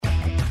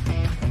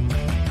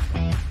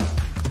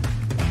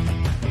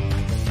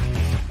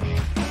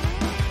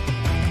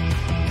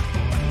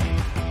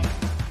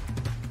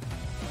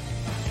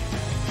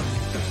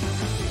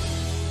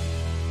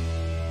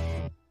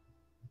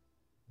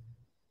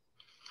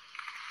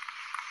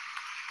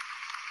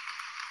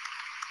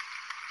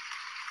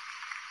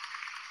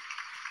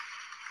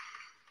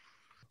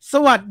ส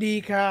วัสดี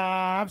ครั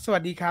บสวั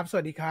สดีครับส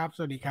วัสดีครับส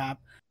วัสดีครับ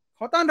ข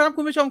อต้อนรับ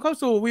คุณผู้ชมเข้า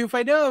สู่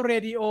Viewfinder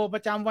Radio ปร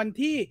ะจำวัน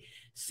ที่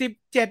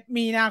17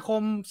มีนาค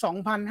ม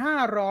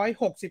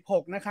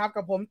2566นะครับ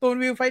กับผมตูน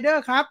Viewfinder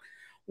ครับ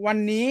วัน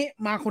นี้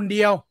มาคนเ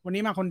ดียว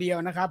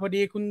นะครับพอ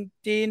ดีคุณ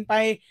จีนไป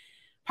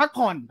พัก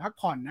ผ่อ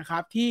นนะครั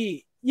บที่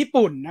ญี่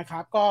ปุ่นนะครั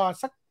บก็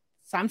สัก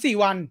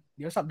 3-4 วันเ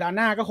ดี๋ยวสัปดาห์ห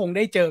น้าก็คงไ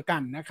ด้เจอกั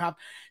นนะครับ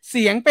เ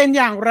สียงเป็น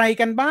อย่างไร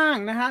กันบ้าง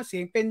นะฮะเสี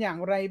ยงเป็นอย่าง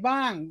ไรบ้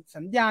าง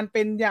สัญญาณเ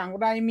ป็นอย่าง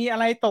ไรมีอะ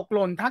ไรตกห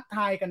ล่นทักท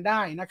ายกันไ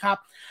ด้นะครับ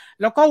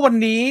แล้วก็วัน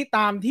นี้ต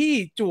ามที่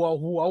จั่ว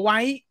หัวไว้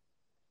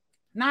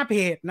หน้าเพ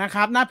จนะค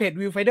รับหน้าเพจ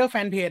Viewfinder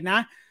Fan Page นะ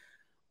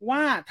ว่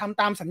าทำ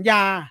ตามสัญญ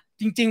า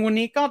จริงๆวัน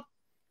นี้ก็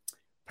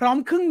พร้อม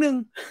ครึ่งหนึ่ง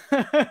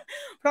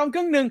พร้อมค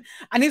รึ่งหนึ่ง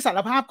อันนี้สาร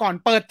ภาพก่อน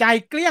เปิดใจ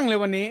เกลี้ยงเลย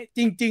วันนี้จ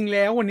ริงๆแ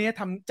ล้ววันนี้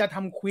จะท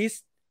ำควิส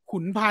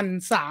ขุนพัน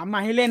ธุ์3มา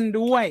ให้เล่น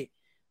ด้วย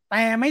แ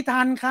ต่ไม่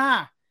ทันค่ะ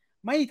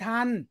ไม่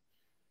ทัน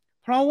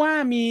เพราะว่า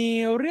มี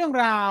เรื่อง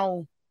ราว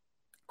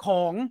ข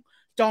อง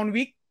จอห์น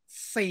วิก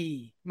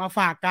4มาฝ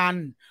ากกัน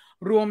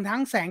รวมทั้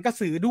งแสงกระ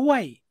สือด้ว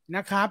ยน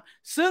ะครับ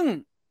ซึ่ง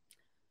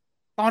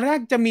ตอนแรก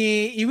จะมี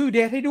Evil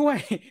Dead ให้ด้วย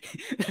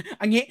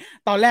อันนี้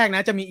ตอนแรกน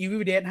ะจะมี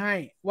Evil Dead ให้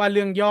ว่าเ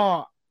รื่องย่อ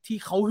ที่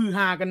เขาฮือฮ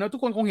ากันเนอะทุ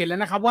กคนคงเห็นแล้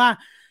วนะครับว่า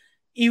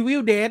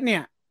Evil Dead เนี่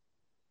ย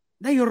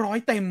ได้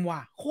100เต็มว่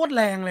ะโคตร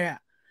แรงเลยอ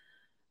ะ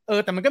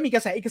แต่มันก็มีกร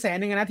ะแสอีกกระแส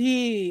หนึ่งนะที่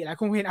หลาย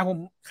คนเห็นผม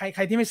ใค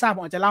รที่ไม่ทราบผ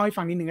มอาจจะเล่าให้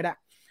ฟังนิดนึงก็ได้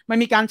มัน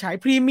มีการฉาย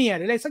พรีเมียร์ห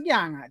รืออะไรสักอ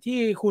ย่างอ่ะที่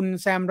คุณ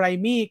แซมไร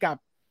มี่กับ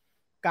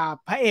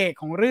พระเอก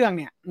ของเรื่อง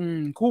เนี่ย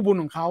คู่บุญ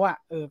ของเขาอ่ะ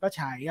ก็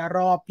ฉายร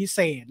อบพิเศ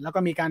ษแล้วก็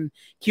มีการ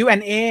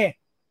Q&A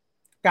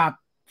กับ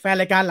แฟน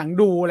รายการหลัง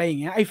ดูอะไรอย่า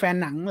งเงี้ยไอ้แฟน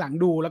หนังหลัง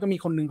ดูแล้วก็มี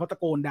คนนึงเขาตะ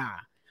โกนด่า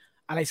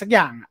อะไรสักอ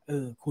ย่างอ่ะ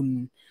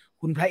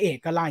คุณพระเอก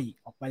ก็ไล่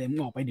ออกไปเลยมึง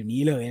ออกไปเดี๋ยว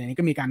นี้เลยอันนี้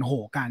ก็มีการโ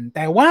ห่กันแ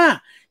ต่ว่า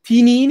ที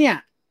นี้เนี่ย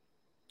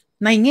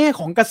ในแง่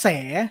ของกระแส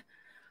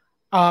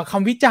ค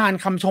ำวิจารณ์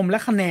คำชมและ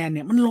คะแนนเ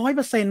นี่ยมัน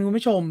100%คุณ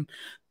ผู้ชม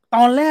ต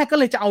อนแรกก็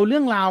เลยจะเอาเรื่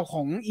องราวข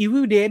อง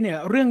Evil Dead เนี่ย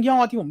เรื่องย่อ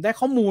ที่ผมได้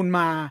ข้อมูลม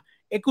า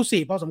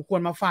Exclusive พอสมควร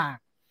มาฝาก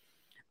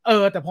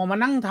แต่พอมา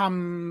นั่งท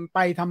ำไป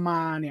ทำม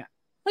าเนี่ย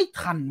ไม่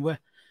ทันเว้ย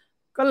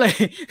ก็เ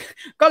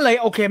ลย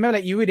โอเคไม่เป็นไร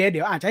Evil Dead เ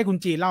ดี๋ยวอาจจะให้คุณ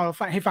จีนเล่า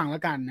ให้ฟังแล้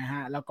วกันนะฮ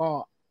ะแล้วก็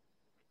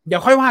เดี๋ย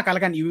วค่อยว่ากันแ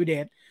ล้วกัน Evil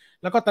Dead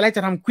แล้วก็ตอนแรกจ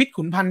ะทำควิด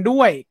ขุนพันธุ์ด้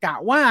วยกะ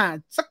ว่า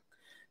สัก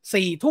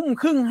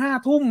4:30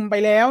 5:00ไป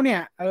แล้วเนี่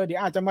ยเดี๋ยว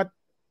อาจจะมา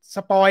ส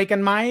ปอยกัน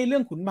ไหมเรื่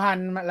องขุนพัน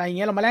ธุ์อะไรเ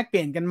งี้ยเรามาแลกเป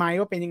ลี่ยนกันไหม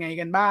ว่าเป็นยังไง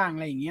กันบ้างอ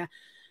ะไรอย่างเงี้ย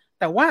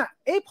แต่ว่า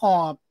พ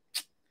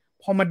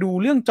อมาดู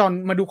เรื่อง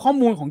มาดูข้อ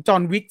มูลของจอห์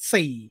นวิก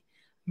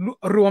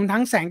4รวมทั้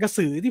งแสงกระ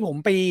สือที่ผม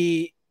ไ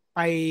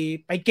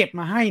ปเก็บ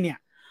มาให้เนี่ย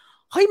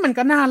เฮ้ยมัน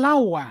ก็น่าเล่า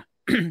อ่ะ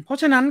เพราะ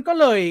ฉะนั้นก็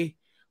เลย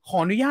ขอ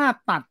อนุญาต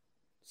ตัด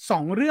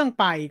2เรื่อง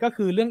ไปก็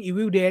คือเรื่อง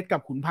Evil Dead กั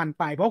บขุนพันธุ์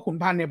ไปเพราะขุน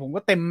พันธุ์เนี่ยผม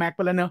ก็เต็มแม็กไ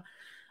ปแล้วเนอะ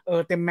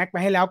เต็มแม็กไป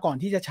ให้แล้วก่อน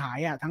ที่จะฉาย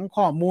อ่ะทั้ง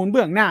ข้อมูลเ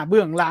บื้องหน้าเ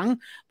บื้องหลัง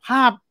ภ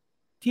าพ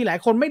ที่หลาย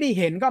คนไม่ได้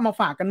เห็นก็มา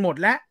ฝากกันหมด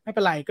แล้วไม่เ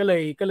ป็นไรก็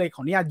เลยข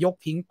ออนุญาตยก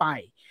ทิ้งไป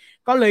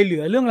ก็เลยเหลื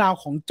อเรื่องราว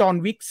ของจอห์น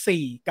วิก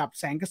4กับ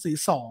แสงกระสือ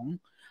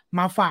2ม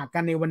าฝากกั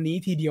นในวันนี้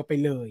ทีเดียวไป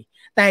เลย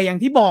แต่อย่าง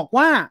ที่บอก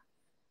ว่า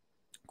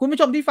คุณผู้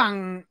ชมที่ฟัง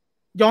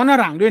ย้อน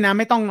หลังด้วยนะ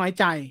ไม่ต้องน้อย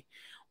ใจ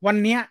วัน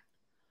นี้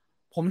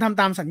ผมทำ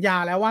ตามสัญญา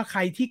แล้วว่าใคร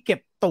ที่เก็บ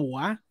ตั๋ว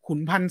ขุน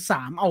พัน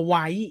3เอาไ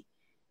ว้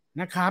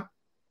นะครับ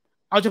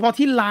เอาเฉพาะ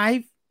ที่ไล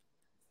ฟ์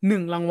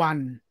1รางวัล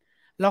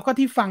แล้วก็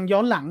ที่ฟังย้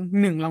อนหลัง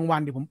1รางวัล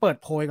เดี๋ยวผมเปิด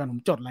โพยก่อนผ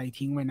มจดอะไร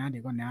ทิ้งไว้นะเดี๋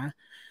ยวก่อนนะ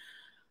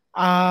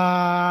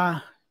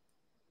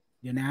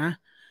เดี๋ยวนะ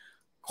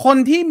คน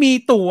ที่มี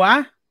ตั๋ว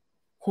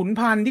ขุน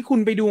พันที่คุณ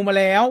ไปดูมา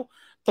แล้ว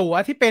ตั๋ว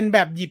ที่เป็นแบ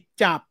บหยิบ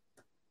จับ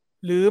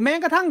หรือแม้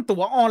กระทั่งตั๋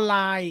วออนไล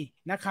น์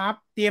นะครับ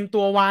เตรียม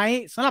ตัวไว้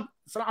สำหรั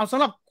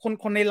บ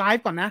คนในไล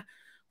ฟ์ก่อนนะ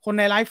คน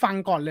ในไลฟ์ฟัง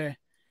ก่อนเลย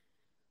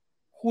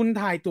คุณ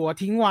ถ่ายตั๋ว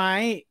ทิ้งไว้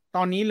ต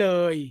อนนี้เล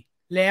ย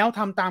แล้วท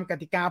ำตามก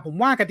ติกาผม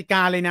ว่ากติก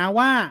าเลยนะ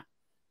ว่า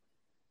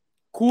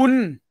คุณ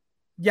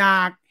อย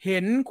ากเห็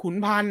นขุน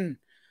พันธุ์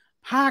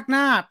ภาคห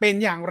น้าเป็น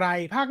อย่างไร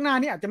ภาคหน้า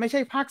นี่อาจจะไม่ใช่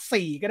ภาค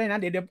4ก็ได้นะ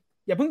เดี๋ยว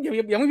อย่าเพิ่ง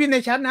พิมพ์ใน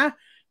แชทนะ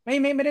ไม่ไ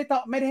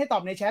ด้ให้ตอ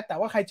บในแชทแต่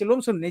ว่าใครจะร่ว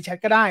มสนุนในแชท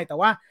ก็ได้แต่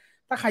ว่า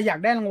ถ้าใครอยาก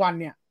ได้รางวัล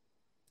เนี่ย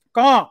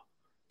ก็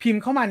พิม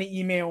พ์เข้ามาใน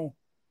อีเมล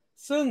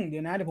ซึ่งเดี๋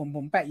ยวผ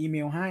มแปะอีเม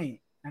ลให้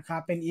นะครั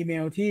บเป็นอีเม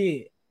ลที่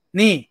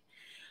นี่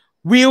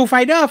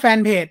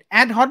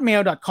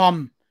viewfinderfanpage@hotmail.com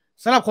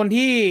สำหรับคน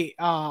ที่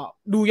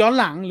ดูย้อน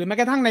หลังหรือแม้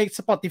กระทั่งใน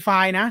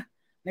Spotify นะ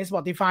ใน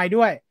Spotify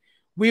ด้วย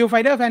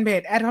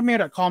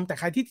viewfinderfanpage@hotmail.com แต่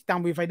ใครที่ติดตาม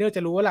Viewfinder จ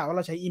ะรู้แล้วว่าเ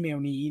ราใช้อีเมล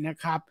นี้นะ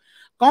ครับ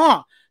ก็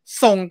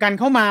ส่งกัน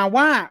เข้ามา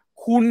ว่า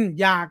คุณ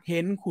อยากเห็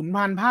นขุน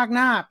พันธุ์ภาคห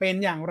น้าเป็น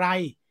อย่างไร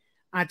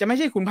อาจจะไม่ใ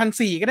ช่ขุนพันธุ์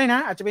4ก็ได้นะ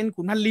อาจจะเป็น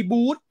ขุนพันธุ์รี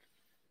บูท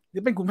หรื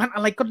อเป็นขุนพันธุ์อ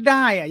ะไรก็ไ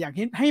ด้อะอยาก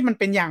ให้มัน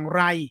เป็นอย่างไ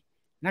ร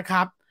นะค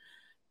รับ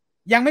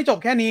ยังไม่จบ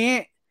แค่นี้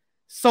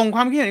ส่งค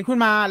วามคิดเห็นคุณ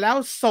มาแล้ว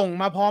ส่ง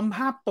มาพร้อมภ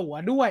าพตั๋ว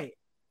ด้วย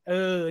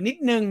นิด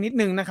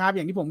นึงนะครับอ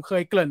ย่างที่ผมเค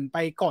ยเกริ่นไป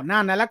ก่อนหน้า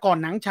นั้นและก่อน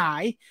หนังฉา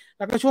ยแ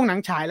ล้วก็ช่วงหนัง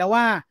ฉายแล้ว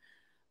ว่า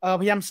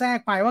พยายามแทรก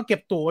ไปว่าเก็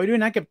บตั๋วไว้ด้วย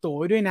น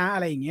ะอะ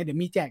ไรอย่างเงี้ยเดี๋ยว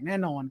มีแจกแน่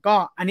นอนก็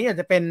อันนี้อาจ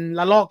จะเป็น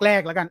ระลอกแร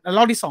กแล้วกันระล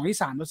อกที่2ที่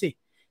3แล้วสิ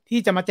ที่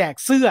จะมาแจก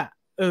เสื้อ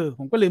ผ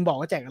มก็ลืมบอก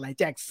ว่าแจกอะไร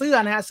แจกเสื้อ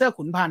นะฮะเสื้อ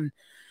ขุนพันธ์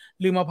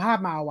ลืมเอาภาพ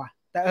มาว่ะ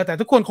แต่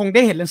ทุกคนคงไ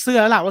ด้เห็นเสื้อ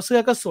แล้วล่ะว่าเสื้อ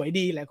ก็สวย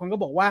ดีหลายคนก็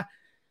บอกว่า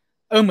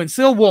เหมือนเ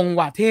สื้อวง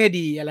ว่ะเท่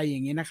ดีอะไรอย่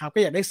างนี้นะครับก็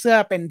อยากได้เสื้อ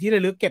เป็นที่ร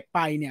ะลึกเก็บไป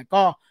เนี่ย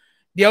ก็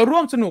เดี๋ยวร่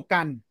วมสนุก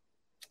กัน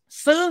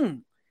ซึ่ง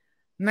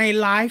ใน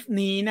ไลฟ์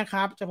นี้นะค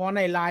รับเฉพาะใ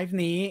นไลฟ์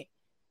นี้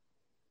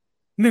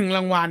1 ร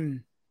างวัล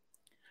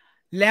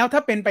แล้วถ้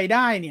าเป็นไปไ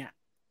ด้เนี่ย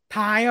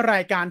ท้ายรา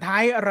ยการท้า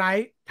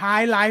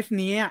ยไลฟ์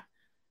นี้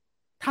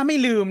ถ้าไม่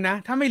ลืมนะ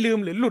ถ้าไม่ลืม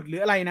หรือหลุดหรื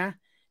ออะไรนะ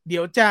เดี๋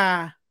ยวจะ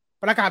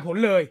ประกาศผล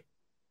เลย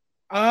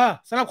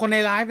สำหรับคนใน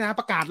ไลฟ์นะ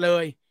ประกาศเล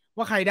ย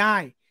ว่าใครได้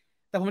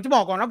แต่ผมจะบ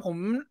อกก่อนว่าผม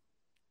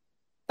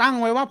ตั้ง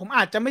ไว้ว่าผมอ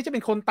าจจะไม่ใช่เ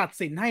ป็นคนตัด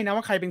สินให้นะ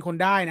ว่าใครเป็นคน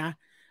ได้นะ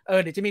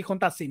เดี๋ยวจะมีคน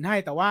ตัดสินให้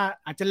แต่ว่า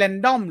อาจจะแรน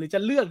ดอมหรือจะ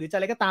เลือกหรือจะอ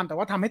ะไรก็ตามแต่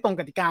ว่าทำให้ตรง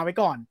กติกาไว้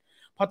ก่อน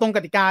พอตรงก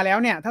ติกาแล้ว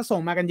เนี่ยถ้าส่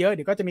งมากันเยอะเ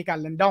ดี๋ยวก็จะมีการ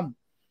แรนดอม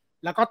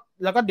แล้วก็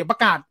เดี๋ยวปร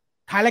ะกาศ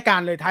ท้ายรายการ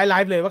เลยท้ายไล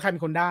ฟ์เลยว่าใครเป็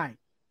นคนได้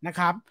นะค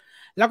รับ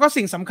แล้วก็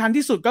สิ่งสำคัญ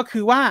ที่สุดก็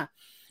คือว่า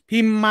พิ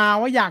มพ์มา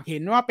ว่าอยากเห็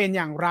นว่าเป็นอ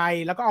ย่างไร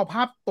แล้วก็เอาภ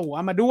าพตั๋ว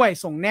มาด้วย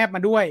ส่งแนบม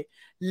าด้วย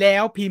แล้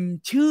วพิมพ์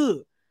ชื่อ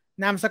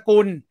นามสกุ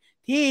ล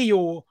ที่อ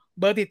ยู่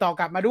เบอร์ติดต่อ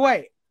กลับมาด้วย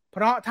เพ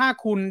ราะถ้า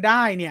คุณไ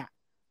ด้เนี่ย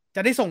จ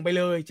ะได้ส่งไป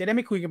เลยจะได้ไ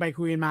ม่คุยกันไป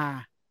คุยกันมา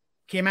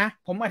โอเคไหม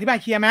ผมอธิบาย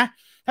เคลียร์ไหม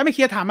ถ้าไม่เค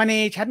ลียร์ถามมาใน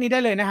แชทนี้ได้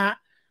เลยนะฮะ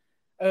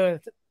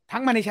ทั้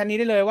งมาในแชทนี้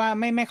ได้เลยว่า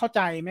ไม่เข้าใ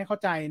จ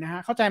นะฮะ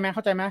เข้าใจไห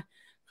ม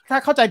ถ้า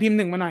เข้าใจพิมพ์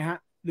 1มาหน่อยฮะ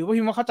หรือว่า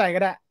พิมพ์ว่าเข้าใจก็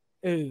ได้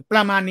ปร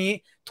ะมาณนี้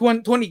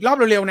ทวนอีกรอบ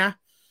เร็วๆนะ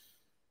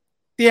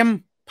เตรียม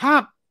ภา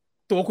พ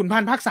ตั๋วขุนพั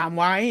นธ์ภาค 3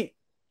ไว้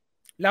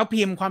แล้ว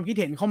พิมพ์ความคิด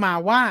เห็นเข้ามา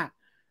ว่า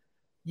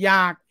อย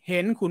ากเห็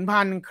นขุน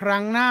พันธ์ครั้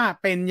งหน้า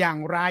เป็นอย่าง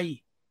ไร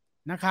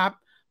นะครับ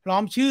พร้อ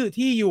มชื่อ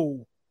ที่อยู่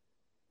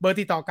เบอร์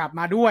ติดต่อกลับ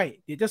มาด้วย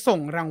เดี๋ยวจะส่ง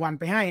รางวัล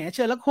ไปให้เ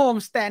ชิญแล้วโฮม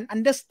สแตนอัน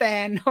เดอร์สแต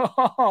น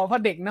เพรา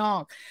ะเด็กนอ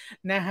ก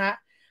นะฮะ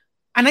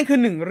อันนั้นคือ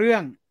1เรื่อ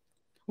ง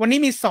วันนี้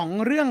มี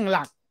2เรื่องห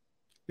ลัก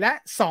และ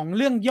2เ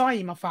รื่องย่อย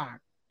มาฝาก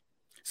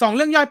2เ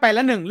รื่องย่อยไปล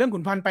ะ1เรื่องขุ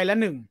นพันธ์ไปละ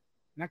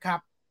1นะครับ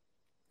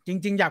จ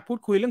ริงๆอยากพูด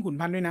คุยเรื่องขุน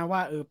พันธ์ด้วยนะว่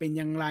าเป็น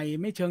ยังไง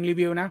ไม่เชิงรี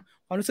วิวนะ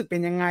ความรู้สึกเป็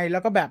นยังไงแล้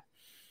วก็แบบ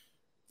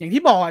อย่าง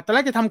ที่บอกตอนแร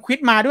กจะทำควิซ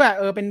มาด้วย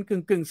เป็น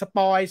กึ่งสป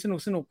อยส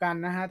นุกกัน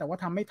นะฮะแต่ว่า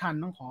ทำไม่ทัน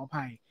ต้องขออ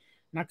ภัย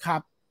นะครั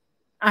บ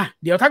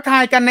เดี๋ยวทักทา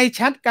ยกันในแช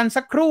ทกัน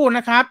สักครู่น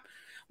ะครับ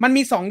มัน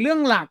มี2เรื่อ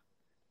งหลัก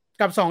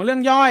กับ2เรื่อ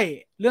งย่อย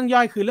เรื่องย่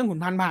อยคือเรื่องขุน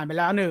พันธ์ผ่านไป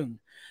แล้ว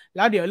1แ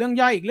ล้วเดี๋ยวเรื่อง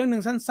ย่อยอีกเรื่องนึ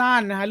งสั้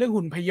นๆนะฮะเรื่อง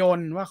หุ่นพยน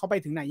ต์ว่าเขาไป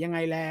ถึงไหนยังไง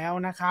แล้ว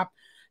นะครับ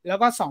แล้ว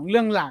ก็2เ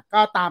รื่องหลัก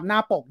ก็ตามหน้า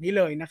ปกนี้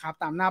เลยนะครับ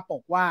ตามหน้าป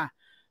กว่า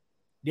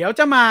เดี๋ยว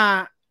จะมา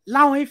เ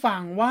ล่าให้ฟั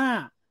งว่า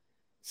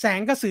แส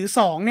งกระสือ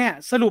2เนี่ย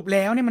สรุปแ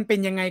ล้วเนี่ยมันเป็น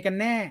ยังไงกัน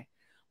แน่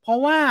เพราะ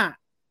ว่า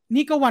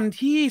นี่ก็วัน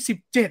ที่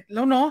17แ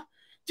ล้วเนาะ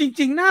จ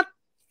ริงๆน่า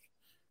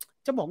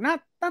จะบอก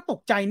น่าต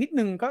กใจนิด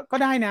นึงก็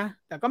ได้นะ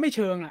แต่ก็ไม่เ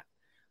ชิง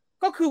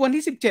ก็คือวัน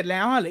ที่17แ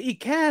ล้วเหลืออีก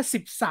แค่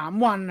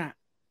13วัน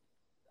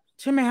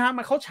ใช่ไหมฮะ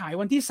มันเขาฉาย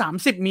วันที่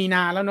30มีน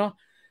าแล้วเนาะ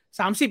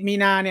30มี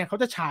นาเนี่ยเขา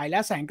จะฉายแล้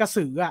วแสงกระ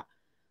สือ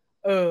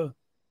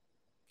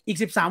อีก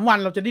13วัน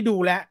เราจะได้ดู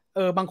แล้ว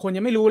บางคน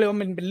ยังไม่รู้เลยว่า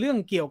มันเป็นเรื่อง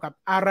เกี่ยวกับ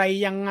อะไร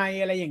ยังไง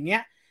อะไรอย่างเงี้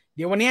ยเ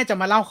ดี๋ยววันนี้จะ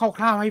มาเล่าค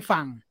ร่าวๆให้ฟั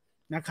ง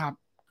นะครับ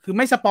คือไ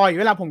ม่สปอยอยู่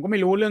เวลาผมก็ไม่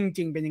รู้เรื่องจ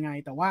ริงเป็นยังไง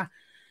แต่ว่า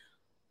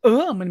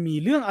มันมี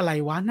เรื่องอะไร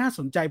วะน่าส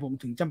นใจผม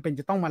ถึงจำเป็น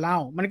จะต้องมาเล่า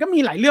มันก็มี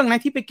หลายเรื่องนะ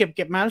ที่ไปเ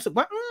ก็บมารู้สึก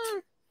ว่า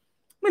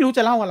ไม่รู้จ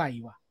ะเล่าอะไร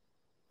วะ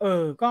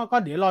ก็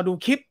เดี๋ยวรอดู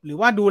คลิปหรือ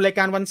ว่าดูราย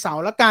การวันเสา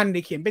ร์ละกันเ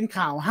ดี๋ยวเขียนเป็น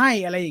ข่าวให้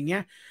อะไรอย่างเงี้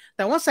ยแ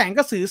ต่ว่าแสงก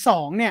ระสือ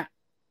2เนี่ย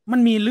มัน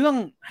มีเรื่อง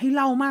ให้เ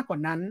ล่ามากกว่า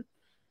นั้น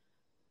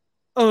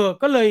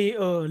ก็เลย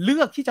เลื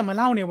อกที่จะมา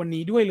เล่าในวัน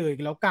นี้ด้วยเลย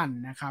แล้วกัน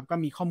นะครับก็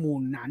มีข้อมูล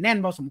หนาแน่น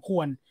พอสมค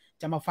วร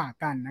จะมาฝาก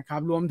กันนะครั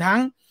บรวมทั้ง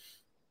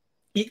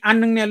อีกอัน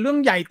นึงเนี่ยเรื่อง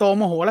ใหญ่โต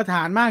มโหฬ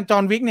ารมากจอ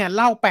ห์นวิกเนี่ยเ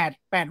ล่า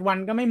8วัน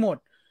ก็ไม่หมด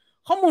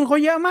ข้อมูลเขา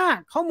เยอะมาก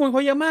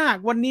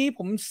วันนี้ผ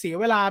มเสีย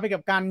เวลาไปกั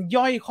บการ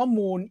ย่อยข้อ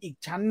มูลอีก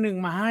ชั้นหนึ่ง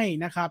มาให้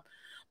นะครับ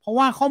เพราะ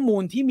ว่าข้อมู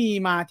ลที่มี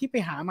มาที่ไป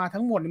หามา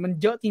ทั้งหมดมัน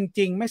เยอะจ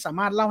ริงๆไม่สา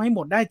มารถเล่าให้หม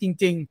ดได้จ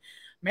ริง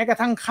ๆแม้กระ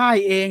ทั่งค่าย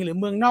เองหรือ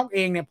เมืองนอกเอ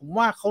งเนี่ยผม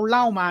ว่าเขาเ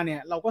ล่ามาเนี่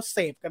ยเราก็เส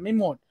พกันไม่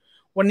หมด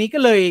วันนี้ก็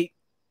เลย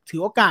ถื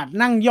อโอกาส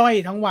นั่งย่อย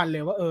ทั้งวันเล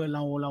ยว่าเร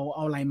าเอ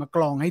าอะไรมาก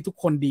รองให้ทุก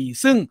คนดี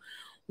ซึ่ง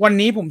วัน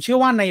นี้ผมเชื่อ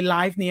ว่าในไล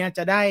ฟ์นี้จ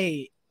ะได้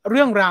เ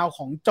รื่องราวข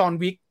องจอห์น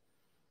วิก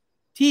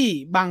ที่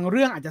บางเ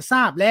รื่องอาจจะทร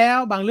าบแล้ว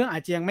บางเรื่องอา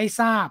จจะยังไม่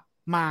ทราบ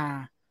มา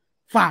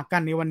ฝากกั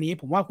นในวันนี้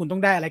ผมว่าคุณต้อ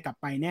งได้อะไรกลับ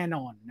ไปแน่น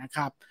อนนะค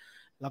รับ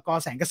แล้วก็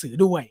แสงกระสือ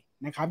ด้วย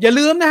นะครับอย่า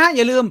ลืมนะฮะอ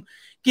ย่าลืม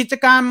กิจ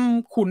กรรม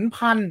ขุน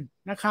พันธ์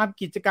นะครับ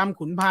กิจกรรม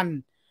ขุนพันธ์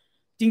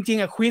จริง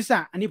ๆควิซ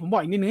อันนี้ผมบอ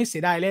กอีกนิดนึงให้เสี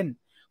ยดายเล่น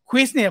ค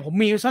วิซเนี่ยผม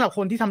มีสำหรับค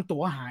นที่ทำตั๋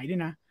วหายด้วย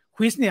นะค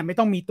วิซเนี่ยไม่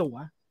ต้องมีตั๋ว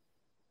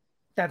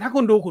แต่ถ้า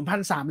คุณดูขุนพัน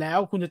ธ์3แล้ว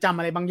คุณจะจำ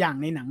อะไรบางอย่าง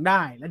ในหนังไ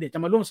ด้แล้วเดี๋ยวจะ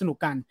มาร่วมสนุก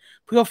กัน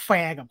เพื่อแฟ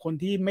ร์กับคน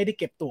ที่ไม่ได้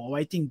เก็บตั๋วไ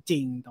ว้จริ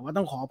งๆแต่ว่า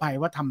ต้องขออภัย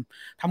ว่า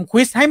ทำค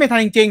วิซให้ไม่ทั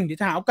นจริงๆเดี๋ยว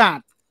จะหาโอกาส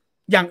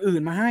อย่างอื่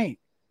นมาให้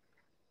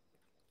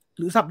ห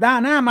รือสัปดา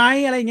ห์หน้าไหม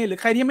อะไรเงี้ยหรือ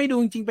ใครที่ไม่ดู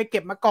จริงๆไปเ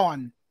ก็บมาก่อน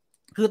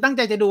คือตั้งใ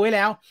จจะดูไว้แ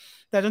ล้ว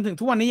แต่จนถึง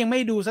ทุกวันนี้ยังไม่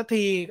ดูสัก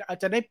ทีอาจ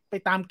จะได้ไป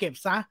ตามเก็บ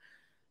ซะ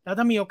แล้ว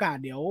ถ้ามีโอกาส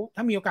เดี๋ยวถ้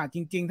ามีโอกาสจ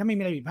ริงๆถ้าไม่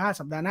มีอะไรผิดพลาด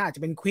สัปดาห์หน้าอาจจ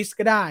ะเป็นควิซ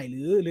ก็ได้ห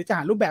รือจะห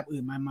ารูปแบบ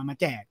อื่นมา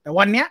แจกแต่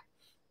วันเนี้ย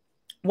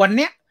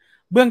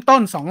เบื้องต้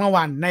น2ราง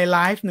วัลในไล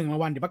ฟ์1รา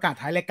งวัลเดี๋ยวประกาศ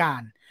ท้ายรายกา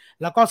ร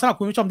แล้วก็สำหรับ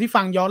คุณผู้ชมที่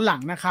ฟังย้อนหลั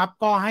งนะครับ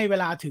ก็ให้เว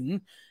ลาถึง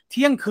เ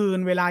ที่ยงคืน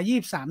เวลา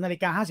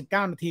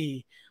 23:59 นาที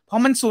พอ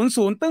มัน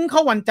00ตึ้งเข้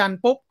าวันจันทร์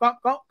ปุ๊บ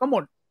ก็ห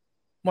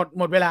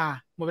มดเวลา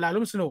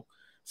ร่วมสนุก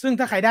ซึ่ง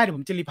ถ้าใครได้เดี๋ยวผ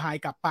มจะรีพลาย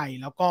กลับไป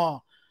แล้วก็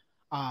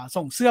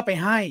ส่งเสื้อไป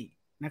ให้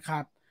นะครั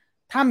บ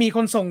ถ้ามีค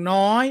นส่ง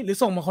น้อยหรือ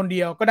ส่งมาคนเ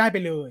ดียวก็ได้ไป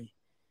เลย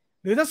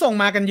หรือถ้าส่ง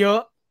มากันเยอะ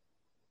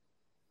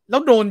แล้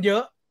วโดนเยอ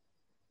ะ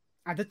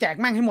อาจจะแจก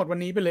แม่งให้หมดวัน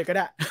นี้ไปเลยก็ไ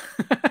ด้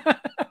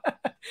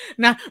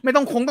นะไม่ต้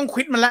องต้องค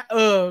วิดมันละ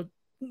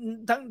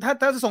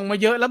ถ้าส่งมา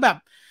เยอะแล้วแบบ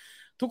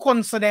ทุกคน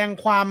แสดง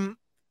ความ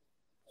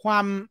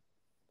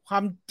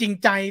จริง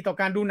ใจต่อ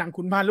การดูหนัง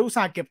ขุนพันธ์และอุต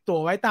ส่าห์เก็บตั๋ว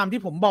ไว้ตาม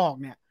ที่ผมบอก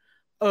เนี่ย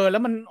แล้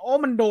ว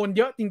มันโดนเ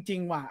ยอะจริง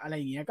ๆว่ะอะไร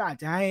อย่างเงี้ยก็อาจ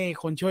จะให้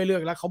คนช่วยเลือ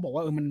กแล้วเขาบอกว่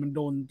ามันโ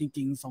ดนจ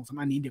ริงๆ2-3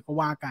อันนี้เดี๋ยวก็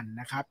ว่ากัน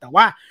นะครับแต่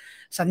ว่า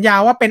สัญญา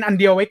ว่าเป็นอัน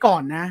เดียวไว้ก่อ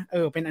นนะ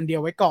เป็นอันเดีย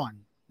วไว้ก่อน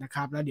นะค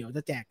รับแล้วเดี๋ยวจ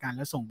ะแจกกันแ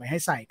ล้วส่งไปให้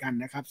ใส่กัน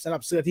นะครับสำหรั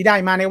บเสื้อที่ได้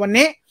มาในวัน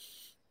นี้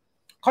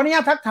ขออนุญา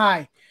ตทักทาย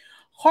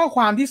ข้อค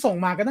วามที่ส่ง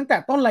มากันตั้งแต่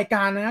ต้นรายก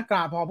ารนะกร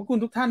าบขอบพระคุณ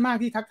ทุกท่านมาก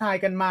ที่ทักทาย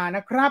กันมาน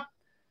ะครับ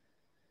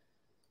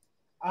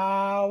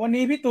วัน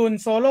นี้พี่ตูน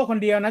โซโล่คน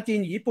เดียวนะจีน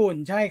อยู่ญี่ปุ่น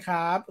ใช่ค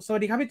รับสวัส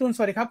ดีครับพี่ตูนส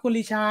วัสดีครับคุณ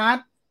ริชาร์ด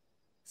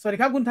สวัสดี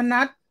ครับคุณธ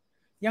นัท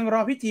ยังรอ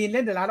พี่จีนเ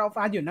ล่น The Last of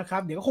Us อยู่นะครั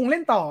บเดี๋ยวก็คงเล่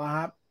นต่อค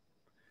รับ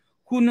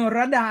คุณร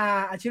ดา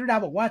อาชิรดา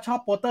บอกว่าชอบ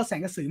โปสเตอร์แส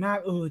งกระสือมาก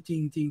จ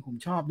ริงผม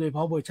ชอบโดยเฉพ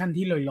าะเวอร์ชั่น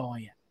ที่ลอย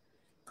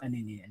ๆอัน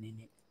นี้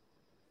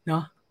เนา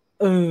ะ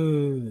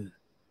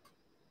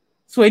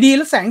สวยดีแ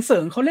ล้วแสงเสริ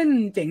งเขาเล่น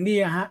เจ๋งดี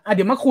ฮะเ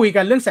ดี๋ยวมาคุยกั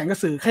นเรื่องแสงกระ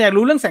สือใครอยาก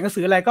รู้เรื่องแสงกระ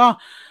สืออะไร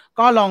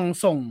ก็ลอง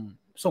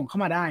ส่งเข้า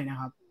มาได้นะ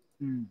ครับ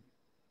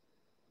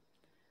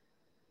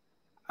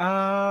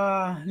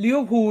ลิเว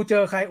อร์พูลเจ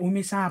อใครไ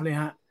ม่ทราบเลย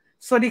ฮะ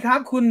สวัสดีครับ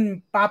คุณ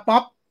ปาป๊อ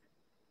ป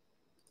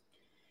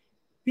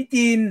พี่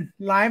จีน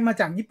ไลฟ์มา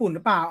จากญี่ปุ่นห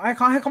รือเปล่าให้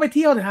เขาไปเ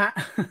ที่ยวเถอะฮะ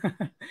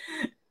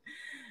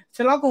ช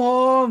ลโฮ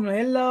มเฮ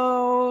ลโล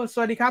ส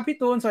วัสดีครับพี่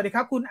ตูนสวัสดีค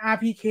รับคุณ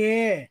RPK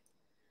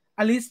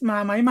อลิสมา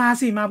ไหมมา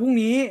สิมาพรุ่ง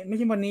นี้ไม่ใ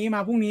ช่วันนี้ม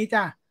าพรุ่งนี้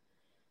จ้ะ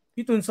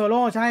พี่ตูนโซโ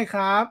ล่ใช่ค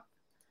รับ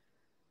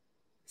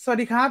สวัส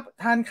ดีครับ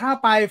ทานข้าว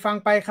ไปฟัง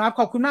ไปครับ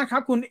ขอบคุณมากครั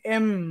บคุณ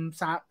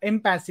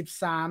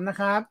M83 นะ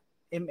ครับ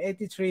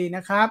M83 น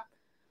ะครับ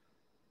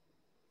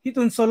พี่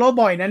ตุนโซโล่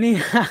บ่อยนะนี่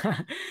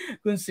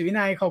คุณศรีวิ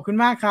นัยขอบคุณ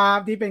มากครับ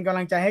ที่เป็นกำ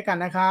ลังใจให้กัน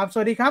นะครับส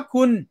วัสดีครับ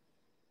คุณ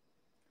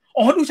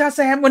ดูชาแซ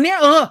มวันนี้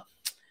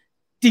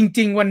จ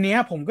ริงๆวันนี้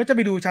ผมก็จะไป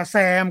ดูชาแซ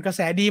มกระแ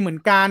สดีเหมือน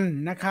กัน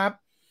นะครับ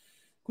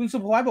คุณสุ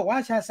ภวัฒน์บอกว่า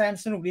ชาแซม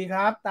สนุกดีค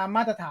รับตามม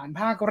าตรฐาน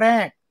ภาคแร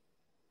ก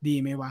ดี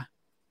ไหมวะ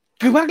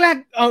คือภาคแรก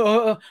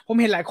ผม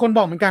เห็นหลายคนบ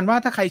อกเหมือนกันว่า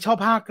ถ้าใครชอบ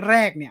ภาคแร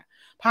กเนี่ย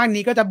ภาค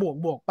นี้ก็จะบ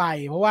วกไป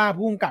เพราะว่า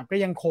ผู้กำกับก็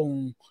ยังคง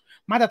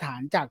มาตรฐา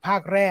นจากภา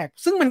คแรก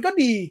ซึ่งมันก็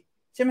ดี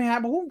ใช่ไหมครับ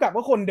ผู้กำกับ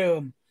ก็คนเดิ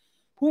ม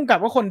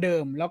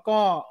แล้วก็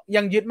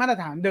ยังยึดมาตร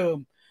ฐานเดิม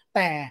แ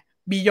ต่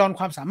บียอน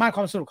ความสามารถค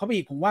วามสนุกเข้าไป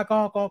อีกผมว่า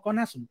ก็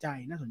น่าสนใ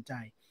จ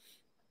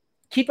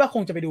คิดว่าค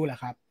งจะไปดูแหละ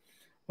ครับ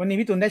วันนี้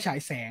พี่ตุลได้ฉาย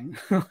แสง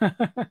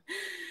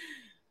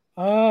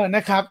น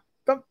ะครับ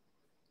ก็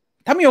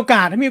ถ้ามีโอก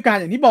าสอ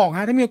ย่างที่บอกฮ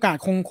ะถ้ามีโอกาส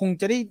คง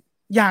จะได้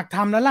อยากท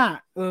ำแล้วล่ะ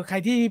ใคร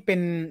ที่เป็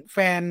นแฟ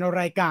น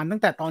รายการตั้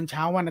งแต่ตอนเช้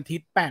าวันอาทิต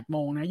ย์ 8 โม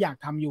งนะอยาก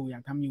ทำอยู่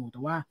แต่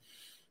ว่า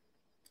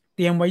เต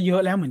รียมไว้เยอ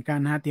ะแล้วเหมือนกัน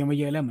นะเตรียมไว้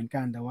เยอะแล้วเหมือน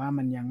กันแต่ว่า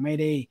มันยังไม่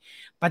ได้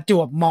ประจ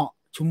วบเหมาะ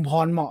ชุมพ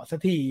รเหมาะสัก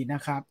ทีน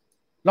ะครับ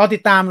รอติ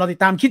ดตา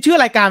มคิดชื่อ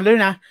รายการด้วย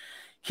นะ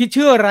คิด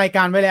ชื่อรายก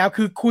ารไว้แล้ว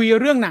คือคุย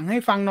เรื่องหนังให้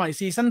ฟังหน่อย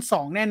ซีซั่น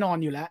2แน่นอน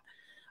อยู่แล้ว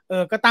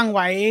ก็ตั้งไ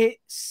ว้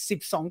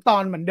12 ตอ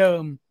นเหมือนเดิ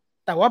ม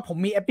แต่ว่าผม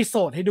มีเอพิโซ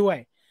ดให้ด้วย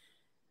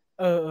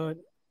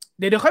เ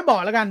ดี๋ยวค่อยบอ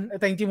กแล้วกัน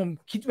แต่จริงๆผม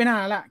คิดไว้นาน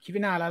แล้ว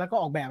แล้วก็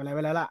ออกแบบอะไรไ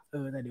ว้แล้วล่ะ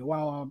แต่เดี๋ยวว่า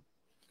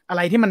อะไ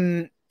รที่มัน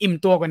อิ่ม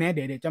ตัวกว่านี้เ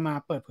ดี๋ยวจะมา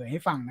เปิดเผยให้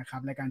ฟังนะครั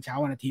บรายการเช้า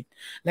วันอาทิตย์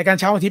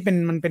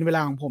มันเป็นเวล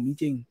าของผมจ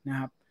ริงๆนะ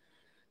ครับ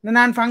น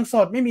านๆฟังส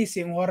ดไม่มีเสี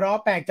ยงหัวเราะ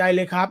แปลกใจเ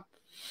ลยครับ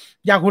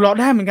อยากหัวเราะ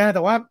ได้เหมือนกันแ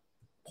ต่ว่า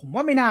ผมว่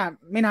าไม่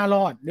น่าร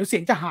อดเดี๋ยวเสี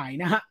ยงจะหาย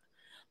นะฮะ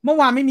เมื่อ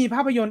วานไม่มีภ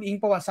าพยนตร์อิง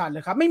ประวัติศาสตร์เล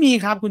ยครับไม่มี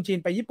ครับคุณจีน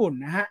ไปญี่ปุ่น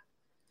นะฮะ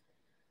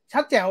ชั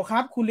ดแจ๋วครั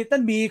บคุณลิตเติ้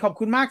ลบีขอบ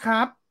คุณมากค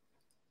รับ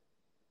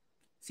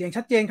เสียง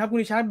ชัดเจนครับคุณ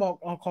ริชาร์ดบอก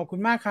ขอบคุ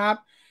ณมากครับ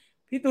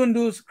พี่ตูน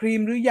ดูสครี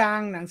มหรือยัง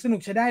หนังสนุ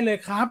กใช้ได้เลย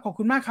ครับขอบ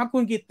คุณมากครับคุ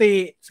ณกิติ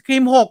สครี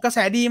ม6กระแส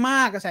ดีม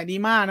าก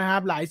นะครั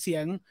บหลายเสีย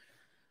ง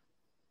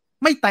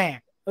ไม่แตก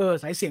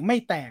สายเสียงไม่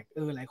แตก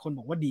หลายคนบ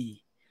อกว่าดี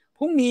พ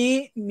รุ่งนี้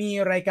มี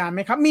รายการไหม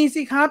ครับมี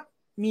สิครับ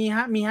มี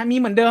มี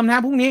เหมือนเดิมน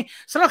ะพรุ่งนี้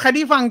สำหรับใคร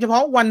ที่ฟังเฉพา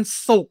ะวัน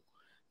ศุกร์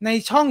ใน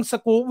ช่อง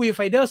Scoop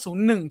Viewfinder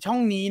 01ช่อง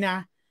นี้นะ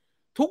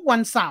ทุกวั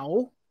นเสา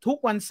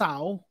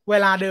ร์เว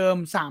ลาเดิม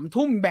 3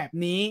 ทุ่มแบบ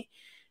นี้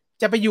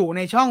จะไปอยู่ใ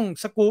นช่อง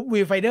Scoop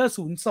Viewfinder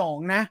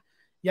 02นะ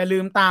อย่าลื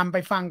มตามไป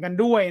ฟังกัน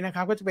ด้วยนะค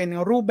รับก็จะเป็น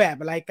รูปแบบ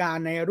รายการ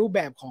ในรูปแ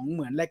บบของเห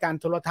มือนรายการ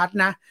โทรทัศน์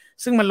นะ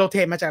ซึ่งมันโรเต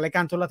ทมาจากรายก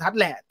ารโทรทัศน์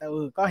แหละแต่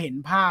ก็เห็น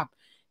ภาพ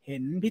เห็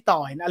นพี่ต่อ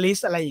เห็นอลิส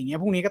อะไรอย่างเงี้ย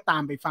พรุ่งนี้ก็ตา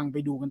มไปฟังไป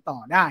ดูกันต่อ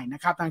ได้นะ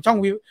ครับทางช่อง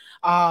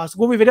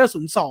Scoop Viewfinder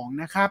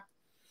 02นะครับ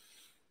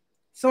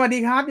สวัสดี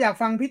ครับอยาก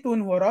ฟังพี่ตูน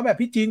หัวเราะแบบ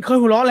พี่จีนเคย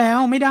หัวเราะแล้ว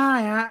ไม่ได้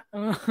ฮะ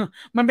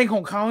มันเป็นข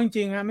องเขาจ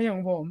ริงๆฮะไม่ใช่ข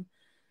องผม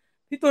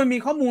พี่ตูนมี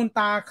ข้อมูล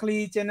ตาคลี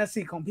เจเน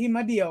ซิสของพี่ม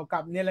ะเดี่ยวกั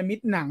บเนรมิต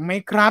หนังไหม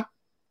ครับ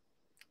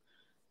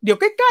เดี๋ยว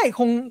ใกล้ๆ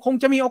คง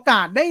จะมีโอก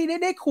าส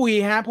ได้คุย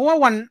ฮะเพราะว่า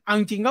วันเอา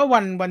จริงๆก็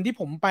วันที่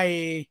ผม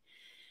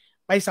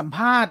ไปสัมภ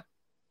าษณ์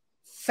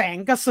แสง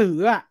กระสือ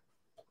อ่ะ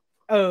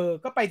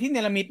ก็ไปที่เน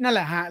รมิตนั่นแห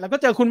ละฮะแล้วก็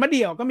เจอคุณมะเ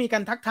ดี่ยวก็มีกา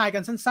รทักทายกั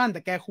นสั้นๆแ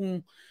ต่แ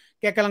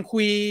กกำลังคุ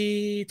ย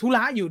ธุร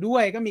ะอยู่ด้ว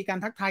ยก็มีการ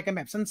ทักทายกันแ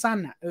บบสั้น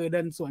ๆอ่ะเดิ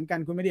นสวนกัน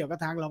คุณมะเดี่ยวก็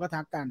ทักเราก็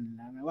ทักกัน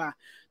นะว่า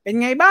เป็น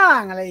ไงบ้าง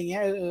อะไรอย่างเงี้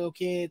ยโอเ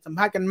คสัมภ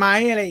าษณ์กันไหม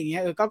อะไรอย่างเงี้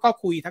ยก็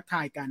คุยทักท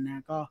ายกันน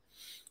ะก็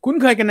คุ้น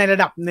เคยกันในระ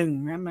ดับหนึ่ง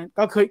นะมัน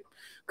ก็เคย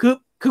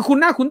คือคุ้น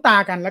หน้าคุ้นตา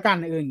กันแล้วกัน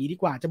อย่างนี้ดี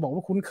กว่าจะบอกว่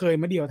าคุ้นเคย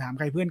มะเดี่ยวถามใ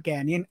ครเพื่อนแก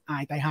นี่อา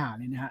ยตายห่า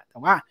เลยนะฮะแต่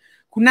ว่า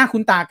คุ้นหน้า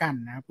คุ้นตากัน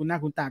นะคุ้นหน้า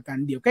คุ้นตากัน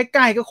เดี๋ยวใก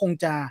ล้ๆก็คง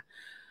จะ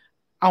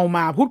เอาม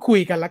าพูดคุย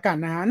กันแล้วกัน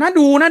นะฮะน่า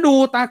ดู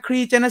ตาครี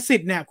เจเนซิ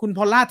สเนี่ยคุณพ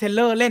อลล่าเทเล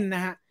อร์เล่นน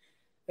ะฮะ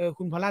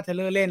คุณพอลล่าเทเ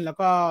ลอร์เล่นแล้ว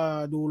ก็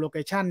ดูโลเค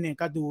ชั่นเนี่ย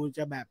ก็ดูจ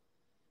ะแบบ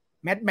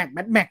แมทแ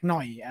ม็กหน่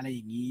อยอะไรอ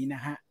ย่างนี้น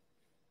ะฮะ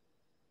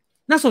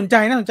น่าสนใจ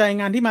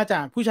งานที่มาจ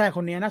ากผู้ชายค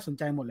นนี้น่าสน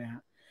ใจหมดเลยฮ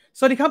ะส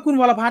วัสดีครับคุณ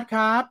วรพัฒน์ค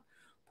รับ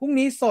พรุ่ง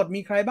นี้สด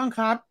มีใครบ้างค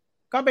รับ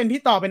ก็เป็น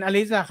พี่ต่อเป็นอ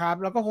ลิสอะครับ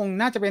แล้วก็คง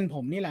น่าจะเป็นผ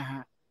มนี่แหละฮ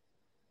ะ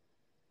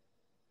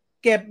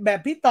เก็บแบบ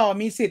พี่ต่อ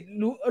มีสิทธิ์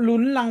ลุ้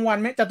นรางวัล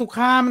ไหมจตุค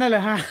ามนั่นเล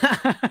ยฮะ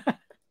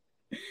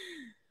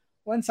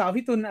วันเสาร์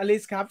พี่ตุลอลิ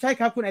สครับใช่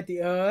ครับคุณไอติ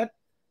เอิร์ธ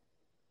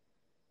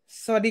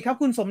สวัสดีครับ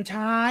คุณสมช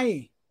าย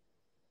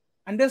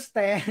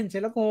understand เช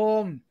ลโค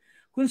ม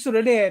คุณสุร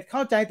เดชเข้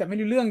าใจแต่ไม่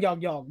รู้เรื่องห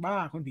ยอกบ้า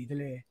คนผีทะ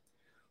เล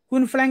คุ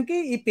ณแฟรง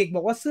กี้อีพิกบ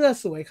อกว่าเสื้อ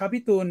สวยครับ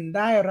พี่ตุลไ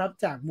ด้รับ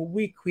จาก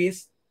Movie Quiz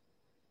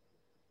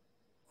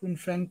คุณ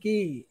แฟรง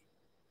กี้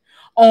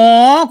อ๋อ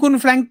คุณ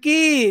แฟรง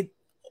กี้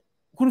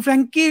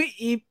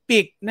อีพิ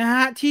กนะฮ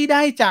ะที่ไ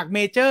ด้จากเม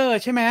เจอร์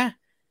ใช่ไหม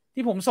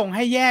ที่ผมส่งใ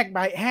ห้แยก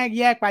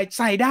ไป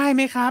ใส่ได้ไ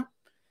หมครับ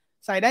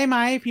ใส่ได้ไหม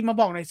พิมพ์มา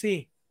บอกหน่อยสิ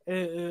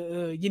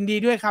ยินดี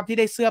ด้วยครับที่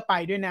ได้เสื้อไป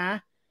ด้วยนะ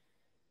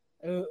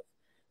เออ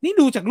นี่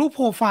ดูจากรูปโป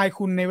รไฟล์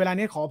คุณในเวลา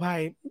นี้ขออภัย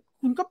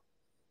คุณก็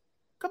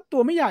ตั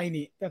วไม่ใหญ่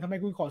นี่แต่ทำไม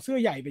คุณขอเสื้อ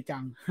ใหญ่ไปจั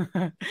ง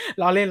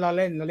ล้อเล่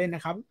นน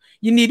ะครับ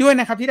ยินดีด้วย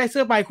นะครับที่ได้เ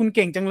สื้อไปคุณเ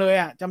ก่งจังเลย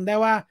อ่ะจำได้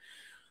ว่า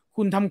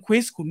คุณทำควิ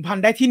สขุนพัน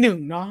ธุ์ได้ที่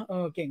1เนาะ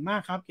เก่งมา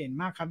กครับเก่ง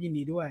มากครับยิน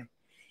ดีด้วย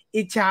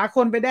อิจฉาค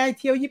นไปได้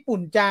เที่ยวญี่ปุ่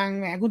นจัง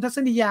แหมคุณทัศ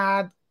นียา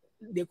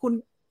เดี๋ยวคุณ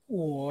โ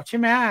อ้ใช่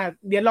ไหม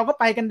เดี๋ยวเราก็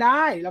ไปกันไ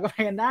ด้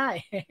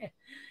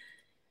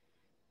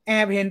แอ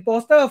บเห็นโป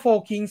สเตอร์โฟ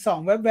คิง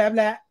2แวบๆ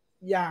แล้ว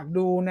อยาก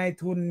ดูใน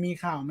ทุนมี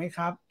ข่าวไหมค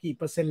รับกี่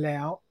เปอร์เซ็นต์แล้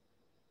ว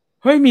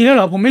เฮ้ยมีแล้วเห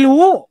รอผมไม่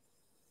รู้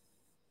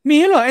มี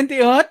แล้วเหรอแอนติ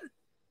เอิร์ธ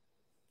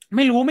ไ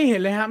ม่รู้ไม่เห็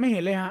นเลยฮะไม่เห็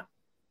นเลยฮะ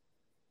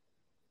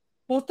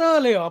โปสเตอร์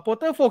เลยเหรอโปส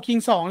เตอร์โฟคิง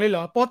2เลยเหร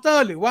อโปสเตอ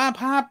ร์หรือว่า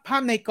ภา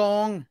พในกอ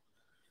ง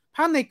ภ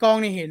าพในกอง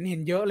เนี่ยเห็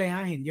นเยอะเลยฮ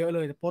ะเห็นเยอะเล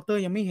ยแต่โปสเตอ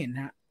ร์ยังไม่เห็น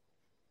ฮะ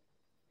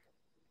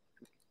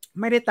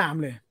ไม่ได้ตาม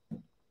เลย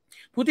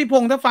พุทธิพ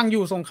งศ์ถ้าฟังอ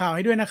ยู่ส่งข่าวใ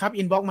ห้ด้วยนะครับ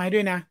อินบ็อกซ์มาให้ด้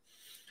วยนะ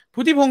พุ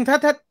ทธิพงศ์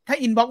ถ้า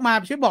อินบ็อกซ์มา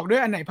ช่วยบอกด้ว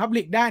ยอันไหนพับ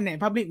ลิกได้อันไหน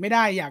พับลิกไม่ไ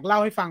ด้อยากเล่า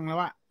ให้ฟังแล้ว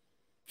อะ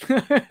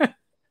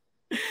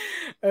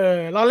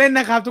เราเล่น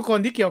นะครับทุกคน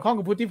ที่เกี่ยวข้อง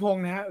กับพุทธิพง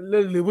ศ์นะฮะ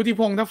หรือพุทธิ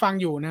พงศ์ถ้าฟัง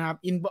อยู่นะครับ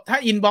ถ้า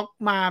อินบ็อก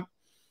มา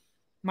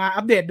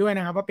อัปเดตด้วยน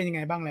ะครับว่าเป็นยังไ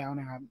งบ้างแล้ว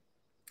นะครับ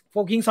โฟ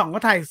กิง2ก็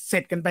ถ่ายเสร็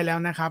จกันไปแล้ว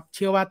นะครับเ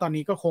ชื่อว่าตอน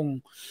นี้ก็คง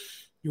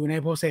อยู่ใน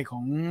โปรเซสข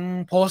อง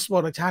post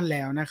production แ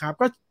ล้วนะครับ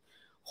ก็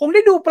คงไ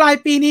ด้ดูปลาย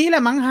ปีนี้แหล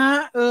ะมั้งฮะ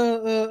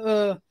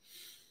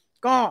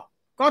ก็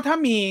ก็ถ้า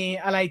มี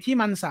อะไรที่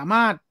มันสาม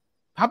ารถ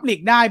พับลิก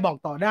ได้บอก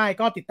ต่อได้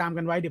ก็ติดตาม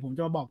กันไว้เดี๋ยวผมจ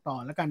ะมาบอกต่อ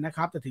แล้วกันนะค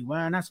รับแต่ถือว่า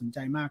น่าสนใจ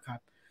มากครับ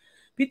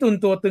พี่ตุล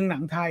ตัวตึงหนั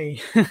งไทย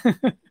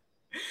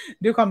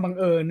ด้วยความบัง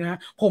เอิญนะฮะ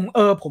ผ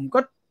มก็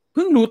เ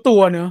พิ่งรู้ตั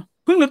วเนอะ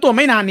เพิ่งรู้ตัวไ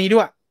ม่นานนี้ด้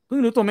วย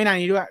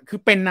คือ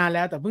เป็นนานแ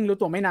ล้วแต่เพิ่งรู้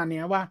ตัวไม่นานนี้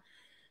ว่า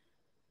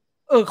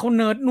เขาเ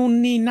นิร์ดนู่น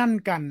นี่นั่น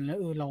กันแล้ว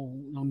เรา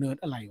เนิร์ด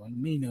อะไรวะ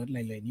ไม่เนิร์ดอะไร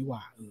เลยนี่หว่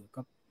า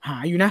ก็หา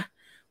อยู่นะ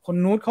คน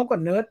นู้นเขาก็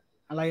เนิร์ด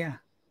อะไรอะ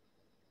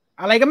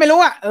อะไรก็ไม่รู้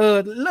อะ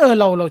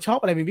เราชอบ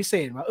อะไรเป็นพิเศ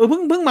ษวะ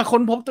เพิ่งมาค้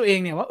นพบตัวเอง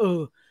เนี่ยว่า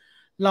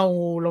เร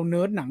าเ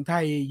นิร์ดหนังไท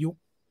ย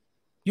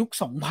ยุค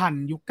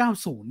2000ยุค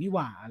90นี่ห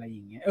ว่าอะไรอ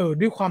ย่างเงี้ย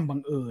ด้วยความบัง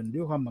เอิญ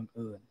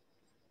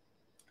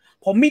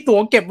ผมมีตั๋ว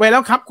เก็บไว้แล้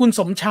วครับคุณ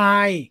สมชา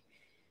ย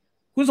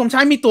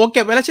มีตั๋วเ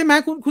ก็บไว้แล้วใช่ไหม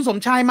คุณสม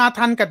ชายมา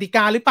ทันกติก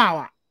าหรือเปล่า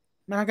อ่ะ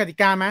มาทันกติ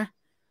กาไหม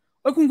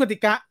คุ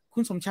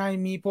ณสมชาย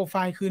มีโปรไฟ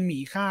ล์คืนหมี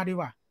ค่าด้วย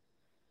ว่ะ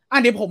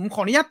เดี๋ยวผมข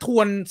ออนุญาตท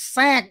วนแท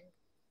รก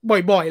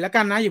บ่อยๆแล้ว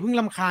กันนะอย่าเพิ่ง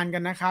รำคาญกั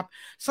นนะครับ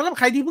สำหรับใ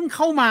ครที่เพิ่งเ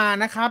ข้ามา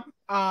นะครับ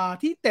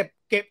ที่เ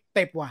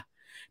ก็บว่ะ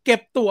เก็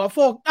บตั๋ว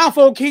โฟ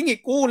คิงอี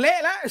กกูเละ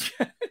แล้ว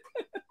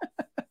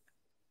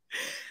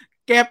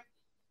เก็บ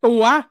ตั๋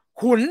ว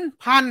ขุน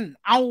พัน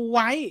เอาไ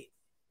ว้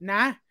น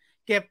ะ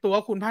เก็บตั๋ว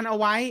ขุนพันเอา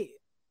ไว้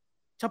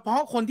เฉพา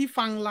ะคนที่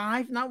ฟังไล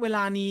ฟ์นะเวล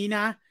านี้น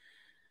ะ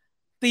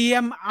เตรีย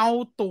มเอา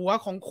ตั๋ว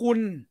ของคุณ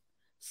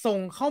ส่ง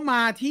เข้าม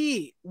าที่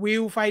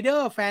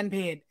Viewfinder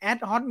Fanpage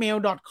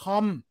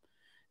 @hotmail.com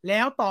แล้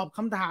วตอบค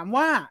ำถาม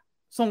ว่า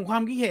ส่งควา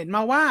มคิดเห็นม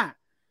าว่า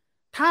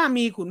ถ้า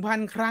มีขุนพัน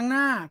ครั้งห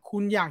น้าคุ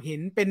ณอยากเห็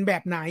นเป็นแบ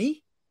บไหน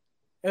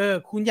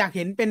คุณอยากเ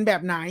ห็นเป็นแบ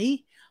บไหน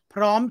พ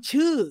ร้อม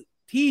ชื่อ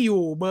ที่อ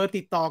ยู่เบอร์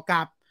ติดต่อ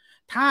กับ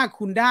ถ้า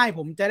คุณได้ผ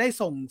มจะได้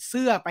ส่งเ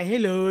สื้อไปให้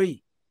เลย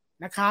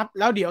นะครับ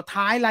แล้วเดี๋ยว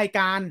ท้ายราย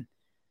การ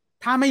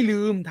ถ้าไม่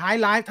ลืมท้าย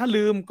ไลฟ์ถ้า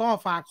ลืมก็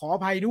ฝากขออ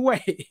ภัยด้วย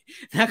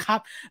นะครับ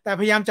แต่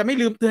พยายามจะไม่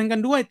ลืมเตือนกัน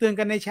ด้วยเตือน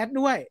กันในแชท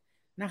ด้วย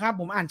นะครับ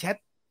ผมอ่านแชท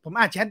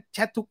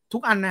ทุ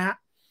กอันนะฮะ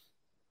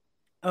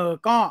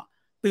ก็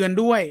เตือน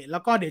ด้วยแล้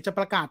วก็เดี๋ยวจะป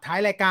ระกาศท้าย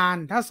รายการ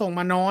ถ้าส่ง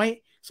มาน้อย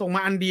ส่งม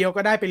าอันเดียว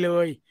ก็ได้ไปเล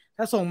ย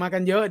ถ้าส่งมากั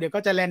นเยอะเดี๋ยวก็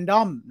จะแรนด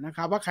อมนะค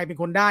รับว่าใครเป็น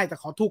คนได้แต่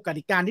ขอถูกก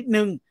ติกานิด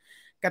นึง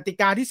กติ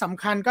กาที่ส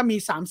ำคัญก็มี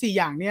 3-4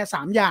 อย่างเนี่ย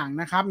3อย่าง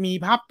นะครับมี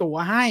ภาพตั๋ว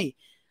ให้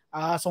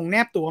ส่งแน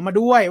บตั๋วมา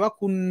ด้วยว่า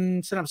คุณ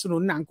สนับสนุ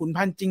นหนังขุน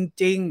พันธ์จ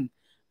ริง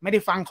ๆไม่ได้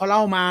ฟังเขาเล่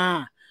ามา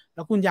แ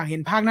ล้วคุณอยากเห็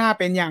นภาคหน้า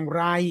เป็นอย่างไ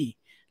ร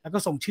แล้วก็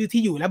ส่งชื่อ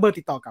ที่อยู่และเบอร์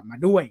ติดต่อกลับมา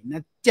ด้วยน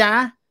ะจ๊ะ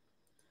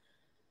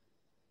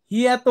เ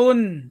ฮียตุล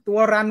ตัว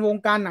รันวง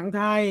การหนังไ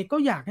ทยก็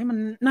อยากให้มัน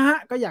นะฮะ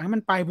ก็อยากให้มั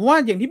นไปเพราะว่า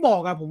อย่างที่บอ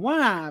กอะผมว่า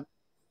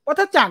วั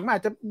ฏจักรมันอา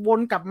จจะวน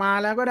กลับมา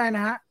แล้วก็ได้น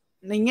ะฮะ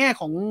ในแง่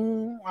ของ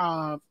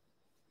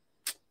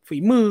ฝี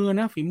มือ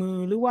นะฝีมือ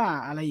หรือว่า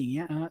อะไรอย่างเ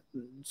งี้ยฮะ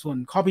ส่วน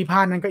ข้อพิพ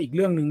าทนั้นก็อีกเ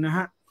รื่องหนึ่งนะฮ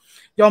ะ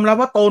ยอมรับ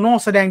ว่าโตโน่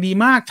แสดงดี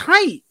มากใช่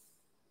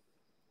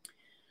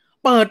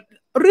เปิด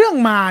เรื่อง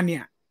มาเนี่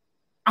ย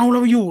เอาเร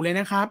าอยู่เลย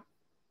นะครับ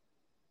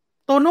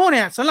โตโน่เ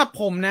นี่ยสำหรับ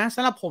ผมเ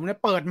นี่ย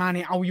เปิดมาเ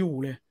นี่ยเอาอยู่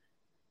เลย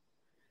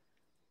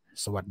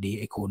สวัสดี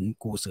ไอ้ขุน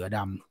กูเสือด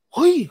ำเ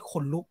ฮ้ยข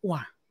นลุก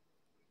ว่ะ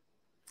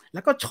แ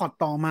ล้วก็ช็อต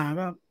ต่อมา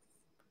ก็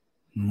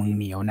มึงเ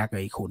หนียวนักไ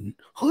อ้ขุน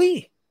เฮ้ย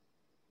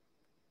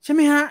ใช่ไห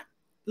มฮะ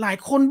หลาย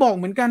คนบอก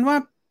เหมือนกันว่า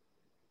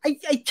ไ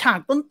อ้ฉาก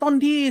ต้น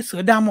ที่เสื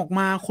อดำออก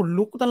มาขน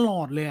ลุกตล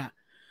อดเลยอะ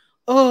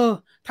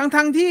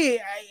ทั้งที่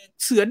ไอ้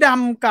เสือด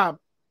ำกับ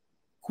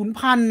ขุน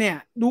พันธ์เนี่ย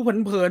ดู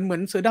เผินๆเหมือ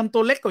นเสือดำตั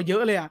วเล็กกว่าเยอ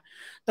ะเลยอะ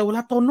แต่เวล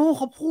าโตโน่เ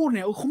ขาพูดเ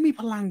นี่ยเขามี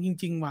พลังจ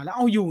ริงๆว่ะแล้วเ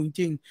อาอยู่จ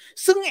ริง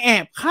ๆซึ่งแอ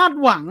บคาด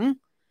หวั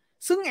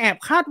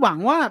ง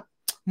ว่า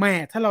แหม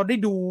ถ้าเราได้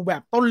ดูแบ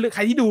บต้นใค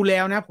รที่ดูแล้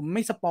วนะผมไ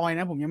ม่สปอย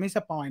นะผมยังไม่ส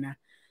ปอยนะ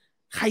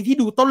ใครที่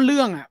ดูต้นเ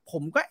รื่องอ่ะผ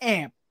มก็แอ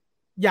บ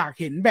อยาก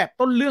เห็นแบบ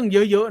ต้นเรื่อง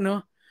เยอะๆเนอะ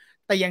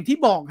แต่อย่างที่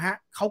บอกฮะ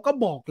เขาก็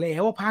บอกแล้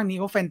วว่าภาคนี้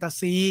เขาแฟนตา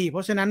ซีเพร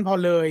าะฉะนั้นพอ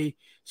เลย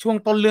ช่วง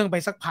ต้นเรื่องไป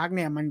สักพักเ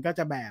นี่ยมันก็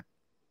จะแบบ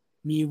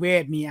มีเว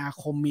ทมีอา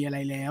คมมีอะไร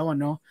แล้วอ่ะ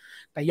เนาะ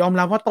แต่ยอม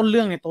รับว่าต้นเ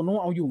รื่องเนี่ยโตโน่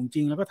เอาอยู่จ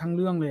ริงแล้วก็ทั้งเ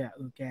รื่องเลยอ่ะ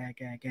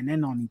แกแน่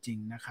นอนจริง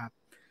ๆนะครับ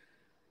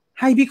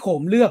ให้พี่โข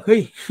มเลือกเฮ้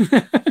ย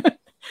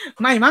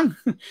ไม่มั้ง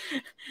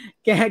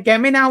แก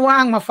ไม่น่าว่า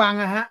งมาฟัง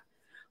อะฮะ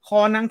ขอ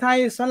หนังไทย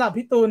สำหรับ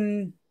พี่ตุล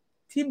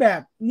ที่แบ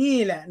บนี่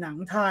แหละหนัง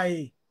ไทย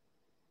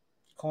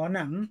ขอห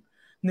นัง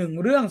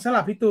1 เรื่องสำห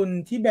รับพี่ตุล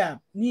ที่แบบ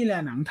นี่แหละ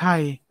หนังไท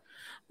ย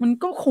มัน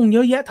ก็คงเย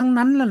อะแยะทั้ง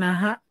นั้นแหละนะ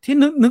ฮะที่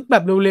นึกแบ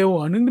บเร็วๆ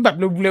อ่ะนึกแบบ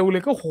เร็วๆเล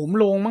ยก็โหม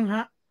โรงมั้งฮ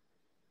ะ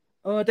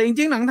แต่จ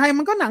ริงๆหนังไทย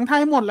มันก็หนังไท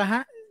ยหมดแหละฮ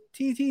ะ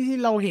ที่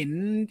เราเห็น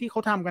ที่เขา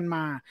ทำกันม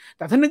าแ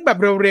ต่ถ้านึกแบบ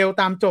เร็วๆ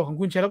ตามโจทย์ของ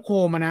คุณเชลโค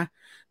มานะ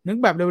นึก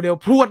แบบเร็ว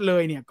ๆพรวดเล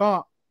ยเนี่ยก็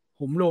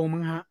ผมโรง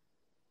มั้งฮะ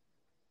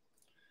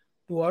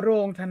ตั๋วโร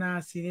งธนา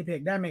ซีนิเพ็ก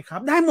ได้ไหมครั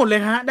บได้หมดเล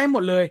ยฮะได้หม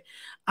ดเลย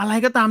อะไร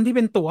ก็ตามที่เ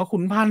ป็นตั๋วขุ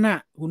นพันธ์น่ะ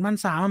ขุนพันธ์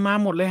สามมา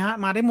หมดเลยฮะ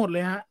มาได้หมดเล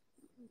ยฮะ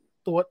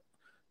ตั๋ว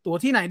ตั๋ว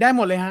ที่ไหนได้ห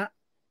มดเลยฮะ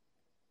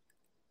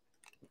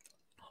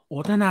โอ้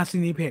ธนาซี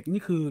นิเพ็ก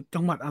นี่คือ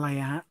จังหวัดอะไร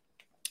ฮะ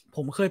ผ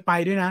มเคยไป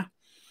ด้วยนะ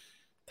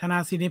ธนา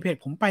ซีนิเพ็ก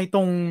ผมไปต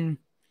รง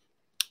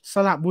ส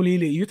ระบุรี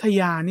หรืออยุธ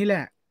ยานี่แหล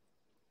ะ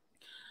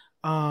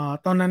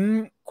ตอนนั้น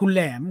คุณแห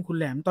ลม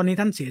ตอนนี้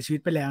ท่านเสียชีวิต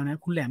ไปแล้วนะ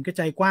คุณแหลมก็ใ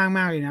จกว้างม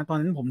ากเลยนะตอน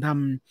นั้นผมท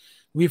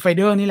ำวีไฟเ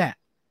ดอร์นี่แหละ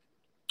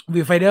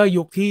วีไฟเดอร์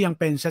ยุคที่ยัง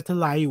เป็นเซตเทอ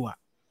ร์ไลท์อยู่อะ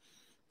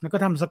แล้วก็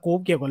ทำสกู๊ป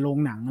เกี่ยวกับโรง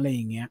หนังอะไรอ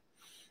ย่างเงี้ย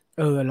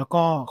แล้ว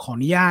ก็ขออ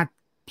นุญาต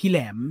พี่แหล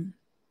ม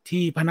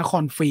ที่พระนค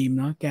รฟิล์ม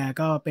เนาะแก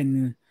ก็เ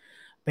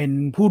ป็น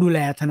ผู้ดูแล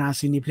ธนา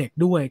ซินิเพล็ก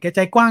ด้วยแกใจ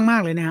กว้างมา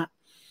กเลยนะฮะ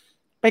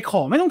ไปข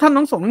อไม่ต้องทำห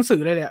นังสื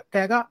อเลยเลยแก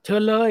ก็เชิ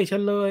ญเล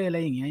ยอะไร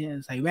อย่างเงี้ย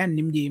ใส่แว่น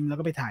ยิ้มแล้ว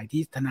ก็ไปถ่าย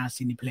ที่ธนา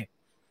ซินิเพล็ก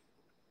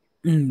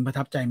ประ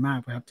ทับใจมาก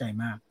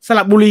สร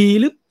ะบุรี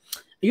หรือ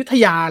อยุธ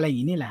ยาอะไรอย่า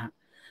งนี้นี่แหละ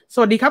ส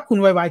วัสดีครับคุณ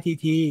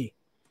YYTT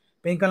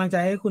เป็นกำลังใจ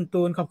ให้คุณ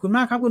ตูนขอบคุณม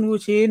ากครับคุณวู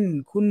ชิน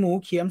คุณหมู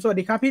เขียมสวัส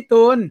ดีครับพี่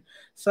ตูน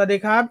สวัสดี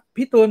ครับ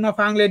พี่ตูนมา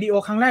ฟังเรดิโอ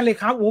ครั้งแรกเลย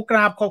ครับกร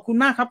าบขอบคุณ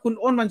มากครับคุณ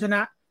อ้นวรรณชน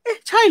ะ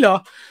ใช่เหรอ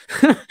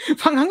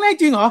ฟังครั้งแรก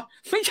จริงเหรอ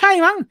ไม่ใช่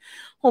มั้ง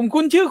ผม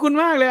คุ้นชื่อคุณ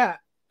มากเลยอะ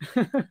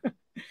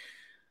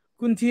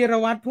คุณธีร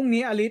วัตรพรุ่ง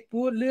นี้อลิส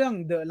พูดเรื่อง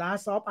The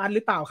Last of Us ห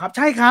รือเปล่าครับใ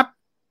ช่ครับ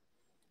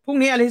พรุ่ง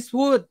นี้อลิส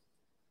พูด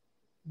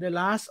The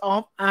Last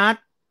of Us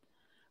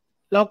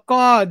แล้ว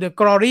ก็ The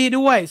Glory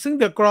ด้วยซึ่ง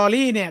The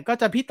Glory เนี่ยก็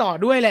จะพี่ต่อ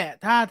ด้วยแหละ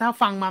ถ้า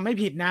ฟังมาไม่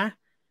ผิดนะ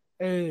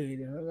เ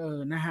ดี๋ยว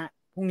นะฮะ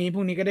พรุ่ง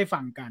นี้ก็ได้ฟั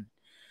งกัน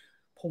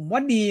ผมว่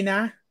าดีนะ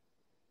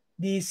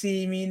DC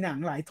มีหนัง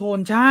หลายโทน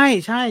ใ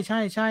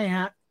ช่ฮ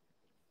ะ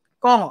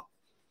ก็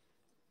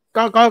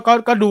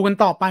ก็ดูกัน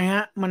ต่อไปฮ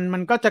ะมั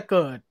นก็จะเ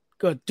กิด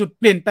จุด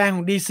เปลี่ยนแปลงข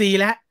อง DC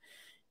แล้ว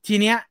ที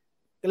เนี้ย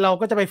เรา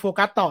ก็จะไปโฟ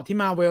กัสต่อที่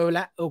Marvel แ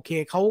ล้วโอเค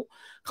เ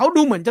ขา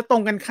ดูเหมือนจะตร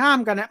งกันข้าม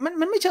กันนะ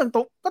มันไม่เชิงต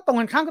รงก็ตรง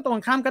กันข้าม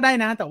ก็ได้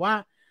นะแต่ว่า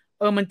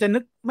มันจะนึ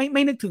กไ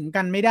ม่นึกถึง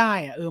กันไม่ได้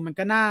อะมัน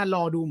ก็น่าร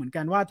อดูเหมือน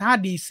กันว่าถ้า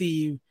DC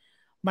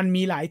มัน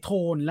มีหลายโท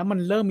นแล้วมัน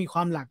เริ่มมีคว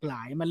ามหลากหล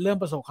ายมันเริ่ม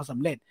ประสบความส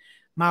ำเร็จ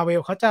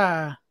Marvel เขาจะ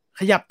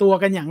ขยับตัว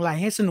กันอย่างไร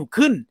ให้สนุก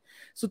ขึ้น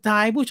สุดท้า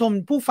ยผู้ชม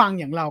ผู้ฟัง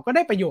อย่างเราก็ไ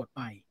ด้ประโยชน์ไ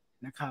ป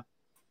นะครับ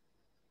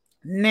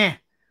แน่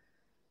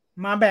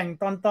มาแบ่ง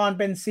ตอน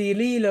เป็นซี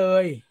รีส์เล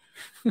ย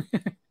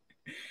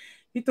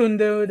พี่ตุล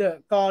เดอะ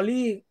กอ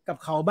รี่กับ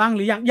เขาบ้างห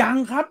รือยัง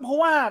ครับเพราะ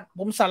ว่าผ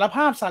มสารภ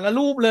าพสาร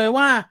รูปเลย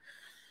ว่า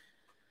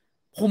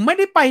ผมไม่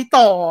ได้ไป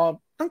ต่อ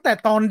ตั้งแต่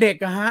ตอนเด็ก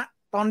อะฮะ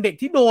ตอนเด็ก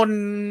ที่โดน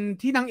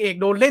ที่นางเอก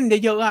โดนเล่น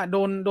เยอะๆอะโ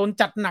ดน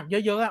จัดหนักเยอ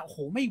ะๆอะโห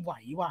ไม่ไหว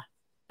ว่ะ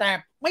แต่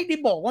ไม่ได้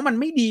บอกว่ามัน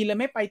ไม่ดีเลย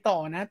ไม่ไปต่อ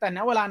นะแต่ณ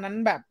เวลานั้น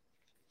แบบ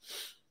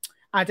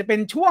อาจจะเป็น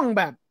ช่วง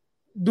แบบ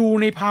ดู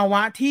ในภาว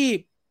ะที่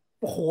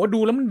โอ้โหดู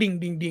แล้วมัน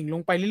ดิ่งล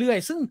งไปเรื่อย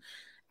ๆซึ่ง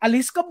อ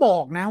ลิสก็บอ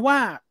กนะว่า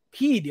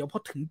พี่เดี๋ยวพอ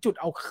ถึงจุด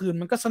เอาคืน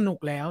มันก็สนุก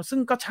แล้วซึ่ง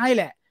ก็ใช่แ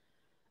หละ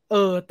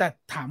แต่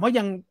ถามว่า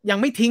ยัง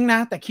ไม่ทิ้งนะ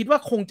แต่คิดว่า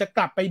คงจะก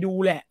ลับไปดู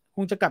แหละ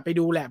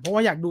เพราะว่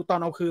าอยากดูตอน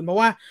เอาคืนเพราะ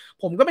ว่า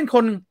ผมก็เป็นค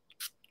น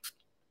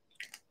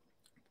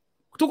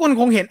ทุกคน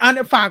คงเห็น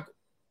ฝาก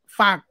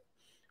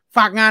ฝ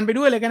ากงานไป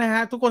ด้วยเลยกันนะฮ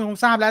ะทุกคนคง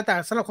ทราบแล้วแต่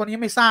สำหรับคนที่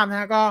ไม่ทราบนะ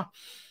ฮะก็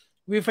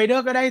วีไฟเดอ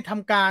ร์ก็ได้ท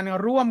ำการ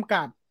ร่วม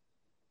กับ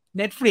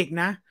Netflix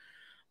นะ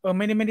ไ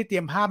ม่ได้เตรี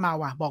ยมภาพมา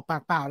ว่ะบอกปา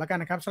กเปล่าแล้วกัน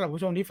นะครับสำหรับ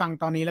ผู้ชมที่ฟัง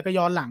ตอนนี้แล้วก็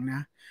ย้อนหลังน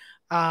ะ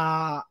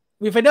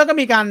วีไฟเดอร์ก็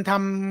มีการท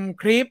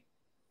ำคลิป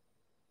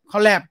คอ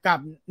ลแลบกับ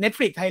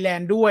Netflix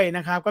Thailand ด้วยน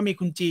ะครับก็มี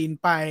คุณจีน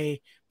ไป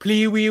พรี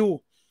วิว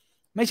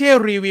ไม่ใช่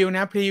รีวิวน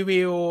ะพรี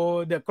วิว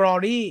The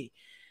Glory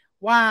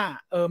ว่า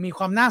มีค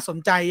วามน่าสน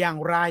ใจอย่าง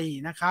ไร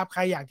นะครับใค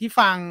รอยากที่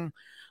ฟัง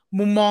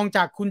มุมมองจ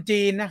ากคุณ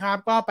จีนนะครับ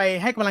ก็ไป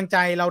ให้กำลังใจ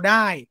เราไ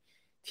ด้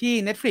ที่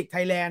Netflix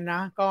Thailand น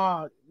ะก็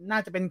น่า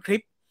จะเป็นคลิ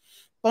ป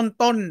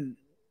ต้น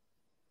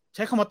ใ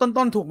ช้คำว่า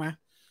ต้นถูกไหม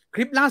ค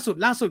ลิปล่าสุ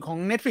ดของ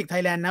Netflix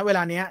Thailand นะเวล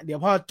าเนี้ยเดี๋ยว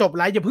พอจบไ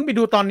ลฟ์อย่าเพิ่งไป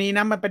ดูตอนนี้น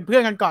ะมันเป็นเพื่อ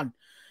นกันก่อน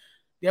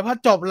เดี๋ยวพอ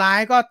จบไล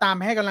ฟ์ก็ตาม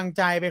ให้กำลังใ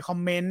จไปคอม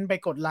เมนต์ไป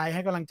กดไลค์ใ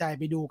ห้กำลังใจ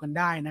ไปดูกัน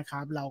ได้นะค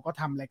รับเราก็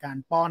ทำรายการ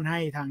ป้อนให้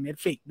ทาง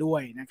Netflix ด้ว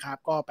ยนะครับ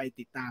ก็ไป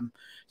ติดตาม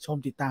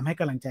ให้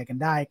กำลังใจกัน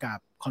ได้กับ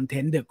คอนเท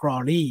นต์ The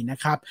Glory นะ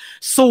ครับ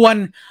ส่วน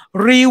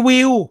รี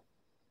วิว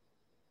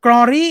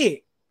Glory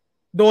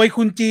โดย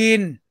คุณจีน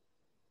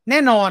แน่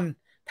นอน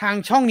ทาง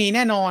ช่องนี้แ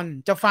น่นอน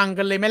จะฟัง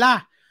กันเลยไหมล่ะ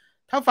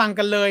ถ้าฟัง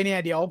กันเลยเนี่ย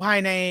เดี๋ยวภาย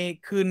ใน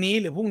คืนนี้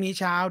หรือพรุ่งนี้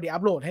เช้าเดี๋ยวอั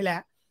ปโหลดให้แล้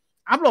ว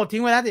อัปโหลดทิ้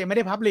งไว้แล้วแต่ยังไม่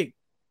ได้พับลิก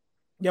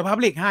เดี๋ยวพับ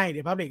ลิกให้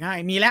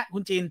มีแล้วคุ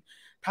ณจีน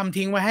ทำ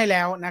ทิ้งไว้ให้แ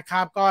ล้วนะค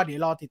รับก็เดี๋ยว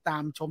รอติดตา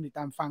ม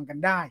ฟังกัน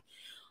ได้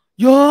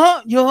เยอ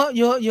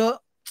ะ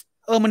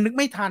มันนึก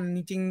ไม่ทันจ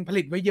ริงๆผ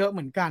ลิตไว้เยอะเห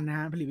มือนกันนะ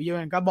ฮะผลิตไว้เยอะ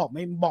ก็บอกไ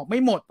ม่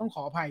หมดต้องข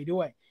ออภัยด้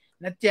วย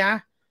นะจ๊ะ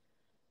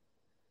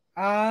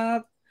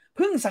เ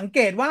พิ่งสังเก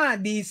ตว่า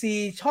DC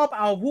ชอบ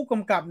เอาผู้ก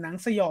ำกับหนัง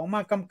สยองม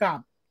ากำกับ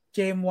เจ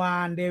มส์วา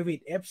นเดวิด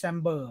เอฟแซม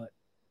เบิร์ต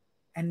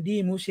แอนดี้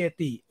มูเช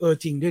ติ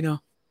จริงด้วยเนาะ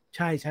ใ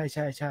ช่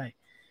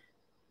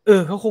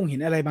เขาคงเห็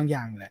นอะไรบางอ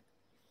ย่างแหละ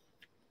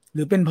ห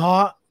รือเป็นเพรา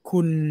ะคุ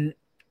ณ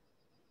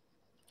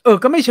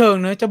ก็ไม่เชิง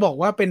เนอะจะบอก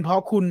ว่าเป็นเพรา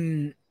ะคุณ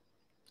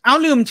เอา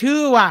ลืมชื่อ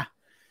ว่ะ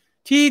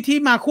ที่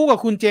มาคู่กับ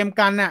คุณเจมส์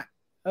กันน่ะ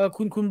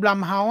คุณบลัม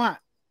เฮาส์อ่ะ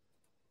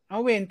เอา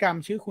เวรกรรม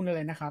ชื่อคุณอะไร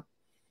นะครับ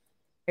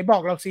ไอ้บอ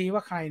กเราซิว่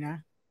าใครนะ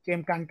เจม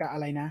ส์กันกับอะ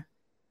ไรนะ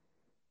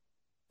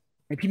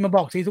ไอพี่มาบ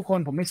อกซิทุกคน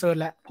ผมไม่เซิร์ช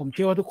แล้วผมเ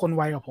ชื่อว่าทุกคน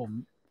ไวกว่าผม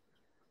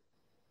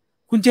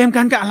คุณเจมส์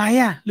กันกับอะไร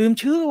อ่ะลืม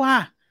ชื่อว่า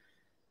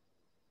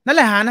นั่นแ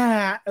หละนะฮ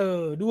ะ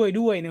ด้ว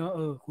ยเนอะ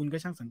คุณก็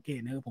ช่างสังเกต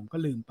เนอะผมก็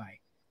ลืมไป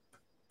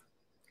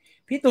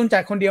พี่ตูนจั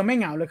ดคนเดียวไม่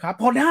เหงาเลยครับ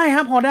พอได้ฮ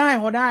ะพอได้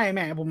แห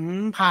มผม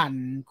ผ่าน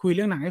คุยเ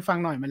รื่องหนังให้ฟัง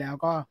หน่อยมาแล้ว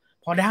ก็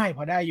พอไ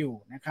ด้อยู่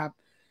นะครับ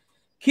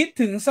คิด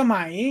ถึงส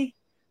มัย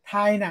ท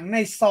ายหนังใน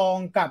ซอง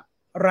กับ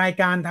ราย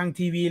การทาง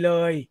ทีวีเล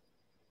ย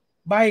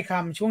ใบ้ค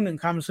ำช่วงหนึ่ง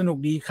คำสนุก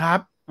ดีครับ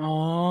อ๋อ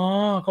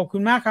ขอบคุ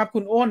ณมากครับคุ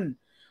ณอ้น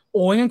โ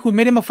อ้ยงั้นคุณไ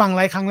ม่ได้มาฟังไ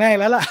ลฟ์ครั้งแรก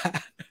แล้วล่ะ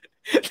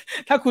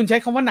ถ้าคุณใช้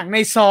คำว่าหนังใน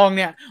ซองเ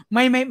นี่ยไ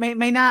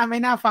ม่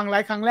น่าฟังไล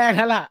ฟ์ครั้งแรกแ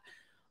ล้วล่ะ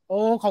โอ้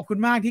ขอบคุณ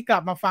มากที่กลั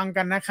บมาฟัง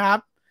กันนะครับ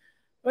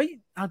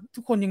ทุ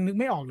กคนยังนึก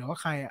ไม่ออกเหรอว่า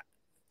ใครอ่ะ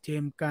เจ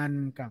มส์กัน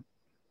กับ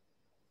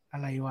อะ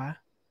ไรวะ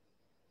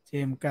เจ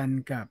มส์กัน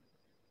กับ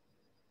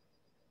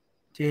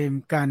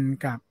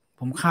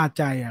ผมคาใ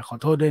จอ่ะขอ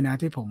โทษด้วยนะ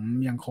ที่ผม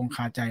ยังคงค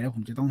าใจแล้วผ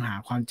มจะต้องหา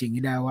ความจริงใ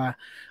ห้ได้ว่า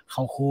เข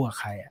าคู่กับ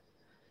ใครอ่ะ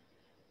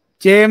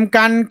เจมส์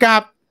กันกั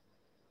บ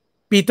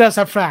ปีเตอร์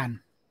ซัฟฟราน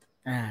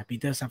ปี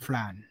เตอร์ซัฟฟร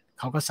าน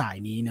เขาก็สาย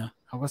นี้เนอะ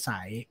เขาก็สา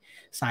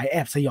ยแอ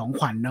บสยอง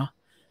ขวัญเนาะ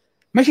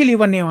ไม่ใช่รี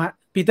วานเนลฮะ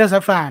ปีเตอร์ซั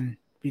ฟฟราน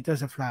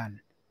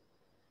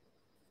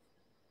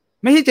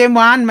ไม่ใช่เจมส์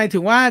วานหมายถึ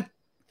ง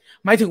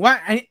ว่า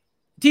ไอ้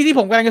ที่ผ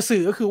มกำลังจะสื่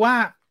อก็คือว่า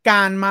ก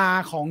ารมา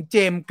ของเจ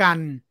มส์กัน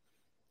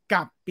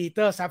กับปีเต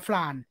อร์ซัฟฟร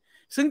าน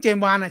ซึ่งเจม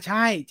ส์วานอ่ะใ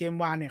ช่เจมส์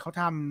วานเนี่ยเขา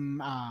ท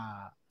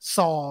ำซ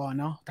อ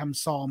เนาะท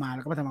ำซอมาแ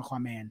ล้วก็มาทำอควา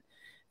แมน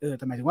แ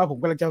ต่หมายถึงว่าผม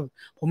กำลังจะ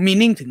ผมมี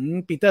นิ่งถึง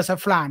ปีเตอร์ซัฟ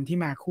ฟรานที่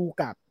มาคู่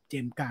กับเจ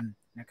มส์กัน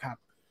นะครับ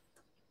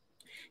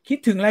คิด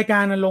ถึงรายกา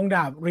รลงด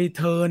าบรีเ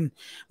ทิร์น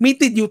มี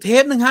ติดอยู่เท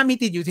ปหนึ่ง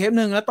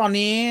แล้วตอน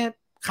นี้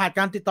ขาดก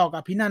ารติดต่อกั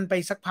บพี่นันไป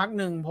สักพัก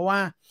หนึ่งเพราะว่า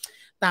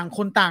ต่างค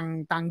น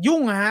ต่างยุ่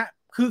งอะฮะ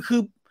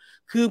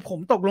คือผม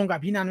ตกลงกับ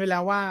พี่นันไว้แล้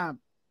วว่า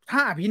ถ้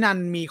าพี่นัน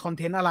มีคอนเ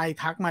ทนต์อะไร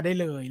ทักมาได้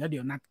เลยแล้วเดี๋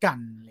ยวนัดกัน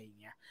อะไรอย่าง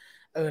เงี้ย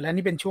แล้ว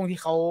นี่เป็นช่วงที่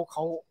เข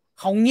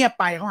าเงียบ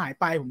ไปเขาหาย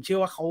ไปผมเชื่อ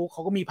ว่าเข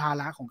าก็มีภา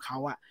ระของเขา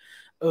อะ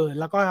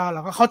แล้วก็เร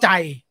าก็เข้าใจ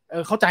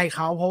เข้าใจเข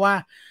าเพราะว่า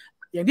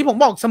อย่างที่ผม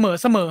บอกเส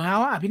มอฮะ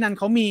ว่าพี่นัน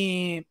เขา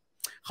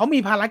มี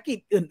ภารกิจ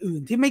อื่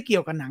นๆที่ไม่เกี่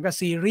ยวกับหนังกับ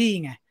ซีรีส์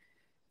ไง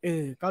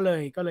ก็เ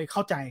ลยเข้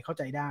า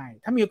ใจได้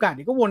ถ้ามีโอกาสเ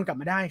ดี๋ยวก็วนกลับ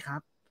มาได้ครั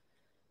บ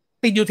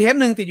ติดอยู่เทป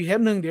หนึ่งเ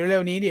ดี๋ยวเร็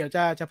วนี้เดี๋ยว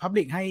จะพับ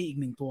ลิกให้อีก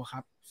1 ตัวค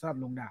รับสำหรับ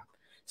ลงดาบ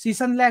ซี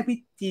ซั่นแรกพี่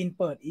จีน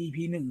เปิด EP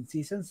 1ซี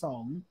ซั่น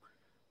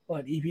2เปิ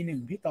ด EP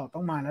 1พี่ต่อต้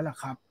องมาแล้วล่ะ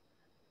ครับ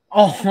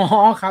อ๋อ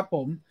ครับผ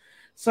ม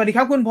สวัสดีค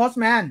รับคุณโพสต์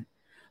แมน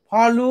พอ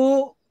รู้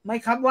ไหม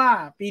ครับว่า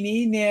ปีนี้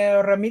เน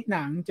รมิตห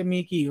นังจะมี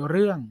กี่เ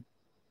รื่อง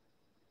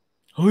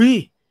เฮ้ย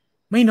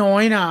ไม่น้อ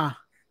ยนะ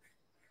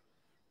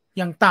อ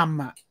ย่างต่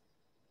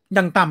ำอ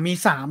ย่างต่ำมี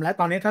3แล้ว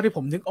ตอนนี้เท่าที่ผ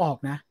มนึกออก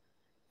นะ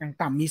อย่าง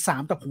ต่ำมี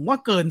3แต่ผมว่า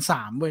เกิน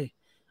3เว้ย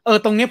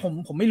ตรงนี้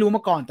ผมไม่รู้ม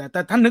าก่อนแ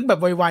ต่ถ้านึกแบบ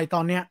ไวๆต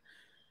อนเนี้ย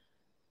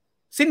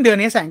สิ้นเดือน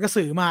นี้แสงกระ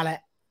สือมาแล้ว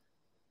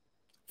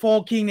โฟ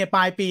ร์คิงเนี่ยป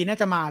ลายปีน่า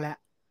จะมาแ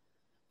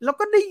ล้ว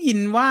ก็ได้ยิน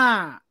ว่า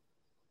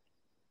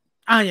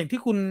อย่างที่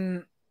คุณ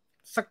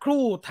สักค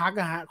รู่ทัก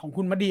ฮะของ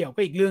คุณมาเดี่ยว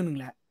ก็อีกเรื่องหนึ่ง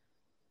แหละ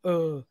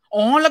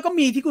แล้วก็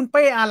มีที่คุณเ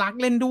ป้อารัก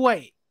ษ์เล่นด้วย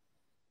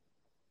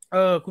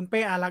คุณเ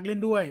ป้อารักษ์เล่น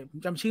ด้วยผม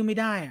จำชื่อไม่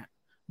ได้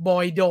บอ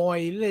ยดอย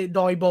เลยด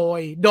อยบ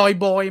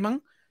อยมั้ง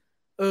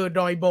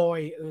ดอยบอย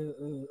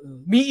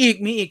มี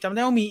อีกจำไ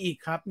ด้ว่ามีอีก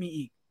ครับมี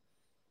อีก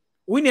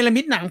อุ้ยเนร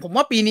มิตหนังผม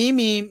ว่าปีนี้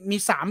มี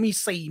3มี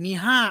4มี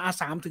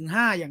53 ถึง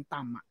 5อย่าง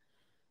ต่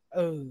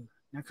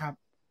ำนะครับ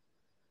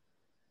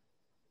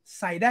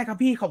ใส่ได้ครับ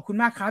พี่ขอบคุณ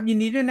มากครับยิน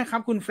ดีด้วยนะครั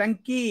บคุณแฟรง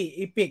กี้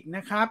อีพิกน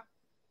ะครับ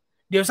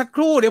เดี๋ยวสักค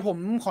รู่เดี๋ยวผม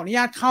ขออนุญ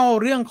าตเข้า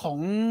เรื่องของ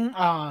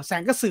แส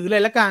งกระสือเล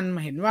ยละกัน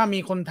เห็นว่ามี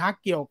คนทัก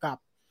เกี่ยวกับ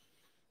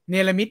เน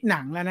รมิตห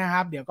นังแล้วนะค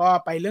รับเดี๋ยวก็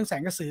ไปเรื่องแส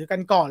งกระสือกั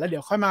นก่อนแล้วเดี๋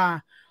ยวค่อยมา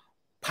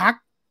พัก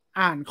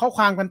อ่านข้อค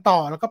วามกันต่อ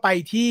แล้วก็ไป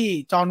ที่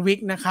จอห์นวิก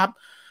นะครับ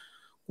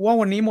ว่า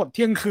วันนี้หมดเ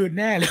ที่ยงคืน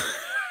แน่เลย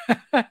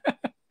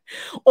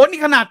โอ้นี่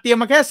ขนาดเตรียม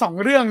มาแค่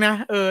2 เรื่องนะ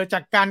จา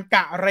กการก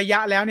ะระยะ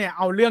แล้วเนี่ยเ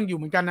อาเรื่องอยู่เ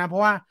หมือนกันนะเพรา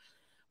ะว่า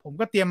ผม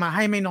ก็เตรียมมาใ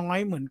ห้ไม่น้อย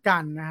เหมือนกั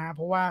นนะฮะเพ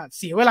ราะว่าเ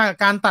สียเวลากับ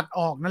การตัดอ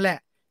อกนั่นแหละ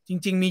จ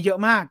ริงๆมีเยอะ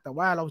มากแต่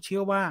ว่าเราเชื่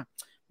อว่า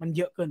มันเ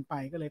ยอะเกินไป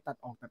ก็เลยตัด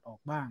ออก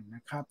บ้างน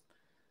ะครับ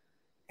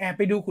แอบไ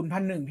ปดูขุนพั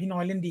นหนึ่งพี่น้อ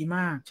ยเล่นดีม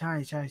ากใช่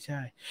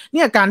เ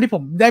นี่ยการที่ผ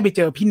มได้ไปเ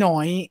จอพี่น้อ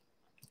ย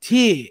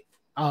ที่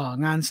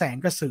งานแสง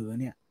กระสือ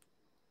เนี่ย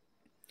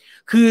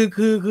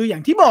คืออย่า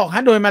งที่บอกฮ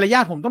ะโดยมารยา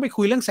ทผมต้องไป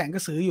คุยเรื่องแสงกร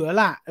ะสืออยู่แล้ว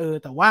ล่ะ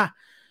แต่ว่า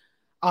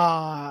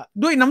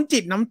ด้วยน้ำจิ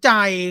ตน้ำใจ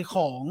ข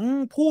อง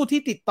ผู้ที่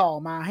ติดต่อ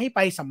มาให้ไป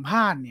สัมภ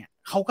าษณ์เนี่ย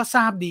เขาก็ท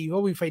ราบดีว่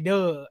า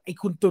Viewfinderไอ้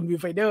คุณตุน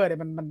Viewfinderเนี่ย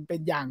มันเป็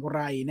นอย่างไ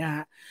รนะฮ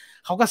ะ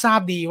เขาก็ทราบ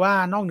ดีว่า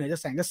นอกเหนือจา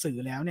กแสงกระสือ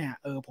แล้วเนี่ย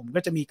ผมก็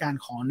จะมีการ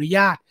ขออนุญ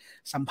าต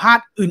สัมภาษ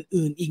ณ์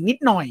อื่นๆอีกนิด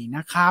หน่อยน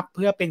ะครับเ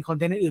พื่อเป็นคอน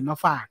เทนต์อื่นๆมา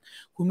ฝาก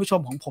คุณผู้ช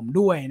มของผม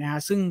ด้วยนะฮ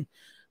ะซึ่ง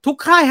ทุก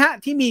ค่ายฮะ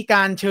ที่มีก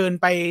ารเชิญ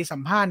ไปสั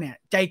มภาษณ์เนี่ย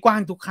ใจกว้า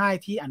งทุกค่าย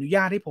ที่อนุญ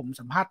าตให้ผม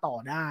สัมภาษณ์ต่อ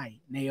ได้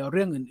ในเ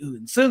รื่องอื่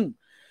นๆซึ่ง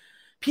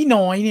พี่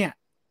น้อยเนี่ย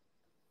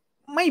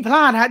ไม่พล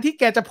าดฮะที่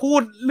แกจะพู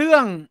ดเรื่อ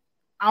ง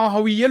เอาฮา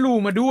วิยะลู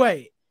มาด้วย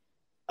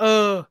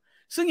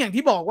ซึ่งอย่าง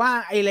ที่บอกว่า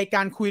ไอรายก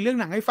ารคุยเรื่อง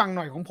หนังให้ฟังห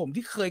น่อยของผม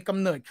ที่เคยก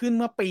ำเนิดขึ้น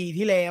เมื่อปี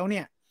ที่แล้วเ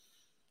นี่ย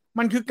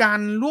มันคือการ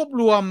รวบ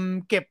รวม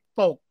เก็บ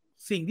ตก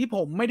สิ่งที่ผ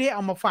มไม่ได้เอ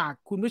ามาฝาก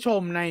คุณผู้ชม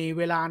ในเ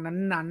วลา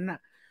นั้นๆน่ะ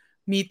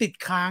มีติด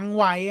ค้าง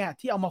ไว้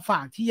ที่เอามาฝ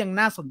ากที่ยัง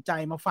น่าสนใจ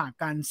มาฝาก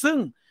กันซึ่ง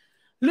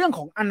เรื่องข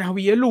องอันฮา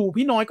วิยะลู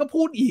พี่น้อยก็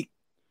พูดอีก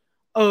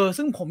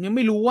ซึ่งผมยังไ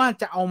ม่รู้ว่า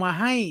จะเอามา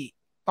ให้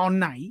ตอน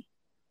ไหน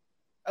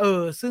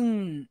ซึ่ง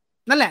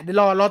นั่นแหละเดี๋ยว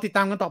รอติดต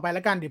ามกันต่อไปแ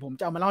ล้วกันเดี๋ยวผม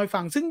จะเอามาเล่าให้ฟั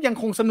งซึ่งยัง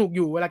คงสนุกอ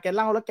ยู่เวลาแกเ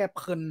ล่าแล้วแกเ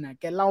พลินน่ะ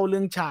แกเล่าเรื่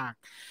องฉ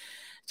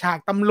าก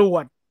ตำรว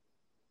จ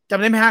จำ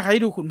ได้ไหมฮะใคร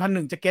ที่ดูขุนพันห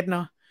นึ่งจะเก็ตเน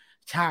าะ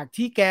ฉาก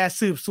ที่แก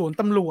สืบสวน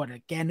ตำรวจ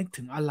แกนึก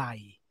ถึงอะไร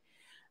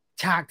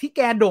ฉากที่แ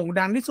กโด่ง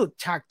ดังที่สุด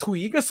ฉากถุ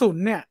ยกระสุน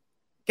เนี่ย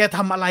แกท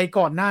ำอะไร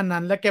ก่อนหน้า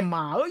นั้นแล้วแกม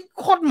า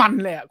โคตรมัน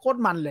เลยโคตร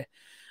มันเลย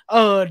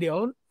เ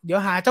ดี๋ยว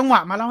หาจังหวะ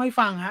มาเล่าให้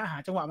ฟังฮะหา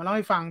จังหวะมาเล่าใ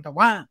ห้ฟังแต่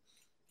ว่า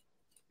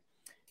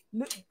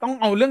ต้อง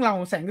เอาเรื่องราวข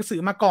องแสงกระสื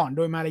อมาก่อนโ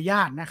ดยมารย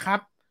าทนะครับ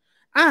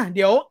เ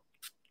ดี๋ยว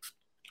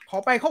ขอ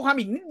ไปข้อความ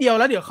อีกนิดเดียว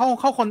แล้วเดี๋ยวเ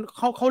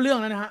ข้าเรื่อง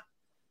แล้วนะฮะ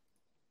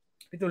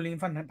พี่ตูนลิ้น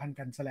พัน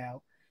กันซะแล้ว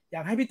อย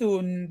ากให้พี่ตู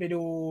นไป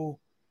ดู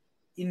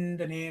In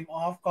the Name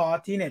of God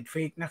ที่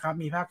Netflix นะครับ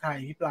มีภาคไทย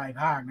ที่ปลาย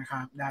ภาคนะค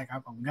รับได้ครับ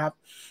ขอบคุณครับ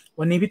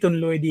วันนี้พี่ตูน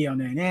ลุยเดี่ยวเ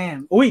หนื่อยแน่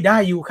ได้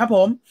อยู่ครับผ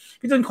ม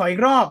พี่ตูนขออี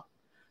กรอบ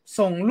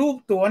ส่งรูป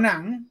ตัวหนั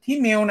งที่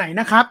เมลไหน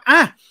นะครับ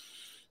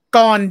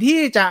ก่อนที่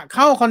จะเ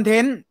ข้าคอนเท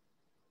นต์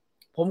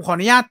ผมขออ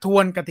นุญาตทว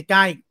นกติก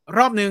าอีกร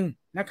อบหนึ่ง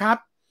นะครับ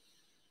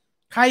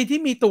ใครที่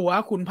มีตั๋ว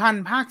ขุนพัน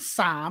ภาค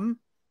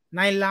3ใ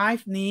นไล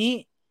ฟ์นี้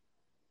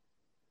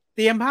เต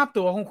รียมภาพ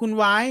ตั๋วของคุณ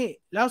ไว้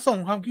แล้วส่ง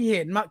ความคิ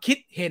ด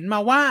เห็นมา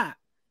ว่า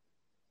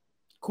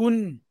คุณ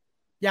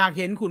อยาก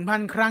เห็นขุนพั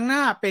นครั้งหน้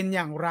าเป็นอ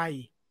ย่างไร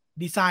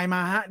ดีไซน์ม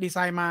าฮะดีไซ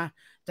น์มา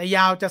จะย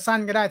าวจะสั้น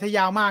ก็ได้ถ้าย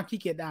าวมากขี้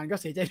เกียจอ่านก็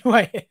เสียใจด้ว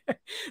ย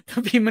ถ้า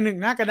พิมพ์มา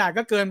1 หน้ากระดาษ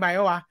ก็เกินไป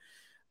วะ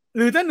ห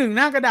รือถ้า1 ห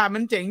น้ากระดาษมั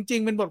นเจ๋งจริ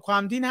งเป็นบทควา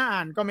มที่น่าอ่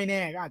านก็ไม่แ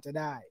น่ก็อาจจะ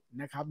ได้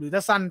นะครับหรือถ้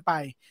าสั้นไป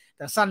แ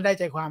ต่สั้นได้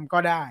ใจความก็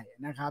ได้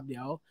นะครับเดี๋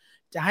ยว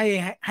จะ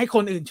ให้ค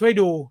นอื่นช่วย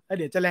ดูแล้วเ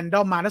ดี๋ยวจะแรนด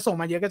อมมาถ้าส่ง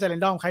มาเยอะก็จะแร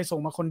นดอมใครส่ง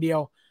มาคนเดียว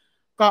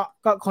ก็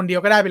คนเดีย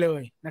วก็ได้ไปเล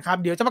ยนะครับ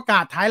เดี๋ยวจะประกา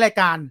ศท้ายราย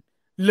การ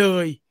เล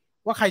ย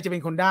ว่าใครจะเป็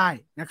นคนได้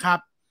นะครับ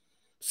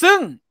ซึ่ง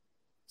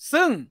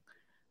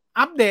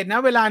อัปเดตนะ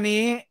เวลา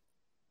นี้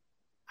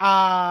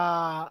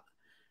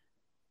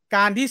ก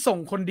ารที่ส่ง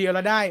คนเดียวแ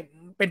ล้วได้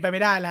เป็นไปไ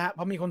ม่ได้แล้วเพ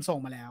ราะมีคนส่ง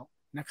มาแล้ว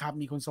นะครับ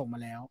มีคนส่งมา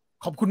แล้ว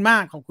ขอบคุณมา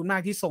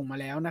กที่ส่งมา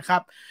แล้วนะครั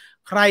บ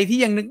ใครที่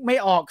ยังนึกไม่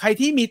ออกใคร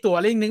ที่มีตั๋ว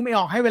แล้วยังนึกไม่อ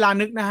อกให้เวลา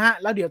นึกนะฮะ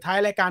แล้วเดี๋ยวท้าย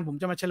รายการผม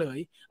จะมาเฉลย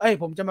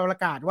ผมจะมาประ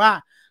กาศว่า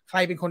ใคร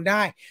เป็นคนไ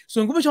ด้ส่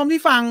วนคุณผู้ชม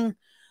ที่ฟัง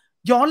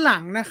ย้อนหลั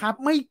งนะครับ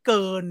ไม่เ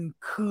กิน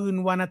คืน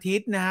วันอาทิต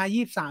ย์นะฮะ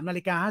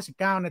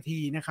 23:59 นาที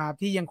นะครับ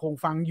ที่ยังคง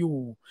ฟังอยู่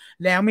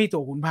แล้วมีตั๋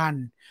วขุนพัน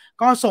ธ์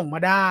ก็ส่งมา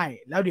ได้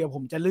แล้วเดี๋ยวผ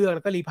มจะเลือกแ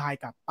ล้วก็รีพลาย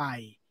กลับไป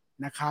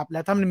นะครับแล้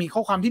วถ้ามันมีข้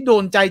อความที่โด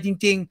นใจจ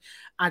ริง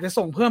ๆอาจจะ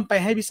ส่งเพิ่มไป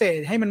ให้พิเศษ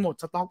ให้มันหมด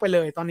สต็อกไปเล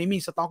ยตอนนี้มี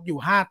สต็อกอยู่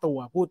5ตัว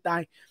พูดได้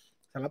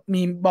สำหรับ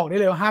มีบอกได้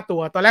เลยว่า5ตั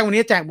วตอนแรกวัน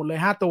นี้แจกหมดเลย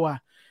5ตัว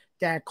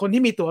แจกคน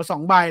ที่มีตั๋ว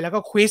2ใบแล้วก็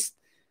ควิส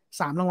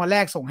3รางวัลแร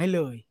กส่งให้เ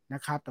ลยน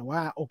ะครับแต่ว่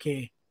าโอเค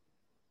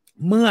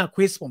เมื่อค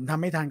วิสผมท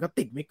ำไม่ทันก็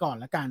ติดไว้ก่อน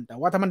แล้วกันแต่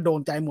ว่าถ้ามันโด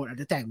นใจหมดอาจ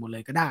จะแจกหมดเล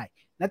ยก็ได้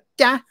นะ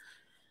จ๊ะ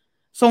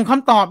ส่งค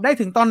ำตอบได้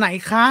ถึงตอนไหน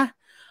คะ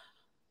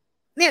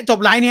เนี่ยจบ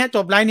ไลน์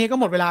นี้ก็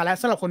หมดเวลาแล้ว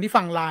สำหรับคนที่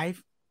ฟังไล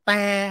ฟ์แ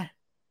ต่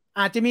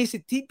อาจจะมีสิ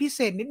ทธิพิเศ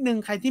ษนิดนึง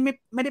ใครที่ไ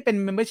ม่ได้เป็น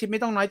membership ไ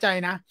ม่ต้องน้อยใจ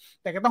นะ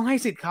แต่ก็ต้องให้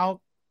สิทธิ์เขา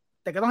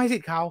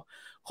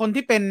คน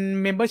ที่เป็น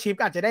membership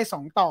ก็อาจจะได้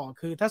2ต่อ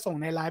คือถ้าส่ง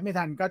ในไลฟ์ไม่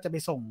ทันก็จะไป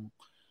ส่ง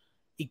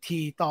อีกที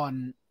ตอน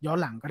ย้อน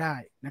หลังก็ได้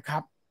นะครั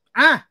บ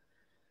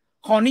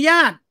ขออนุญ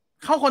าต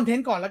เข้าคอนเทน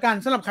ต์ก่อนแล้วกัน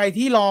สำหรับใคร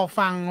ที่รอ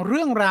ฟังเ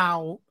รื่องราว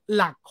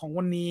หลักของ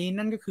วันนี้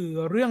นั่นก็คือ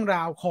เรื่องร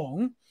าวของ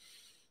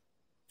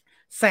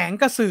แสง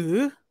กระสือ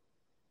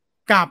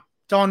กับ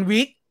จอห์น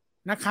วิก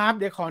นะครับ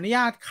เดี๋ยวขออนุญ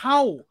าตเข้า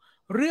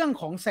เรื่อง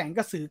ของแสงก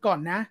ระสือก่อน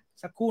นะ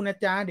สักครู่นะ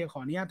จ๊ะเดี๋ยวขอ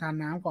อนุญาตทาน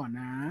น้ำก่อน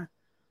นะ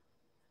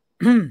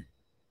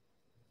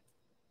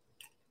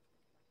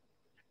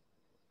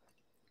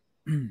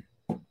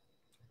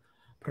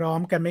พร้อ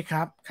มกันไหมค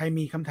รับใคร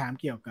มีคำถาม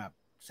เกี่ยวกับ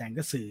แสงก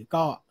ระสือ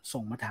ก็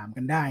ส่งมาถาม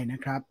กันได้นะ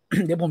ครับ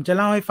เดี๋ยวผมจะ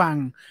เล่าให้ฟัง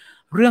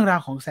เรื่องรา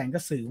วของแสงกร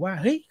ะสือว่า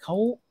เฮ้ยเขา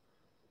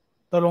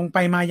ตกลงไป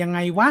มายังไง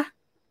วะ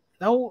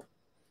แล้ว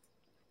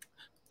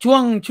ช่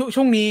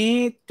วงนี้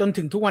จน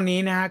ถึงทุกวันนี้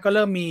นะฮะก็เ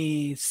ริ่มมี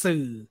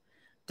สื่อ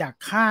จาก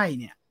ค่าย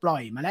เนี่ยปล่อ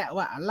ยมาแล้ว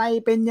ว่าอะไร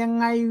เป็นยัง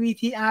ไง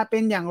VTR เป็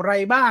นอย่างไร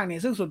บ้างเนี่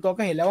ยซึ่งส่วนตัว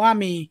ก็เห็นแล้วว่า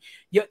มี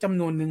เยอะจำ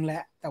นวนนึงแล้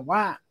วแต่ว่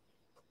า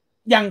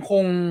ยังค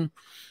ง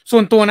ส่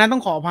วนตัวนะต้อ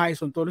งขออภัย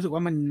ส่วนตัวรู้สึกว่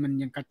ามัน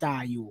ยังกระจา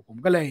ยอยู่ผม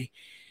ก็เลย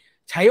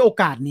ใช้โอ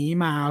กาสนี้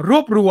มาร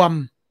วบรวม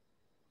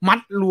มัด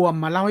รวม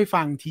มาเล่าให้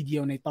ฟังทีเดี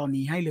ยวในตอน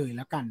นี้ให้เลยแ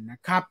ล้วกันนะ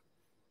ครับ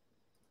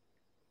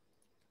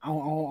เอ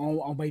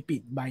าใบปิ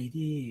ดใบ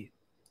ที่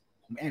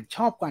ผมแอบช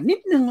อบกว่านิด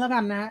นึงแล้วกั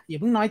นนะอย่า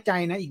เพิ่งน้อยใจ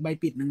นะอีกใบ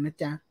ปิดนึงนะ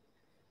จ๊ะ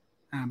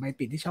ใบ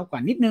ปิดที่ชอบกว่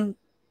านิดนึง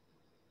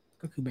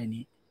ก็คือใบ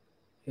นี้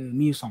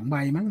มีอยู่2ใบ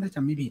มั้งถ้าจ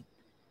ำไม่ผิด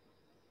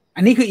อั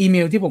นนี้คืออีเม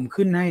ลที่ผม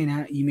ขึ้นให้น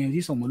ะอีเมล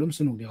ที่ส่งมาร่วม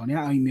สนุกเดี๋ยวนี้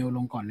เอาอีเมลล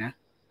งก่อนนะ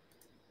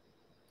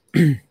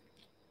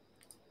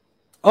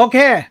โอเค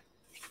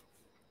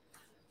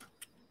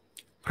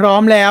พร้อ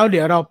มแล้วเ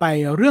ดี๋ยวเราไป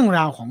เรื่องร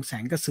าวของแส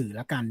งกระสือแ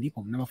ล้วกันที่ผ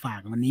มนำมาฝาก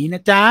วันนี้น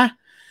ะจ๊ะ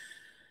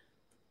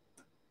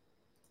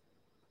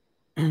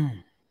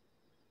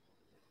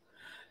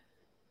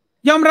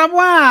ยอมรับ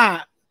ว่า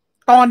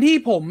ตอนที่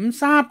ผม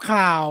ทราบ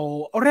ข่าว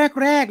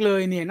แรกๆเล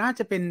ยเนี่ยน่า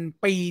จะเป็น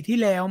ปีที่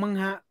แล้วมั้ง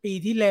ฮะปี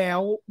ที่แล้ว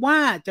ว่า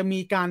จะมี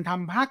การท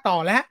ำภาคต่อ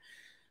และ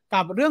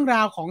กับเรื่องร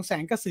าวของแส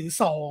งกระสือ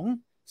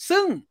2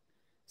ซึ่ง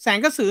แสง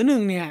กระสือ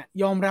1เนี่ย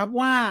ยอมรับ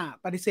ว่า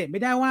ปฏิเสธไ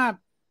ม่ได้ว่า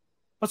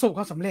ประสบค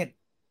วามสำเร็จ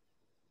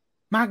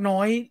มากน้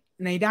อย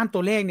ในด้านตั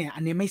วเลขเนี่ยอั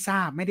นนี้ไม่ทร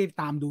าบไม่ได้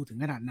ตามดูถึง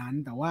ขนาดนั้น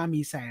แต่ว่า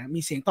มี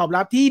เสียงตอบ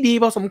รับที่ดี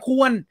พอสมค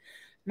วร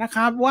นะค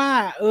รับว่า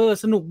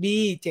สนุกดี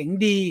เจ๋ง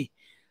ดี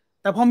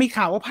แต่พอมี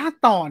ข่าวว่าภาค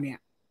ต่อเนี่ย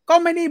ก็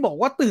ไม่ได้บอก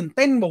ว่าตื่นเ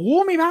ต้นบอกโอ้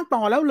มีภาคต่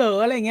อแล้วเหรอ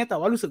อะไรเงี้ยแต่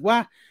ว่ารู้สึกว่า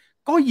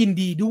ก็ยิน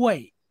ดีด้วย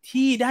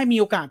ที่ได้มี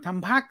โอกาสท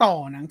ำภาคต่อ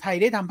หนังไทย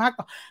ได้ทำภาค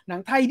ต่อหนั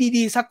งไทย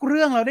ดีๆสักเ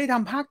รื่องเราได้ท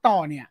ำภาคต่อ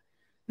เนี่ย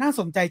น่า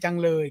สนใจจัง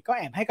เลยก็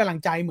แอบให้กำลัง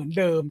ใจเหมือน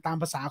เดิมตาม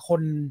ภาษาค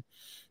น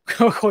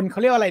เขา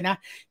เรียกว่าอะไรนะ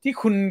ที่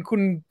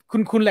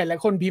คุณหลาย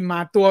ๆคนพิมพ์มา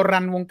ตัวรั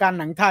นวงการ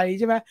หนังไทย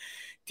ใช่ไหม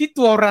ที่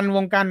ตัวรันว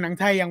งการหนัง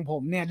ไทยอย่างผ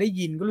มเนี่ยได้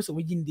ยินก็รู้สึก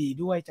ว่ายินดี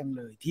ด้วยจังเ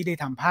ลยที่ได้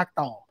ทำภาค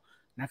ต่อ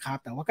นะครับ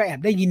แต่ว่าก็แอบ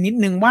ได้ยินนิด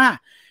นึงว่า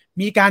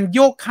มีการโย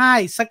กค่าย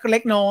สักเล็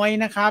กน้อย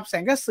นะครับแส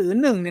งกระสือ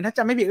1เนี่ยถ้าจ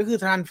ำไม่ผิดก็คือ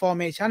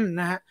Transformation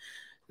นะฮะ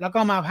แล้วก็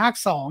มาภาค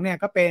2เนี่ย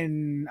ก็เป็น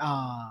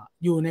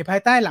อยู่ในภา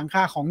ยใต้หลังค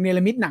าของเนร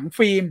มิตหนัง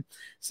ฟิล์ม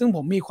ซึ่งผ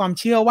มมีความ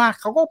เชื่อว่า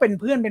เขาก็เป็น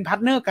เพื่อนเป็นพาร์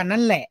ทเนอร์กันนั่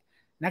นแหละ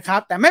นะครับ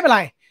แต่ไม่เป็นไ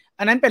ร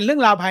อันนั้นเป็นเรื่อ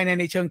งราวภายใ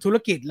นเชิงธุร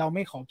กิจเราไ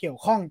ม่ขอเกี่ยว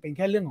ข้องเป็นแ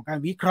ค่เรื่องของการ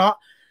วิเคราะห์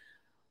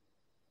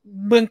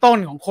เบื้องต้น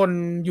ของคน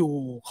อยู่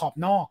ขอบ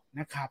นอก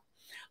นะครับ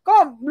ก็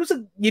รู้สึก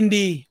ยิน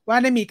ดีว่า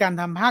ได้มีการ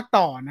ทำภาค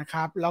ต่อนะค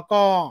รับแล้ว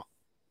ก็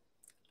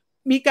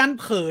มีการ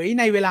เผย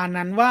ในเวลา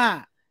นั้นว่า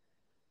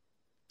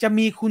จะ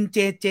มีคุณเจ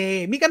เจ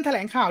มีการแถล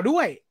งข่าวด้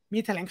วยมี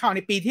แถลงข่าวใน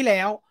ปีที่แ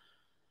ล้ว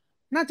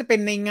น่าจะเป็น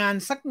ในงาน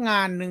สักง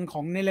านหนึ่งข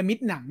องเนรมิต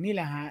หนังนี่แ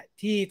หละฮะ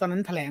ที่ตอนนั้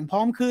นแถลงพร้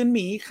อมคืนห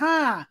มีค่า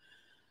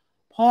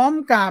พร้อม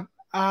กับ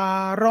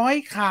ร้อย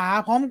ขา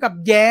พร้อมกับ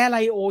แย้ไล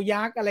โอ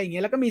ยักษ์อะไรอย่างเ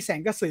งี้ยแล้วก็มีแส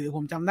งกระสือผ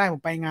มจำได้ผ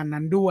มไปงาน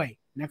นั้นด้วย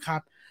นะครั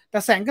บแต่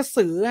แสงกระ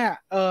สือ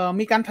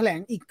มีการแถลง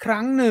อีกค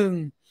รั้งหนึ่ง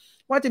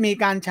ว่าจะมี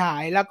การฉา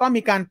ยแล้วก็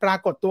มีการปรา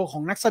กฏตัวขอ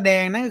งนักแสด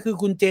งนั่นก็คือ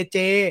คุณเจเจ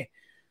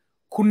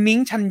คุณนิ้ง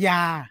ชัญญ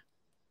า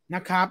น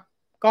ะครับ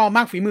ก็ม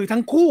ากฝีมือทั้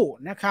งคู่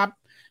นะครับ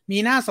มี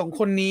หน้าสอง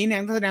คนนี้เนี่ย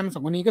นักแสดงส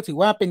องคนนี้ก็ถือ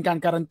ว่าเป็นการ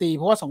การันตีเ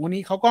พราะว่าสองคน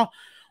นี้เขาก็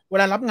เว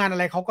ลารับงานอะ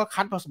ไรเขาก็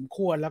คัดพอสมค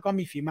วรแล้วก็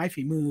มีฝีไม้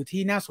ฝีมือ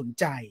ที่น่าสน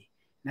ใจ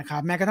นะครั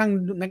บแม้กระทั่ง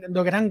โด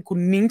ยกระทั่งคุณ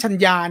นิ้งชัญ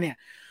ญาเนี่ย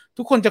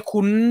ทุกคนจะ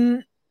คุ้น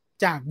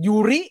จากยู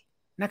ริ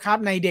นะครับ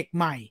ในเด็ก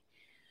ใหม่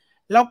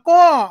แล้ว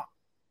ก็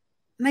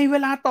ในเว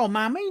ลาต่อม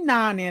าไม่น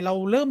านเนี่ยเรา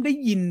เริ่มได้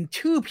ยิน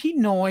ชื่อพี่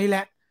น้อยแ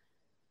ล้ว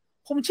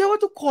ผมเชื่อว่า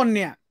ทุกคนเ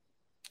นี่ย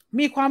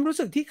มีความรู้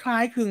สึกที่คล้า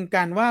ยคลึง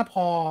กันว่าพ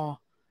อ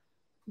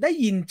ได้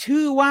ยิน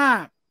ชื่อว่า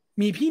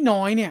มีพี่น้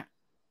อยเนี่ย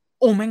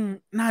โอ้แม่ง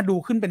น่าดู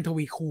ขึ้นเป็นท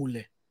วีคูณเล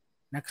ย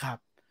นะครับ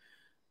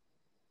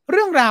เ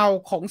รื่องราว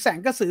ของแสง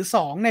กระสือส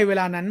องในเว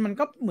ลานั้นมัน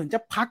ก็เหมือนจะ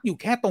พักอยู่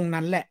แค่ตรง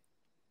นั้นแหละ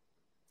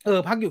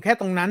พักอยู่แค่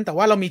ตรงนั้นแต่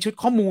ว่าเรามีชุด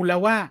ข้อมูลแล้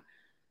วว่า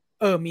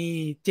มี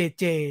เจ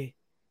เจ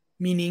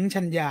มีนิ้ง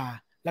ชัญญา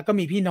แล้วก็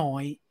มีพี่น้อ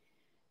ย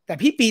แต่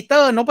พี่ปีเตอ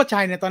ร์นพชั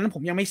ยเนี่ยตอนนั้นผ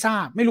มยังไม่ทรา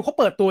บไม่รู้เขา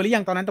เปิดตัวหรือ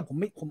ยังตอนนั้นแต่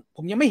ผ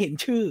มยังไม่เห็น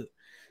ชื่อ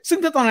ซึ่ง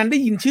ถ้าตอนนั้นได้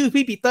ยินชื่อ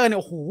พี่ปีเตอร์เนี่ย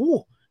โอ้โห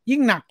ยิ่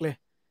งหนักเลย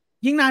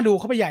ยิ่งน่าดู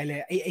เข้าไปใหญ่เลย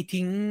ไอ้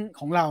ทิ้ง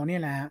ของเราเนี่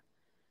ยแหละ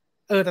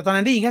แต่ตอน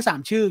นั้นได้ยินแค่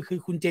3ชื่อคือ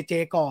คุณเจเจ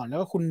ก่อนแล้ว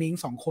ก็คุณนิ้ง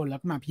2คนแล้ว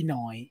ก็มาพี่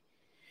น้อย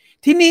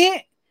ทีนี้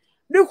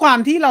ด้วยความ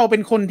ที่เราเป็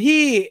นคน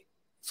ที่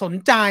สน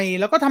ใจ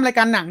แล้วก็ทำรายก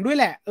ารหนังด้วย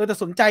แหละแต่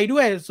สนใจด้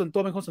วยส่วนตั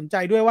วเป็นคนสนใจ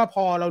ด้วยว่าพ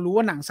อเรารู้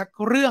ว่าหนังสัก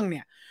เรื่องเ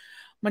นี่ย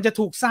มันจะ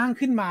ถูกสร้าง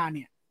ขึ้นมาเ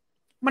นี่ย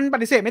มันป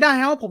ฏิเสธไม่ได้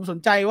ฮะว่าผมสน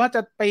ใจว่าจ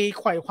ะไป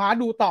ไขว่คว้า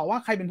ดูต่อว่า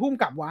ใครเป็นผู้ก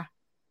ำกับวะ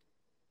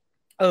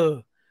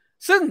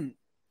ซึ่ง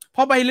พ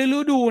อไป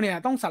ลื้อดูเนี่ย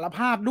ต้องสารภ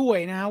าพด้วย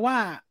นะฮะว่า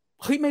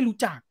เฮ้ยไม่รู้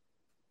จั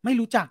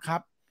กครั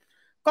บ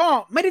ก็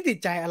ไม่ได้ติด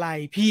ใจอะไร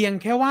เพียง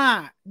แค่ว่า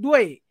ด้ว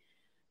ย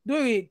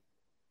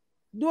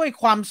ด้วย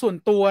ความส่วน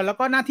ตัวแล้ว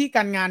ก็หน้าที่ก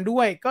ารงานด้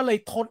วยก็เลย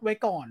ทดไว้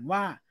ก่อนว่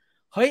า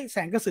เฮ้ยแส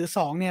งกระสือ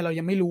2เนี่ยเรา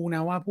ยังไม่รู้น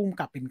ะว่าผู้กำ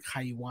กับเป็นใคร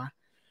วะ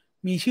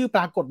มีชื่อป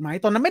รากฏไหม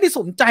ตอนนั้นไม่ได้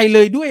สนใจเล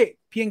ยด้วย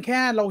เพียงแค่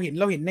เราเห็น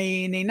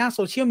ในหน้าโซ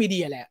เชียลมีเดี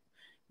ยแหละ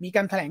มีก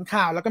ารแถลง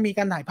ข่าวแล้วก็มีก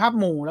ารถ่ายภาพ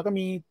หมู่แล้วก็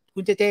มีคุ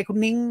ณเจเจคุณ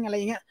นิ้งอะไร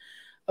อย่างเงี้ย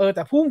แ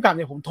ต่ผู้กำกับเ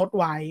นี่ยผมทด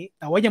ไว้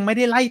แต่ว่ายังไม่ไ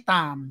ด้ไล่ต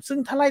ามซึ่ง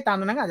ถ้าไล่ตาม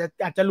ตอนนั้นอ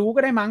าจจะรู้ก็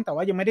ได้มั้งแต่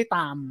ว่ายังไม่ได้ต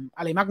ามอ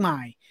ะไรมากมา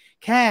ย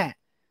แค่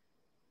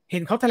เห็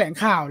นเขาแถลง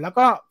ข่าวแล้ว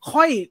ก็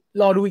ค่อย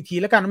รอดูอีกที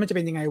แล้วกันว่ามันจะเ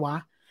ป็นยังไงวะ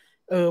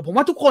ผม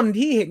ว่าทุกคน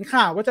ที่เห็น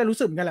ข่าวก็จะรู้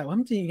สึกกันแหละว่า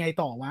มันจะยังไง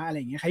ต่อวะอะไร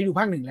อย่างเงี้ยใครดู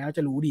ภาค 1แล้วจ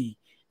ะรู้ดี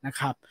นะ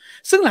ครับ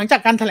ซึ่งหลังจา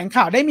กการแถลง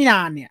ข่าวได้ไม่น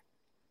านเนี่ย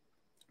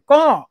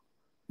ก็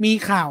มี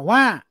ข่าวว่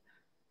า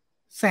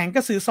แสงกร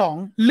ะสือ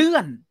2เลื่อ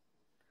น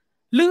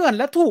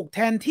แล้วถูกแท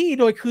นที่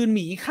โดยคืนห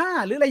มีค่า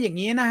หรืออะไรอย่าง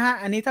นี้นะฮะ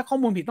อันนี้ถ้าข้อ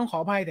มูลผิดต้องขอ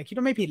อภัยแต่คิด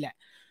ว่าไม่ผิดแหละ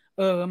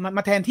ม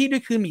าแทนที่ด้ว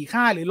ยคืนหมี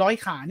ค่าหรือร้อย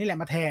ขานี่แหละ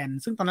มาแทน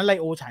ซึ่งตอนนั้นไล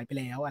โอฉายไป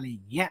แล้วอะไรอ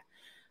ย่างเงี้ย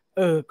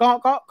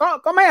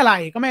ก็ไม่อะไร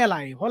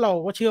เพราะเรา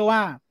ก็เชื่อว่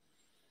า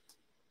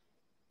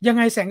ยังไ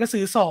งแสงกระสื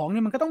อ2เ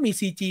นี่ยมันก็ต้องมี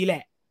CG แหล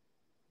ะ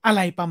อะไ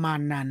รประมาณ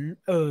นั้น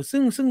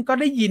ซึ่งก็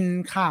ได้ยิน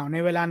ข่าวใน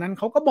เวลานั้นเ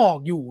ขาก็บอก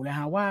อยู่นะฮ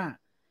ะว่า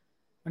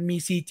มันมี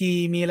CG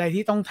มีอะไร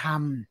ที่ต้องท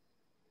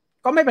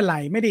ำก็ไม่เป็นไร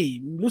ไม่ได้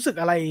รู้สึก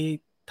อะไร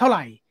เท่าไห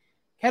ร่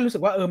แค่รู้สึ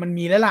กว่ามัน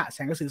มีแล้วล่ะแส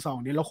งกระสือ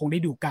2เดี๋ยวเราคงได้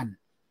ดูกัน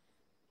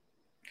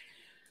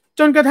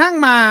จนกระทั่ง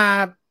มา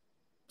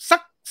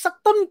สัก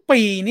ต้น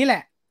ปีนี่แหล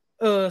ะ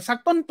สัก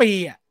ต้นปี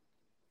อ่ะ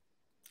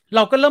เร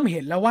าก็เริ่มเ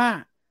ห็นแล้วว่า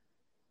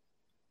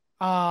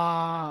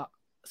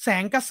แส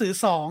งกระสือ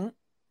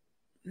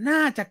2น่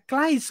าจะใก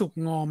ล้สุก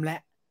งอมแล้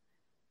ว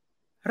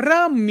เ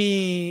ริ่มมี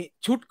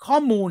ชุดข้อ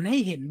มูลให้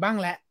เห็นบ้าง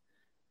แล้ว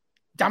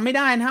จำไม่ไ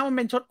ด้นะฮะมันเ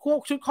ป็นชุ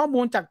ดข้อ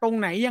มูลจากตรง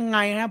ไหนยังไง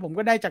ฮะผม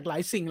ก็ได้จากหลา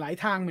ยสิ่งหลาย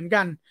ทางเหมือน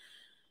กัน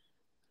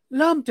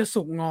เริ่มจะ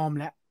สุกงอม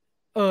แล้ว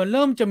เ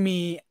ริ่มจะมี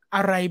อ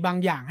ะไรบาง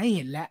อย่างให้เ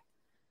ห็นแล้ว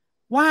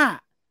ว่า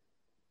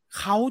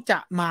เขาจะ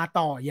มา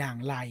ต่ออย่าง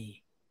ไร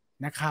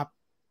นะครับ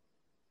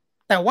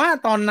แต่ว่า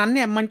ตอนนั้นเ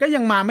นี่ยมันก็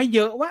ยังมาไม่เย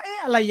อะว่า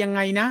อะไรยังไง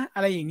นะอ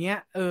ะไรอย่างเงี้ย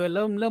เ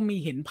ริ่มมี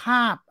เห็นภ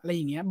าพอะไรอ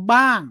ย่างเงี้ย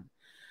บ้าง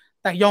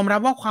แต่ยอมรั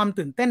บว่าความ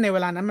ตื่นเต้นในเว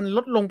ลานั้นมันล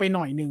ดลงไปห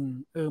น่อยหนึ่ง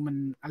มัน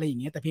อะไรอย่าง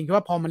เงี้ยแต่เพียงแค่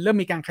ว่าพอมันเริ่ม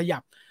มีการขยั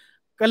บ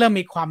ก็เริ่ม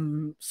มีความ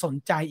สน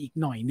ใจอีก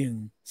หน่อยหนึ่ง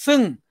ซึ่ง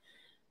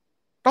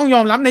ต้องยอ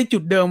มรับในจุ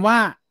ดเดิมว่า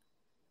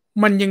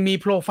มันยังมี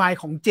โปรไฟล์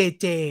ของเจ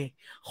เจ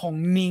ของ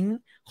นิ้ง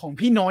ของ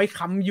พี่น้อย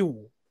ค้ำอยู่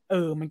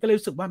มันก็เลย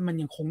รู้สึกว่ามัน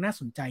ยังคงน่า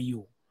สนใจอ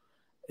ยู่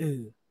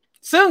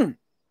ซึ่ง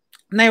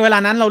ในเวลา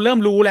นั้นเราเริ่ม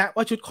รู้แล้ว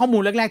ว่าชุดข้อมู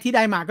ลแรกๆที่ไ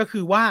ด้มาก็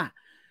คือว่า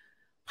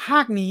ภา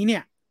คนี้เนี่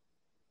ย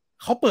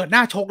เขาเปิดหน้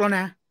าชกแล้ว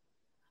นะ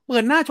เปิ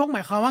ดหน้าชกหม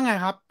ายความว่าไง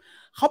ครับ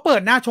เขาเปิ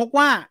ดหน้าชก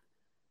ว่า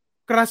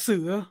กระสื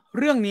อ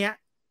เรื่องนี้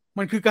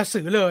มันคือกระ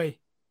สือเลย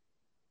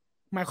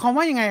หมายความ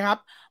ว่ายังไงครับ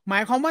หมา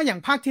ยความว่าอย่าง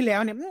ภาคที่แล้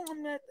วเนี่ย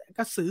ก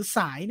ระสือส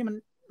ายเนี่ย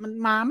มัน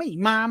มาไม่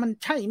มามัน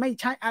ใช่ไม่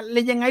ใช่อะไร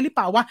ยังไงหรือเป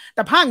ล่าวะแ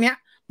ต่ภาคเนี้ย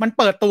มัน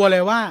เปิดตัวเล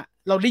ยว่า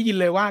เราได้ยิน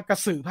เลยว่ากระ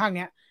สือภาคเ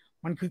นี้ย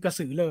มันคือกระ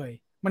สือเลย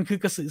มันคือ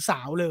กระสือสา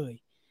วเลย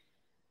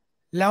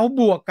แล้ว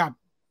บวกกับ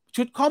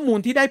ชุดข้อมูล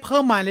ที่ได้เพิ่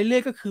มมาเรื่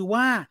อยๆก็คือ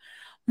ว่า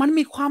มัน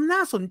มีความน่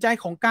าสนใจ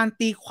ของการ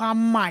ตีความ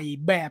ใหม่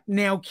แบบแ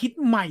นวคิด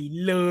ใหม่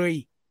เลย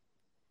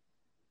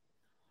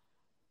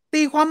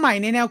ตีความใหม่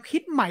ในแนวคิ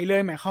ดใหม่เล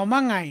ยหมายความว่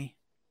าไง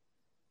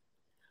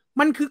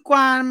มันคือก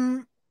าร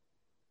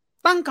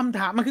ตั้งคำถ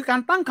ามมันคือกา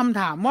รตั้งคำ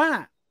ถามว่า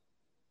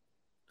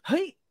เ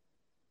ฮ้ย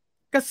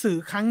กระสือ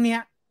ครั้งเนี้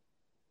ย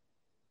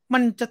มั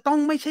นจะต้อง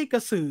ไม่ใช่กร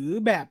ะสือ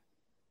แบ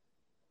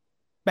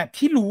บ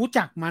ที่รู้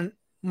จักมัน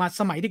มา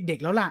สมัยเด็ก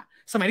ๆแล้วล่ะ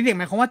สมัยเด็กๆ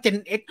หมายความว่า Gen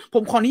X ผ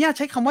มขออนุญาตใ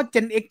ช้คำว่า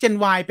Gen X Gen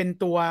Y เป็น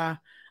ตัว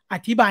อ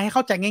ธิบายให้เ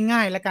ข้าใจง่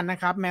ายๆแล้วกันนะ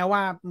ครับแม้ว่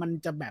ามัน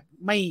จะแบบ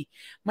ไ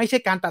ม่ใช่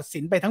การตัดสิ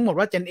นไปทั้งหมด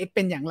ว่า Gen X เ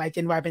ป็นอย่างไร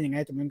Gen Y เป็นอย่างไร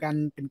แต่เป็นก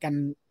าร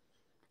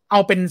เอา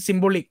เป็นซิม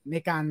โบลิกใน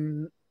ก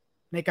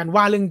าร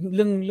ว่าเ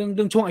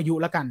รื่องช่วงอายุ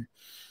แล้วกัน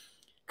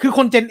คือค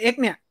น Gen X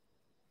เนี่ย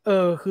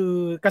คือ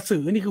กระสื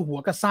อนี่คือหัว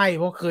กระไส้เ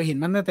พราะเคยเห็น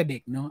มันตั้งแต่เด็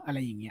กเนาะอะไร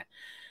อย่างเงี้ย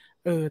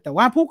แต่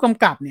ว่าผู้ก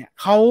ำกับเนี่ย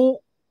เข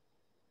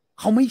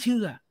าไม่เ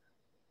ชื่อ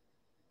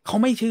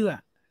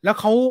แล้ว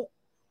เข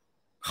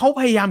า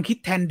พยายามคิด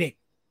แทนเด็ก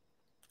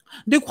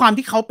ด้วยความ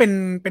ที่เขาเ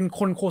ป็น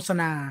คนโฆษ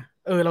ณา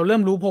เราเริ่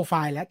มรู้โปรไฟ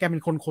ล์แล้วแกเป็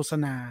นคนโฆษ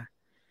ณา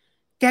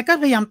แกก็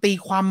พยายามตี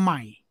ความให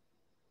ม่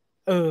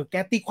แก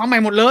ตีความใหม่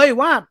หมดเลย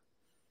ว่า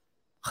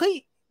เฮ้ย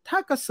ถ้า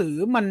กระสือ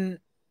มั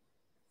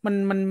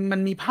น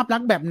มีภาพลั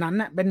กษณ์แบบนั้น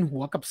น่ะเป็นหั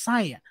วกับไส้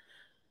อ่ะ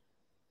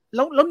แ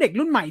ล้วเด็ก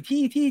รุ่นใหม่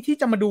ที่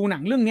จะมาดูหนั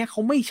งเรื่องนี้เข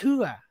าไม่เชื่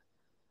อ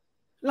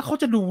แล้วเขา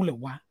จะดูหรือ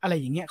วะอะไร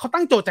อย่างเงี้ยเขา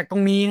ตั้งโจทย์จากตร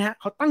งนี้นะฮะ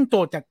เขาตั้งโจ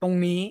ทย์จากตรง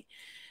นี้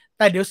แ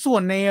ต่เดี๋ยวส่ว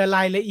นในร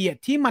ายละเอียด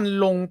ที่มัน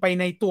ลงไป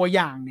ในตัวอ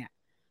ย่างเนี่ย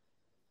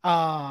เอ่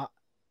อ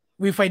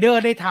Viewfinder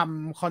ได้ท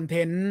ำคอนเท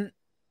นต์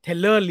เท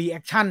เลอร์รีแอ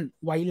คชั่น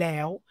ไว้แล้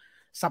ว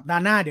สัปดา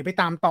ห์หน้าเดี๋ยวไป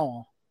ตามต่อ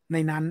ใน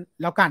นั้น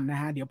แล้วกันน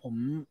ะฮะเดี๋ยวผม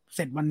เส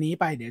ร็จวันนี้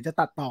ไปเดี๋ยวจะ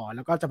ตัดต่อแ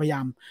ล้วก็จะพยายา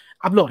ม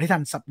อัปโหลดให้ทั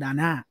นสัปดาห์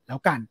หน้าแล้ว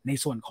กันใน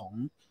ส่วนของ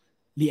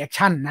รีแอค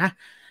ชั่นนะ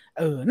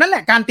นั่นแหล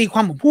ะการตีคว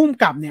ามของผู้ก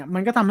ำกับเนี่ยมั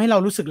นก็ทำให้เรา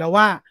รู้สึกแล้ว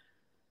ว่า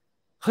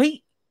เฮ้ย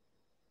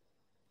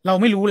เรา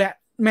ไม่รู้แหละ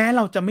แม้เ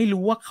ราจะไม่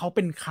รู้ว่าเขาเ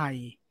ป็นใคร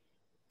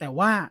แต่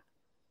ว่า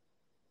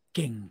เ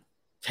ก่ง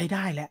ใช้ไ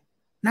ด้แล้ว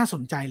น่าส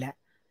นใจแล้ว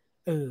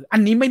อั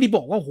นนี้ไม่ได้บ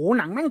อกว่าโห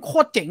หนังแม่งโค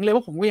ตรเจ๋งเลยว่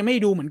าผมก็ยังไม่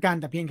ดูเหมือนกัน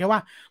แต่เพียงแค่ว่า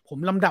ผม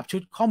ลำดับชุ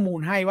ดข้อมูล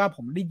ให้ว่าผ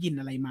มได้ยิน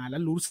อะไรมาแล้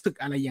วรู้สึก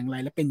อะไรอย่างไร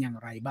และเป็นอย่าง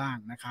ไรบ้าง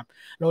นะครับ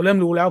เราเริ่ม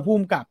รู้แล้วผู้ก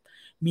ำกับ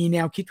มีแน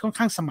วคิดค่อน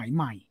ข้างสมัยใ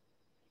หม่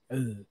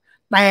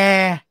แต่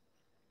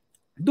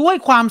ด้วย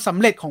ความสำ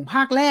เร็จของภ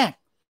าคแรก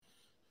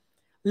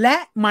และ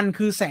มัน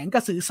คือแสงกร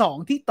ะสือสอง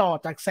ที่ต่อ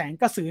จากแสง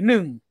กระสือห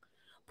นึ่ง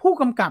ผู้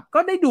กำกับก็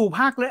ได้ดู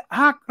ภา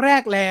คแร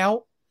กแล้ว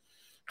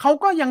เขา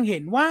ก็ยังเห็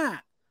นว่า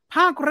ภ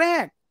าคแร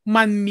ก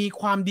มันมี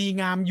ความดี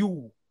งามอยู่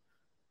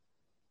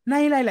ใน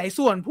หลายๆ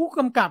ส่วนผู้ก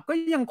ำกับก็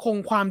ยังคง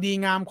ความดี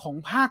งามของ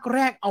ภาคแร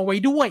กเอาไว้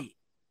ด้วย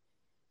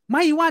ไ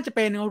ม่ว่าจะเ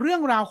ป็นเรื่อ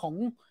งราวของ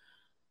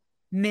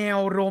แนว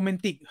โรแมน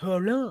ติกฮอ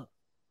ร์เรอร์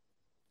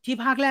ที่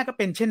ภาคแรกก็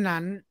เป็นเช่น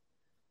นั้น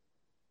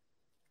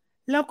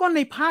แล้วก็ใน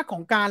ภาคขอ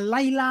งการไ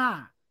ล่ล่า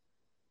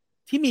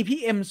ที่มีพี่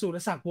เอ็มสุร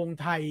ศักดิ์วงศ์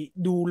ไทย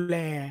ดูแล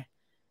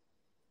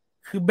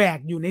คือแบก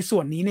อยู่ในส่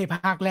วนนี้ในภ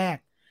าคแรก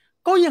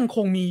ก็ยังค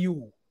งมีอ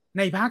ยู่ใ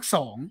นภาคส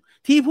อง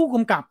ที่ผู้ก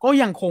ำกับก็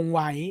ยังคงไ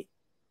ว้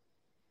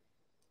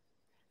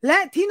และ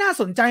ที่น่า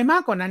สนใจมา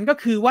กกว่านั้นก็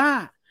คือว่า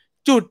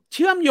จุดเ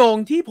ชื่อมโยง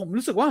ที่ผม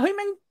รู้สึกว่าเฮ้ยแ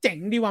ม่งเจ๋ง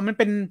ดีว่ะมัน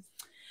เป็น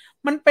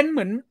เห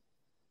มือน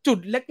จุด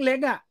เล็ก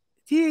ๆอ่ะ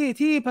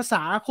ที่ภาษ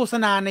าโฆษ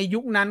ณาในยุ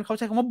คนั้นเขาใ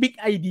ช้คำว่าบิ๊ก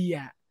ไอเดีย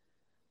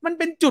มันเ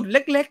ป็นจุดเ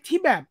ล็กๆที่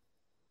แบบ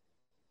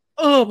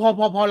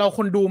พอเราค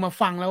นดูมา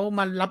ฟังแล้ว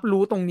มันรับ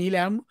รู้ตรงนี้แ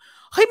ล้ว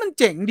เฮ้ยมัน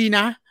เจ๋งดีน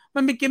ะมั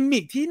นเป็นกิมมิ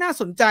คที่น่า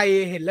สนใจ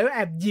เห็นแล้วแอ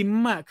บยิ้ม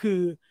อ่ะคือ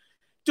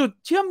จุด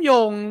เชื่อมโย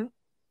ง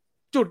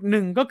จุดห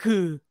นึ่งก็คื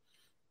อ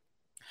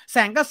แส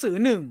งกระสือ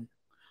หนึ่ง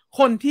ค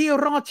นที่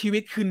รอดชีวิ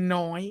ตคือ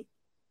น้อย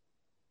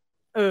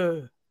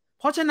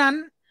เพราะฉะนั้น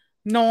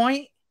น้อย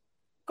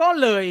ก็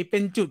เลยเป็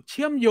นจุดเ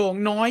ชื่อมโยง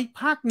น้อย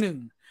ภาคหนึ่ง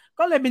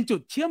ก็เลยเป็นจุ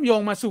ดเชื่อมโย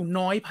งมาสู่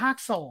น้อยภาค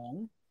สอง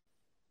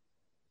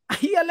ไอ้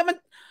เหี้ยแล้ว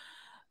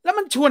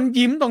มันชวน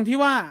ยิ้มตรงที่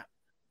ว่า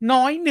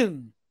น้อยหนึ่ง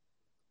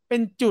เป็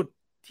นจุด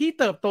ที่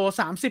เติบโต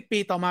30 ปี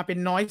ต่อมาเป็น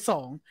น้อยส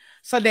อง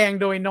แสดง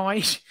โดย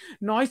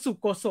น้อยสุ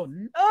โกศล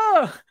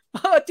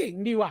เจ๋ง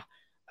ดีว่ะ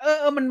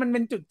มันเป็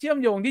นจุดเชื่อม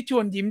โยงที่ช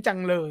วนยิ้มจัง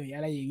เลยอ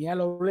ะไรอย่างเงี้ยเ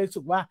ราเลยรู้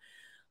สึกว่า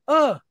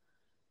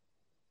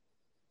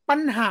ปั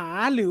ญหา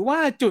หรือว่า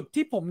จุด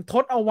ที่ผมท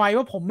ดเอาไว้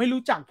ว่าผมไม่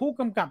รู้จักผู้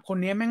กำกับคน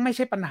นี้แม่งไม่ใ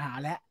ช่ปัญหา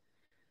แล้ว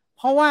เ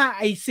พราะว่าไ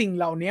อ้สิ่ง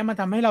เหล่านี้มัน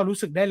ทำให้เรารู้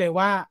สึกได้เลย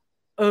ว่า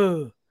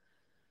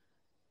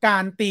กา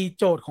รตี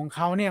โจทย์ของเข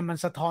าเนี่ยมัน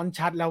สะท้อน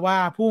ชัดแล้วว่า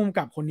ผู้กำ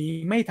กับคนนี้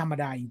ไม่ธรรม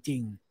ดาจริ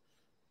ง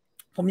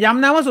ๆผมย้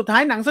ำนะว่าสุดท้า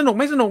ยหนังสนุก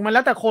ไม่สนุกมันแ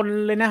ล้วแต่คน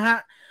เลยนะฮะ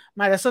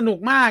มันจะสนุก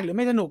มากหรือไ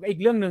ม่สนุกอีก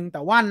เรื่องหนึ่งแ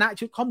ต่ว่าณ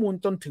ชุดข้อมูล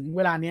จนถึงเ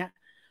วลาเนี้ย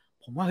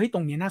ผมว่าเฮ้ยตร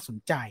งนี้น่าสน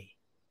ใจ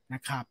น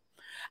ะครับ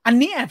อัน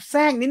นี้แอบแท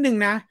รกนิดนึง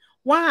นะ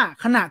ว่า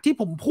ขณะที่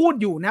ผมพูด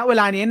อยู่นะเว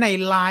ลานี้ใน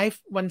ไล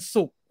ฟ์วัน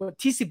ศุกร์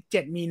ที่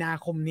17 มีนา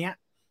คมเนี้ย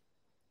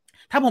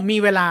ถ้าผมมี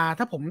เวลา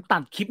ถ้าผมตั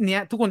ดคลิปนี้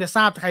ทุกคนจะท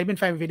ราบใครเป็น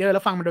แฟนViewfinderแล้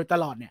วฟังมาโดยต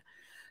ลอดเนี่ย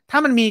ถ้า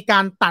มันมีกา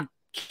รตัด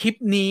คลิป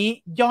นี้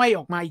ย่อยอ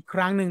อกมาอีกค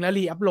รั้งหนึ่งแล้ว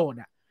รีอัพโหลด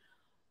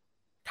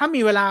ถ้า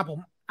มีเวลาผม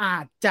อา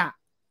จจะ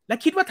และ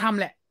คิดว่าทำ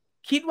แหละ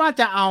คิดว่า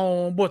จะเอา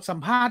บทสัม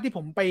ภาษณ์ที่ผ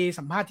มไป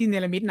สัมภาษณ์ที่เน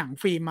รมิตหนัง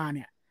ฟิล์มมาเ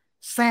นี่ย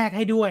แทรกใ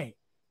ห้ด้วย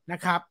นะ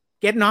ครับ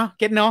เก็ตเนา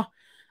ะ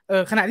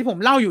ขณะที่ผม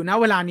เล่าอยู่นะ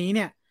เวลานี้เ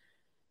นี่ย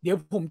เดี๋ยว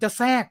ผมจะ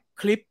แทรก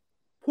คลิป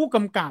ผู้ก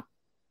ำกับ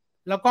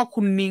แล้วก็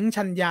คุณนิ้ง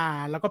ชัญญา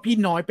แล้วก็พี่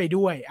น้อยไป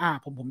ด้วย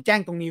ผมแจ้ง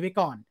ตรงนี้ไว้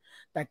ก่อน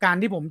แต่การ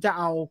ที่ผมจะ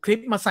เอาคลิป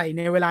มาใส่ใ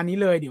นเวลานี้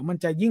เลยเดี๋ยวมัน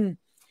จะ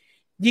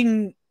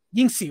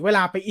ยิ่งเสียเวล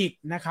าไปอีก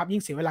นะครับยิ่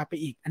งเสียเวลาไป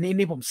อีกอัน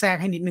นี้ผมแทรก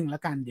ให้นิดนึงแล้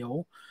วกันเดี๋ยว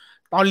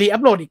ตอนรีอั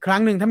พโหลดอีกครั้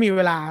งหนึ่งถ้ามีเ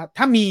วลา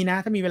ถ้า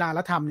มีเวลาแ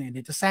ล้วทำเนี่ยเ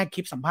ดี๋ยวจะแทรกค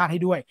ลิปสัมภาษณ์ให้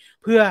ด้วย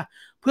เ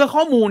พื่อข้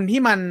อมูล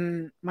ที่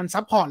มัน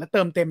ซัพพอร์ตและเ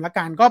ติมเต็มแล้ว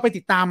กันก็ไป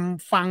ติดตาม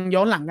ฟังย้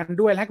อนหลังกัน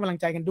ด้วยและให้กำลัง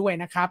ใจกันด้วย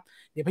นะครับ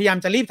เดี๋ยวพยายาม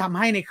จะรีบทำใ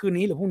ห้ในคืน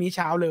นี้หรือพรุ่งนี้เ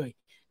ช้าเลย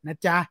นะ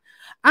จ๊ะ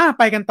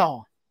ไปกันต่อ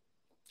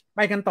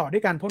ด้ว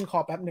ยการพ่นคอ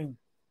แป๊บหนึ่ง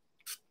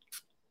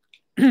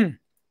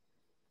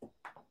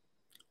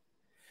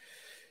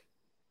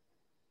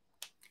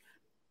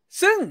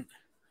ซึ่ง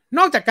น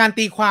อกจากการ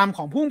ตีความข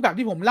องผู้กำกับ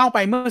ที่ผมเล่าไป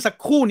เมื่อสัก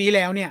ครู่นี้แ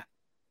ล้วเนี่ย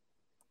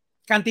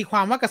การตีคว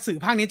ามว่ากระสือ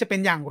ภาคนี้จะเป็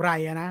นอย่างไร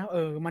นะ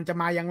มันจะ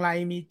มาอย่างไร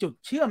มีจุด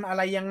เชื่อมอะไ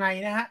รยังไง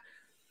นะฮะ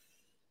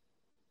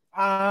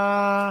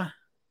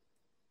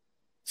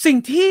สิ่ง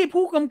ที่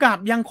ผู้กำกับ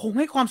ยังคงใ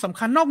ห้ความสำ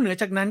คัญนอกเหนือ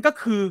จากนั้นก็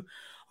คือ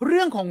เ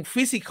รื่องของ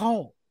ฟิสิกอล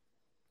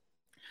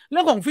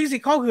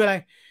คืออะไร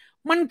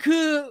มันคื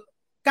อ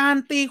การ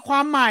ตีควา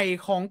มใหม่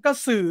ของกระ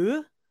สือ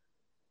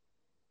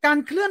การ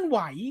เคลื่อนไหว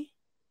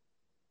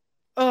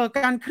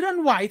การเคลื่อน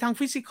ไหวทาง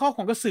ฟิสิกอลข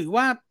องกระสือ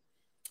ว่า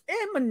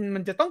มั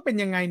นจะต้องเป็น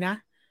ยังไงนะ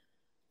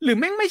หรือ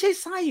แม่งไม่ใช่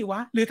ไส้ว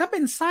ะหรือถ้าเป็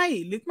นไส้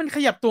หรือมันข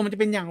ยับตัวมันจะ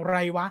เป็นอย่างไร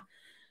วะ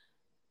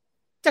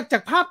จา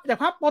กภา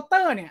พโปสเต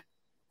อร์เนี่ย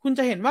คุณจ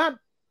ะเห็นว่า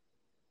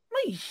ไ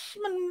ม่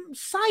มัน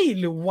ไส้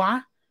หรือวะ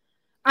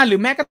หรือ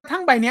แม้กระทั่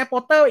งใบนี้โป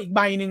สเตอร์อีกใ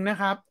บหนึ่งนะ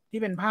ครับที่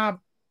เป็นภาพ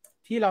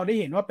ที่เราได้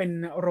เห็นว่าเป็น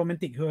โรแมน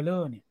ติกเฮอร์เรอ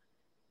ร์เนี่ย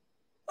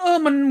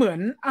มันเหมือน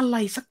อะไร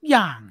สักอ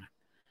ย่าง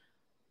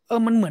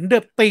มันเหมือนเด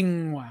อะติง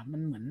ว่ะมั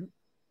นเหมือน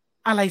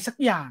อะไรสัก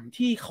อย่าง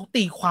ที่เขา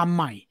ตีความใ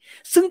หม่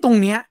ซึ่งตรง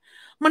เนี้ย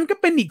มันก็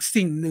เป็นอีก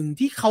สิ่งหนึ่ง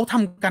ที่เขาท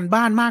ำกัน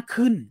บ้านมาก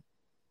ขึ้น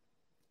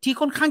ที่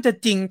ค่อนข้างจะ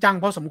จริงจัง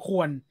พอสมค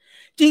วร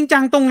จริงจั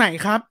งตรงไหน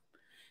ครับ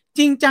จ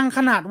ริงจังข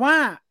นาดว่า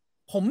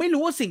ผมไม่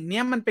รู้ว่าสิ่ง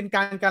นี้มันเป็นก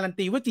ารการัน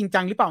ตีว่าจริงจั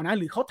งหรือเปล่านะ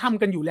หรือเขาท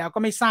ำกันอยู่แล้วก็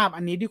ไม่ทราบ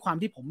อันนี้ด้วยความ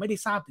ที่ผมไม่ได้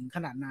ทราบถึงข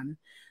นาดนั้น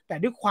แต่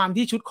ด้วยความ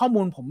ที่ชุดข้อ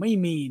มูลผมไม่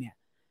มีเนี่ย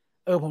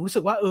ผมรู้สึ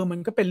กว่ามัน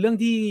ก็เป็นเรื่อง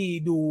ที่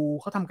ดู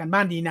เขาทำกันบ้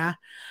านดีนะ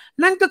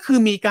นั่นก็คือ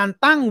มีการ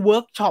ตั้งเวิ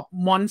ร์กช็อป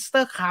มอนสเตอ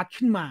ร์คลาส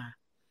ขึ้นมา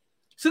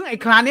ซึ่งไอ้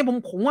คลาสนี้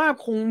ผมว่า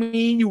คง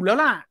มีอยู่แล้ว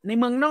ล่ะใน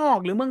เมืองนอก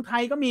หรือเมืองไท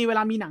ยก็มีเวล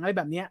ามีหนังอะไร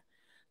แบบนี้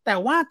แต่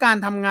ว่าการ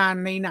ทำงาน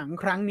ในหนัง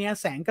ครั้งนี้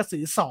แสงกระสื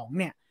อ2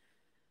เนี่ย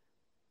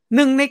ห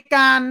นึ่งในก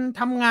าร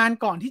ทำงาน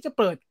ก่อนที่จะ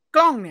เปิดก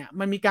ล้องเนี่ย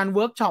มันมีการเ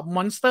วิร์กช็อปม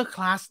อนสเตอร์ค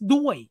ลาส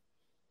ด้วย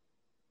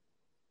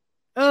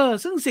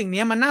ซึ่งสิ่ง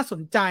นี้มันน่าส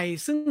นใจ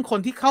ซึ่งคน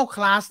ที่เข้าค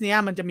ลาสเนี้ย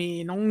มันจะมี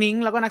น้องนิ้ง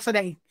แล้วก็นักแสด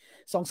งอีก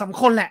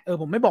2-3 คนแหละ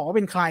ผมไม่บอกว่าเ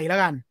ป็นใครแล้ว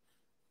กัน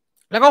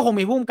แล้วก็คง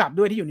มีผู้กำกับ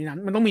ด้วยที่อยู่ในนั้น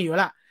มันต้องมีอยู่แล้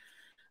วล่ะ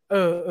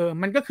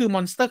มันก็คือ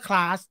Monster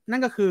Class นั่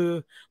นก็คือ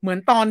เหมือน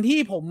ตอนที่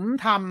ผม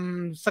ท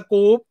ำส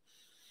กู๊ป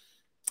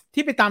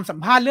ที่ไปตามสัม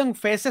ภาษณ์เรื่อง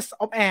Faces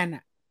of Anne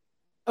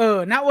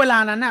ณเวลา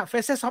นั้นน่ะ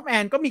Faces of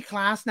Anne ก็มีคล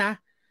าสนะ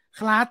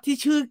คลาสที่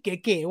ชื่อเ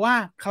ก๋ๆว่า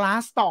คลา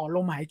สต่อล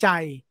มหายใจ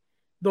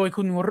โดย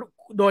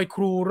ค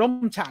รูร่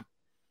มฉัตร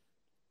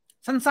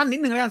สั้นๆนิด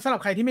นึงแล้วกันสำหรั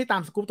บใครที่ไม่ตา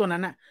มสกู๊ปตัวนั้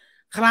นน่ะ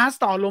คลาส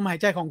ต่อลมหาย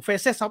ใจของ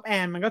Faces of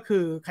Anne มันก็คื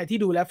อใครที่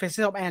ดูแล้ว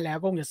Faces of Anne แล้ว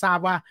ก็คงจะทราบ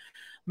ว่า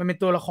มันเป็น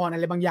ตัวละครอะ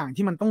ไรบางอย่าง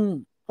ที่มันต้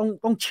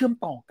องเชื่อม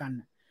ต่อกัน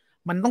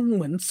มันต้องเ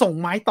หมือนส่ง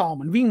ไม้ต่อเห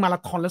มือนวิ่งมารา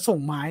ธอนแล้วส่ง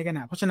ไม้กัน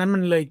เพราะฉะนั้นมั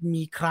นเลย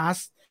มีคลาส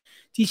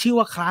ที่ชื่อ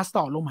ว่าคลาส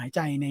ต่อลมหายใจ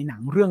ในหนั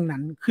งเรื่องนั้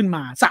นขึ้นม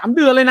า3 เ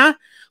ดือนเลยนะ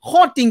โค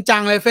ตรจริงจั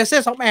งเลย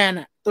Faces of Anne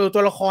ตั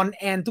วละคร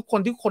แอนทุกค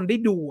นได้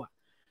ดู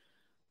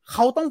เข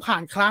าต้องผ่า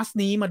นคลาส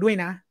นี้มาด้วย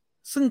นะ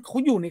ซึ่งเขา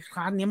อยู่ในคล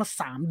าสนี้มา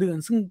3 เดือน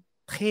ซึ่ง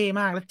เท่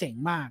มากและเจ๋ง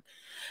มาก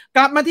ก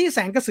ลับมาที่แส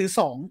งกระสือ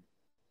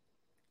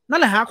2นั่น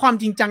แหละฮะความ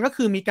จริงจังก็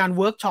คือมีการเ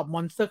วิร์กช็อปม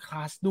อนสเตอร์คล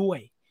าสด้วย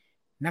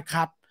นะค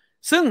รับ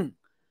ซึ่ง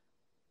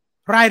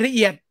รายละเ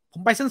อียดผ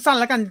มไปสั้นๆ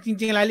แล้วกันจ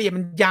ริงๆรายละเอียด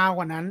มันยาวก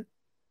ว่านั้น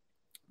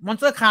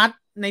Monster Card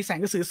ในแสง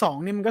กระสือ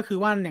2นี่มันก็คือ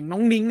ว่าอย่างน้อ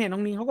งนิ้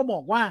งเขาก็บอ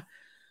กว่า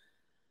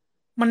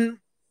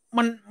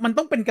มัน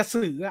ต้องเป็นกระ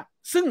สือ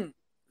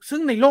ซึ่ง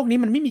ในโลกนี้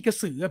มันไม่มีกระ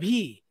สือ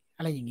พี่อ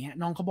ะไรอย่างเงี้ย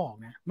น้องเขาบอก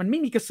นะมันไม่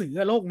มีกระสือ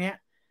โลกเนี้ย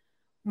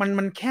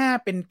มันแค่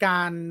เป็นก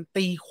าร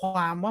ตีคว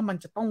ามว่ามัน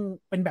จะต้อง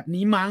เป็นแบบ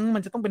นี้มั้งมั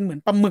นจะต้องเป็นเหมือ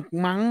นปลาหมึก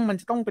มั้งมัน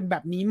จะต้องเป็นแบ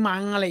บนี้มั้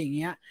งอะไรอย่างเ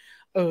งี้ย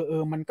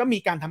มันก็มี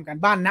การทำการ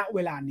บ้านณเว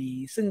ลานี้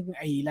ซึ่ง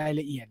ไอ้ราย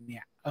ละเอียดเนี่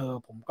ย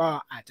ผมก็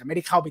อาจจะไม่ไ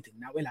ด้เข้าไปถึง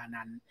ณเวลา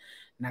นั้น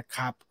นะค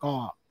รับ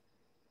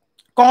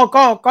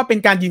ก็เป็น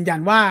การยืนยัน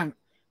ว่า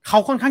เขา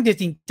ค่อนข้างจะ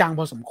จริงจังพ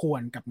อสมคว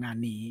รกับงาน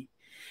นี้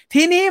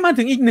ทีนี้มา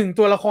ถึงอีก1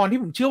 ตัวละครที่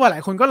ผมเชื่อว่าหลา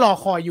ยคนก็รอ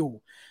คอยอยู่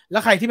แล้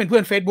วใครที่เป็นเพื่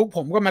อน Facebook ผ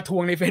มก็มาทว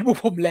งใน Facebook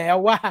ผมแล้ว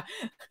ว่า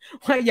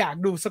อยาก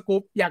ดูสกู๊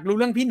ปอยากรู้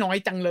เรื่องพี่น้อย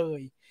จังเล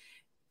ย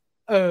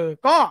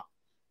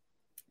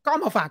ก็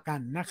มาฝากกั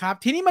นนะครับ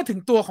ทีนี้มาถึง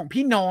ตัวของ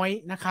พี่น้อย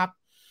นะครับ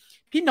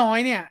พี่น้อย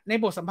เนี่ยใน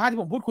บทสัมภาษณ์ที่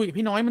ผมพูดคุยกับ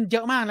พี่น้อยมันเย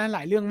อะมากนะหล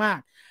ายเรื่องมาก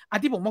อัน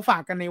ที่ผมมาฝา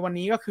กกันในวัน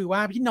นี้ก็คือว่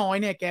าพี่น้อย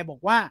เนี่ยแกบอ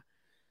กว่า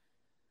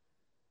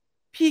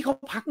พี่เขา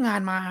พักงาน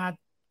มา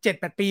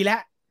7-8 ปีแล้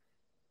ว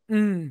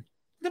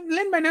เ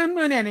ล่นไปนั้น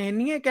เนี่ยเห็น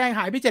นี่แกห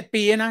ายไป7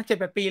 ปีนะ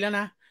7-8 ปีแล้ว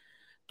นะ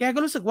แกก็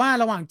รู้สึกว่า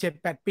ระหว่าง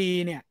7-8 ปี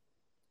เนี่ย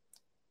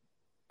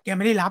แกไ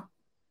ม่ได้รับ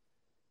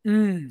อื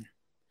ม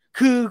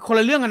คือคน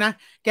ละเรื่องกันนะ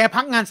แก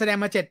พักงานแสดง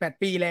มา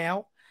7-8 ปีแล้ว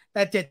แ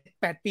ต่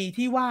7-8 ปี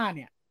ที่ว่าเ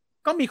นี่ย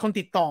ก็มีคน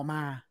ติดต่อม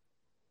า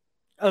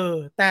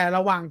แต่ร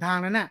ะหว่างทาง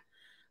นั้นน่ะ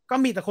ก็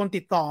มีแต่คน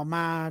ติดต่อม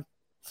า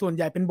ส่วนใ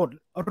หญ่เป็นบท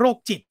โรค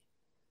จิต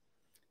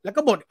แล้ว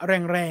ก็บท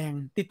แรง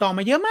ๆติดต่อม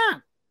าเยอะมาก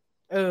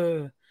เออ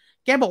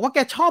แกบอกว่าแก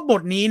ชอบบ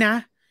ทนี้นะ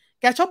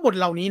แกชอบบท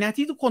เหล่านี้นะ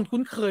ที่ทุกคน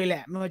คุ้นเคยแหล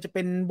ะมันจะเ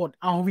ป็นบท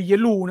อาวีย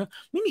รูนะ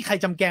ไม่มีใคร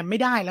จำแกไม่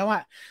ได้แล้วอ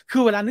ะคื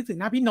อเวลานึกถึง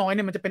หน้าพี่น้อยเ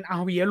นี่ยมันจะเป็นอา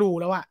วียรู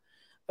แล้วอะ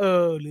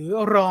หรือ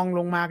รองล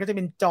งมาก็จะเ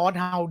ป็นจอร์จ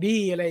ฮาว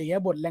ดี้อะไรอย่างเงี้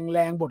ยบทแร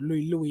งๆบท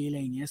ลุยๆอะไร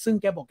อย่างเงี้ยซึ่ง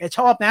แกบอกแกช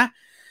อบนะ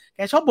แก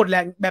ชอบบทแร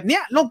งแบบเนี้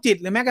ยโรคจิต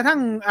หรือแม้กระทั่ง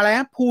อะไรน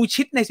ะภู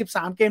ชิตใน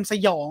13 เกมส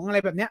ยองอะไร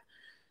แบบเนี้ย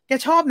แก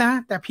ชอบนะ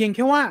แต่เพียงแ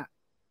ค่ว่า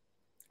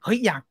เฮ้ย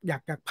อยา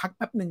กพักแ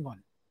ป๊บหนึ่งก่อน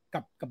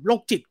กับโร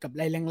คจิตกับอะ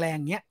ไรแรง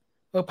ๆเงี้ย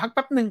พักแ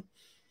ป๊บหนึ่ง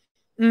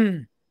อืม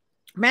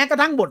แม้กระ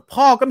ทั่งบท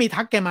พ่อก็มี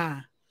ทักแกมา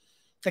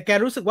แต่แก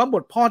รู้สึกว่าบ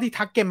ทพ่อที่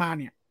ทักแกมา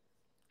เนี่ย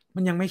มั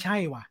นยังไม่ใช่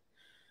ว่ะ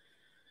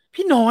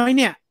พี่น้อย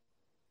เนี่ย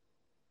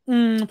อื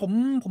ม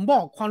ผมบ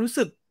อกความรู้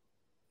สึก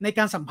ในก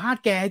ารสัมภาษ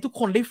ณ์แกให้ทุก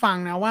คนได้ฟัง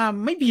นะว่า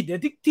ไม่ผิดเดี๋ย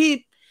ว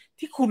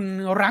ที่คุณ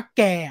รัก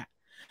แกอะ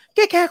แก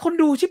แค่คน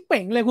ดูชิบเ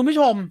ป่งเลยคุณผู้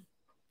ชม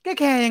แก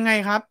แคร์ยังไง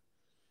ครับ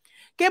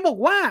แกบอก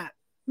ว่า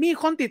มี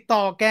คนติดต่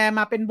อแกม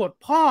าเป็นบท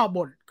พ่อบ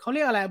ทเขาเ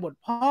รียกอะไรบท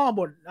พ่อ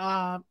บท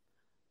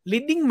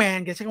leading man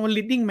แกใช้คำว่า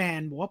leading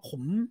man บอกว่า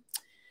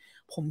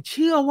ผมเ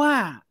ชื่อว่า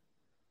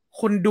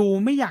คนดู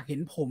ไม่อยากเห็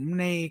นผม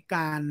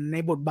ใน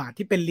บทบาท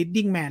ที่เป็น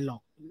leading man หรอ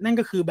กนั่น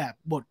ก็คือแบบ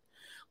บท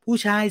ผู้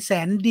ชายแส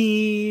นดี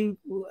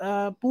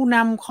ผู้น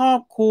ำครอ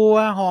บครัว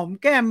หอม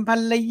แก้มภร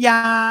รยา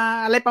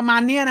อะไรประมา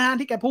ณนี้นะ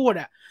ที่แกพูด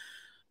อ่ะ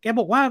แก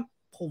บอกว่า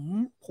ผม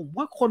ผม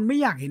ว่าคนไม่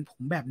อยากเห็นผ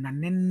มแบบนั้น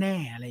แน่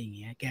ๆอะไรอย่างเ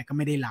งี้ยแกก็ไ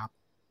ม่ได้รับ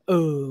เอ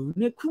อเ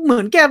นี่ยคือเหมื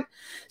อนแก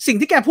สิ่ง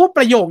ที่แกพูดป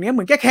ระโยคนี้เห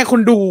มือนแกแค่ค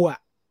นดูอ่ะ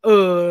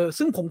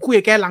ซึ่งผมคุย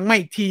กับแกหลังมา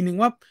อีกทีหนึ่ง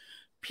ว่า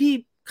พี่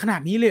ขนา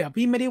ดนี้เลยอ่ะ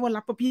พี่ไม่ได้ว่า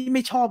รับว่าพี่ไ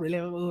ม่ชอบเลย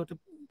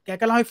แก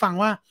ก็เล่าให้ฟัง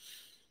ว่า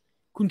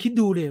คุณคิด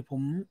ดูเลยผ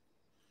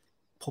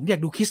มอยา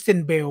กดูคริสเตน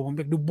เบลผมอ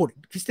ยากดูบท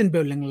คริสเตนเบ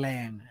ลแร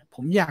งๆผ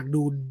มอยาก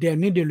ดูเดน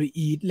นี่เดลุ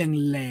อีส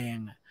แรง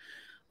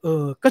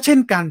ๆก็เช่น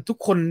กันทุก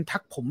คนทั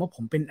กผมว่าผ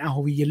มเป็นอา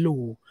ร์วียลู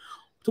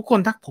ทุกคน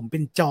ทักผมเป็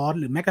นจอร์ด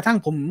หรือแม้กระทั่ง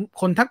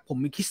คนทักผม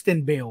เป็นคริสเตน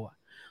เบลอ่ะ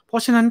เพรา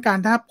ะฉะนั้นการ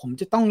ถ้าผม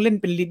จะต้องเล่น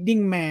เป็น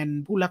leading man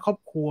ผู้รักครอบ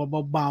ครัว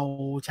เบา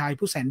ๆชาย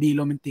ผู้แสนดีโ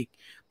รแมนติก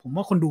ผม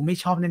ว่าคนดูไม่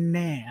ชอบแ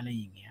น่ๆอะไร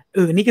อย่างเงี้ย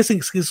นี่ก็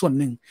คือส่วน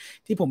หนึ่ง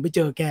ที่ผมไปเจ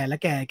อแกและ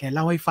แกเ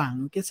ล่าให้ฟัง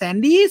แกแสน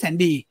ดีแสน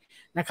ดี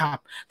นะครับ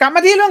กลับม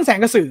าที่เรื่องแส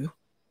งกระสือ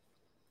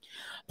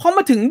พอม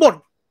าถึง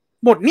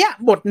บทเนี้ย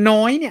บท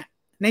น้อยเนี่ย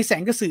ในแส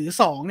งกระสือ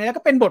2เนี่ยแล้ว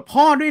ก็เป็นบท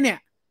พ่อด้วยเนี่ย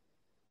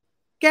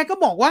แกก็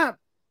บอกว่า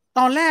ต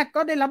อนแรกก็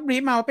ได้รับบรี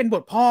ฟมาว่าเป็นบ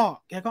ทพ่อ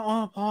แกก็อ๋อ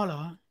พ่อเหร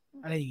อ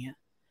อะไรอย่างเงี้ย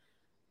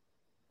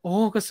โอ้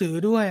กระสือ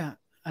ด้วยอะ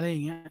อะไรอย่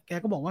างเงี้ยแก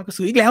ก็บอกว่ากระ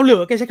สืออีกแล้วเหร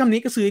อแกใช้คำ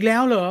นี้กระสืออีกแล้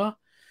วเหรอ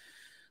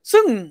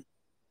ซึ่ง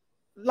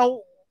เรา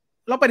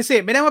เราปฏิเส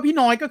ธไม่ได้ว่าพี่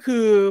น้อยก็คื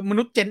อม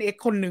นุษย์ Gen X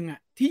คนหนึ่งอะ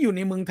ที่อยู่ใ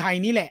นเมืองไทย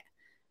นี่แหละ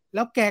แ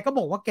ล้วแกก็บ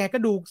อกว่าแกก็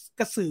ดู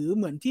กระสือเ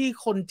หมือนที่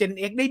คน Gen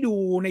X ได้ดู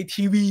ใน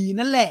ทีวี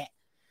นั่นแหละ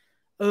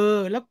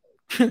แล้ว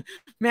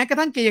แม้กระ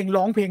ทั่งแกยัง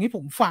ร้องเพลงให้ผ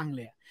มฟังเ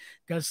ลย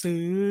กระสื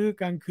อ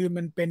กลางคืน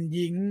มันเป็นห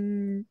ญิง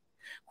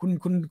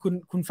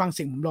คุณฟังเ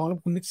สียงผมร้องแล้ว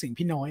คุณนึกเสียง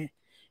พี่น้อย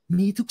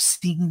มีทุก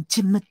สิ่งธ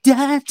รรมด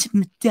าธรร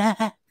มดา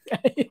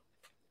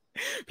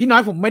พี่น้อ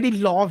ยผมไม่ได้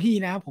ล้อพี่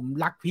นะผม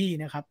รักพี่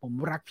นะครับผม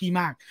รักพี่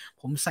มาก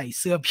ผมใส่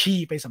เสื้อพี่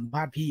ไปสัมภ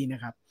าษณ์พี่น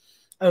ะครับ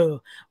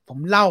ผม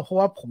เล่าเพราะ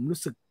ว่าผมรู้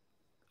สึก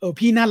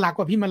พี่น่ารักก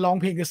ว่าพี่มาร้อง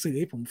เพลงกระสือ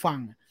ให้ผมฟัง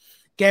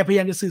แกพยาย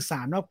ามจะสื่อส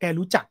ารว่าแก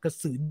รู้จักกระ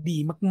สือดี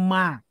ม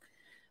าก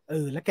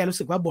ๆแล้วแกรู้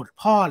สึกว่าบท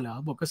พ่อเหรอ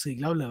บทกระสือ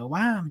แล้วเหรอ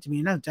ว่ามันจะมี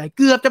น่าสนใจเ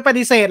กือบจะป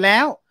ฏิเสธแล้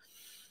ว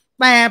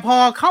แต่พอ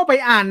เข้าไป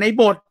อ่านใน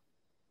บท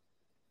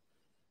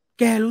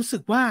แกรู้สึ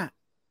กว่า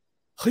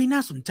เฮ้ยน่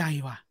าสนใจ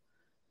ว่ะ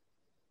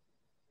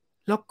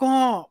แล้วก็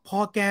พอ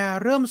แก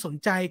เริ่มสน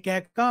ใจแก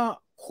ก็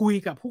คุย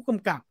กับผู้ก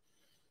ำกับ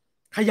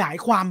ขยาย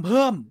ความเ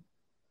พิ่ม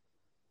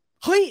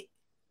เฮ้ย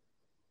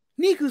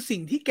นี่คือสิ่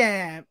งที่แก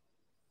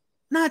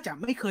น่าจะ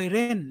ไม่เคยเ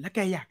ล่นและแก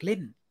อยากเล่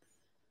น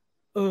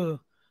เออ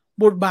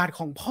บทบาทข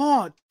องพ่อ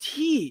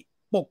ที่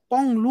ปกป้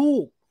องลู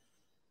ก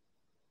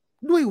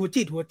ด้วยหัว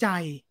จิตหัวใจ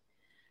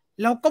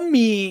แล้วก็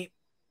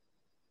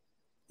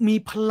มี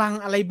พลัง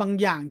อะไรบาง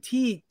อย่าง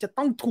ที่จะ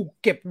ต้องถูก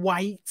เก็บไว้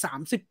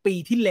30 ปี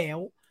ที่แล้ว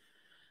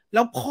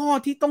พ่อ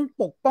ที่ต้อง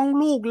ปกป้อง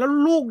ลูกแล้ว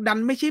ลูกดัน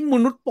ไม่ใช่ม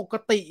นุษย์ปก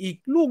ติอีก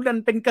ลูกดัน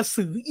เป็นกระ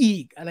สืออี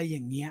กอะไรอย่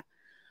างเงี้ย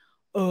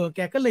แก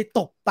ก็เลยต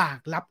กปาก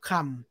รับค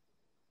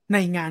ำใน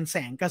งานแส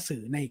งกระสื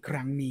อในค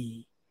รั้งนี้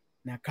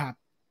นะครับ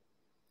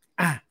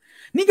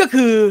นี่ก็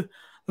คือ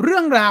เรื่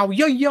องราว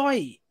ย่อย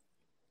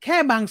ๆแค่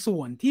บางส่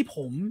วนที่ผ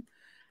ม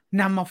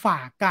นำมาฝ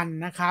ากกัน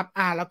นะครับ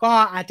แล้วก็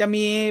อาจจะ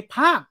มีภ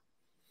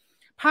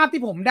าพ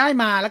ที่ผมได้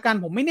มาแล้วกัน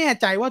ผมไม่แน่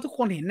ใจว่าทุกค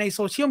นเห็นในโ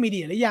ซเชียลมีเดี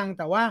ยหรือยัง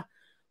แต่ว่า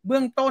เบื้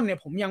องต้นเนี่ย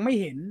ผมยังไม่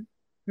เห็น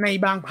ใน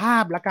บางภา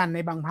พละกันใน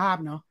บางภาพ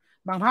เนาะ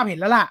บางภาพเห็น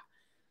แล้วล่ะ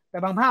แต่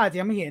บางภาพอาจจะ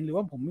ยังไม่เห็นหรือ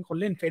ว่าผมเป็นคน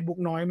เล่น Facebook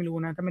น้อยไม่รู้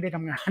นะถ้าไม่ได้ท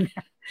ำงานเนี่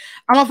ย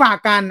เอามาฝาก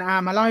กัน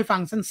มาเล่าให้ฟั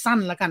งสั้น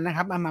ๆแล้วกันนะค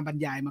รับมาบรร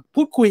ยายมา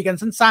พูดคุยกัน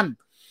สั้น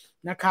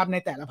ๆนะครับใน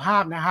แต่ละภา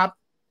พนะครับ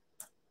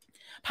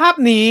ภาพ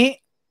นี้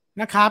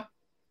นะครับ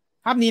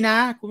ภาพนี้นะ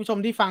คุณผู้ชม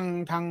ที่ฟัง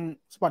ทาง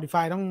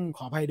Spotify ต้องข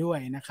ออภัยด้วย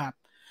นะครับ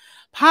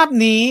ภาพ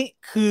นี้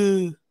คือ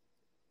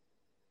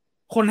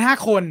คน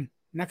5คน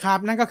นะครับ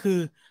นั่นก็คือ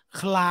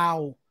คลาว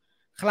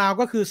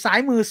ก็คือซ้าย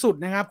มือสุด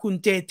นะครับคุณ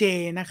เจเจ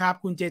นะครับ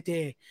คุณเจเจ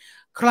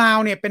คลาว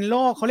เนี่ยเป็นโร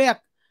คเขาเรียก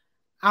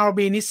อัล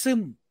บินิซึ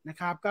มนะ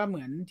ครับก็เห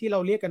มือนที่เรา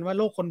เรียกกันว่า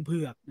โรคคนเผื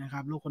อกนะครั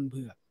บโรคคนเ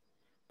ผือก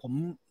ผ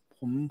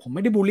มไ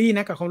ม่ได้บูลลี่น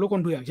ะกับเขาโรคค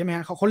นเผือกใช่ไหมฮ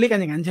ะเขาเรียกกัน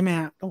อย่างนั้นใช่ไหม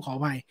ฮะต้องขออ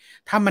ภัย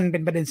ถ้ามันเป็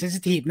นประเด็นเซนซิ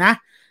ทีฟนะ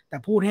แต่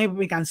พูดให้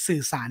เป็นการสื่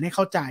อสารให้เ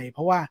ข้าใจเพ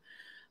ราะว่า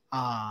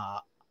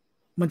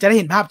มันจะได้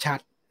เห็นภาพชัด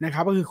นะค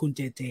รับก็คือคุณเ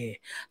จเจ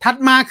ถัด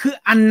มาคือ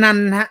อันนัน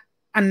ฮะ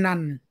อันนั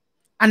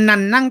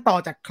นนั่งต่อ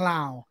จากคล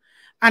าว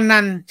อันนั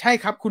นใช่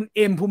ครับคุณเอ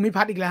มภูมิ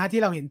พัฒน์อีกแล้วฮะ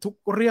ที่เราเห็นทุก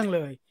เรื่องเ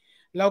ลย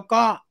แล้ว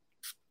ก็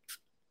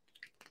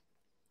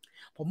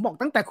ผมบอก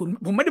ตั้งแต่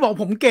ผมไม่ได้บอก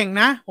ผมเก่ง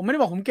นะผมไม่ได้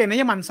บอกผมเก่งนะ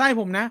อย่าหมั่นไส้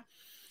ผมนะ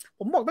ผ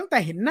มบอกตั้งแต่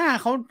เห็นหน้า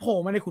เขาโผล่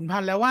มาในขุนพั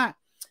นธ์แล้วว่า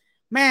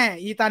แม่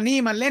อีตานี่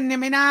มันเล่นเนี่ย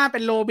ไม่น่าเป็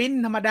นโรบิน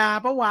ธรรมดา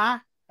ปะวะ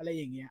อะไร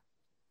อย่างเงี้ย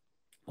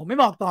ผมไม่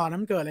บอกต่อนะ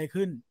มันเกิดอะไร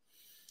ขึ้น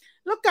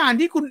แล้วการ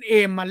ที่คุณเอ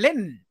มมาเล่น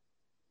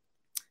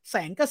แส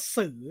งกระ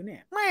สือเนี่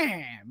ยแม่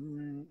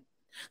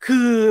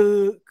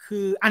คื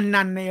ออัน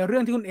นันในเรื่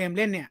องที่คุณเอม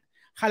เล่นเนี่ย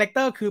คาแรคเต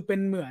อร์คือเป็น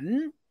เหมือ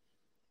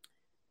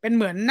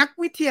นนัก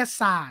วิทยา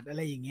ศาสตร์อะไ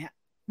รอย่างเงี้ย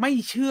ไม่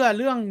เชื่อ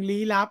เรื่อง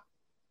ลี้ลับ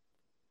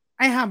ไ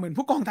อ้ห่าเหมือน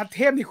ผู้กองทัพเท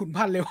พในขุน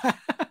พันธ์เลยว่า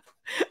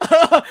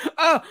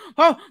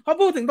พอ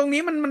พูดถึงตรง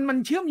นี้มัน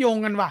เชื่อมโยง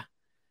กันว่ะ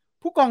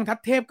ผู้กองทัพ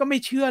เทพก็ไม่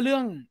เชื่อเรื่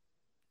อ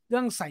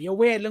งไสยเ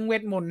วทเรื่องเว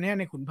ทมนต์เนี่ย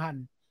ในขุนพัน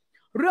ธ์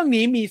เรื่อง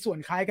นี้มีส่วน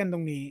คล้ายกันตร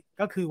งนี้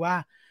ก็คือว่า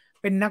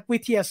เป็นนักวิ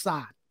ทยาศ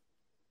าสตร์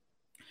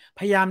พ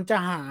ยายามจะ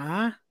หา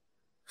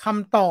ค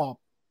ำตอบ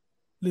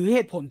หรือเห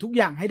ตุผลทุกอ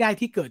ย่างให้ได้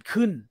ที่เกิด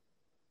ขึ้น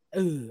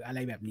อะไร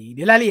แบบนี้เ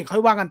ดี๋ยวรายละเอียดค่อ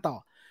ยว่ากันต่อ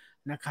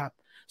นะครับ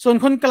ส่วน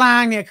คนกลา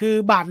งเนี่ยคือ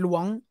บาทหลว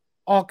ง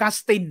ออกัส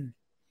ติน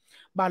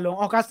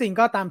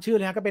ก็ตามชื่อเ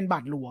ลยนะก็เป็นบา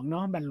ทหลวงเน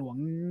าะบาทหลวง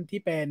ที่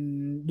เป็น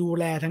ดู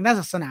แลทางด้าน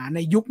ศาสนาใน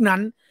ยุคนั้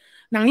น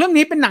หนังเรื่อง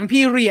นี้เป็นหนังพี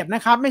เรียดน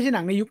ะครับไม่ใช่ห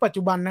นังในยุคปัจ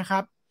จุบันนะครั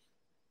บ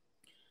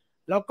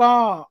แล้วก็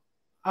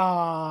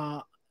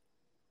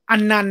อั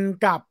นนัน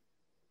กับ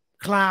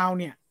คลาว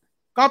เนี่ย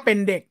ก็เป็น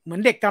เด็กเหมือ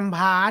นเด็กกำพ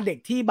ร้าเด็ก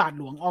ที่บาท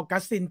หลวงออกั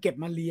สตินเก็บ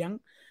มาเลี้ยง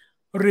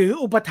หรือ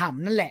อุปถัม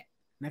ภ์นั่นแหละ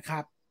นะครั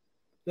บ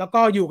แล้วก็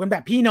อยู่กันแบ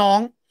บพี่น้อง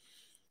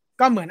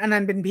ก็เหมือนอันนั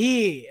นต์เป็นพี่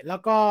แล้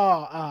วก็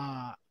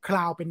คล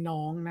าวเป็น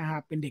น้องนะครั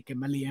บเป็นเด็กเก็บ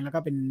มาเลี้ยงแล้วก็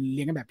เป็นเ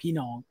ลี้ยงกันแบบพี่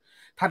น้อง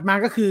ถัดมา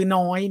ก็คือ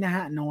น้อยนะฮ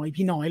ะน้อย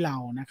พี่น้อยเรา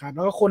นะครับแ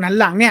ล้วก็คนหัน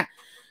หลังเนี่ย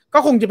ก็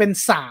คงจะเป็น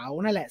สาว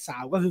นั่นแหละสา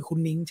วก็คือคุณ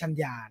นิ้งชัญ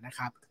ญานะค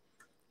รับ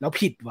แล้ว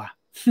ผิดว่ะ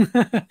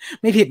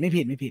ไม่ผิด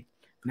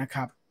นะค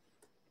รับ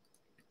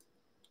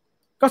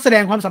ก็แสด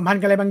งความสัมพัน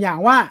ธ์กันอะไรบางอย่าง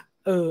ว่า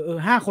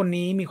ห้าคน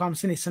นี้มีความ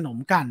สนิทสนม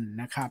กัน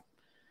นะครับ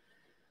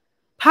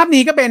ภาพ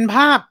นี้ก็เป็นภ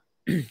าพ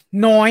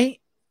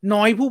น้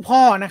อยผู้พ่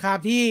อนะครับ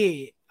ที่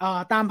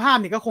ตามภาพ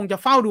เนี่ยก็คงจะ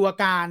เฝ้าดูอา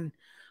การ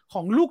ข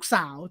องลูกส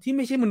าวที่ไ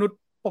ม่ใช่มนุษย์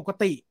ปก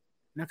ติ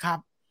นะครับ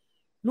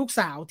ลูก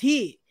สาวที่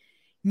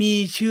มี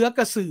เชื้อก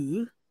ระสือ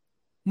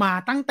มา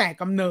ตั้งแต่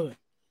กำเนิด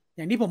อ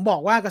ย่างที่ผมบอ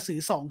กว่ากระสือ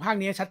2ภาค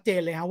นี้ชัดเจน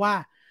เลยครับว่า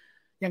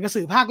อย่างกระ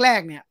สือภาคแร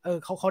กเนี่ย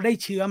เขาได้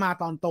เชื้อมา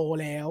ตอนโต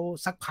แล้ว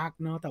สักพัก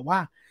เนาะแต่ว่า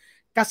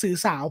กระสือ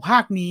สาวภา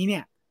คนี้เนี่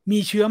ยมี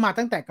เชื้อมา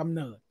ตั้งแต่กำเ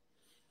นิด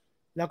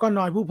แล้วก็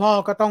น้อยผู้พ่อ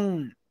ก็ต้อง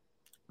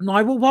น้อ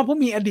ยผู้พ่อเพราะ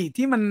มีอดีต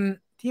ที่มั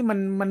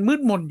นมื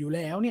ดมนอยู่แ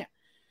ล้วเนี่ย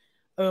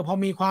พอ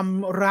มีความ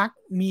รัก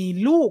มี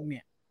ลูกเ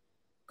นี่ย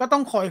ก็ต้อ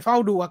งคอยเฝ้า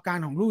ดูอาการ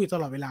ของลูกอยู่ต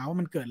ลอดเวลาว่า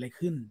มันเกิดอะไร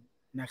ขึ้น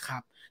นะครั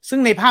บซึ่ง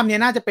ในภาพนี้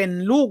น่าจะเป็น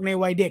ลูกใน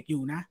วัยเด็กอ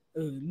ยู่นะ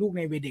ลูกใ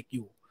นวัยเด็กอ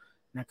ยู่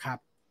นะครับ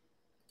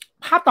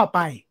ภาพต่อไป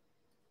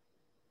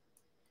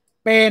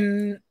เป็น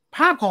ภ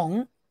าพของ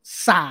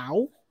สาว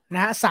น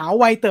ะสาว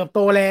วัยเติบโต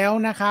แล้ว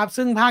นะครับ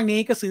ซึ่งภาคนี้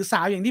กระสือส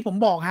าวอย่างที่ผม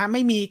บอกฮะไ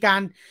ม่มีกา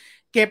ร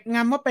เก็บง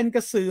ำว่าเป็นก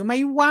ระสือไม่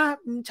ว่า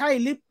ใช่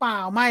หรือเปล่า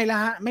ไม่ละ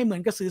ฮะไม่เหมือ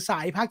นกระสือสา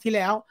ยภาคที่แ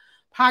ล้ว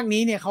ภาค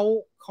นี้เนี่ยเข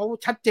า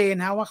ชัดเจน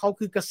ฮะว่าเขา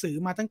คือกระสือ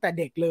มาตั้งแต่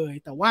เด็กเลย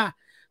แต่ว่า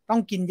ต้อ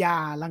งกินยา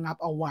ระงับ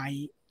เอาไว้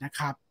นะค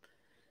รับ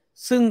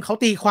ซึ่งเขา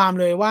ตีความ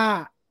เลยว่า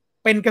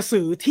เป็นกระ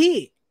สือที่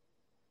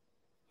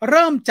เ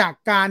ริ่มจาก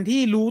การ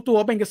ที่รู้ตัว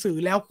เป็นกระสือ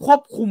แล้วคว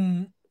บคุม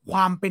คว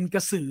ามเป็นกร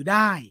ะสือไ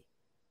ด้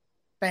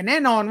แต่แน่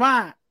นอนว่า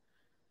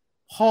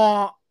พอ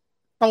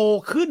โต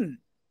ขึ้น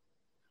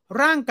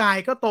ร่างกาย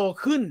ก็โต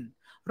ขึ้น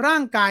ร่า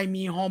งกาย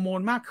มีฮอร์โม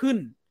นมากขึ้น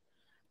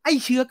ไอ้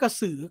เชื้อกระ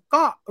สือ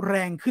ก็แร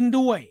งขึ้น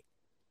ด้วย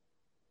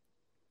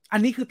อัน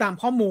นี้คือตาม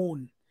ข้อมูล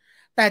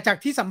แต่จาก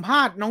ที่สัมภ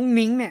าษณ์น้อง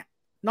นิ้งเนี่ย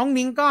น้อง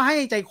นิ้งก็ให้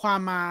ใจความ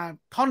มา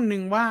ท่อนหนึ่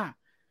งว่า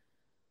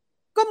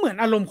ก็เหมือน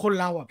อารมณ์คน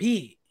เราอ่ะพี่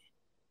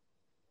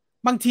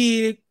บางที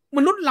ม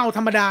นุษย์เราธ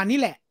รรมดานี่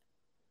แหละ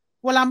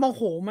เวลาโมโ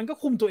หมันก็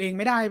คุมตัวเองไ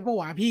ม่ได้เพราะ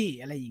ว่าพี่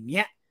อะไรอย่างเ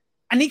งี้ย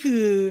อันนี้คื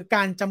อก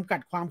ารจำกัด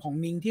ความของ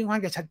นิ้งที่ค่อนข้า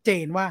งจะชัดเจ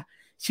นว่า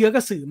เชื้อกร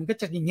ะสือมันก็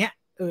จะอย่างเงี้ย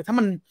ถ้า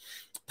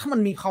มัน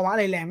มีภาวะอะ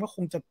ไรแรงก็ค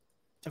งจะ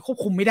ควบ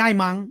คุมไม่ได้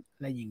มั้งอ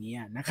ะไรอย่างเงี้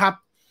ยนะครับ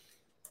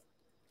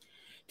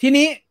ที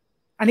นี้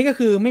อันนี้ก็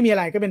คือไม่มีอะ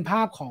ไรก็เป็นภ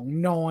าพของ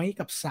น้อย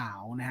กับสา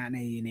วนะฮะ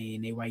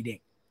ในวัยเด็ก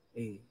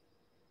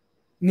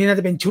นี่น่า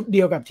จะเป็นชุดเ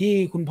ดียวกับที่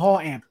คุณพ่อ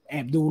แอ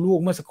บดูลูก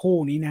เมื่อสักครู่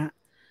นี้นะฮะ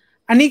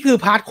อันนี้คือ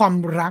พาร์ทความ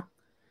รัก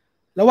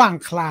ระหว่าง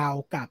คลาว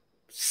กับ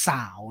ส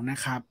าวนะ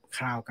ครับค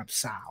ลาวกับ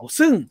สาว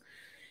ซึ่ง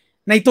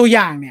ในตัวอ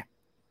ย่างเนี่ย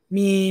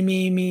มี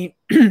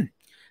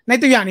ใน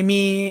ตัวอย่างนี่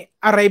มี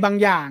อะไรบาง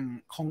อย่าง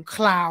ของค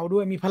ลาวด้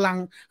วยมีพลัง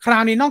คลา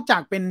วนี้นอกจา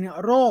กเป็น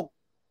โรค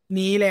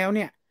นี้แล้วเ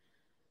นี่ย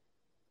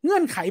เงื่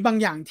อนไขบาง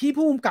อย่างที่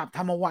ผู้กำกับท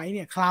ำเอาไว้เ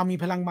นี่ยคลาวมี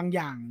พลังบางอ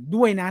ย่าง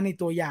ด้วยนะใน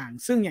ตัวอย่าง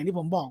ซึ่งอย่างที่ผ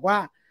มบอกว่า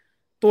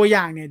ตัวอ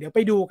ย่างเนี่ยเดี๋ยวไป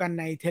ดูกัน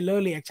ในเทเลอ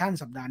ร์เรีแอคชั่น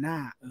สัปดาห์หน้า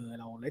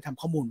เราได้ทำ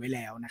ข้อมูลไว้แ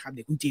ล้วนะครับเ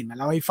ดี๋ยวคุณจีนมา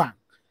เล่าให้ฟัง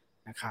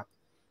นะครับ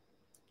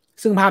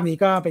ซึ่งภาพนี้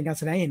ก็เป็นการแ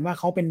สดงให้เห็นว่า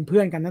เขาเป็นเพื่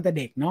อนกันตั้งแต่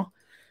เด็กเนาะ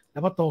แล้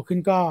วพอโตขึ้น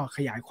ก็ข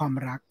ยายความ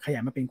รักขยา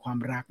ยมาเป็นความ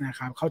รักนะค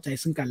รับเข้าใจ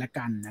ซึ่งกันและ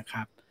กันนะค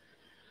รับ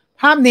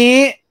ภาพนี้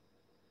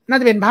น่า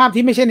จะเป็นภาพ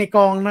ที่ไม่ใช่ในก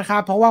องนะครั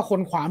บเพราะว่าค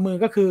นขวามือ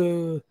ก็คือ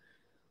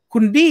คุ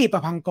ณดี้ปร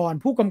ะภังกร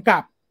ผู้กำกั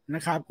บน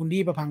ะครับคุณ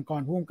ดี้ประภังก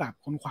รผู้กำกับ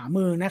คนขวา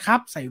มือนะครับ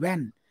ใส่แว่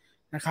น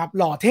นะครับ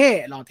หล่อเท่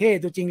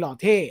ตัวจริงหล่อ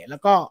เท่แล้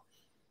วก็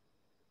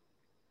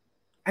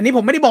อันนี้ผ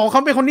มไม่ได้บอกเข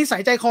าเป็นคนนิสั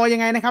ยใจคอยั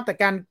งไงนะครับแต่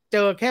การเจ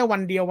อแค่วั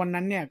นเดียววัน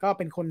นั้นเนี่ยก็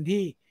เป็นคน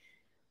ที่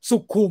สุ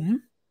ขุม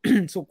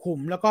สุขุม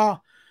แล้วก็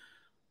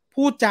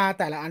พูดจา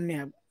แต่ละอันเนี่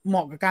ยเหม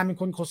าะกับการเป็น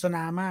คนโฆษณ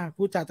ามาก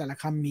พูดจาแต่ละ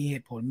คำมีเห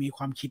ตุผลมีค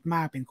วามคิดม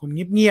ากเป็นคนเ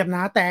งียบๆน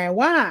ะแต่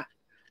ว่า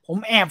ผม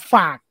แอบฝ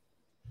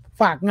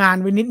ากงาน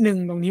ไว้นิดนึง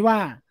ตรงนี้ว่า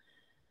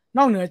น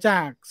อกเหนือจา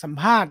กสัม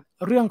ภาษณ์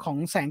เรื่องของ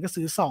แสงกระ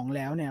สือ2แ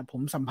ล้วเนี่ยผ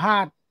มสัมภา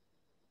ษณ์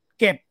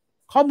เก็บ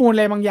ข้อมูลอะ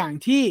ไรบางอย่าง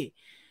ที่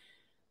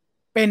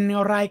เป็น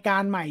รายกา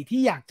รใหม่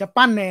ที่อยากจะ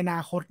ปั้นในอนา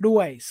คตด้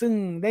วยซึ่ง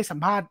ได้สัม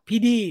ภาษณ์พี่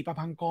ดีประ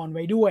ภังกรไ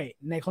ว้ด้วย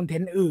ในคอนเท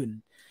นต์อื่น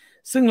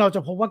ซึ่งเราจะ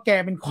พบว่าแก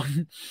เป็น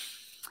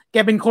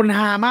คนฮ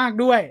ามาก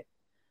ด้วย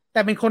แ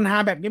ต่เป็นคนฮา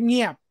แบบเ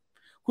งียบ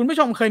ๆคุณผู้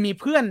ชมเคยมี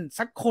เพื่อน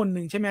สักคนห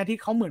นึ่งใช่ไหมที่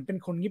เขาเหมือนเป็น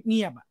คนเ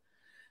งียบๆอ่ะ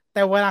แ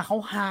ต่เวลาเขา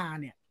ฮา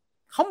เนี่ย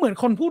เขาเหมือน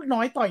คนพูดน้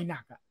อยต่อยหนั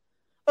กอ่ะ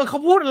เขา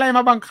พูดอะไรม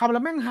าบางคำแล้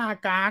วแม่งฮา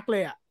กากเล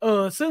ยอ่ะ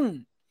ซึ่ง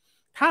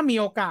ถ้ามี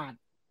โอกาส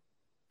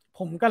ผ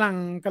มกำ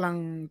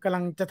ลั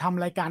งจะท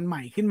ำรายการให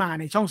ม่ขึ้นมา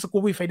ในช่อง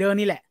Scoop Viewfinder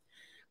นี่แหละ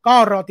ก็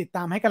รอติดต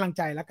ามให้กำลังใ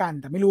จแล้วกัน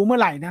แต่ไม่รู้เมื่อ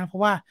ไหร่นะเพรา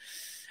ะว่า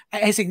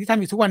ไอสิ่งที่ทำ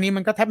อยู่ทุกวันนี้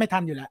มันก็แทบไม่ทั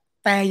นอยู่แล้ว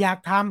แต่อยาก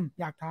ท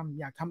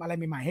ำอะไร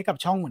ใหม่ๆให้กับ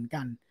ช่องเหมือน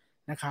กัน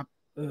นะครับ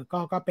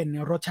ก็เป็น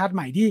รสชาติใ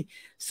หม่ที่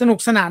สนุก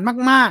สนาน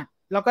มาก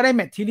ๆแล้วก็ได้แ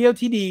มททีเรียล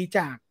ที่ดีจ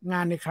ากง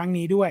านในครั้ง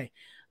นี้ด้วย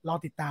รอ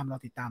ติดตามแ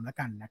ล้ว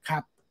กันนะครั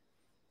บ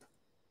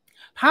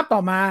ภาพต่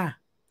อมา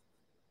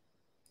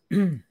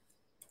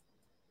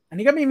อัน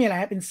นี้ก็ไม่มีอะไร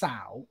เป็นสา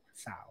ว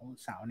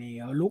ใน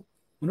ลุค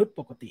มนุษย์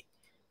ปกติ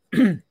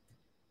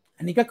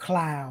อันนี้ก็คล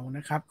าวน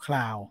ะครับคล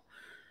าว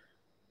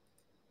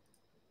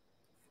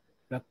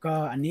แล้วก็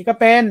อันนี้ก็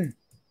เป็น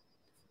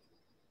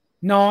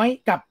น้อย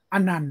กับอ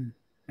นันต์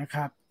นะค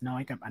รับน้อ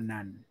ยกับอนั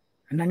นต์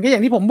ก็อย่า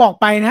งที่ผมบอก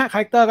ไปนะฮะคา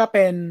แรคเตอร์ก็เ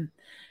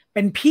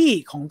ป็นพี่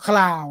ของคล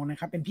าวนะ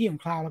ครับเป็นพี่ของ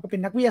คลาวแล้วก็เป็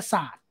นนักวิทยาศ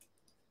าสตร์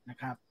นะ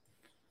ครับ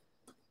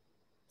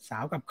สา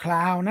วกับคล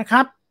าวนะค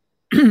รับ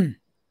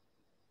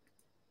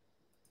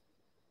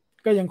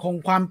ก็ยังคง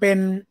ความเป็น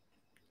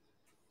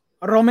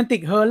โรแมนติ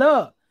กเฮอร์เลอ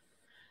ร์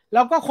แ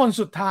ล้วก็คน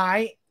สุดท้าย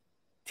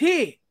ที่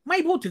ไม่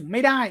พูดถึงไ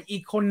ม่ได้อี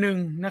กคนหนึ่ง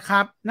นะค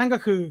รับนั่นก็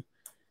คือ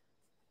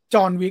จ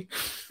อห์นวิก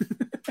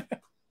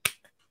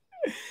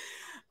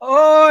โ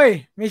อ้ย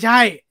ไม่ใช่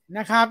น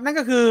ะครับนั่น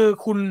ก็คือ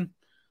คุณ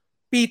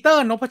ปีเตอ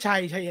ร์นพชั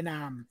ยชัยนา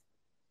ม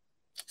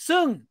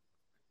ซึ่ง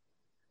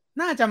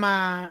น่าจะมา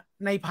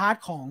ในพาร์ท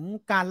ของ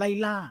การไล่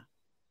ล่า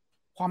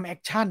ความแอค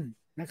ชั่น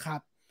นะครั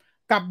บ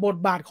กับบท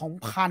บาทของ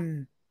พัน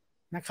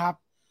นะครับ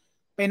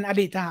เป็นอ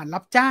ดีตทหารรั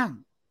บจ้าง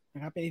น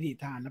ะครับเป็นอดีต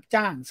ทหารรับ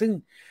จ้างซึ่ง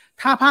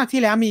ถ้าภาค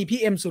ที่แล้วมีพี่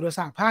เอ็มสุร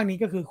ศักดิ์ภาคนี้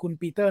ก็คือคุณ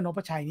ปีเตอร์นพ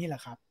ชัยนี่แหล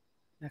ะครับ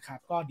นะครับ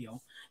ก็เ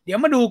ดี๋ยว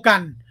มาดูกั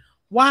น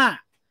ว่า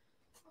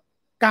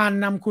การ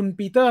นำคุณ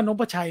ปีเตอร์น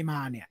พชัยมา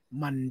เนี่ย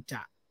มันจ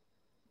ะ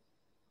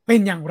เป็น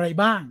อย่างไร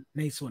บ้างใ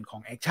นส่วนขอ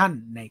งแอคชั่น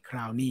ในคร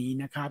าวนี้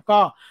นะครับ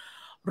ก็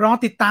รอ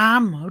ติดตาม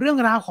เรื่อง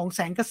ราวของแส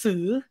งกระสื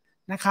อ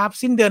นะครับ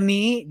สิ้นเดือน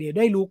นี้เดี๋ยวไ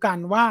ด้รู้กัน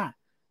ว่า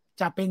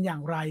จะเป็นอย่า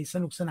งไรส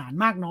นุกสนาน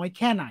มากน้อยแ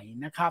ค่ไหน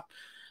นะครับ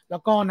แล้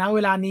วก็ณเว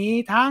ลานี้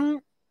ทั้ง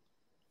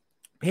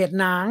เพจ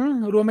หนัง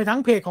รวมไปทั้ง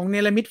เพจของเน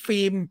ลมิต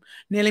ฟิล์ม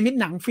เนลมิต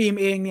หนังฟิล์ม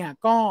เองเนี่ย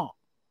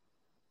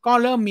ก็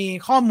เริ่มมี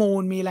ข้อมู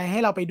ลมีอะไรให้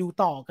เราไปดู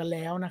ต่อกันแ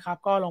ล้วนะครับ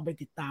ก็ลองไป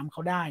ติดตามเข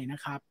าได้นะ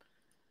ครับ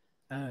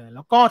แ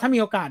ล้วก็ถ้ามี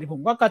โอกาสผ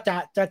มก็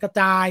จะกระ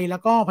จายแล้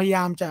วก็พยาย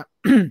ามจะ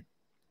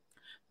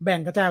แบ่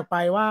งกระจายออกไป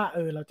ว่า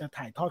เราจะ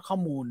ถ่ายทอดข้อ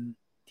มูล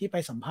ที่ไป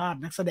สัมภาษณ์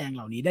นักแสดงเห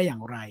ล่านี้ได้อย่า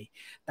งไร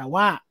แต่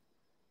ว่า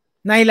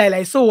ในหล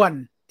ายๆส่วน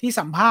ที่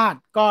สัมภาษณ์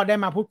ก็ได้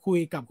มาพูดคุย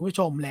กับคุณผู้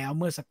ชมแล้ว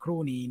เมื่อสักครู่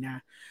นี้นะ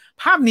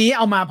ภาพนี้เ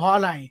อามาเพราะอ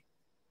ะไร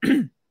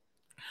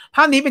ภ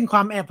าพนี้เป็นคว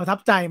ามแอบประทับ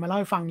ใจมาเล่า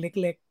ให้ฟังเ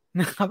ล็กๆ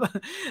นะครับ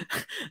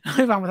เล่าใ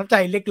ห้ฟังประทับใจ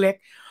เล็ก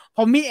ๆผ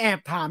มมีแอบ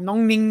ถามน้อง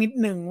นิ้งนิด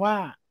นึงว่า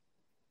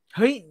เ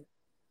ฮ้ย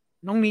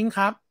น้องนิ้งค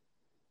รับ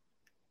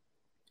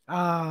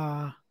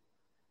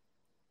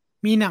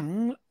มีหนัง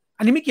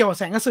อันนี้ไม่เกี่ยวกับ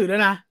แสงกระสือแล้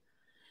วนะ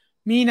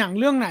มีหนัง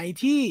เรื่องไหน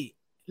ที่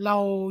เรา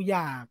อย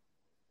าก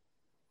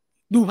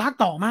ดูภาค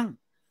ต่อมั่ง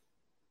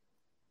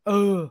เอ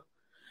อ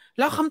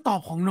แล้วคำตอบ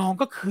ของน้อง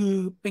ก็คือ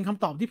เป็นค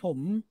ำตอบที่ผม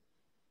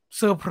เ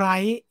ซอร์ไพร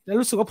ส์แล้ว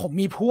รู้สึกว่าผม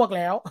มีพวกแ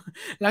ล้ว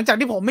หลังจาก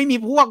ที่ผมไม่มี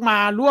พวกมา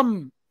ร่วม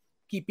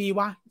กี่ปี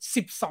วะ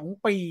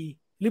12 ปี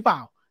หรือเปล่า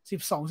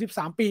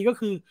12-13 ปีก็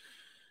คือ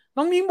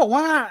น้องนิ้งบอก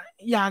ว่า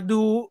อยาก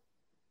ดู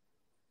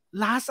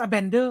Last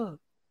Airbender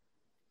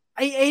ไ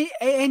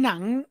อ้หนั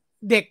ง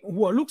เด็ก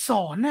หัวลูกศ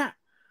รน่ะ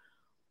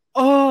เอ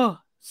อ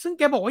ซึ่งแ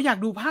กบอกว่าอยาก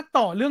ดูภาค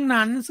ต่อเรื่อง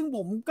นั้นซึ่งผ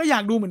มก็อยา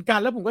กดูเหมือนกัน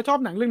แล้วผมก็ชอบ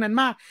หนังเรื่องนั้น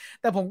มาก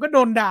แต่ผมก็โด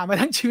นด่ามา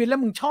ทั้งชีวิตแล้ว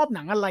มึงชอบห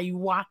นังอะไร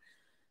วะ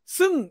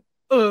ซึ่ง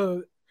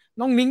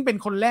น้องนิ้งเป็น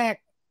คนแรก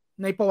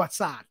ในประวัติ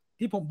ศาสตร์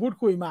ที่ผมพูด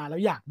คุยมาแล้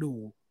วอยากดู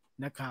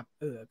นะครับ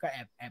ก็แ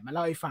อบมาเ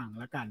ล่าให้ฟัง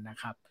แล้วกันนะ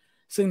ครับ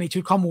ซึ่งในชุ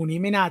ดข้อมูลนี้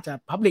ไม่น่าจะ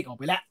พับลิกออก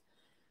ไปแล้ว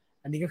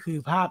อันนี้ก็คือ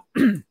ภาพ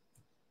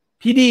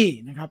พี่ดี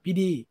นะครับพี่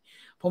ดี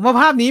ผมว่า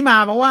ภาพนี้มา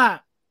เพราะว่า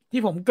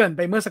ที่ผมเกริ่นไ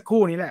ปเมื่อสักค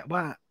รู่นี้แหละ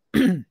ว่า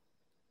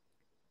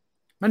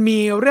มันมี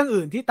เรื่อง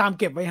อื่นที่ตาม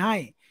เก็บไว้ให้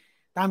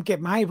ตามเก็บ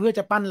มาให้เพื่อจ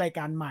ะปั้นรายก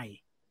ารใหม่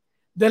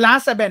The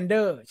Last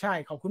Airbender ใช่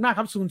ขอบคุณมากค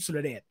รับซูนสุร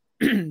เดช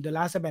The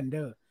Last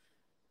Airbender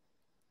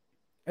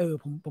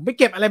ผมไป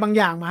เก็บอะไรบาง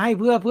อย่างมาให้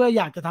เพื่อ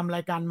อยากจะทำร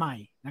ายการใหม่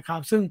นะครั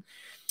บซึ่ง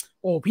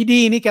โอ้พี่ดี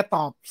นี่แกต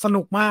อบส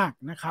นุกมาก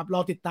นะครับร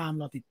อติดตาม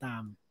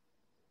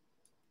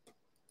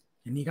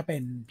อันนี้ก็เป็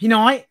นพี่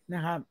น้อยน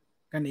ะครับ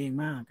กันเอง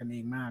มาก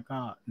ก็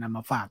นำม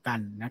าฝากกัน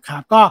นะครั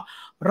บก็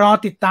รอ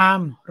ติดตาม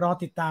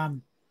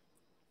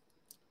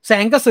แส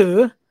งกระสือ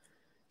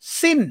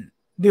สิ้น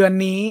เดือน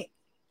นี้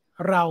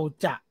เรา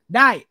จะไ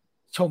ด้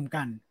ชม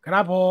กันครั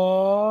บผ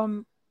ม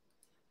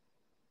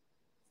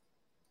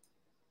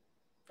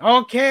โอ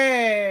เค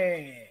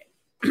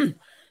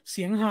เ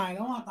สียงหายแ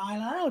ล้วอ่ะตาย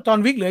แล้วจอห์น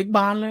วิกเหลืออีกบ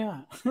านเลยอ่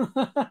ะ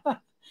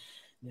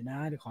เดี๋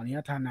ยวขออนุญ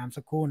าตทานน้ำ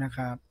สักครู่นะค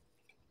รับ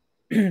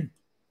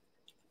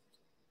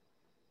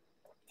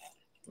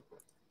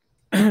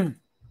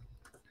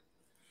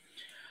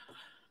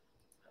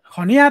ข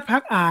ออนุญาตพั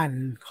กอ่าน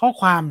ข้อ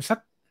ความสั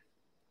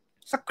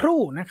กค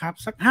รู่นะครับ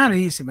สัก5 นา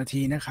ที 10 นา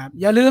ทีนะครับ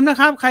อย่าลืมนะ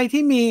ครับใคร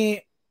ที่มี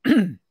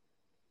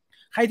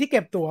ใครที่เ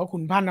ก็บตั๋วขุ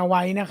นพันธ์เอาไ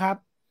ว้นะครับ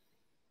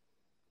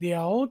เดี๋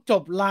ยวจ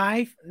บไล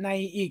ฟ์ใน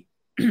อีก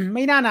ไ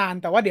ม่น่านาน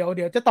แต่ว่าเดี๋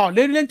ยวจะต่อเ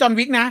รื่องจอห์น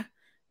วิกนะ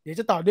เดี๋ยว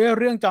จะต่อด้วย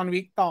เรื่องจอห์นวิ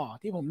กต่อ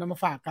ที่ผมนำมา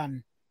ฝากกัน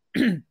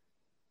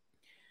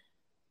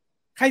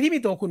ใครที่มี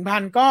ตั๋วขุนพั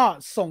นธ์ก็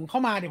ส่งเข้า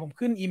มาเดี๋ยวผม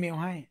ขึ้นอีเมล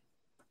ให้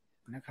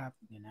นะครับ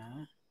เดี๋ยวนะ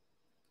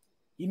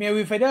อีเมล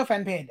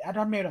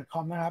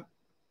viewfinderfanpage@hotmail.com นะครับ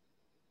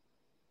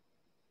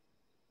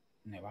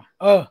ไหนวะ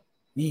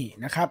นี่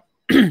นะครับ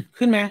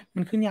ขึ้นไหมมั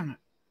นขึ้นยังอ่ะ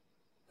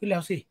ขึ้นแล้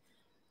วสิ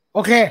โอ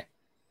เค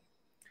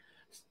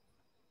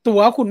ตั๋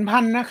วขุนพั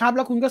นธ์นะครับแ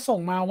ล้วคุณก็ส่ง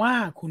มาว่า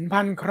ขุน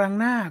พันธ์ครั้ง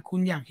หน้าคุ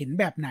ณอยากเห็น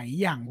แบบไหน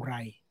อย่างไร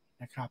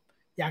นะครับ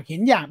อยากเห็น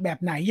แบบ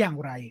ไหนอย่าง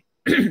ไร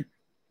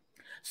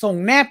ส่ง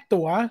แนบ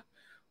ตั๋ว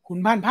ขุน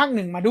พันธ์ภาค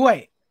 1มาด้วย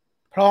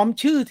พร้อม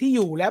ชื่อที่อ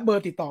ยู่และเบอ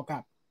ร์ติดต่อกั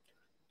บ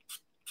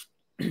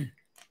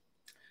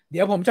เ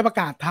ดี๋ยวผมจะประ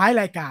กาศท้าย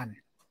รายการ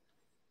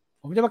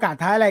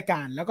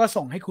แล้วก็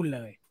ส่งให้คุณเ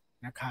ลย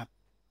นะครับ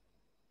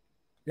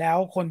แล้ว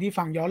คนที่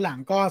ฟังย้อนหลัง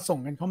ก็ส่ง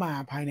กันเข้ามา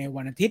ภายใน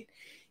วันอาทิตย์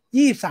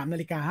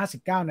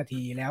 23:59 นา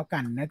ทีแล้วกั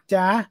นนะ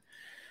จ๊ะ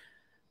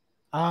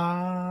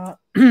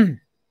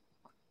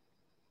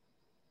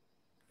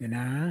เดี๋ยวน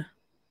ะ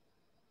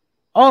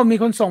มี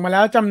คนส่งมาแ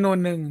ล้วจำนวน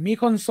หนึ่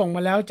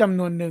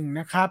ง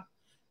นะครับ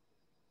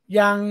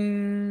ยัง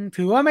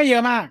ถือว่าไม่เยอ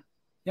ะมาก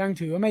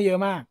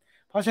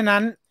เพราะฉะนั้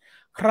น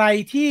ใคร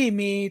ที่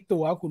มี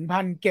ตั๋วขุนพั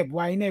นธ์เก็บไ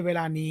ว้ในเวล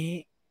านี้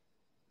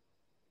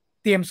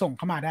เตรียมส่งเ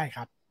ข้ามาได้ค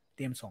รับ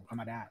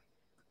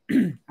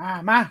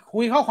มาคุ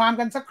ยข้อความ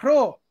กันสักค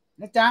รู่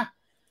นะจ๊ะ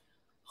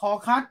ขอ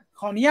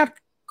อนุญาต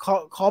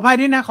ขออภัย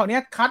ด้วยนะขออนุญ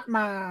าตคัดม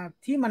า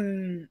ที่มัน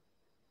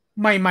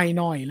ใหม่ๆ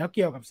หน่อยแล้วเ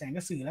กี่ยวกับแสงกร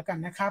ะสือแล้วกัน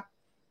นะครับ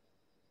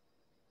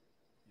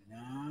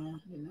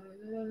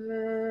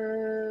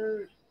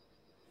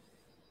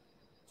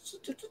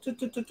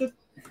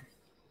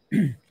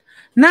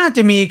น่าจ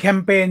ะมีแคม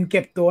เปญเ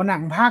ก็บตั๋วหนั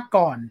งภาค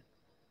ก่อน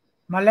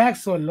มาแลก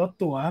ส่วนลด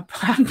ตั๋วภ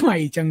าคใหม่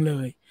จังเล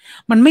ย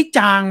มันไม่จ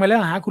างไปแล้ว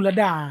หาคุณระ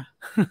ดา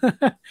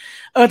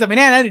แต่ไม่แ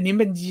น่นะเดี๋ยวนี้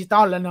เป็นดิจิต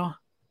อลแล้วเนาะ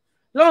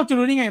แล้วเราจะ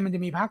รู้ได้ไงมันจ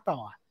ะมีภาคต่อ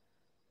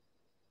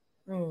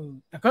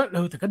แต่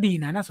ก็ดี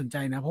นะน่าสนใจ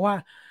นะเพราะว่า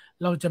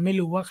เราจะไม่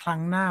รู้ว่าครั้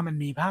งหน้ามัน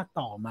มีภาค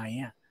ต่อไหม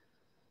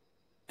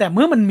แต่เ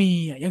มื่อมันมี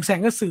อย่างแสง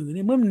กระสือเ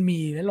นี่ยเมื่อมันมี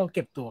แล้วเราเ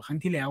ก็บตั๋วครั้ง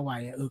ที่แล้วไว้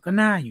ก็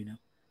น่าอยู่นะ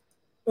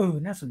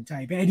น่าสนใจ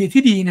เป็นไอเดีย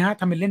ที่ดีนะฮะ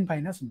ทำเป็นเล่นไป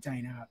น่าสนใจ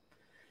นะครับ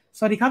ส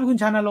วัสดีครับคุณ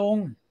ชานรง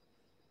ค์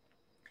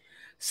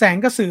แสง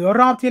กระสือ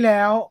รอบที่แ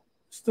ล้ว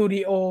สตู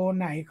ดิโอ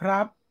ไหนค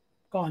รับ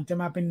ก่อนจะ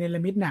มาเป็นเนร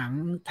มิตหนัง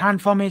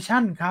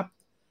Transformation ครับ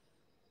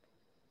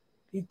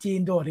พี่จีน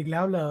โดดอีกแล้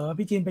วเหรอ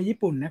พี่จีนไปญี่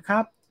ปุ่นนะครั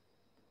บ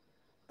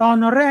ตอน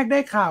แรกได้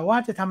ข่าวว่า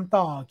จะทำ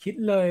ต่อคิด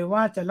เลยว่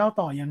าจะเล่า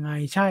ต่อยังไง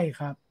ใช่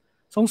ครับ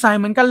สงสัย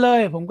เหมือนกันเล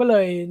ยผมก็เล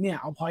ยเนี่ย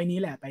เอาพอยต์นี้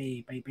แหละ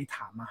ไปถ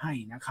ามมาให้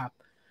นะครับ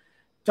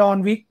จอห์น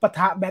วิกปะท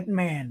ะแบทแ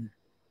มน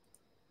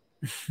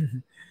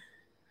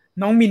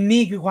น้องมิน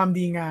นี่คือความ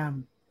ดีงาม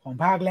ของ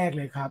ภาคแรกเ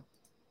ลยครับ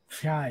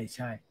ใช่ใ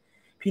ช่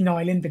พี่น้อ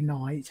ยเล่นเป็น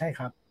น้อยใช่ค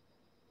รับ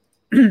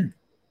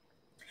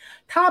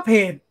ถ้าเพ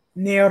จ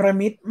เนร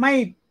มิตไ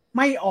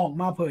ม่ออก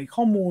มาเผย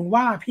ข้อมูล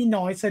ว่าพี่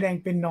น้อยแสดง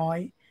เป็นน้อย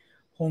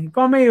ผม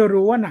ก็ไม่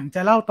รู้ว่าหนังจ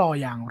ะเล่าต่อ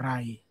อย่างไร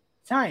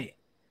ใช่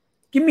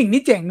กิมมิก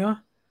นี่เจ๋งเนอะ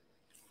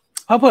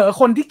เผลอ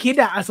คนที่คิด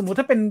อะสมมติ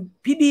ถ้าเป็น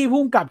พี่ดี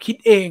พุ่งกับคิด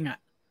เองอะ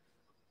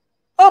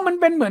มัน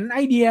เป็นเหมือนไอ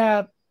เดีย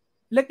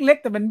เล็ก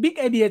ๆแต่เป็นบิ๊ก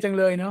ไอเดียจัง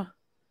เลยเนาะ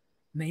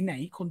ไหน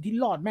คนที่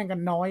รอดแม่งกั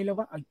นน้อยแล้ว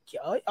ว่าเ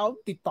อา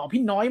ติดต่อ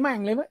พี่น้อยแม่ง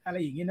เลยมั้ยอะไร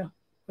อย่างเงี้ยเนาะ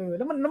แ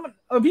ล้วมัน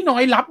พี่น้อ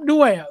ยรับ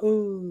ด้วยอ่ะ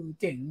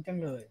เจ๋งจัง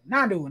เลยน่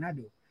าดูน่า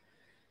ดู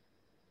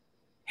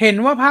เห็น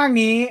ว่าภาค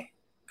นี้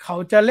เขา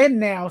จะเล่น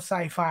แนวไซ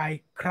ไฟ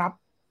ครับ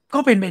ก็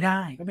เป็นไปได้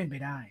ก็เป็นไป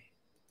ได้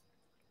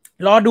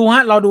รอดูฮ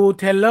ะรอดู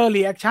เทเลอร์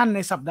รีแอคชั่นใน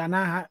สัปดาห์หน้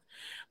าฮะ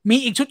มี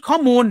อีกชุดข้อ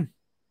มูล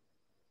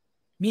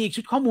มีอีก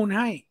ชุดข้อมูลใ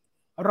ห้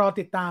รอ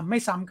ติดตามไม่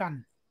ซ้ำกัน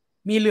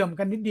มีเหลื่อม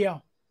กันนิดเดียว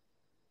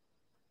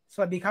ส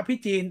วัสดีครับพี่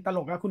จีนตล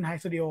กและคุณไฮ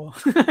สตูดิโอ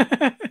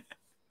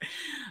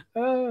เอ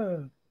อ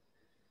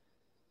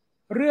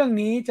เรื่อง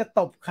นี้จะต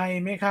บใคร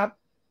ไหมครับ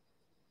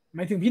หม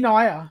ายถึงพี่น้อ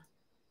ยเหรอ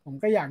ผม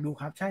ก็อยากดู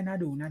ครับใช่น่า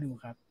ดูน่าดู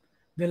ครับ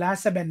The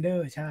Last Bender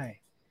ใช่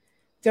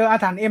เจออา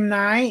ถรรพ์เอ็มไน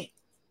ท์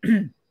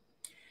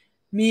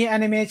มีแอ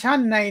นิเมชัน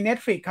ใน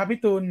Netflix ครับพี่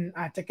ตุล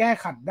อาจจะแก้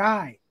ขัดได้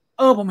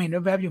ผมเห็น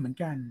แวบๆอยู่เหมือน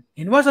กันเ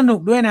ห็นว่าสนุก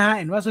ด้วยนะ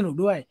เห็นว่าสนุก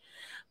ด้วย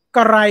ก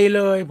ระไรเ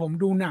ลยผม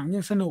ดูหนัง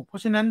ยังสนุกเพรา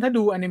ะฉะนั้นถ้า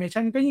ดูแอนิเม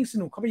ชันก็ยิ่งส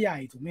นุกเข้าไปใหญ่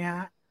ถูกไหมฮ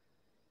ะ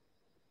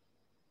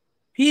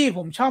พี่ผ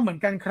มชอบเหมือน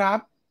กันครับ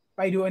ไ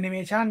ปดูแอนิเม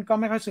ชันก็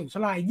ไม่ค่อยสนุกเท่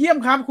าไหร่เยี่ยม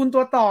ครับคุณ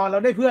ตัวต่อเรา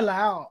ได้เพื่อนแ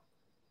ล้ว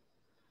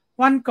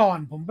วันก่อน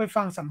ผมไป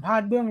ฟังสัมภา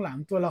ษณ์เบื้องหลัง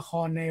ตัวละค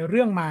รในเ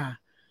รื่องมา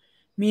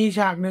มีฉ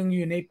ากหนึ่งอ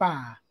ยู่ในป่า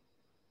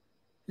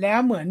แล้ว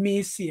เหมือนมี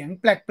เสียง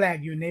แปลก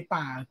ๆอยู่ใน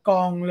ป่าก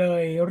องเล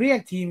ยเรียก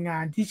ทีมงา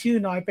นที่ชื่อ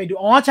น้อยไปดู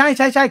ใช่ใ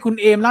ช่ใช่คุณ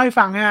เอมเล่าให้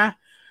ฟังนะ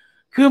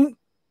คือ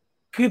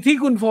คือที่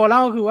คุณโฟเล่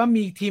าคือว่า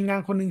มีทีมงา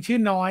นคนหนึ่งชื่อ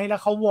น้อยแล้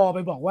วเขาวอลไป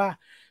บอกว่า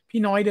พี่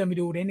น้อยเดินไป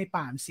ดูได้ใน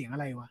ป่าเสียงอะ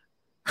ไรวะ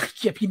เ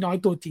กลียดพี่น้อย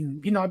ตัวจริง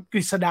พี่น้อยก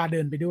ฤษดาเดิ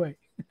นไปด้วย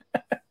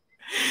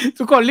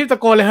ทุกคนรีบตะ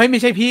โกนเลยเฮ้ยไ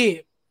ม่ใช่พี่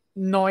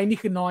น้อยนี่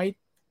คือน้อย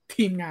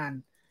ทีมงาน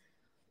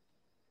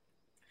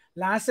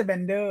Last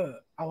Bender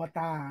อวต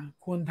าร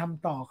ควรท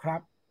ำต่อครั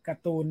บกา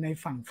ร์ตูนใน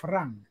ฝั่งฝ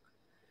รั่ง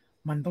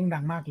มันต้องดั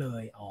งมากเล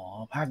ย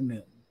ภาคห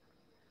นึ่ง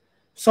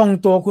ส่ง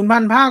ตัวคุณพั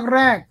นภาคแร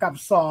กกับ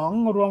สอง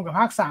รวมกับ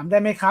ภาคสามได้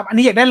ไหมครับอัน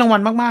นี้อยากได้รางวั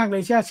ลมากๆเล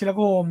ยเชื่อชิลโ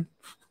คม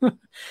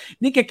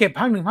นี่แกเก็บ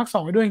ภาคหนึ่งภาคสอ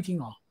งไว้ด้วยจริงๆ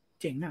เหรอ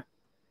เจ๋งอ่ะ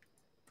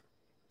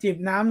จิบ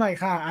น้ำหน่อย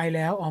ค่ะไอแ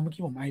ล้วเมื่อ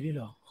กี้ผมไอด้วยเ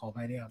หรอขอไป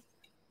ด้วยครับ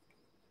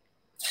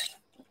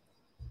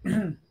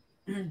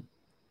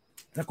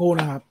สักครู่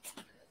นะครับ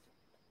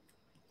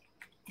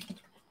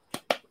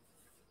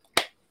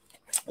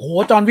โห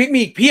จอห์นวิกมี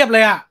อีกเพียบเล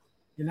ยอ่ะ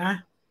เดี๋ยวนะ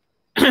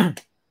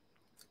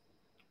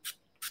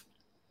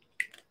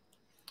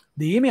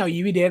ดีไม่เอาอี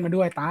วีเดนมา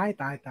ด้วยตาย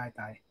ตายตาย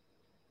ตาย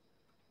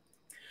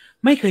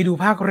ไม่เคยดู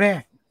ภาคแร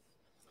ก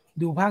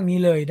ดูภาคนี้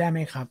เลยได้ไหม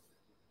ครับ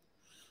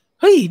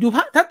เฮ้ยดูภ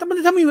าค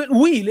ถ้ามีเ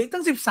หลือตั้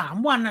ง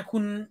13 วันอ่ะคุ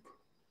ณ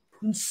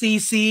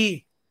ซี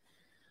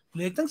เห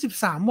ลือตั้ง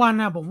13 วัน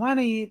อ่ะผมว่า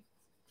ใน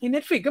เน็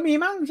ตฟลิกก็มี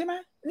มั้งใช่ไหม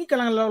นี่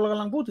เราก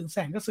ำลังพูดถึงแส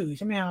งกระสือใ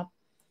ช่ไหมครับ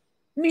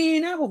มี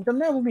นะผมจำ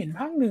ได้ผมเห็น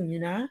ภาคหนึ่งอ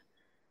ยู่นะ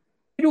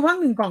ไปดูภาค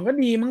หนึ่งก่อนก็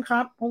ดีมั้งค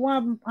รับเพราะว่า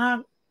ภาค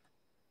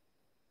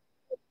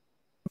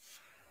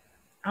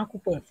กู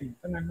เปิดสิ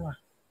ตั้งนั้นว่ะ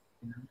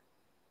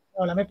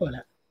แล้วไม่เปิดแ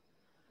ล้ว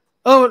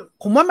เออ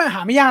ผมว่ามันห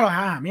าไม่ยากหรอกห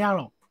าไม่ยาก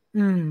หรอก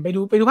ไป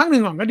ดูภาคหนึ่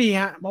งก่อนก็ดี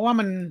ฮะเพราะว่า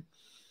มัน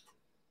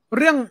เ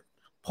รื่อง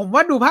ผมว่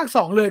าดูภาคส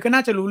องเลยก็น่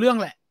าจะรู้เรื่อง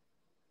แหละ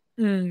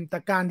แต่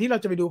การที่เรา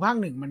จะไปดูภาค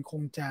หนึ่งมันค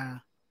งจะ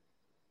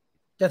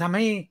ทำใ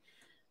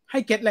ห้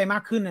เก็ตอะไรมา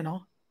กขึ้นนะเนา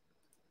ะ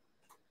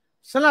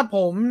สำหรับผ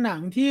มหนั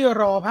งที่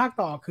รอภาค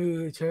ต่อคือ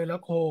เชอร์ล็อ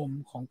กโฮม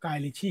ของกาย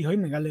ริชชี่เฮ้ยเ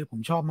หมือนกันเลยผม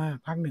ชอบมาก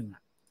ภาคหนึ่งอ่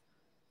ะ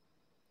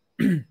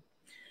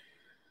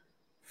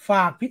ฝ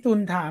ากพี่ตุล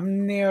ถาม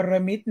เนร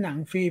มิตหนัง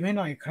ฟิล์มให้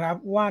หน่อยครับ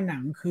ว่าหนั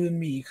งคืน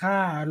หมีค่า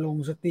ลง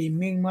สตรีม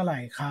มิ่งเมื่อไหร่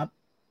ครับ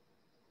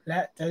และ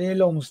จะได้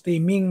ลงสตรี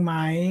มมิ่งไหม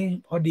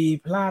พอดี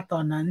พลาดตอ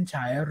นนั้นฉ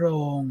ายโร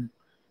ง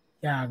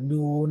อยาก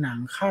ดูหนัง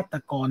ฆาต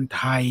กรไ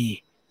ทย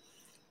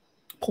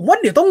ผมว่า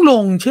เดี๋ยวต้องล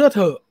งเชื่อเ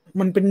ถอะ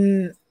มันเป็น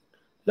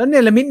แล้วเน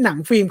รมิตหนัง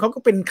ฟิล์มเขาก็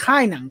เป็นค่า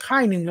ยหนังค่า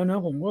ยหนึ่งแล้วเนอ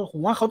ะผม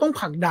ว่าเขาต้อง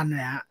ผลักดันน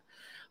ะฮะ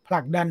ผลั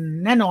กดัน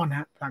แน่นอนฮ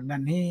ะผลักดั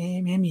นใ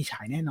ห้มีฉ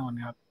ายแน่นอน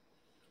ครับ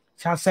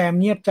ชาแซม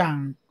เงียบจัง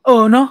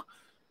เนาะ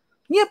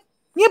เงียบ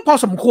เงียบพอ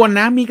สมควร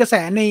นะมีกระแส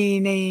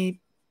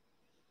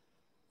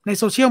ใน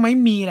โซเชียลไหม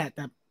มีแหละ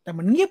แต่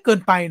มันเงียบเกิน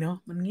ไปเนาะ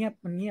มันเงียบ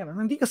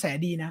ทั้งที่กระแส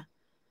ดีนะ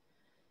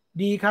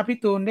ดีครับพี่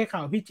ตูนได้ข่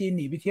าวพี่จีนห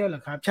นีไปเที่ยวเหร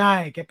อครับใช่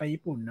แกไป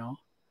ญี่ปุ่นเนาะ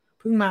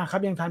เพิ่งมาครั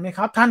บยังทันไหมค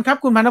รับทันครับ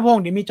คุณพันธพง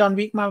ศ์เดี๋ยวมีจอห์น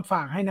วิกมาฝ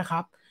ากให้นะค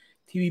รับ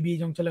ทีวีบี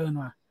จงเจริญ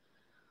ว่ะ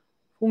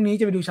พรุ่งนี้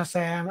จะไปดูชาแซ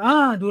ม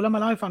ดูแล้วมา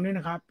เล่าให้ฟังด้วย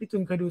นะครับพี่ตู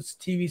นเคยดู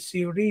ทีวี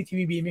ซีรีส์ที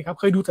วีบีไหมครับ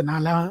เคยดูแต่นา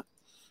นแล้วฮะ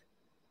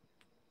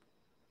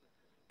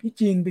พี่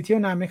จีนไปเที่ยว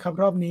นานไหมครับ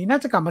รอบนี้น่า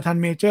จะกลับมาทัน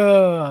เมเจอ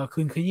ร์คื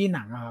นขยี้ห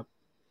นังครับ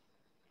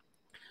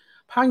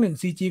ภาคหนึ่ง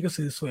ซีจีกระ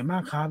สือสวยมา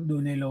กครับดู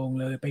ในโรง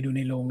เลยไปดูใ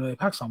นโรงเลย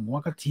ภาคสองผมว่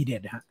าก็ทีเด็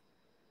ดฮะ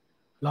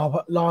รอ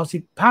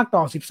ภาคต่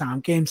อ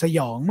13เกมสย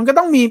องมันก็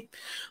ต้องมี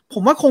ผ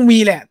มว่าคงมี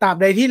แหละตราบ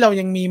ใดที่เรา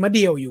ยังมีมะเ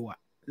ดี่ยวอยู่อ่ะ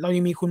เรายั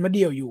งมีคุณมะเ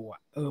ดี่ยวอยู่อ่ะ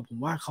ผม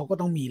ว่าเขาก็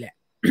ต้องมีแหละ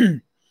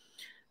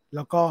แ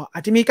ล้วก็อา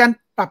จจะมีการ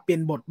ปรับเปลี่ย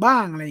นบทบ้า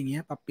งอะไรอย่างเงี้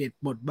ยปรับเปลี่ยน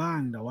บทบ้าง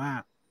แต่ว่า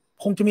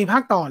คงจะมีภา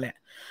คต่อแหละ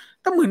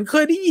แต่เหมือนเค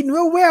ยได้ยินแ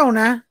ว่ว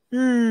ๆนะ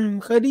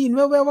เคยได้ยินแ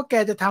ว่วๆว่าแก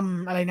จะท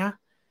ำอะไรนะ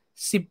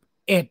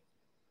11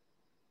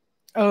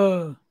เออ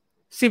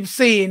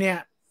14เนี่ย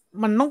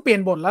มันต้องเปลี่ย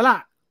นบทแล้วล่ะ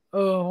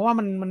เพราะว่า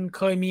มันเ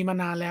คยมีมา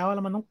นานแล้ว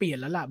มันต้องเปลี่ยน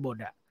แล้วล่ะบท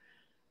อะ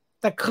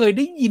แต่เคยไ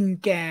ด้ยิน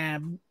แก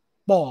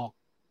บอก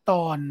ต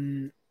อน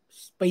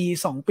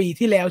2 ปี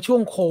ที่แล้วช่ว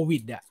งโควิ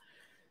ดอะ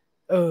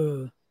เออ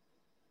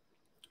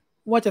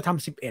ว่าจะท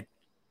ำ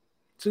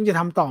11ซึ่งจะ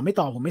ทำต่อไม่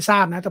ต่อผมไม่ทรา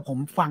บนะแต่ผม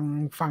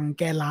ฟัง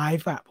แกไล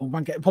ฟ์อะผม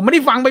ไม่ไ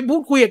ด้ฟังไปพู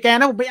ดคุยกับแก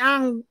นะผมไปอ้า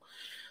ง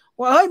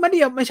ว่าเฮ้ยมาเ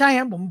ดียวไม่ใช่ค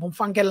รับผม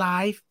ฟังแกไล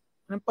ฟ์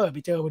นั้นเปิดไป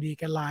เจอพอดี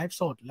แกไลฟ์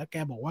สดแล้วแก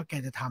บอกว่าแก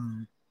จะท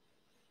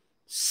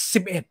ำ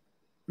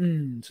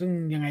11ซึ่ง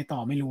ยังไงต่อ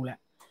ไม่รู้แหละ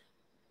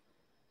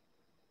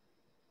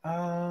เอ่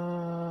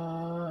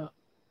อ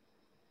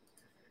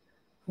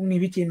พรุ่งนี้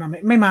พี่จีนมา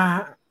ไม่มา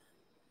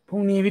พรุ่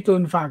งนี้พี่ตู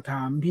นฝากถ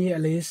ามพี่อ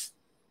ลิส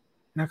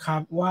นะครั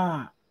บว่า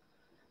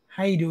ใ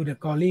ห้ดูเดอะ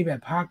กอรี่แบ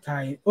บภาคไท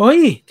ยเอ้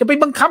ยจะไป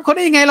บังคับเขาไ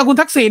ด้ยังไงล่ะคุณ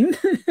ทักษิณ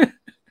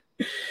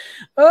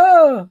เอ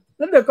อแ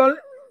ล้วเดอะกอ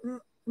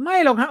ไม่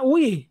หรอกฮะอุ้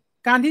ย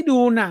การที่ดู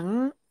หนัง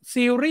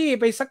ซีรีส์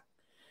ไป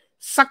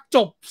สักจ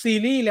บซี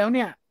รีส์แล้วเ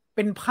นี่ยเ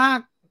ป็นภาค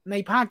ใน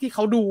ภาคที่เข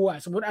าดูอ่ะ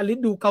สมมติอลิส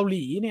ดูเกาห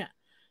ลีเนี่ย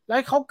แล้วใ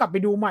ห้เขากลับไป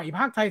ดูใหม่ภ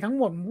าคไทยทั้ง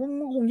หมด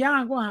มันคงยา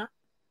กกว่าฮะ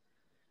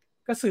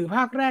กระสือภ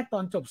าคแรกต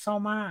อนจบเศร้า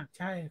มาก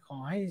ใช่ขอ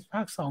ให้ภ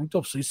าค2จ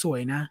บสวย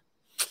ๆนะ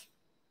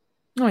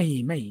ไ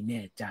ม่แ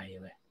น่ใจ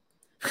เว้ย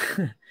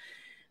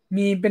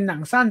มีเป็นหนั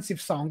งสั้น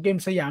12เกม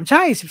สยามใ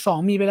ช่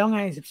12มีไปแล้วไ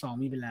ง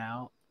12มีไปแล้ว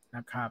น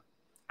ะครับ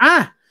อ่ะ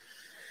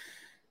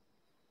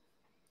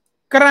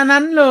กระ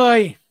นั้นเลย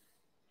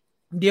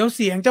เดี๋ยวเ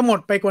สียงจะหมด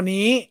ไปกว่า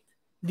นี้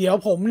เดี๋ยว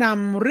ผมน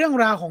ำเรื่อง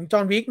ราวของจอ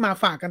ห์นวิกมา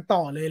ฝากกันต่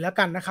อเลยแล้ว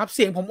กันนะครับเ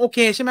สียงผมโอเค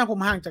ใช่ไหมผม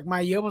ห่างจากไม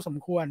ค์เยอะพอสม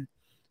ควร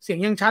เสียง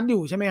ยังชัดอ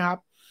ยู่ใช่ไหมครับ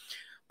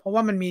เพราะว่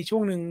ามันมีช่ว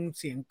งหนึ่ง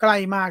เสียงใกล้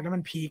มากแล้วมั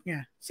นพีคไง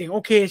เสียงโอ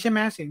เคใช่ไหม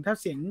เสียงถ้า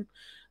เสียง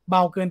เบ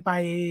าเกินไป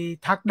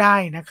ทักได้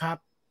นะครับ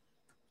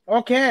โอ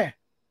เค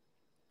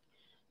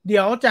เ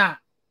ดี๋ยวจะ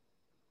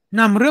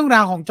นำเรื่องร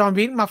าวของจอห์น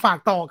วิกมาฝาก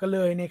ต่อกันเล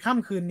ยในค่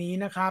ำคืนนี้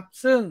นะครับ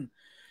ซึ่ง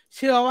เ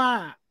ชื่อว่า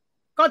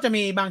ก็จะ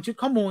มีบางชุด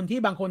ข้อมูลที่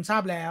บางคนทรา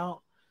บแล้ว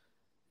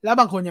แล้ว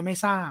บางคนยังไม่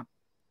ทราบ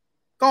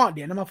ก็เ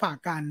ดี๋ยวนำมาฝาก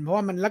กันเพราะว่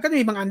ามันแล้วก็จะ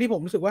มีบางอันที่ผ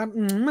มรู้สึกว่า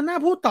มันน่า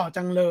พูดต่อ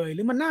จังเลยห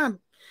รือมัน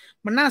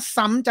น่า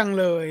ซ้ำจัง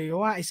เลยเพรา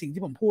ะว่าไอสิ่ง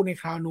ที่ผมพูดใน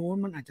คราวนู้น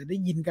มันอาจจะได้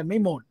ยินกันไม่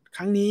หมดค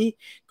รั้งนี้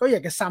ก็อยา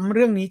กจะซ้ำเ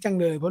รื่องนี้จัง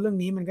เลยเพราะเรื่อง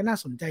นี้มันก็น่า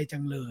สนใจจั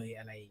งเลย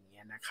อะไรอย่างเ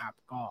งี้ยนะครับ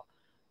ก็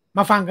ม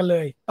าฟังกันเล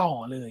ยต่อ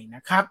เลยน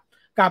ะครับ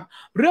กับ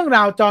เรื่องร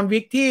าวจอห์นวิ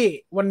กที่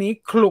วันนี้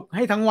คลุกใ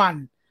ห้ทั้งวัน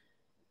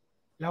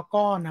แล้ว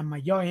ก็นำมา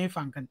ย่อยให้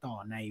ฟังกันต่อ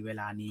ในเว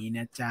ลานี้น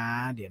ะจ๊ะ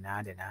เดี๋ยวน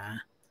ะ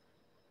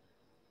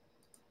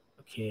โ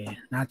อเค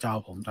หน้าจอ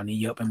ผมตอนนี้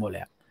เยอะไปหมดแ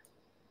ล้ว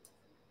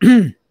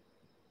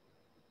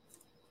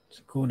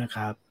สักครู่นะค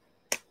รับ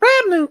แป๊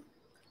บหนึ่ง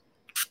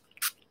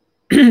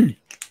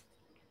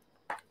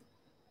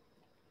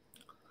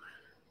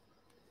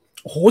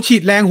โอ้โหฉี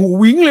ดแรงหู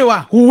วิ้งเลยว่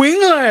ะหูวิ้ง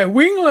เลย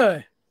วิ้งเลย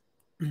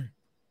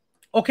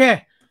โอเค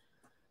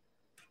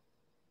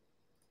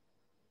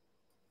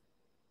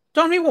จ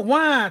อห์นวิกผม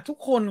ว่าทุก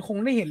คนคง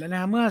ได้เห็นแล้วน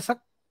ะเมื่อสัก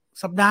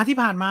สัปดาห์ที่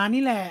ผ่านมา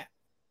นี่แหละ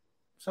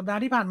สัปดาห์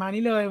ที่ผ่านมา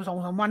นี้เลย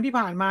2-3วันที่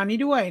ผ่านมานี้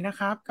ด้วยนะ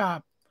ครับกับ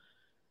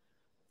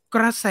ก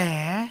ระแส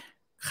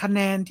คะแน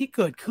นที่เ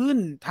กิดขึ้น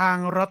ทาง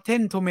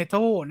Rotten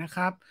Tomato นะค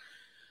รับ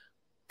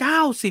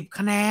90ค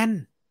ะแนน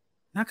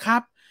นะครั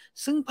บ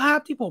ซึ่งภาพ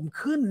ที่ผม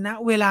ขึ้นนะ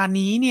เวลา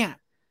นี้เนี่ย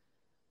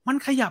มัน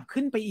ขยับ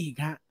ขึ้นไปอีก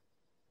ฮะ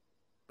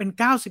เป็น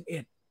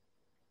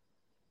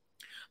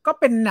91ก็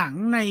เป็นหนัง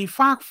ในฝ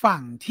ากฝั่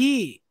งที่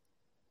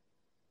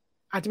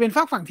อาจจะเป็นฝ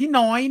ากฝั่งที่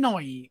น้อยหน่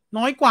อย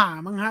น้อยกว่า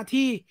มั้งฮะ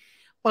ที่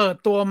เปิด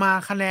ตัวมา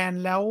คะแนน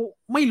แล้ว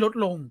ไม่ลด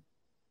ลง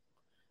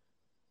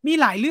มี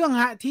หลายเรื่อง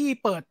ฮะที่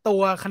เปิดตั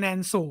วคะแนน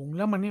สูงแ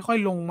ล้วมันค่อย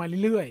ๆลงมา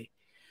เรื่อย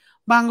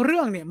ๆบางเรื่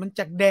องเนี่ยมัน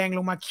จากแดงล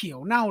งมาเขียว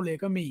เน่าเลย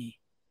ก็มี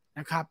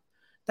นะครับ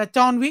แต่จ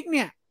อห์นวิกเ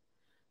นี่ย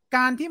ก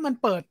ารที่มัน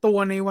เปิดตัว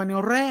ในวัน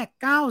แรก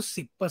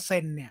90%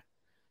เนี่ย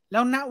แล้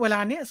วณเวลา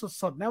เนี้ย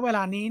สดๆณเวล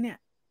านี้เนี่ย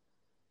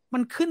มั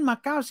นขึ้นมา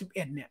91เ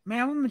นี่ยแม้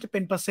ว่ามันจะเป็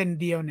นเปอร์เซ็นต์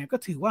เดียวเนี่ยก็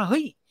ถือว่าเ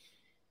ฮ้ย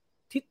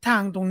ทิศทา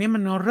งตรงนี้มั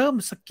นเริ่ม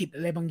สะกิดอ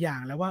ะไรบางอย่าง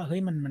แล้วว่าเฮ้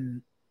ย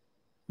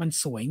มัน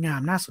สวยงา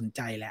มน่าสนใ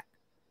จแหละ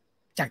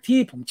จากที่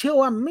ผมเชื่อ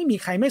ว่าไม่มี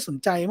ใครไม่สน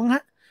ใจมั้งฮ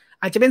ะ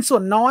อาจจะเป็นส่ว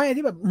นน้อย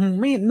ที่แบบ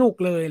ไม่เห็นหนุก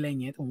เลยอะไร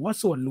เงี้ยผมว่า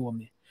ส่วนรวม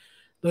เนี่ย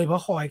โดยเฉพา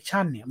ะคอแอค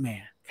ชั่นเนี่ยแหม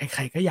ใค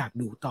รๆก็อยาก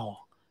ดูต่อ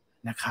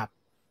นะครับ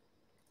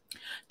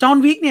จอห์น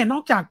วิกเนี่ยน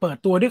อกจากเปิด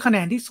ตัวด้วยคะแน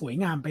นที่สวย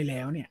งามไปแ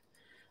ล้วเนี่ย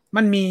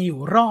มันมีอยู่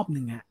รอบห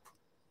นึ่งฮะ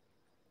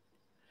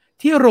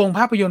ที่โรงภ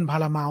าพยนตร์พา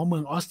ราเมาต์เมื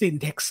องออสติน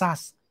เท็กซั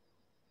ส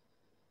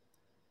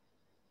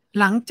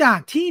หลังจาก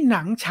ที่ห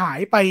นังฉาย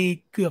ไป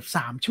เกือบ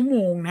3 ชั่วโม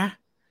งนะ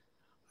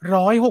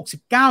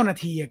169 นา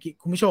ทีอะ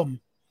คุณผู้ชม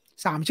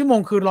3 ชั่วโมง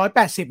คือ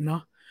180เนา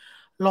ะ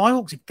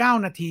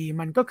 169นาที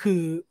มันก็คื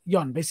อห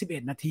ย่อนไป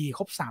11นาทีค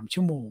รบ3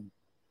ชั่วโมง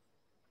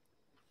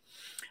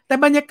แต่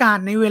บรรยากาศ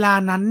ในเวลา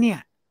นั้นเนี่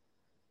ย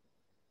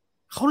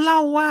เขาเล่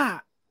าว่า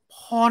พ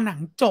อหนัง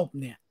จบ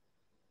เนี่ย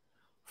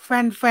แ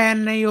ฟน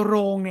ๆในโร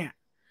งเนี่ย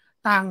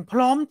ต่างพ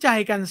ร้อมใจ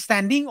กัน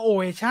standing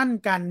ovation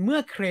กันเมื่อ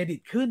เครดิต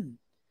ขึ้น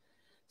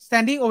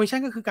standing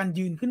ovation ก็คือการ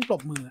ยืนขึ้นปร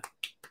บมือ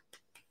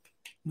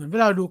เหมือนเว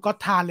ลาดูก็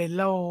ทาเลน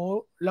แล้ว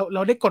เร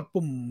าได้กด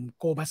ปุ่ม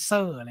go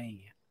buzzer อะไรอย่า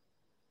งเงี้ย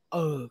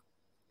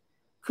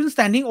ขึ้น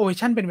standing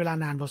ovation เป็นเวลา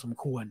นานพอสม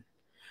ควร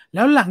แ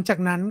ล้วหลังจาก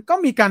นั้นก็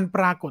มีการป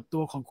รากฏตั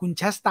วของคุณเ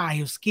ชสตา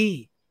ฮิลสกี้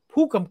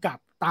ผู้กำกับ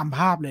ตามภ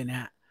าพเลยนะ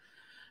ฮะ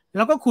แ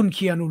ล้วก็คุณเ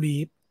คียนูรี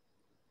ฟ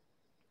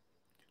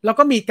แล้ว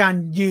ก็มีการ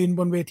ยืน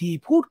บนเวที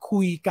พูดคุ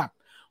ยกับ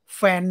แ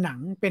ฟนหนัง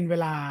เป็นเว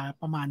ลา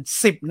ประมาณ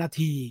10นา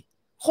ที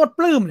โคตรป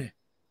ลื้มเลย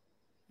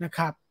นะค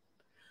รับ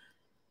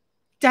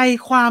ใจ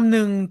ความห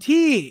นึ่ง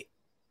ที่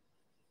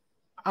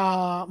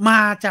ม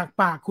าจาก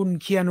ปากคุณ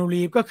เคียนู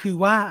รีฟก็คือ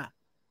ว่า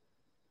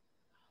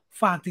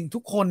ฝากถึงทุ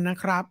กคนนะ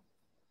ครับ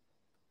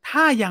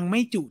ถ้ายังไ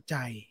ม่จุใจ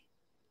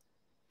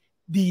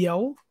เดี๋ยว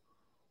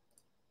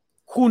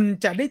คุณ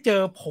จะได้เจ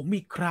อผม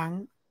อีกครั้ง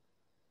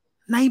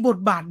ในบท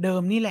บาทเดิ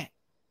มนี่แหละ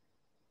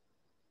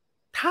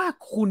ถ้า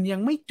คุณยั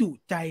งไม่จุ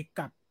ใจ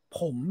กับผ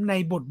มใน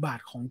บทบาท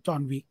ของจอห์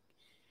นวิก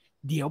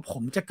เดี๋ยวผ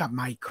มจะกลับ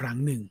มาอีกครั้ง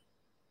หนึ่ง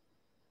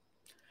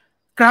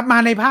กลับมา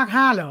ในภาค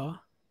5เหรอ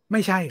ไ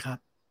ม่ใช่ครับ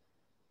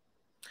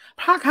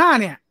ภาค5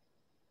เนี่ย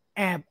แ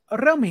อบ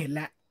เริ่มเห็นแ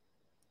ล้ว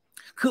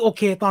คือโอเ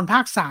คตอนภา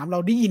ค3เรา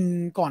ได้ยิน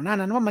ก่อนหน้า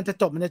นั้นว่ามันจะ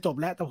จบแ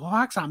ล้วแต่พอภ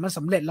าค3มันส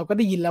ำเร็จเราก็ไ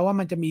ด้ยินแล้วว่า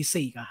มันจะมี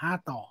4กับ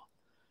5ต่อ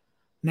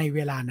ในเว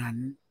ลานั้น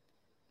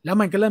แล้ว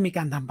มันก็เริ่มมีก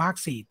ารทำภาค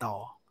4ต่อ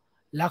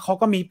แล้วเขา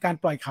ก็มีการ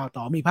ปล่อยข่าว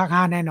ต่อมีภาค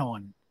5แน่นอน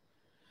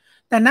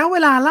แต่ณเว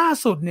ลาล่า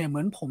สุดเนี่ยเหมื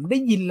อนผมได้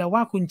ยินแล้วว่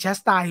าคุณเชส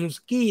ตาฮิลส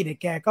กี้เนี่ย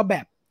แกก็แบ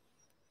บ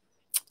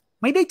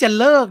ไม่ได้จะ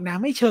เลิกนะ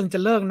ไม่เชิงจะ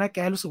เลิกนะแก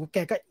รู้สึกว่าแก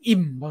ก็อิ่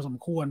มพอสม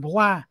ควรเพราะ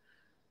ว่า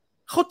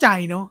เข้าใจ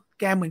เนาะ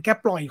แกเหมือนแก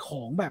ปล่อยข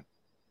องแบบ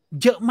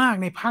เยอะมาก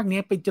ในภาคนี้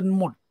ไปจน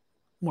หมด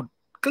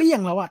เกลี้ย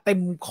งแล้วอะเต็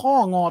มข้อ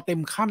งอเต็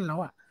มขั้นแล้ว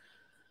อะ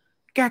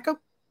แกก็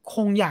ค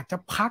งอยากจะ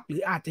พักหรื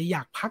ออาจจะอย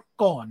ากพัก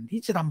ก่อน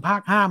ที่จะทำภา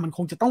ค5มันค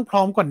งจะต้องพร้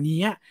อมกว่า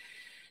นี้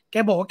แก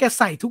บอกว่าแก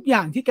ใส่ทุกอย่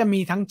างที่แกมี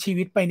ทั้งชี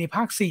วิตไปในภ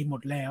าค4หม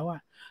ดแล้วอ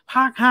ะภ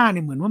าค5เ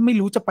นี่ยเหมือนว่าไม่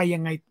รู้จะไปยั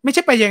งไงไม่ใ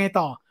ช่ไปยังไง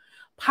ต่อ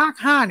ภาค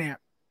5เนี่ย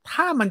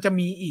ถ้ามันจะ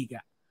มีอีก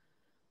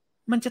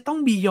มันจะต้อง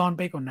บียอนไ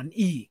ปกว่านั้น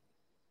อีก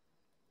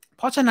เ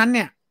พราะฉะนั้นเ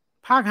นี่ย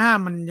ภาค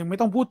5มันยังไม่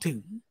ต้องพูดถึง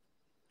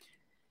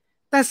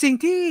แต่สิ่ง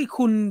ที่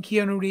คุณเคี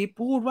ยนูรีฟ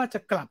พูดว่าจะ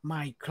กลับมา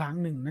อีกครั้ง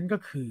หนึ่งนั่นก็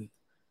คือ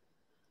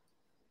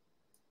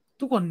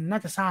ทุกคนน่า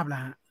จะทราบแล้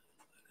ว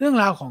เรื่อง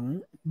ราวของ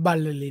บัล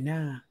เลริน่า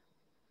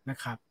นะ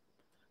ครับ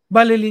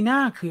บัลเลริน่า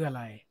คืออะไ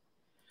ร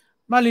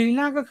บัลเลริ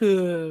น่าก็คือ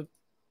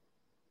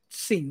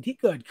สิ่งที่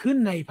เกิดขึ้น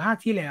ในภาค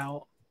ที่แล้ว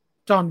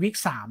จอห์นวิก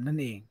3นั่น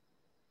เอง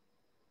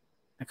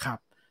นะครับ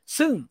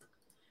ซึ่ง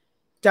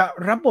จะ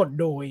รับบท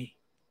โดย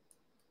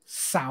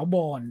สาวบ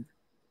อน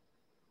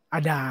อ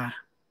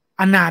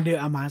านาเดอ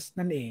อามัส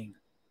นั่นเอง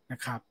นะ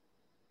ครับ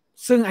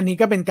ซึ่งอันนี้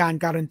ก็เป็นการ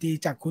การันตี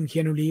จากคุณเคี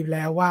ยนูรีฟแ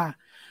ล้วว่า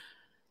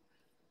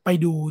ไป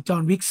ดูจอ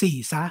ห์นวิก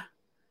4ซะ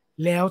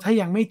แล้วถ้า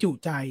ยังไม่จุ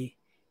ใจ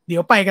เดี๋ย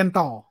วไปกัน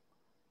ต่อ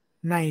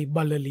ใน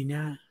บัลเลริ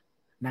น่า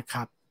นะค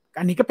รับ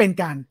อันนี้ก็เป็น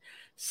การ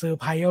เซอร์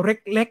ไพรส์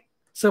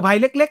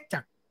เล็กๆ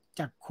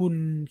จากคุณ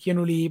เคีย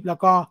นูรีฟแล้ว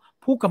ก็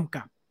ผู้กำ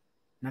กับ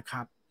นะค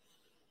รับ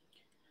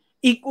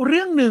อีกเ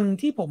รื่องหนึ่ง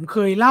ที่ผมเค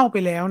ยเล่าไป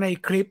แล้วใน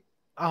คลิป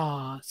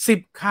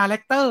10คาแร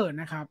คเตอร์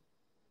นะครับ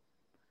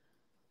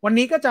วัน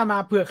นี้ก็จะมา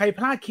เผื่อใครพ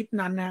ลาดคลิป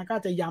นั้นนะก็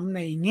จะย้ำใ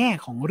นแง่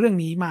ของเรื่อง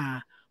นี้มา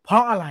เพรา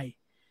ะอะไร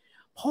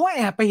เพราะแอ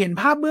บไปเห็น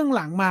ภาพเบื้องห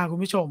ลังมาคุณ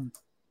ผู้ชม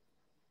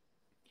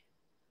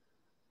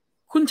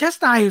คุณเชส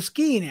ตาฮิลส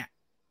กี้เนี่ย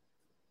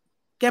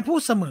แกพู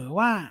ดเสมอ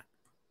ว่า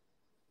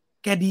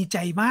แกดีใจ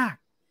มาก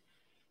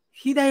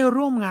ที่ได้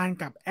ร่วมงาน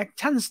กับแอค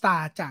ชั่นสตา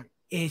ร์จาก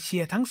เอเชี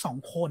ยทั้งสอง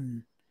คน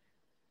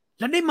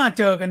และได้มาเ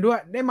จอกันด้วย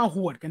ได้มาห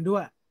วดกันด้ว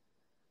ย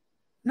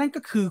นั่นก็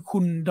คือคุ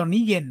ณดอน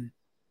นี่เย็น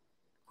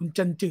คุณ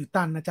จันจือ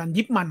ตันอาจารย์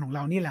ยิปมันของเร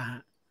านี่แหละฮ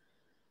ะ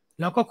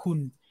แล้วก็คุณ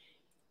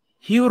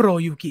ฮิโร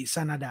ยุกิซ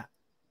านาดะ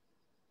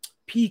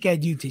พี่แก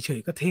ยืนเฉ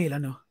ยๆก็เท่แล้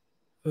วเนาะ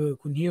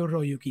คุณฮิโร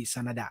ยุกิซ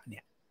านาดะเนี่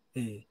ย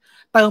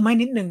เติมให้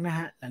นิดนึงนะฮ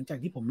ะหลังจาก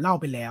ที่ผมเล่า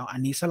ไปแล้วอัน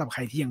นี้สำหรับใค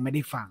รที่ยังไม่ไ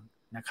ด้ฟัง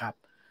นะครับ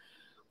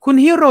คุณ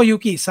ฮิโรยุ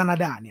กิซานา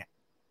ดะเนี่ย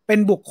เป็น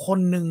บุคคล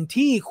หนึ่ง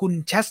ที่คุณ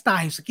เชสตา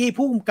ฮิลสกี้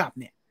ผู้กำกับ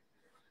เนี่ย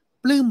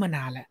ปลื้มมาน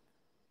าน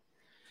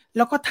แ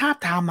ล้วก็ทาบ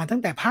ทามมาตั้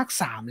งแต่ภาค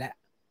3แล้ว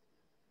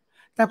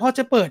แต่พอจ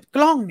ะเปิดก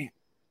ล้องเนี่ย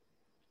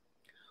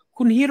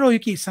คุณฮิโร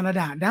ยุกิซานา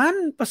ดะดัน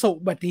ประสบ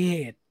อุบัติเห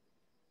ตุ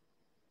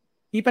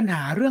มีปัญห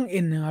าเรื่องเอ็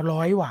น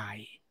ร้อยหวาย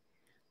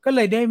ก็เล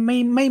ยได้ไ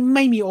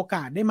ม่มีโอก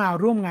าสได้มา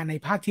ร่วมงานใน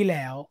ภาคที่แ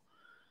ล้ว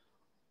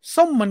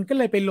ส้มมันก็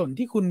เลยไปหล่น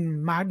ที่คุณ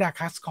มาร์คดา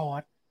คัสคอ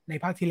ร์สใน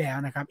ภาคที่แล้ว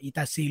นะครับอิต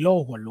าซิโร่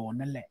หัวโล้น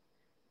นั่นแหละ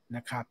น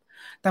ะครับ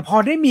แต่พอ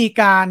ได้มี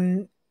การ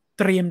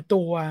เตรียม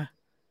ตัว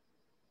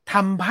ท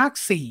ำภาค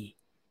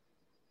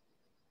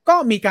4ก็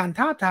มีการ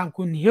ท้าทาม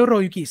คุณฮิโร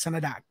ยุกิซาน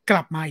าดะก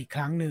ลับมาอีกค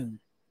รั้งหนึ่ง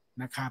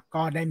นะครับ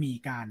ก็ได้มี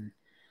การ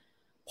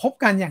พ พบ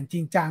กันอย่างจริ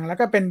งจังแล้ว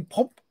ก็เป็น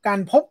การ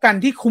พบกัน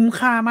ที่คุ้ม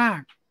ค่ามา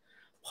ก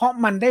เพราะ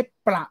มันได้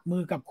ประมื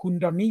อกับคุณ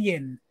ดอนนี่เย็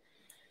น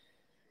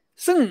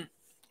ซึ่ง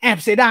แอบ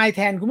เสียดายแท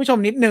นคุณผู้ชม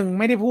นิดนึง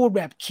ไม่ได้พูดแ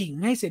บบขิง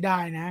ให้เสียดา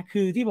ยนะ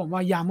คือที่ผมว่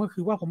าย้ำก็คื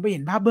อว่าผมไปเห็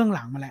นภาพเบื้องห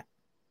ลังมาแล้ว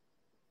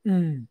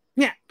เ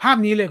นี่ยภาพ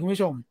นี้เลยคุณผู้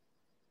ชม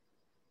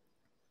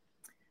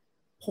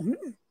ผม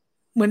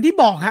เหมือนที่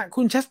บอกฮะ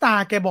คุณชัสตา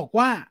แกบอก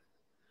ว่า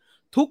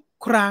ทุก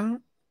ครั้ง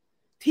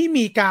ที่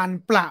มีการ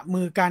ประ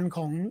มือกันข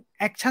อง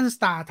แอคชั่นส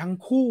ตาร์ทั้ง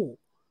คู่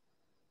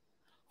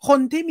คน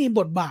ที่มีบ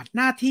ทบาทห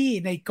น้าที่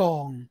ในกอ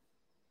ง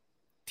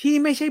ที่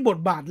ไม่ใช่บท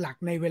บาทหลัก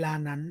ในเวลา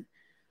นั้น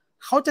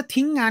เขาจะ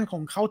ทิ้งงานขอ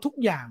งเขาทุก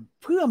อย่าง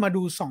เพื่อมา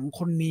ดูสองค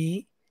นนี้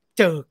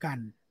เจอกัน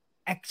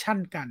แอคชั่น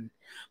กัน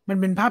มัน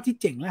เป็นภาพที่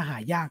เจ๋งและหา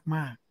ยากม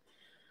าก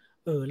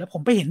แล้วผ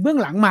มไปเห็นเบื้อง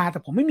หลังมาแต่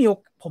ผมไ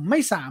ม่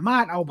สามา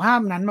รถเอาภา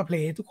พนั้นมาเพล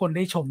ย์ให้ทุกคนไ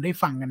ด้ชมได้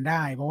ฟังกันไ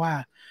ด้เพราะว่า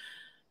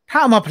ถ้า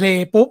เอามาเพล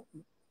ย์ปุ๊บ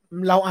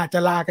เราอาจจะ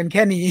ลากันแ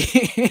ค่นี้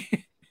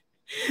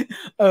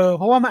เ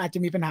พราะว่ามันอาจจะ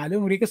มีปัญหาเรื่อ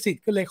งลิขสิท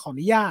ธิ์ก็เลยขออ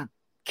นุญาต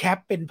แคป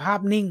เป็นภาพ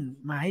นิ่ง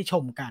มาให้ช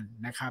มกัน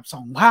นะครับส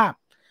องภาพ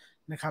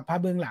นะครับภาพ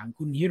เบื้องหลัง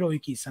คุณฮิโรยุ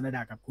กิซานาด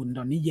ะกับคุณด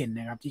อนนี่เย็น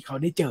นะครับที่เขา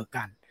ได้เจอ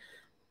กัน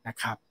นะ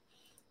ครับ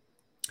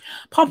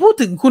พอพูด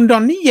ถึงคุณดอ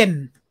นนี่เย็น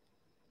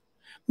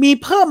มี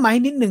เพิ่มไหม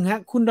นิดหนึ่งฮ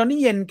ะคุณดอน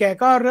นี่เย็นแก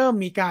ก็เริ่ม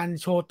มีการ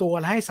โชว์ตัว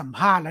และให้สัมภ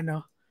าษณ์แล้วเนา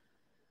ะ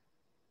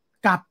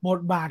กับบท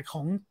บาทข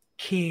อง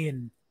เคน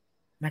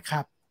นะค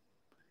รับ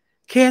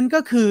เคนก็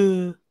คือ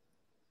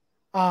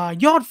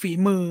ยอดฝี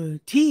มือ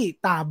ที่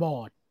ตาบอ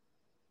ด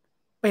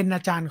เป็นอ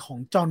าจารย์ของ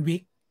จอห์นวิ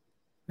ก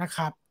นะค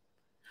รับ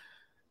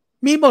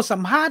มีบทสั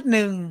มภาษณ์ห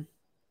นึ่ง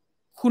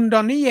คุณด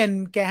อนนี่เย็น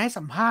แกให้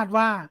สัมภาษณ์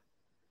ว่า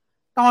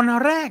ตอน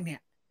แรกเนี่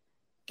ย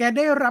แกไ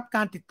ด้รับก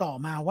ารติดต่อ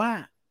มาว่า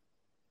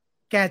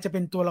แกจะเป็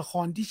นตัวละค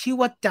รที่ชื่อ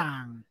ว่าจา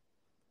ง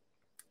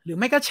หรือ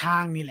ไม่ก็ชา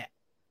งนี่แหละ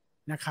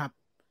นะครับ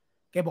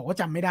แกบอกว่า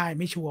จำไม่ได้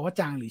ไม่ชัวร์ว่า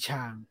จางหรือช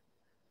าง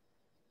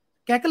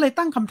แกก็เลย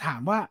ตั้งคำถา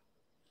มว่า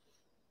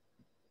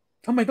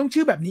ทำไมต้อง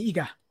ชื่อแบบนี้อีก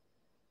อะ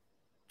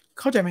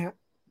เข้าใจไหมครับ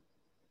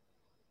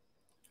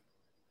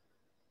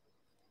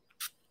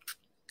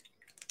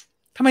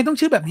ทำไมต้อง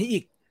ชื่อแบบนี้อี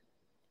ก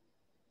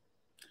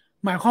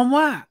หมายความ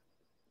ว่า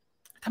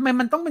ทำไม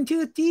มันต้องเป็นชื่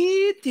อ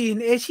จีน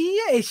เอเชี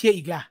ย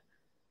อีกล่ะ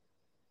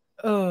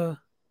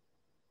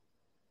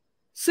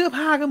เสื้อ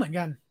ผ้าก็เหมือน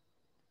กัน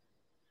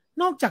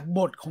นอกจากบ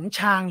ทของช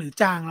างหรือ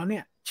จางแล้วเนี่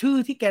ยชื่อ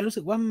ที่แกรู้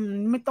สึกว่ามัน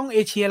ไม่ต้องเอ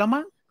เชียแล้ว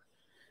มั้ง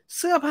เ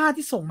สื้อผ้า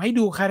ที่ส่งมาให้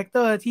ดูคาแรคเต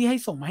อร์ที่ให้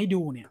ส่งมาให้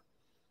ดูเนี่ย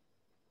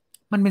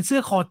มันเป็นเสื้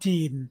อคอจี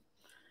น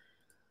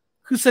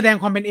คือแสดง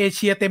ความเป็นเอเ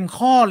ชียเต็ม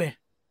ข้อเลย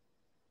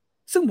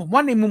ซึ่งผมว่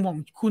าในมุมของ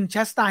คุณ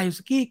ชัสตาฮิส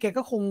กี้แก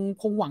ก็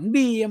คงหวัง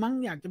ดีมั้ง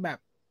อยากจะแบบ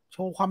โช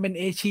ว์ความเป็น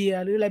เอเชีย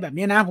หรืออะไรแบบ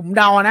นี้นะผม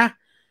เดานะ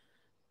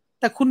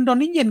แต่คุณดอน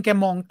นี่เย็นแก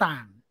มองต่า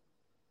ง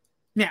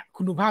เนี่ย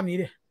คุณดูภาพนี้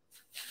ดิ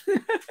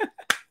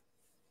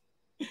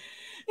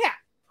เนี่ย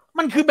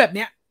มันคือแบบเ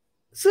นี้ย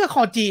เสื้อค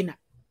อจีนอ่ะ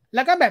แ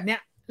ล้วก็แบบเนี้ย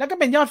แล้วก็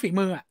เป็นยอดฝี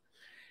มืออ่ะ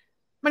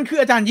มันคือ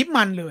อาจารย์ยิป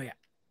มันเลยอ่ะ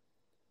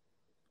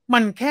มั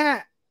นแค่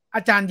อ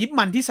าจารย์ยิป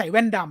มันที่ใส่แ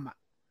ว่นดำอ่ะ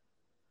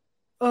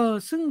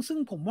ซึ่ง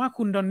ผมว่า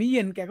คุณดอนนี่เ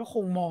ย็นแกก็ค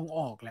งมองอ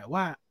อกแหละ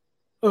ว่า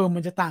มั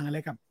นจะต่างอะไร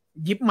กับ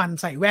ยิปมัน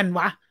ใส่แว่นว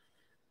ะ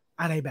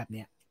อะไรแบบเ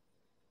นี้ย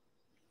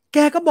แก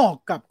ก็บอก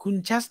กับคุณ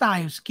แชสตา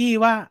ฮิสกี้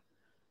ว่า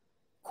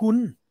คุณ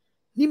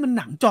นี่มัน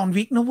หนังจอห์น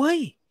วิกนะเว้ย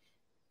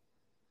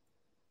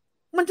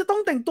มันจะต้อ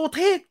งแต่งตัว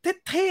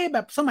เท่แบ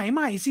บสมัยให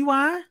ม่สิว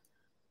ะ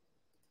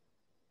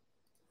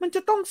มันจ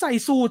ะต้องใส่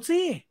สูท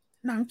สิ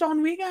หนังจอห์น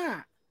วิกอ่ะ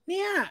เ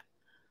นี่ย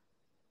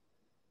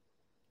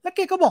แล้วแก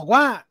ก็บอก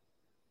ว่า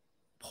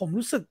ผม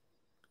รู้สึก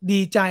ดี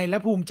ใจและ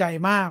ภูมิใจ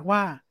มากว่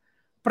า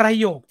ประ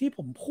โยคที่ผ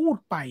มพูด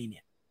ไปเ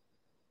นี่ย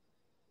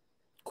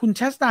คุณแ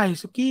ชสตาฮิ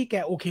สุกี้แก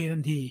โอเคทั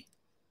นที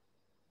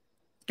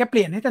แกเป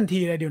ลี่ยนให้ทันที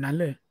เลยเดี๋ยวนั้น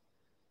เลย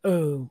เอ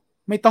อ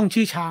ไม่ต้อง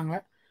ชื่อชางแล้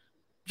ว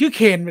ชื่อเ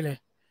คนไปเลย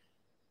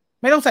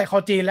ไม่ต้องใส่คอ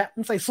จีนแล้ว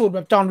ต้องใส่สูทแบ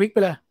บจอห์นวิกไป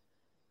เลย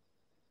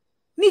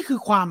นี่คือ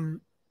ความ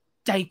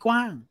ใจกว้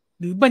าง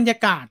หรือบรรยา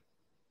กาศ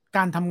ก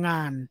ารทำง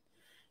าน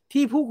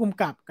ที่ผู้ก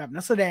ำกับกับ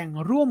นักแสดง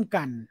ร่วม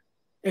กัน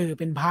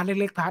เป็นพาร์ทเ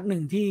ล็กๆพาร์ทหนึ่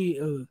งที่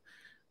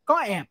ก็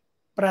แอบ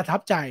ประทับ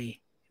ใจ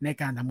ใน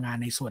การทำงาน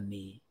ในส่วน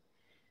นี้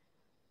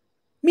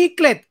มีเ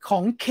กร็ดขอ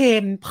งเค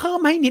นเพิ่ม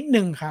ให้นิดห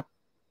นึ่งครับ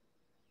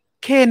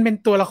เคนเป็น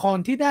ตัวละคร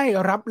ที่ได้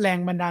รับแรง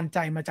บันดาลใจ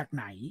มาจากไ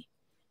หน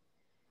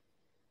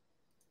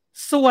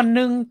ส่วนห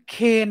นึ่งเค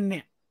นเ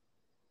นี่ย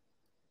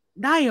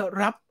ได้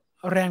รับ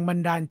แรงบัน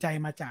ดาลใจ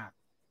มาจาก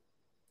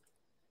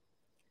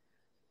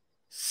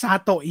ซา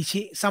โตะอิ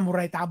ชิซามูไร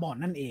ตาบอด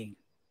นั่นเอง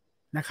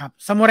นะครับ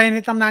ซามูไรใน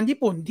ตำนานญี่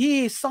ปุ่นที่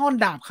ซ่อน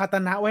ดาบคาตา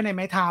นะไว้ในไ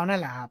ม้เท้านั่น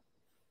แหละครับ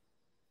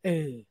เอ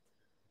อ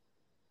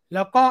แ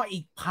ล้วก็อี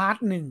กพาร์ท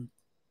หนึ่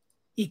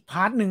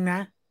งนะ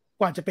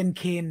กว่าจะเป็น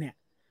เคนเนี่ย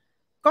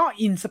ก็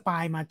อินสปา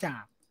ยมาจา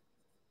ก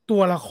ตั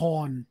วละค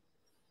ร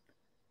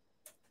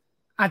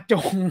อาจ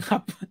งครั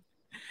บ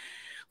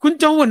คุณ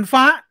โจหวน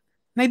ฟ้า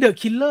ในเดอะ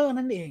คิลเลอร์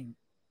นั่นเอง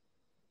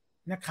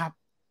นะครับ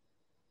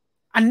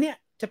อันเนี้ย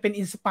จะเป็น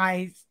อินสปาย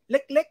เ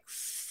ล็ก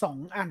ๆ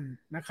2 อัน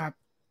นะครับ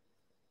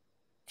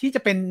ที่จ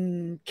ะเป็น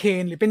เค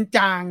นหรือเป็นจ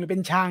างหรือเป็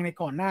นชางใน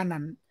ก่อนหน้า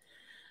นั้น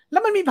แล้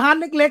วมันมีพาร์ท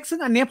เล็กๆซึ่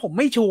งอันเนี้ยผม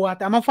ไม่ชัวร์แ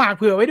ต่มาฝาก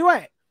เผื่อไว้ด้วย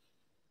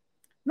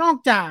นอก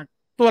จาก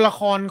ตัวละ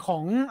ครขอ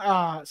ง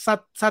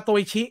ซาโต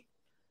อิชิ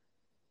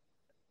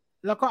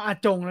แล้วก็อา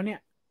จงแล้วเนี่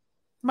ย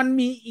มัน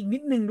มีอีกนิ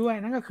ดนึงด้วย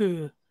นั่นก็คือ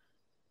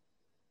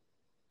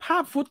ภา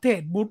พฟุตเท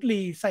จบูต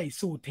ลีใส่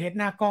สูทเทส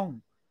หน้ากล้อง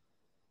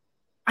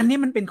อันนี้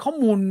มันเป็นข้อ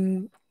มูล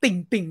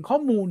ติ่งข้อ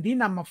มูลที่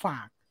นำมาฝา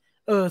ก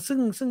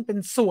ซึ่งเป็น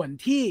ส่วน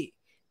ที่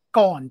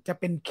ก่อนจะ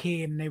เป็นเค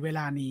นในเวล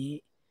านี้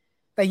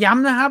แต่ย้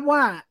ำนะครับว่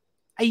า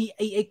ไ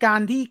อกา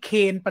รที่เค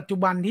นปัจจุ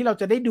บันที่เรา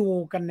จะได้ดู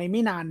กันในไ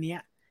ม่นานนี้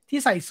ที่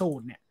ใส่สู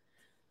ทเนี่ย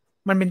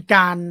มันเป็นก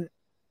าร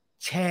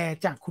แชร์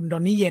จากคุณดอ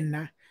นนี่เย็นน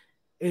ะ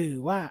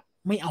ว่า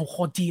ไม่เอาค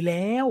อจีแ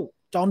ล้ว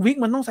จอห์นวิก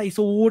มันต้องใส่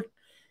สูท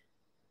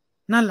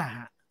นั่นแหละฮ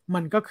ะมั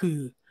นก็คือ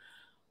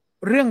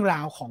เรื่องร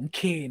าวของเค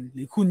นห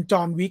รือคุณจ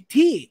อห์นวิก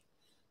ที่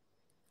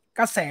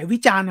กระแสวิ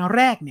จารณ์แ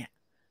รกเนี่ย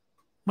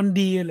มัน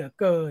ดีเหลือ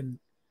เกิน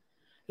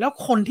แล้ว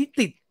คนที่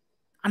ติด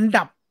อัน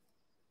ดับ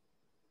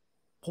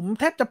ผม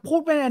แทบจะพู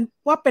ด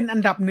ว่าเป็นอั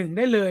นดับหนึ่งไ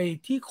ด้เลย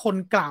ที่คน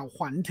กล่าวข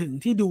วัญถึง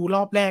ที่ดูร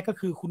อบแรกก็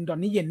คือคุณดอน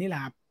นี่เย็นนี่แหล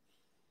ะครับ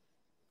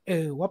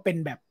ว่าเป็น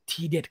แบบ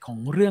ทีเด็ดของ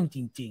เรื่องจ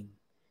ริง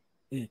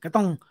ๆก็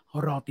ต้อง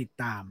รอติด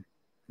ตาม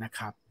นะค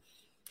รับ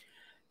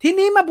ที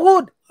นี้มาพู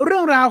ดเรื่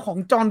องราวของ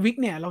จอห์นวิก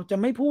เนี่ยเราจะ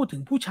ไม่พูดถึ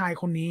งผู้ชาย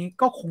คนนี้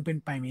ก็คงเป็น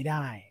ไปไม่ไ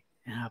ด้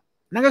นะครับ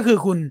นั่นก็คือ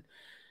คุณ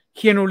เ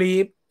คียนูรี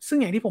ฟซึ่ง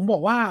อย่างที่ผมบอ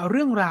กว่าเ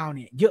รื่องราวเ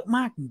นี่ยเยอะม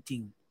ากจริ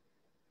ง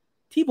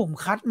ๆที่ผม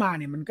คัดมา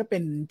เนี่ยมันก็เป็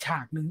นฉา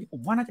กหนึ่งที่ผ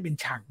มว่าน่าจะเป็น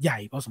ฉากใหญ่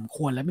พอสมค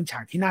วรและเป็นฉา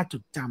กที่น่าจ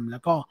ดจำแล้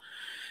วก็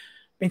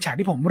เป็นฉาก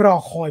ที่ผมรอ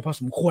คอยพอ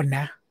สมควรน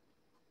ะ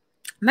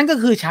นั่นก็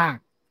คือฉาก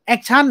แอ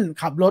คชั่น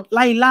ขับรถไ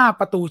ล่ล่า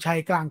ประตูชัย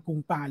กลางกรุง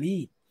ปารี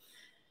ส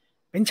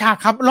เป็นฉาก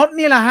ขับรถ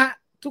นี่แหละฮะ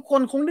ทุกค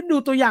นคงได้ดู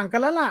ตัวอย่างกั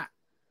นแล้วล่ะ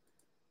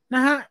น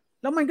ะฮะ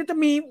แล้วมันก็จะ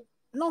มี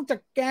นอกจาก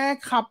แก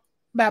ขับ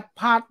แบบ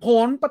ผาดโผ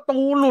นประตู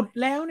หลุด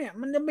แล้วเนี่ย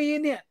มันจะมี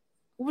เนี่ย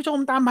คุณผู้ชม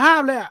ตามภา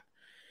พเลยอะ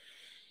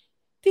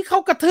ที่เขา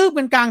กระทืบ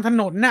กันกลางถ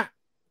นนน่ะ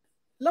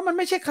แล้วมันไ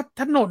ม่ใช่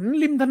ถนน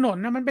ริมถนน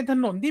นะมันเป็นถ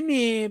นนที่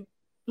มี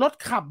รถ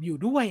ขับอยู่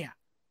ด้วยอ่ะ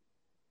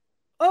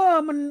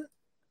มัน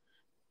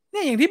เ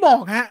นี่ยอย่างที่บอ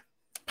กฮะ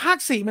ภาค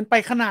4มันไป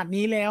ขนาด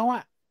นี้แล้วอ่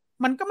ะ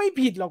มันก็ไม่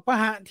ผิดหรอกป่ะ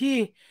ฮะที่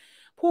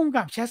พุ่ง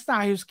กับเชสตา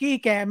ฮิลสกี้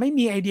แกไม่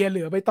มีไอเดียเห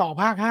ลือไปต่อ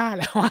ภาค5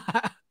แล้วอะ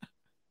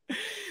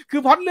คื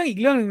อพล็อตเรื่องอี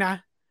กเรื่องหนึ่งนะ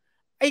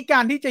ไอกา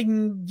รที่จะ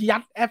ยั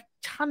ดแอค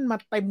ชั่นมา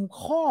เต็ม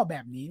ข้อแบ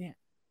บนี้เนี่ย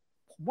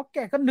ผมว่าแก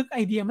ก็นึกไอ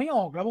เดียไม่อ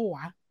อกแล้วป่ะว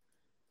ะ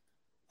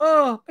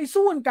ไป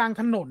สู้กันกลาง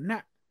ถนนน่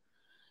ะ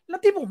แล้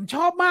วที่ผมช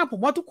อบมากผ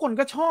มว่าทุกคน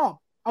ก็ชอบ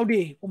เอา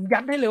ดิผมยั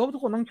ดให้เลยว่าทุ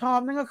กคนต้องชอบ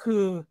นั่นก็คื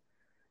อ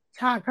ฉ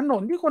ากถน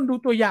นที่คนดู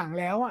ตัวอย่าง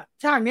แล้วอะ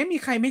ฉากนี้มี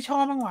ใครไม่ชอ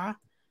บบ้างวะ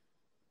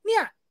เนี่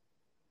ย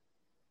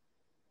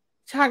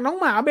ฉากน้อง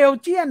หมาเบล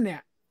เจียนเนี่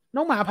ยน้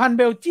องหมาพันธุ์เ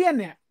บลเจียน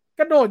เนี่ย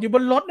กระโดดอยู่บ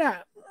นรถเนี่ย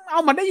เอ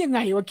ามาได้ยังไง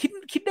วะ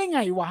คิดได้ไ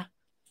งวะ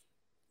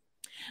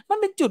มัน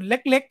เป็นจุดเ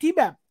ล็กๆที่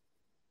แบบ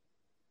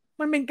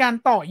มันเป็นการ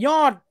ต่อย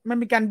อดมัน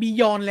เป็นการบี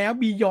ยอนแล้ว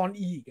บียอน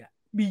อีกอะ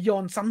บียอ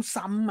น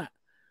ซ้ำๆอะ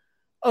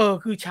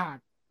คือฉาก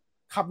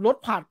ขับรถ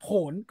ผ่านโผ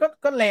น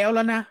ก็แล้ว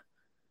นะ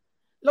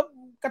แล้ว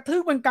กระทื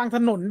บมันกลางถ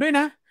นนด้วย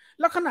นะ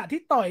แล้วขณะ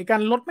ที่ต่อยกัน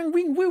รถแม่ง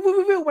วิ่ง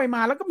วิวไปม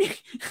าแล้วก็มี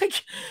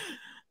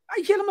ไอ้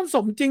เชี่ยแล้วมันส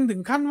มจริงถึ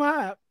งขั้นว่า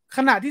ข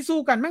ณะที่สู้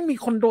กันแม่งมี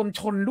คนโดน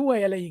ชนด้วย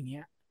อะไรอย่างเ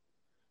งี้ย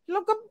แล้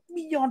วก็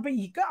มีย้อนไป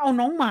อีกก็เอา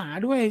น้องหมา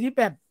ด้วยที่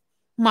แบบ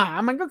หมา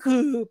มันก็คื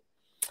อ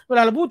เวล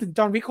าเราพูดถึงจ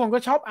อห์นวิคคนก็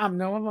ชอบอ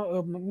ำนะว่า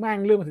แม่ง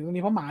เรื่องมาถึงตรง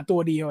นี้เพราะหมาตัว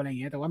เดียวอะไรอย่าง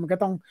เงี้ยแต่ว่ามันก็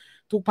ต้อง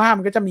ทุกภาค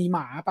มันก็จะมีหม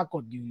าปราก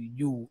ฏ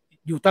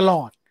อยู่ตล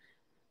อด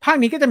ภาค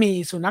นี้ก็จะมี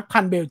สุนัขพั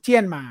นธุ์เบลเจีย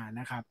นมา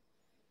นะครับ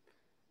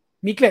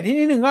มีเกร็ดที่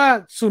นิดนึงว่า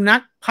สุนั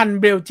ขพันธุ์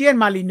เบลเจียน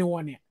มารินัว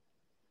เนี่ย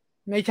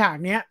ในฉาก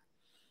เนี้ย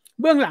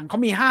เบื้องหลังเขา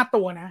มี5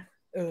 ตัวนะ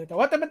แต่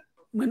ว่า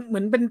มันเหมื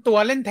อนเป็นตัว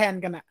เล่นแทน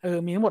กันอ่ะ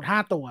มีทั้งหมด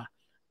5 ตัว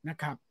นะ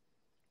ครับ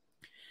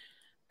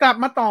กลับ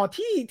มาต่อ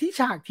ที่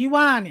ฉากที่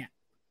ว่าเนี่ย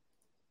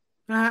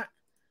นะฮะ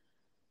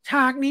ฉ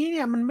ากนี้เ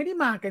นี่ยมันไม่ได้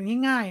มากัน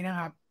ง่ายๆนะค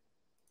รับ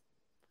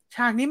ฉ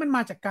ากนี้มันม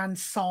าจากการ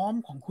ซ้อม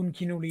ของคุณ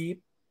คินูรีฟ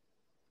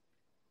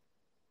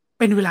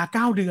เป็นเวลา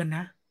9 เดือนน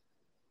ะ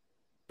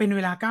เป็นเว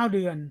ลา9 เ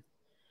ดือน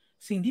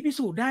สิ่งที่พิ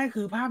สูจน์ได้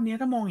คือภาพนี้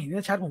ถ้ามองเห็น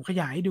ชัดผมข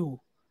ยายให้ดู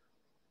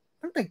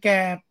ตั้งแต่แก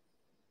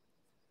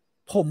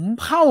ผม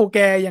เข้าแก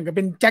อย่างกับเ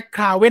ป็นแจ็คค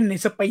ราเวนใน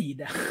สปีด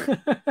อะ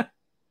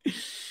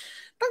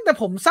ตั้งแต่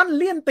ผมสั้น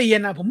เลี่ยนเตียน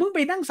อะผมเพิ่งไป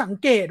นั่งสัง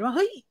เกตว่าเ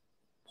ฮ้ย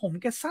ผม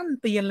แกสั้น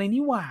เตียนเลย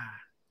นี่หว่า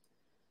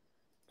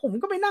ผม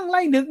ก็ไปนั่งไ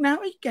ล่นึกนะ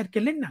ไอ้แก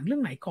เล่นหนังเรื่อ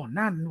งไหนก่อนห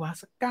น้านั้นวะ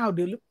สัก9 เ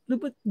ดือนหรือ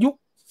ยุค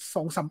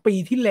2-3 ปี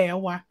ที่แล้ว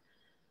วะ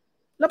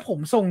แล้วผม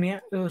ทรงเนี้ย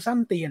สั้น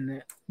เตียนเนี่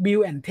ยบิล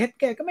แอนเท็ด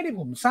แกก็ไม่ได้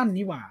ผมสั้น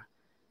นี่หว่า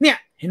เนี่ย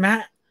เห็นไหม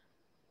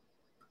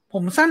ผ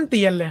มสั้นเ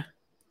ตียนเลย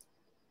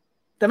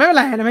แต่ไม่เป็นไ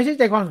รนะไม่ใช่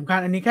ใจความสำคัญ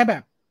อันนี้แค่แบ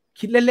บ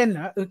คิดเล่นๆน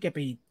ะแกไป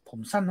ผม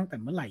สั้นตั้งแต่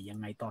เมื่อไหร่ยัง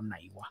ไงตอนไหน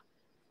วะ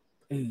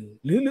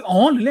หรือ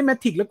เล่นแม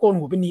ทริกแล้วโกน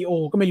หัวเป็นนีโอ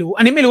ก็ไม่รู้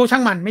อันนี้ไม่รู้ช่า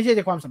งมันไม่ใช่ใจ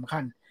ความสำคั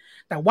ญ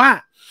แต่ว่า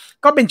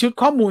ก็เป็นชุด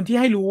ข้อมูลที่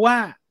ให้รู้ว่า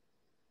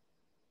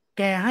แ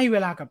กให้เว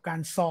ลากับการ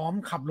ซ้อม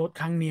ขับรถ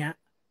ครั้งเนี้ย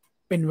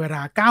เป็นเวล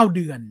า9 เ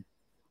ดือน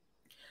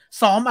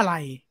ซ้อมอะไร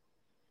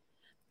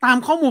ตาม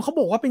ข้อมูลเขา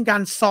บอกว่าเป็นกา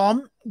รซ้อม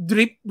ด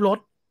ริฟต์รถ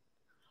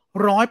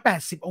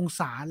 180อง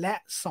ศาและ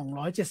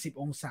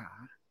270องศา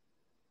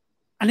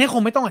อันนี้ค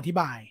งไม่ต้องอธิ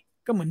บาย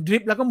ก็เหมือนดริ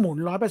ฟต์แล้วก็หมุน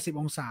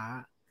180องศา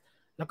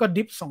แล้วก็ด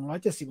ริฟต์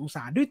270องศ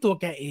าด้วยตัว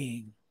แกเอง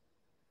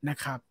นะ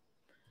ครับ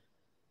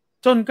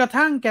จนกระ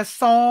ทั่งแก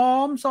ซ้อ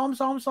ม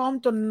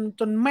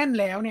จนแม่น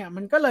แล้วเนี่ย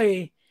มันก็เลย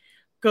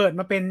เกิด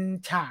มาเป็น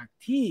ฉาก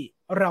ที่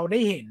เราได้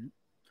เห็น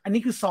อัน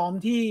นี้คือซ้อม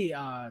ที่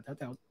แถ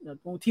ว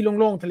ที่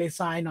โล่งๆทะเล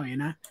ทรายหน่อย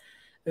นะ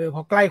พ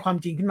อใกล้ความ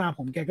จริงขึ้นมาผ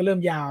มแกก็เริ่ม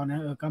ยาวนะ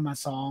ก็มา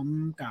ซ้อม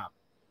กับ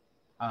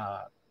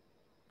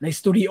ในส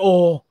ตูดิโอ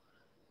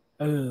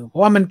เพรา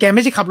ะว่ามันแกไ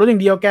ม่ใช่ขับรถอย่า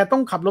งเดียวแกต้อ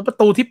งขับรถประ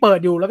ตูที่เปิด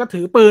อยู่แล้วก็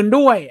ถือปืน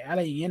ด้วยอะไร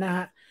อย่างเงี้ยนะฮ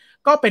ะ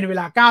ก็เป็นเว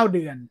ลา9 เ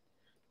ดือน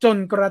จน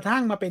กระทั่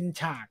งมาเป็น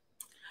ฉาก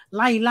ไ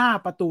ล่ล่า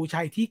ประตู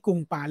ชัยที่กรุง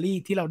ปารีส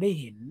ที่เราได้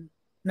เห็น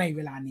ในเว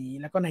ลานี้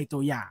แล้วก็ในตั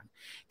วอย่าง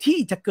ที่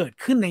จะเกิด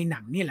ขึ้นในหนั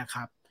งนี่แหละค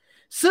รับ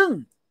ซึ่ง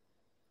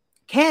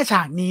แค่ฉ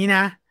ากนี้น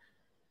ะ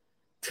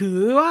ถือ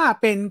ว่า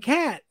เป็นแ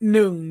ค่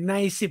1 ใน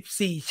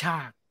 14ฉ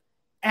าก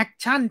แอค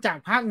ชั่นจาก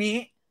ภาคนี้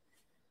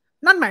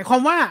นั่นหมายควา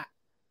มว่า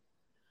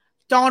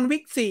จอห์นวิ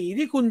ก4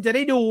ที่คุณจะไ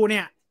ด้ดูเ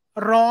นี่ย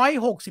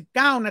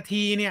169นา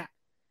ทีเนี่ย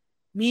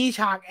มีฉ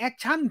ากแอค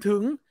ชั่นถึ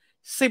ง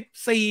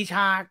14ฉ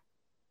าก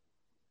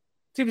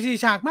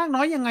14ฉากมากน้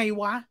อยยังไง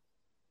วะ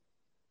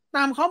ต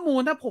ามข้อมูล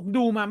ถ้าผม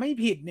ดูมาไม่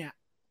ผิดเนี่ย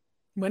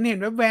เหมือนเห็น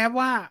แวบๆ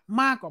ว่า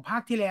มากกว่าภา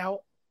คที่แล้ว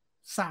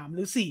3 ห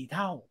รือ 4เ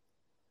ท่า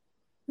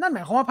นั่นหม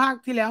ายความว่าภาค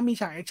ที่แล้วมี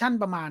ฉากแอคชั่น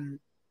ประมาณ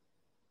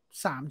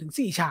3 ถึง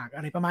 4ฉากอ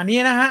ะไรประมาณนี้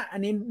นะฮะอั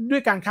นนี้ด้ว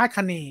ยการคาดค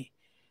ะเน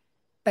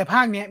แต่ภ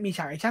าคนี้มีฉ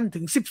ากแอคชั่นถึ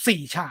ง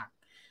14ฉาก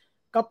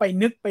ก็ไป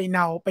นึกไปเน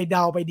าไปเด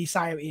าไปดีไซ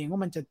น์เอาเองว่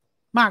ามันจะ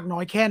มากน้อ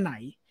ยแค่ไหน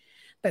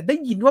แต่ได้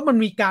ยินว่ามัน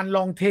มีการล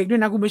องเทคด้ว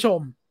ยนะคุณผู้ชม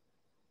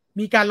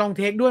มีการลองเ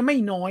ทคด้วยไม่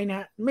น้อยน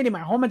ะไม่ได้หม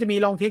ายความว่ามันจะมี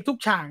ลองเทคทุก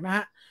ฉากนะฮ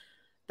ะ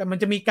แต่มัน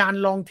จะมีการ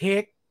ลองเท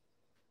ค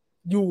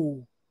อยู่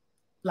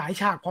หลาย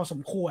ฉากพอส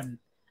มควร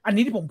อัน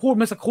นี้ที่ผมพูดเ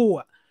มื่อสักครู่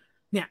อ่ะ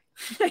เนี่ย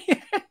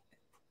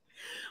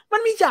มั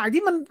นมีฉาก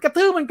ที่มันกระ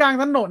ทืบมันกลาง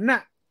ถนนน่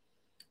ะ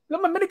แล้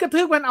วมันไม่ได้กระ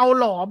ทืบกันเอา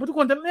หล่อทุก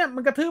คนจะเนี่ยมั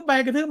นกระทืบไป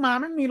กระทืบมา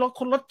ไม่มีร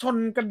ถชน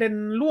กระเด็น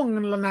ล่วง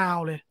ระนาว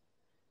เลย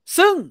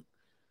ซึ่ง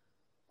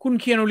คุณ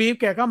เคียนูรีฟ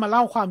แกก็มาเล่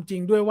าความจริ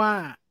งด้วยว่า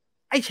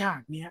ไอ้ฉา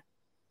กเนี้ย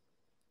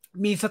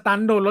มีสตัน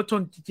ท์โดนรถช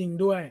นจริง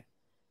ๆด้วย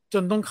จ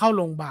นต้องเข้าโ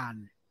รงพยาบาล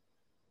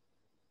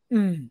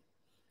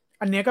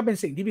อันนี้ก็เป็น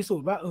สิ่งที่พิสู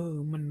จน์ว่า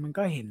มัน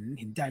ก็เ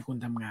ห็นใจคน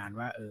ทำงาน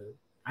ว่า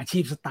อาชี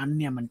พสตันท์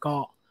เนี่ยมันก็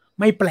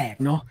ไม่แปลก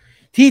เนาะ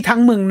ที่ทั้ง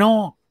เมืองนอ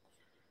ก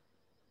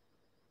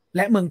แ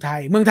ละเมืองไทย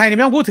เนี่ยไ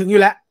ม่ต้องพูดถึงอ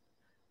ยู่แล้ว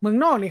เมือง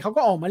นอกเนี่ยเขา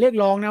ก็ออกมาเรียก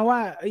ร้องนะว่า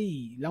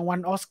รางวัล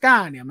ออสกา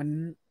ร์เนี่ยมั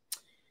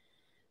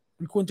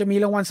นควรจะมี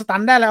รางวัลสตั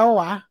นท์ได้แล้ว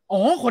วะ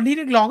คนที่เ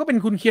รียกร้องก็เป็น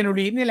คุณเคียนู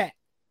รีฟนี่แหละ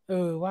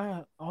ว่า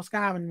ออสก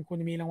าร์มันควร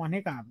จะมีรางวัลใ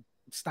ห้กับ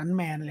สตันท์แ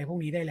มนอะไรพวก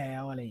นี้ได้แล้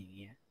วอะไรอย่างเ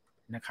งี้ย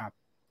นะครับ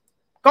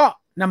ก็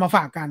นำมาฝ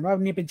ากกันว่า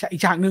นี่เป็นอี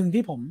กฉากหนึ่ง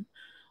ที่ผม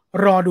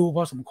รอดูพ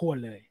อสมควร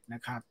เลยน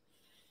ะครับ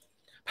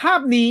ภา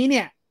พนี้เ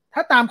นี่ยถ้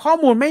าตามข้อ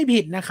มูลไม่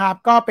ผิดนะครับ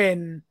ก็เป็น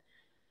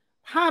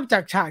ภาพจา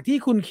กฉากที่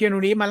คุณเคียนู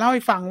รีฟมาเล่าใ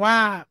ห้ฟังว่า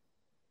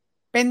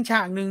เป็นฉ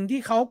ากหนึ่งที่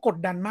เขากด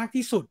ดันมาก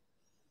ที่สุด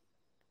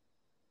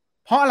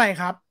เพราะอะไร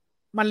ครับ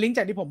มันลิงก์จ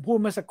ากที่ผมพูด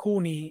เมื่อสักครู่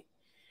นี้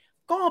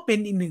ก็เป็น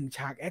อีกหนึ่งฉ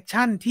ากแอค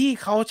ชั่นที่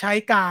เขาใช้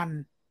การ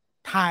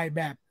ถ่ายแ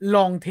บบล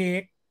องเท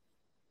ค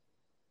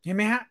เห็นไ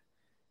หมฮะ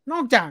น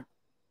อกจาก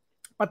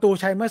ประตู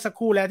ชัยเมื่อสักค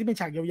รู่แล้วที่เป็น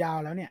ฉากยาว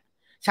ๆแล้วเนี่ย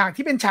ฉาก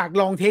ที่เป็นฉาก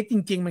ลองเทคจ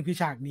ริงๆมันคือ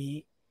ฉากนี้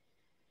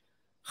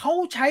เขา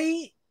ใช้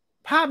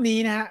ภาพนี้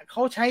นะฮะเข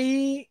าใช้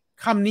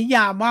คำนิย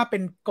ามว่าเป็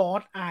น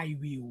God Eye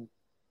View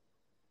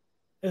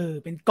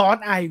เป็น God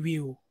Eye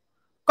View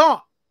ก็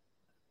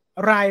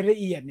รายละ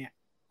เอียดเนี่ย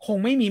คง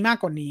ไม่มีมาก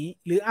กว่านี้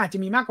หรืออาจจะ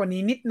มีมากกว่า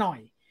นี้นิดหน่อย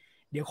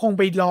เดี๋ยวคงไ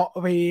ป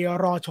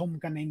รอชม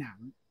กันในหนัง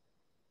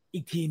อี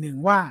กทีหนึ่ง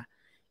ว่า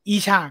อี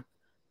ฉาก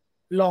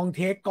ลองเท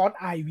ค God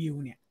Eye View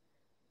เนี่ย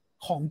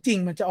ของจริง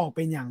มันจะออกเ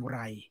ป็นอย่างไร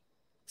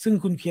ซึ่ง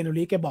คุณเคียนู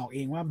รีฟแกบอกเอ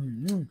งว่า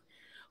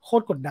โค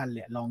ตรกดดันเล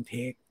ยลองเท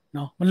คเน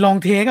าะมันลอง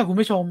เทคอะคุณ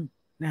ผู้ชม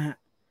นะฮะ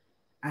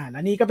แล้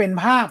วนี่ก็เป็น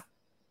ภาพ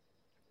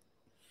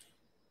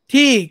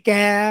ที่แก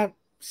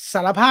ส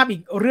ารภาพอี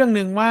กเรื่องห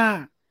นึ่งว่า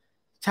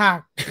ฉาก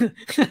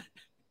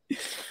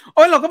โ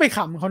อ้ยเราก็ไปข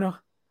ำเขาเนาะ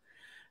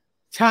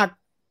ฉาก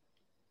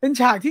เป็น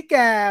ฉากที่แก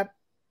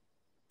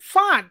ฟ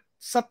าด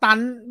สตัน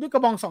ด้วยกร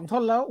ะบอง2 ท่อ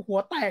นแล้วหัว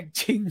แตก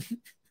จริง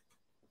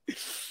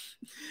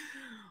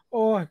โ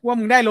อ้ยว่า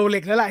มึงได้โรเล็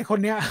กแล้วหลายคน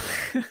เนี้ย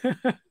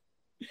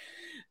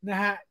นะ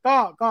ฮะก็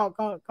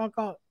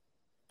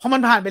พอมั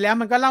นผ่านไปแล้ว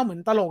มันก็เล่าเหมือ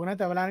นตลกนะ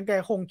แต่เวลานั้นแก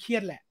คงเครีย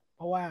ดแหละเ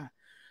พราะว่า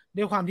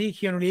ด้วยความที่เ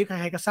คียนูรีฟใค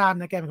รๆก็ทราบ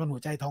นะแกเป็นคนหั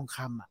วใจทองค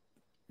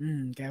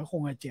ำแกก็ค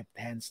งจะเจ็บแ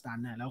ทนสตัน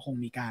นะแล้วคง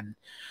มีการ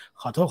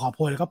ขอโทษขอโพ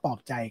ยแล้วก็ปลอบ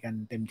ใจกัน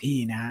เต็มที่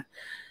นะฮะ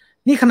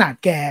นี่ขนาด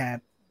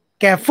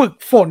แกฝึก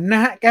ฝนน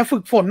ะฮะแกฝึ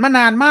กฝนมาน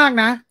านมาก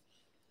นะ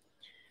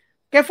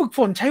แกฝึกฝ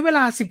นใช้เวล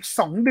า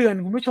12 เดือน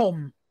คุณผู้ชม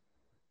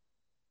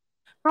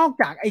นอก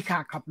จากไอ้ฉา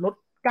กขับรถ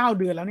9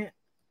 เดือนแล้วเนี่ย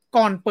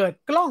ก่อนเปิด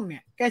กล้องเนี่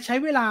ยแกใช้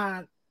เวลา10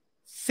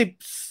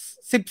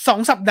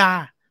 12 สัปดา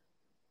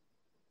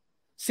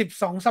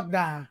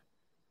ห์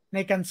ใน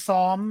การ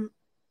ซ้อม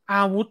อ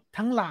าวุธ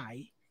ทั้งหลาย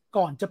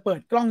ก่อนจะเปิ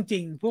ดกล้องจริ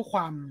งเพื่อ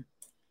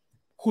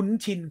คุ้น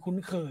ชินคุ้น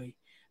เคย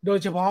โดย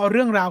เฉพาะเ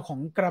รื่องราวของ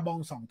กระบอง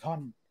สองท่อ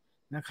น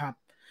นะครับ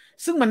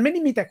ซึ่งมันไม่ได้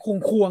มีแต่ค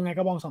วงไงก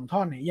ระบองสองท่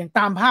อนเนี่ยอย่างต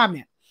ามภาพเ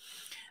นี่ย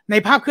ใน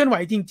ภาพเคลื่อนไหว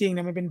จริงๆเ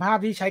นี่ยมันเป็นภาพ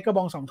ที่ใช้กระบ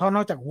องสองท่อนน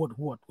อกจากหวดค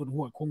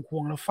ว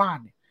งแล้วฟาด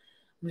เนี่ย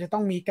มันจะต้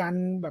องมีการ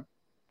แบบ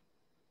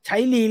ใช้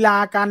ลีลา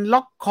การล็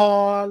อกคอ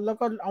แล้ว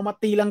ก็เอามา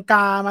ตีลังก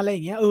ามาอะไรอ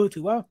ย่างเงี้ย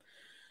ถือว่า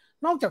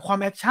นอกจากความ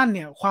แอคชั่นเ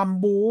นี่ยความ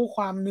บู๊ค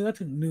วามเนื้อ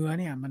ถึงเนื้อ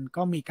เนี่ยมัน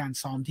ก็มีการ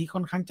ซ้อมที่ค่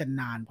อนข้างจะ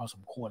นานพอส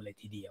มควรเลย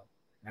ทีเดียว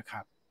นะค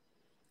รับ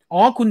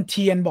คุณเ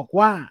ทียนบอก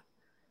ว่า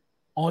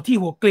ที่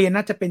หัวเกรียน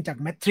น่าจะเป็นจาก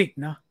แมทริก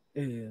เนาะ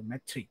แม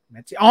ทริก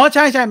ใ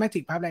ช่แมทริ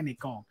กภาพแรกใน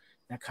กอง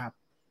นะครับ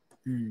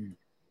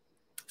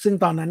ซึ่ง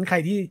ตอนนั้นใคร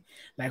ที่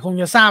หลายคน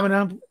จะทราบน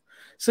ะ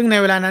ซึ่งใน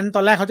เวลานั้นต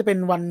อนแรกเขาจะเป็น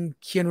วัน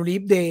เคียนูรี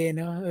ฟเดย์เ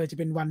นอะจะ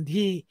เป็นวัน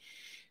ที่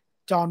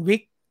จอห์นวิ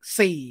ก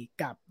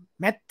4กับ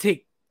แมทริก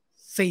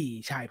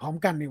4ฉายพร้อม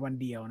กันในวัน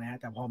เดียวนะ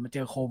แต่พอมาเจ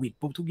อโควิด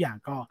ปุ๊บทุกอย่าง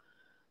ก็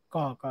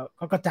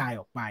กระจาย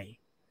ออกไป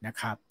นะ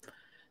ครับ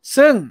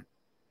ซึ่ง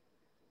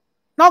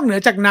นอกเหนือ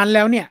จากนั้นแ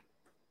ล้วเนี่ย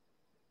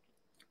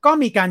ก็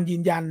มีการยื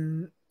นยัน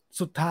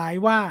สุดท้าย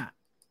ว่า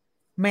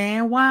แม้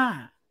ว่า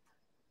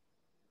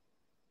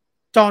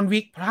จอห์นวิ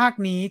กภาค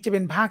นี้จะเ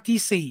ป็นภาค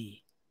ที่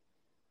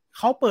4เ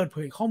ขาเปิดเผ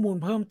ยข้อมูล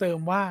เพิ่มเติม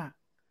ว่า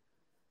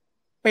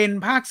เป็น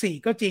ภาค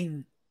4ก็จริง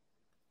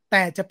แ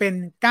ต่จะเป็น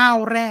ก้าว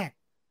แรก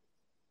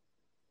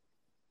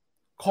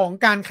ของ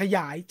การขย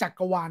ายจัก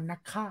รวาลนั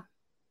กฆ่า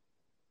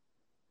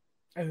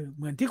เ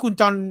หมือนที่คุ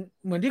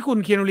ณ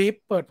คีนูรีฟ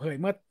เปิดเผย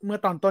เมื่อ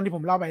ตอนต้นที่ผ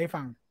มเล่าไปให้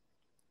ฟัง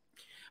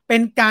เป็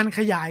นการข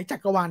ยายจั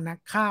กรวาลนัก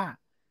ฆ่า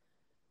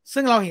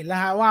ซึ่งเราเห็นแล้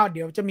วฮะว่าเ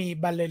ดี๋ยวจะมี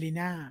บัลเลริ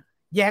น่า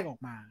แยกออก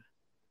มา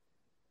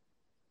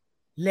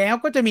แล้ว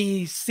ก็จะมี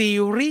ซี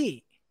รีส์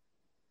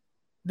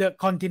The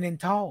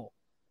Continental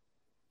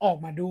ออก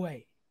มาด้วย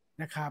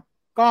นะครับ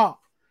ก็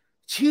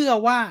เชื่อ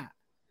ว่า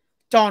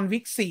จอห์นวิ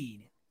ก4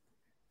เนี่ย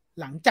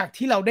หลังจาก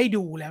ที่เราได้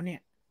ดูแล้วเนี่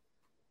ย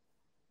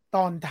ต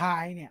อนท้า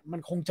ยเนี่ยมั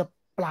นคงจะ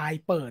ปลาย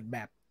เปิดแบ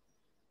บ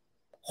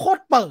โคต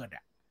รเปิด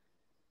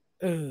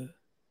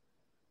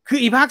คือ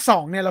อีภาค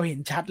2เนี่ยเราเห็น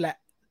ชัดแล้ว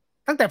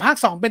ตั้งแต่ภาค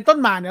2เป็นต้น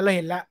มาเนี่ยเราเ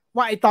ห็นแล้ว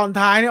ว่าไอตอน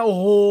ท้ายเนี่ยโอ้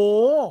โห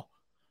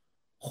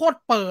โคตร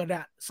เปิด2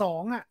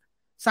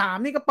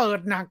 3นี่ก็เปิด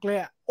หนักเลย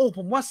ผ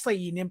มว่า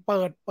4เนี่ยเ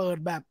ปิด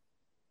แบบ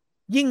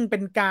ยิ่งเป็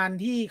นการ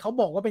ที่เขา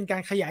บอกว่าเป็นกา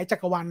รขยายจั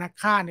กรวาลนัก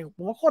ฆ่าเนี่ยผ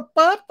มว่าโคตร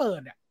เปิ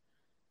ด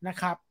นะ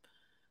ครับ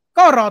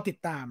ก็รอติด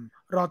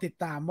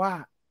ตามว่า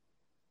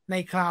ใน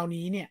คราว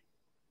นี้เนี่ย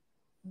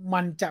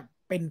มันจะ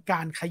เป็นก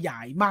ารขยา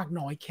ยมาก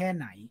น้อยแค่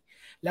ไหน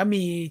แล้ว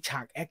มีฉ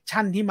ากแอค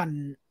ชั่นที่มัน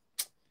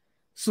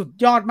สุด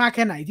ยอดมากแ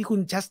ค่ไหนที่คุ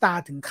ณชัสตา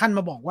ถึงขั้นม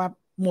าบอกว่า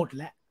หมด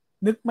แล้ว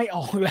นึกไม่อ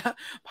อกแล้ว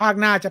ภาค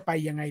หน้าจะไป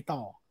ยังไงต่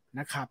อ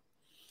นะครับ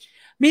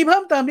มีเพิ่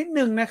มเติมนิด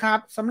นึงนะครับ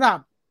สำหรับ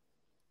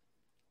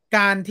ก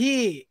ารที่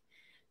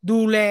ดู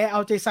แลเอ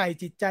าใจใส่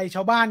จิตใจช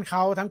าวบ้านเข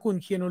าทั้งคุณ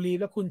เคียนูรีฟ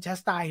และคุณชั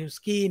สตาฮิลส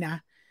กี้นะ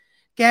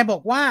แกบอ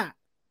กว่า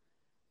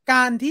ก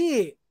ารที่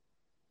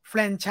แฟร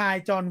นไช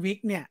ส์จอห์นวิก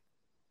เนี่ย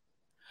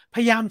พ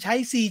ยายามใช้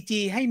CG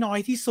ให้น้อย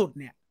ที่สุด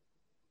เนี่ย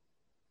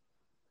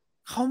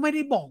เขาไม่ไ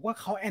ด้บอกว่า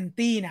เขาแอน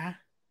ตี้นะ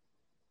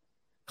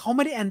เขาไ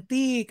ม่ได้แอน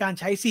ตี้การ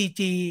ใช้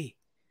CG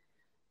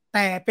แ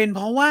ต่เป็นเพ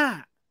ราะว่า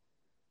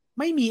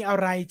ไม่มีอะ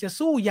ไรจะ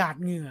สู้หยาด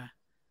เหงื่อ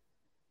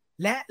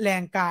และแร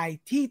งกาย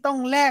ที่ต้อง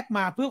แลกม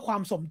าเพื่อควา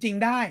มสมจริง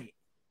ได้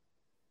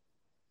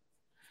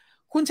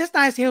คุณเชสไต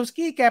น์เซลส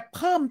กี้แกเ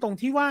พิ่มตรง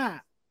ที่ว่า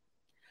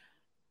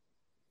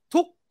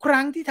ทุกค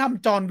รั้งที่ท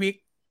ำจอห์นวิก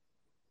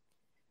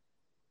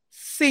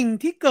สิ่ง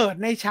ที่เกิด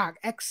ในฉาก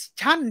แอค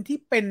ชั่นที่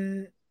เป็น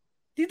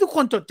ที่ทุกค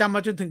นจดจำม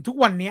าจนถึงทุก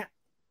วันนี้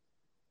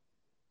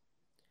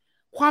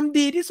ความ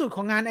ดีที่สุดข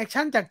องงานแอค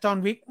ชั่นจากจอห์น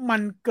วิกมั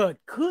นเกิด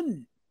ขึ้น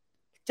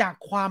จาก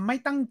ความไม่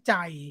ตั้งใจ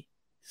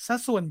ซะ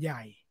ส่วนให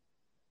ญ่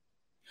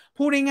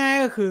พูดง่าย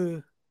ๆก็คือ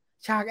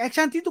ฉากแอค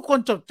ชั่นที่ทุกคน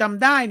จดจ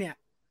ำได้เนี่ย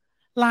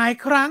หลาย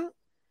ครั้ง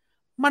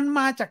มันม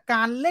าจากก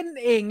ารเล่น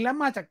เองและ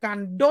มาจากการ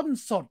ด้น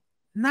สด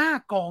หน้า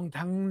กอง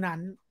ทั้งนั้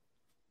น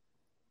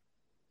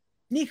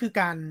นี่คือ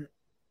การ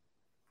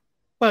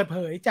เปิดเผ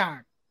ยจาก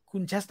คุ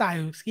ณชัสตา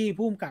ฮิลสกี้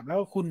ผู้กำกับแล้ว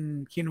ก็คุณ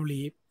คีนู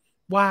รีฟ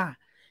ว่า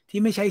ที่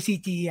ไม่ใช้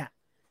CG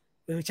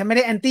ฉันไม่ไ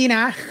ด้แอนตี้น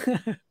ะ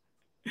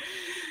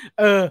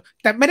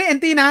แต่ไม่ได้แอน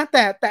ตี้นะแ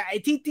ต่ไอ้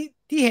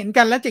ที่เห็น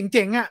กันแล้วเ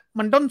จ๋งๆ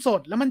มันด้นส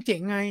ดแล้วมันเจ๋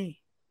งไง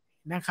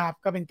นะครับ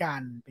ก็เป็นกา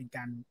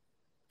ร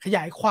ขย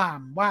ายความ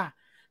ว่า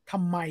ท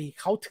ำไม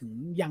เขาถึง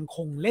ยังค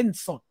งเล่น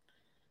สด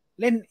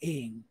เล่นเอ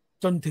ง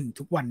จนถึง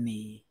ทุกวัน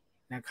นี้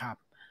นะครับ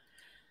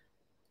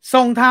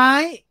ส่งท้า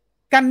ย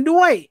กัน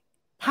ด้วย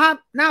ภาพ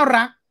น่า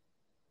รัก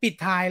ปิด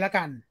ท้ายแล้ว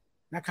กัน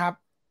นะครับ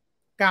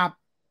กับ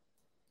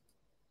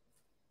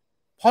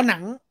พอหนั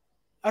ง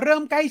เริ่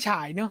มใกล้ฉ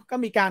ายเนาะก็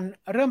มีการ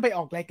เริ่มไปอ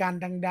อกรายการ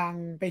ดัง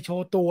ๆไปโช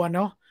ว์ตัวเ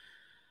นาะ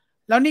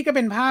แล้วนี่ก็เ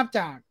ป็นภาพ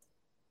จาก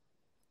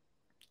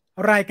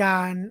รายกา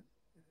ร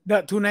The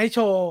Tonight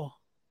Show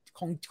ข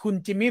องคุณ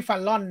จิมมี่ฟั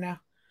ลลอนนะ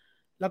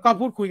แล้วก็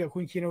พูดคุยกับคุ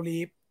ณคีนูรี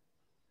ฟ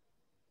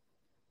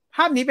ภ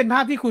าพนี้เป็นภ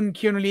าพที่คุณ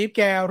คีนูรีฟแ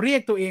กเรีย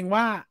กตัวเอง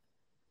ว่า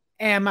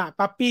แอม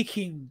ปั๊ปปี้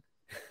คิง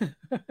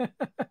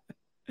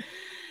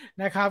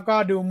นะครับก็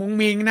ดูมุ้ง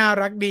มิ้งน่า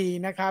รักดี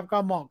นะครับก็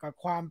เหมาะกับ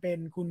ความเป็น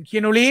คุณคี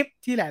นูรีฟ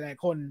ที่หลาย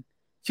ๆคน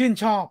ชื่น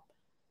ชอบ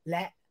แล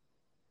ะ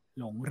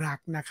หลงรัก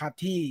นะครับ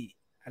ที่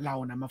เรา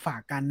นำมาฝา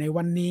กกันใน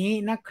วันนี้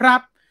นะครั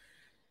บ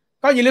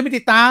ก็อย่าลืมไป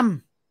ติดตาม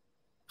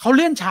เขาเ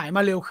ลื่อนฉายม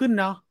าเร็วขึ้น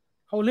เนาะ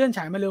เขาเลื่อนฉ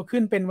ายมาเร็วขึ้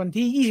นเป็นวัน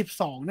ที่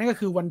22นั่นก็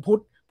คือวัน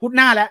พุธห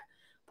น้าและ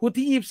พุธ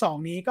ที่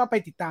22นี้ก็ไป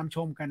ติดตามช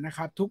มกันนะค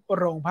รับทุก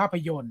โรงภาพ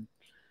ยนตร์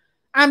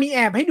มีแอ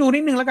บให้ดูนิ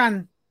ดนึงแล้วกัน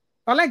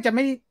ตอนแรกจะไ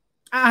ม่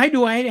ให้ดู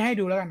ให้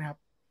ดูแล้วกันครับ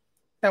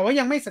แต่ว่า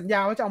ยังไม่สัญญา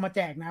ว่าจะเอามาแจ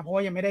กนะเพราะว่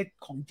ายังไม่ได้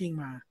ของจริง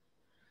มา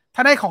ถ้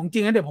าได้ของจริ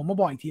งแล้วเดี๋ยวผมมา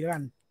บอกอีกทีแล้วกั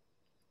น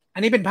อั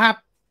นนี้เป็นภา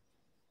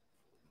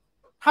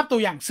พตัว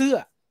อย่างเสื้อ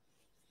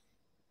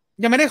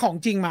ยังไม่ได้ของ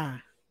จริงมา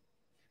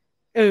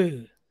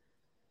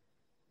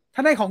ถ้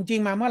าได้ของจริง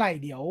มาเมื่อไหร่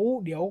เดี๋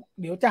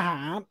ยวจะ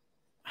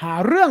หา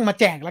เรื่องมา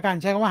แจกแล้วกัน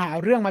ใช้คำว่าหา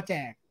เรื่องมาแจ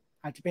ก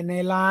อาจจะเป็นใน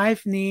ไล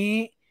ฟ์นี้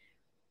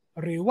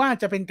หรือว่า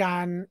จะเป็นกา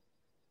ร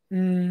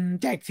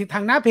แจกท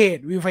างหน้าเพจ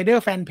Viewfinder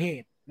Fan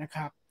Page นะค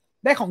รับ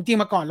ได้ของจริง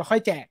มาก่อนแล้วค่อ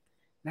ยแจก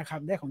นะครับ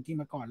ได้ของจริง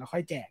มาก่อนแล้วค่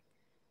อยแจก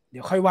เดี๋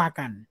ยวค่อยว่า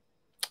กัน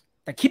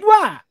แต่คิดว่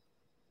า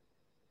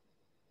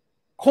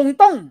คง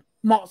ต้อง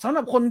เหมาะสำห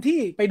รับคนที่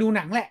ไปดูห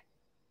นังแหละ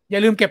อย่า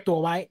ลืมเก็บตั๋ว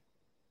ไว้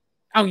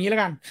เอาอย่างนี้แล้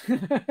วกัน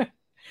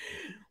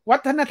วั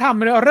ฒนธรรม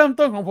เริ่ม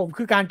ต้นของผม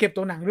คือการเก็บ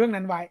ตัวหนังเรื่อง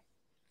นั้นไว้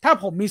ถ้า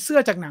ผมมีเสื้อ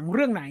จากหนังเ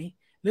รื่องไหน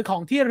หรือขอ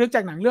งที่ระลึกจ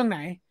ากหนังเรื่องไหน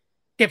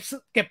เ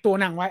ก็บตัว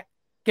หนังไว้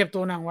เก็บ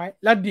ตัวหนังไว้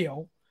แล้วเดี๋ยว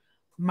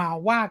มา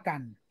ว่ากั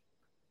น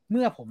เ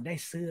มื่อผมได้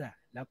เสื้อ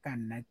แล้วกัน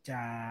นะ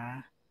จ๊ะ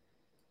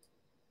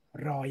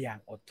รออย่าง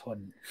อดทน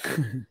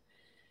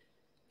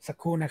สัก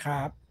ครู่นะค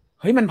รับ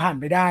เฮ้ยมันผ่าน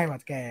ไปได้ว่ะ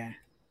แก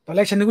ตอนแร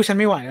กฉันนึกว่าฉัน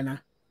ไม่ไหวแล้วนะ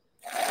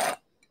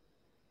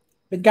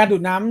เป็นการดู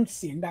ดน้ำเ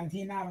สียงดัง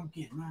ที่น่ารังเ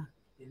กียจมาก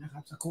เดี๋ยวนะครั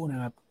บสักครู่นะ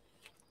ครับ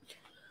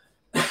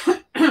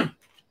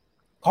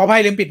ขออภั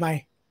ยลืมปิดไม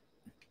ค์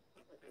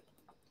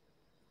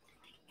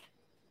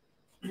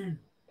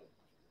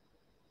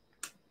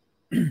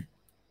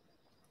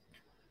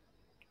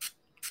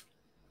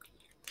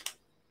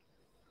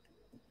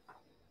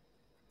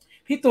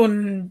พี่ตุล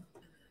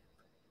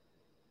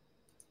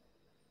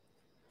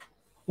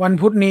วัน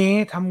พุธนี้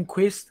ทำค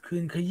วิสคื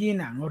นขยี้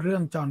หนังเรื่อ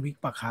งจอห์นวิก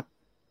ปะครับ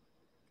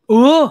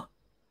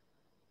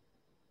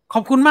ข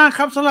อบคุณมากค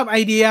รับสำหรับไอ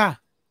เดีย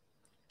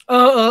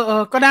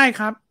ก็ได้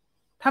ครับ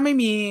ถ้าไม่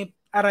มี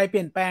อะไรเป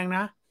ลี่ยนแปลงน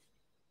ะ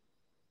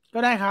ก็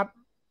ได้ครับ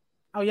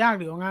เอายาก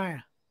หรือเอาง่าย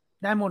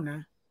ได้หมดนะ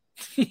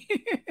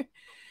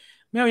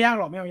ไม่เอายาก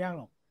หรอก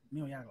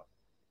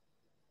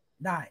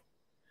ได้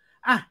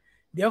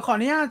เดี๋ยวขออ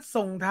นุญาต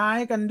ส่งท้าย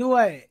กันด้ว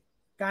ย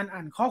การอ่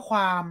านข้อคว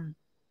าม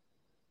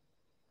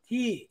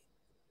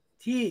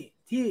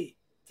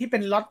ที่เป็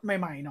นล็อตใ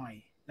หม่ๆหน่อย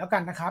แล้วกั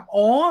นนะครับ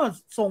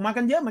ส่งมา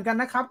กันเยอะเหมือนกัน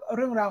นะครับเ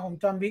รื่องราวของ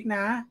จอห์นวิกน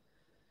ะ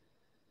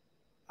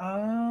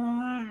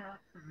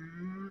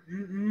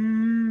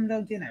เริ่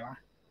มที่ไหนวะ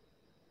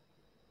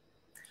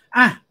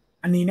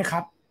อันนี้นะค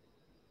รับ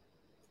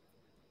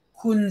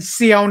คุณเ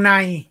ซียวใน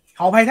ข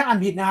ออภัยถ้าอ่าน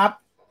ผิดนะครับ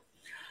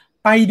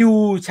ไปดู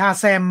ชา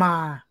แซมมา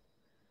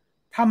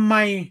ทำไม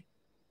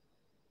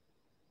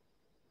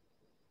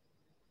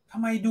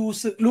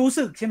รู้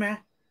สึกใช่ไหม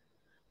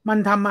มัน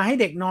ทำมาให้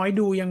เด็กน้อย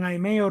ดูยังไง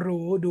ไม่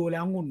รู้ดูแล้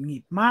วหงุดหงิ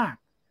ดมาก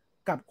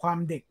กับความ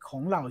เด็กขอ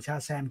งเหล่าชา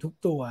แซมทุก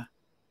ตัว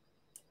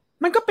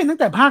มันก็เป็นตั้ง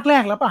แต่ภาคแร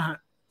กแล้วป่ะฮะ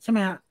ใช่ไหม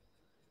ฮะ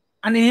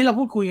อันนี้เรา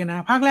พูดคุยกันน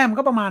ะภาคแรกมัน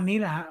ก็ประมาณนี้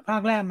แหละฮะภา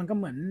คแรกมันก็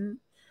เหมือน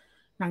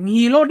หนัง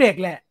ฮีโร่เด็ก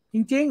แหละจ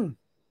ริง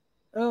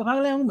ๆภาค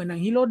แรกมันเหมือนหนั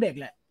งฮีโร่เด็ก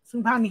แหละซึ่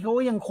งภาคนี้เขา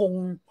ก็ยังคง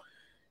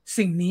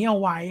สิ่งนี้เอา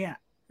ไว้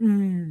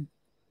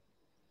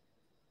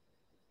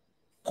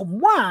ผม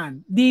ว่า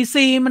ดี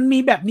ซีมันมี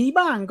แบบนี้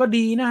บ้างก็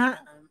ดีนะฮะ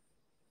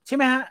ใช่ไ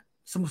หมฮะ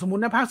สมมุ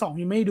ตินะภาค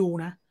2ยังไม่ดู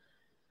นะ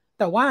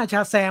แต่ว่าช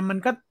าแซมมัน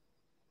ก็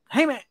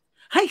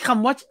ให้ค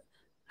ำ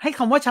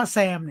ว่าชาแซ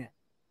มเนี่ย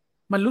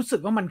มันรู้สึก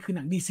ว่ามันคือห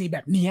นังดีซีแบ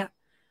บนี้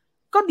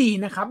ก็ดี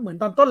นะครับเหมือน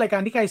ตอนต้นรายกา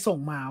รที่ใครส่ง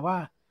มาว่า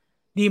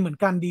ดีเหมือน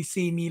กันดี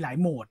ซีมีหลาย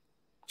โหมด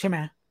ใช่ไหม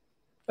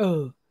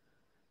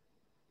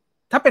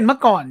ถ้าเป็นเมื่อ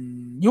ก่อน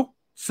ยุค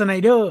สไน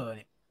เดอร์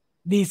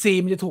ดีซี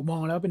มันจะถูกมอ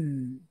งแล้วเป็น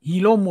ฮี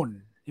โร่หม่น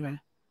ใช่ไหม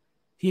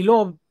ฮีโร่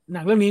ห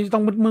นังเรื่องนี้ต้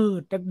องมื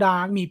ดดา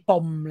ร์กมีป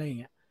มอะไรอย่าง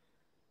เงี้ย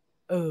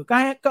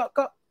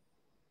ก็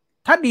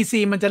ถ้าดีซี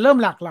มันจะเริ่ม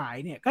หลากหลาย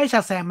เนี่ยก็ให้ช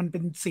าแซมมันเป็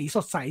นสีส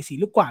ดใสสี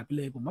ลูกกวาดไปเ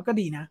ลยผมว่าก็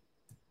ดีนะ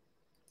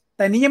แ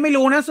ต่นี้ยังไม่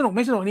รู้นะสนุกไ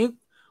ม่สนุกนี้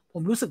ผ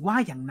มรู้สึกว่า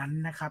อย่างนั้น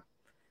นะครับ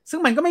ซึ่ง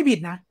มันก็ไม่ผิด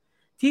นะ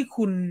ที่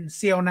คุณเ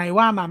ซียวไน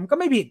ว่ามามันก็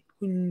ไม่ผิด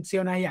คุณเซี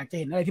ยวไนอยากจะ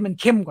เห็นอะไรที่มัน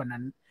เข้มกว่า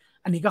นั้น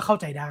อันนี้ก็เข้า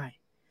ใจได้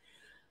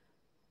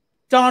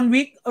จอห์น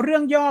วิกเรื่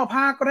องย่อภ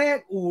าคแรก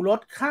อู่ร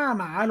ถฆ่า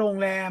หมาโรง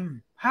แรม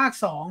ภาค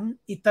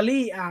2อิตาลี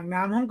อ่าง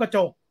น้ำห้องกระจ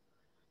ก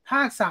ภ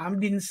าค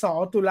3ดินสอ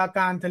ตุลาก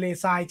ารทะเล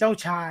ทรายเจ้า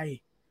ชาย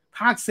ภ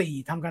าค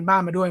4ทำกันบ้า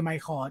นมาด้วยไม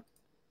ค์คอร์ด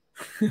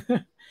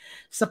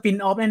สปิน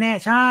ออฟแน่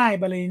ๆใช่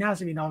บาเลริน่า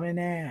สปินออฟ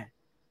แน่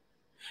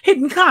ๆเห็น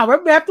ข่าว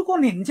แวบๆทุกคน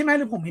เห็นใช่ไหมห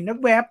รือผมเห็น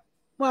แวบ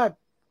ๆว่า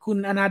คุณ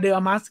อนาเดอ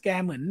ร์มัสแก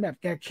เหมือนแบบ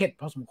แกเข็ด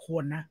พอสมคว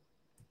รนะ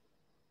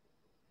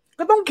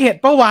ก็ต้องเข็ด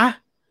ปะวะ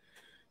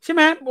ใช่ไห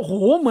มโอ้โห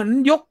เหมือน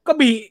ยกกระ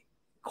บี่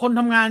คน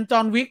ทำงานจอ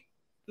ห์นวิก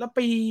แล้วไป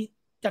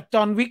จากจ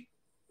อห์นวิก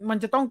มัน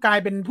จะต้องกลาย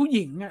เป็นผู้ห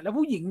ญิงอะแล้ว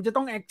ผู้หญิงมันจะ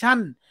ต้องแอคชั่น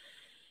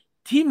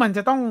ที่มันจ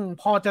ะต้อง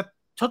พอจะ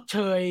ชดเช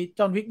ยจ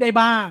อห์นวิกได้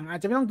บ้างอาจ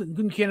จะไม่ต้องถึง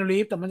คุณเคียนูรี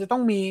ฟแต่มันจะต้อ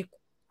งมี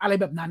อะไร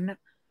แบบนั้นนะ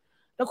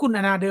แล้วคุณอ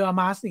นาเดออา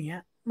มาสอย่างเงี้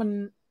ยมัน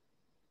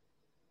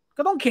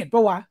ก็ต้องเข็ดป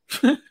ะวะ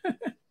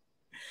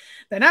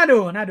แต่น่าดู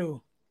น่าดู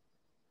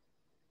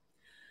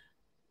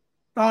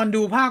ตอน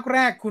ดูภาคแร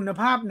กคุณ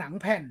ภาพหนัง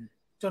แผ่น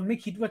จนไม่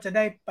คิดว่าจะไ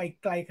ด้ไป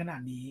ไกลขนา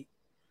ดนี้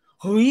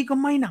เฮ้ยก็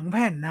ไม่หนังแ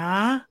ผ่นนะ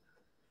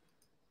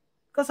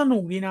ก็สนุ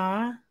กดีนะ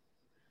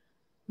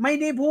ไม่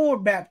ได้พูด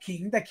แบบขิ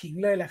งแต่ขิง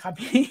เลยแหละครับ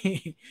พี่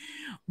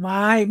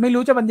ไม่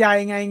รู้จะบรรยาย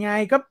ไง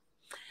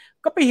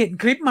ก็ไปเห็น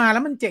คลิปมาแล้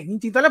วมันเจ๋งจ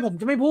ริงๆตอนแรกผม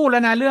จะไม่พูดแล้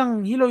วนะเรื่อง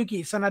ฮิโรยุกิ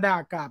ซานาดะ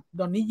กับ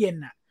ดอนนี่เย็น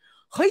อ่ะ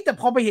เฮ้ยแต่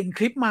พอไปเห็นค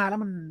ลิปมาแล้ว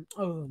มัน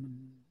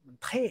มัน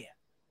เท่อะ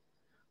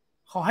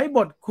ขอให้บ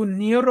ทคุณ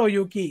ฮิโร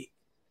ยุกิ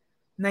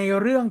ใน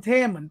เรื่องเท่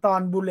เหมือนตอ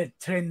นบูเลต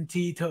เทรน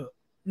ทีเถอะ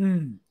อื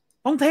ม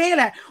ต้องเท่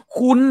แหละ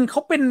คุณเข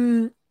าเป็น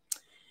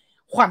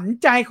ขวัญ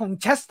ใจของ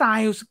แชสไต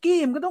ล์สกี้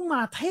มันก็ต้องม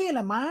าเท่แหล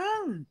ะมั้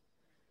ง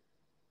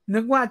นึ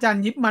กว่าอาจาร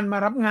ย์ยิปมันมา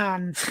รับงาน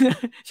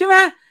ใช่ไหม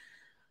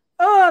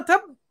เออ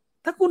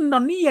ถ้าคุณด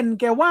อนนี่เย็น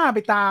แกว่าไป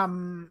ต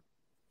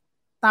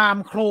าม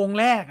โครง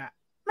แรกอะ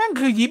แม่ง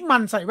คือยิปมั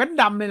นใส่แว่น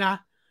ดำเลยนะ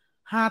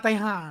ฮาไต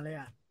ฮาเลย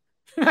อะ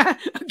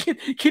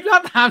คิดรอ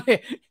บตามเลย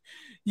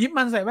ยิป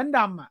มันใส่แว่นด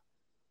ำอะ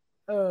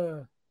เออ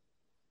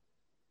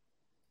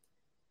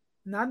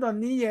นะดอน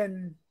นี่เย็น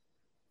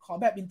ขอ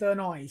แบบอินเตอร์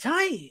หน่อยใ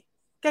ช่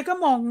แกก็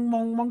ม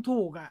อง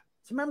ถูกอ่ะ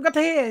ใช่ไหมมันก็เ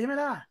ท่ใช่ไหม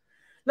ล่ะ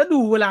แล้วดู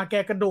เวลาแก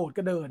กระเดิด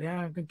เนี่ย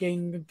กาง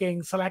เกง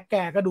สแลกแก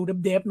ก็ดู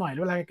เดฟหน่อยแล้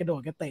วเวลาแกกระโด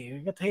ดแกเตะ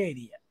ก็เท่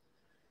ดีอ่ะ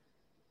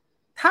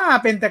ถ้า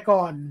เป็นแต่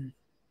ก่อน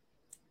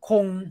ค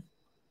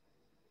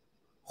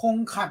ง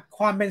ขัดค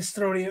วามเป็นสเ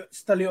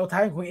ตอริโอไท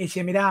ป์ของเอเชี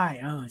ยไม่ได้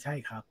ใช่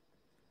ครับ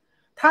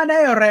ถ้าได้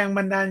แรง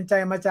บันดาลใจ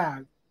มาจาก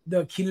เด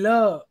อะคิลเลอ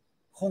ร์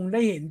คงไ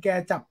ด้เห็นแก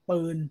จับ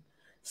ปืน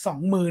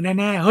2 มือ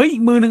แน่ๆเฮ้ยอี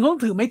กมือหนึ่งต้อ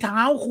งถือไม้เท้า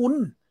คุณ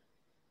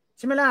ใ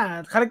ช่ไหมล่ะ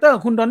คาแรคเตอร์ขอ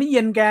งคุณดอนนี่เ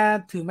ย็นแก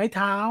ถือไม้เ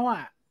ท้าอ่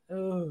ะเอ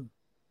อ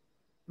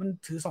มัน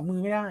ถือ2 มือ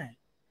ไม่ได้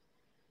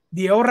เ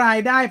ดี๋ยวราย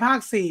ได้ภาค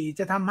 4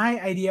จะทำให้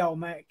ไอเดียออก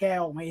มาแก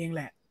ออกมาเองแ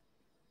หละ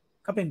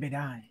ก็เป็นไปไ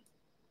ด้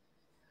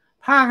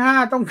ภาค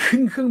 5ต้องขึ้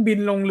นเครื่องบิน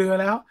ลงเรือ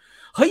แล้ว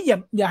เฮ้ย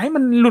อย่าให้มั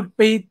นหลุดไ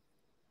ป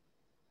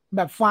แบ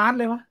บฟาสต์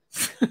เลยวะ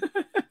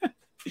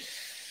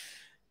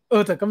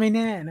แต่ก็ไม่แ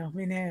น่เนอะไ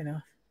ม่แน่เนอ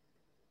ะ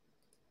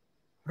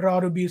รอ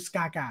ดูบิลสก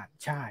าการ์ด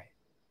ใช่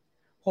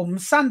ผม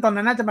สั้นตอน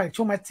นั้นน่าจะมาจาก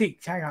ช่วงแมทริก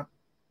ใช่ครับ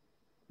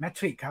แมท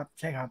ริกครับ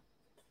ใช่ครับ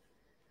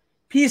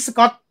พี่สก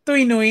อตตุ้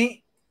ยนุ้ย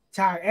ฉ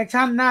ากแอค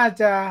ชั่นน่า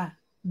จะ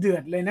เดือ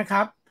ดเลยนะค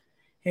รับ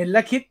เห็นแ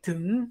ล้วคิดถึ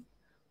ง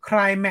ไคล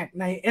แม็ก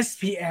ใน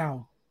SPL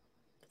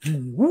โอ้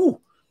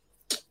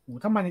โห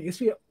ถ้ามันใน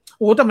SPL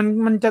โอ้แต่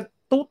มันจะ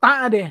ตุ๊ตะ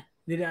เดะ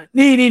เดี๋ยว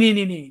นี่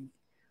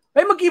เ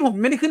ฮ้ยเมื่อกี้ผม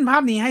ไม่ได้ขึ้นภา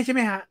พนี้ให้ใช่ไห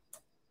มฮะ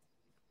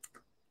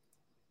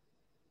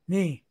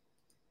นี่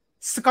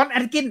สกอตแอ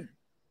ตกิน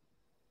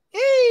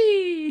อี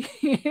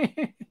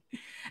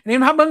อันนี้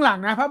ภาพเบื้องหลัง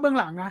นะภาพเบื้อง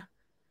หลังนะ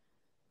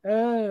เอ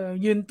อ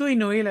ยืนตุ้ย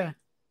นุ้ยเลย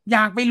อย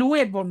ากไปรู้เ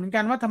หตุผลเหมือนกั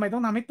นว่าทำไมต้อ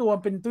งทำให้ตัว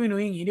เป็นตุ้ยนุ้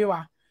ยอย่างนี้ด้วยว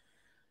ะ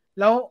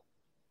แ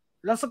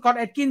ล้วสกอต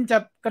แอตกินจะ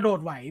กระโดด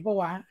ไหวปะ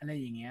วะอะไร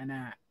อย่างเงี้ยน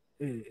ะ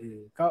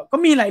ก็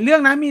มีหลายเรื่อ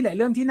งนะมีหลายเ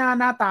รื่องที่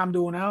น่าตาม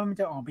ดูนะว่ามัน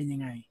จะออกเป็นยั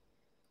งไง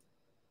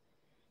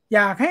อย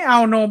ากให้เอา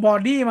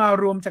Nobody มา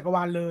รวมจักรว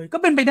าลเลยก็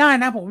เป็นไปได้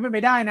นะผมว่าเป็นไป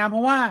ได้นะเพร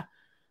าะว่า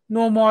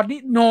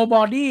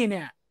Nobody เ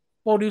นี่ย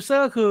โปรดิวเซอ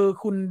ร์คือ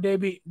คุณเด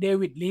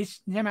วิดลิช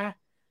ใช่ไหม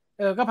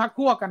ก็พัก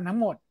พวกกันทั้ง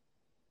หมด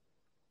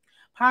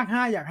ภาค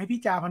 5อยากให้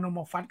พี่จาพนม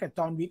มาฟัดกับจ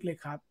อห์นวิกเลย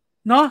ครับ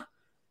เนาะ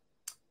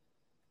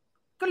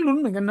ก็ลุ้น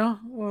เหมือนกันเนาะ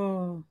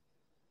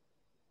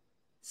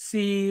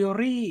ซี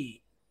รีส์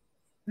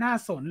น่า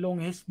สนลง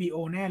HBO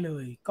แน่เล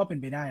ยก็เป็น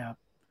ไปได้ครับ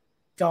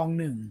จอง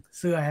1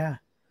เสื้อฮะ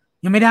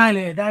ยังไม่ได้เ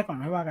ลยได้ก่อน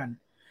ไม่ว่ากัน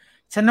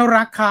ฉัน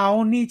รักเขา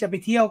นี่จะไป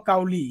เที่ยวเกา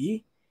หลี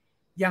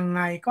ยังไ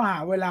งก็หา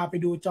เวลาไป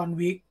ดูจอห์น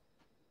วิก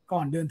ก่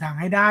อนเดินทาง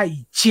ให้ได้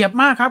เฉียบ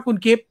มากครับคุณ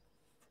กิฟต์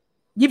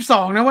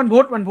22นะวันพุ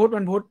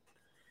ธ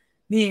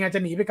นี่ไงจ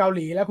ะหนีไปเกาห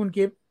ลีแล้วคุณ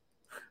กิฟต์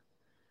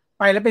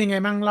ไปแล้วเป็นยังไง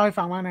บ้างเล่าให้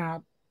ฟังบ้างนะครั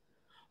บ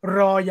ร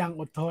ออย่าง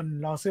อดทน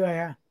รอเสื้อ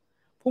ฮะ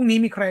พรุ่งนี้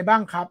มีใครบ้า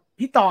งครับ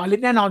พี่ต่ออลิ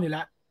ศแน่นอนอยู่แ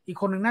ล้วอีก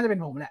คนหนึ่งน่าจะเป็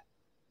นผมแหละ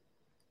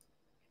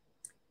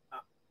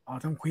อ๋อ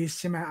ทำควิส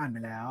ใช่ไหมอ่านไป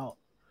แล้ว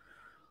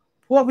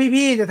พวก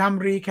พี่ๆจะท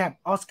ำรีแคป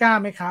ออสกา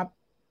ร์ไหมครับ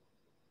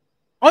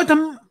โอ้ย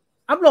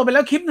อัพโหลดไปแ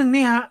ล้วคลิปหนึ่ง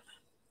นี่ฮะ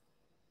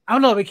อัพ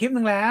โหลดไปคลิปห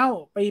นึ่งแล้ว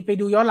ไป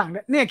ดูย้อนหลัง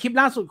เนี่ยคลิป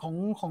ล่าสุด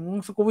ของ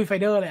สกูบี้ไฟ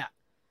เดอร์เลยอ่ะ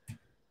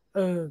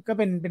ก็เ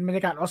ป็นบรรย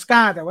ากาศออสกา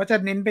ร์แต่ว่าจะ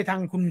เน้นไปทา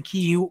งคุณ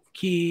คี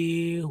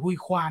ฮุย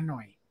ควานหน่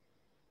อย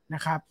น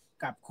ะครับ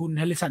กับคุณ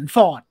เฮลิสันฟ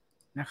อร์ด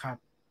นะครับ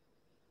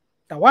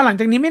แต่ว่าหลัง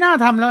จากนี้ไม่น่า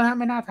ทำแล้วฮะ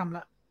ไม่น่าทำแ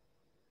ล้ว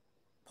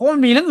เพราะมั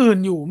นมีเรื่องอื่น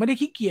อยู่ไม่ได้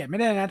ขี้เกียจไม่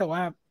ได้นะแต่ว่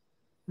า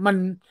มัน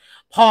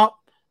พอ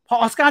อ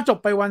อสการ์จบ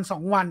ไปวัน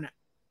 2 วันอ่ะ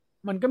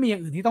มันก็มีอย่า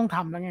งอื่นที่ต้องท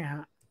ำแล้วไงฮ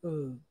ะ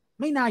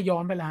ไม่น่าย้อ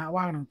นไปแล้วฮะ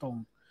ว่ากันตรง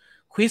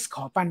ๆควิสข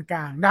อปานกล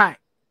างได้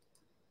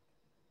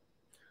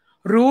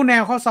รู้แน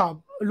วข้อสอบ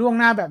ล่วง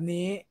หน้าแบบ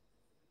นี้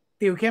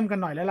ติวเข้มกัน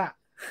หน่อยแล้วล่ะ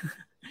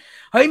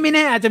เฮ้ยไม่แ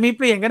น่อาจจะมีเ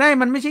ปลี่ยนก็ได้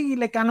มันไม่ใช่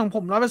รายการของผ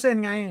ม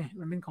100%ไง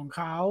มันเป็นของเ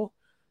ขา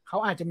เขา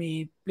อาจจะมี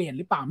เปลี่ยนห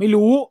รือเปล่าไม่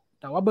รู้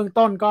แต่ว่าเบื้อง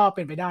ต้นก็เ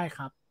ป็นไปได้ค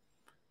รับ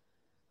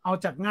เอา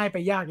จากง่ายไป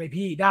ยากเลย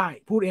พี่ได้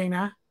พูดเองน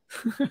ะ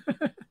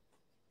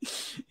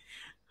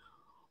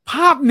ภ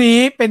าพนี้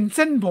เป็นเ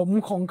ส้นผม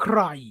ของใค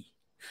ร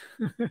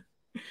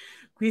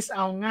ควิสเอ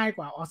าง่ายก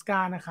ว่าออสกา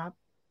ร์นะครับ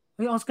เ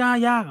ฮ้ยออสการ์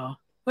ยากเหรอ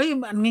เฮ้ย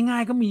อันง่า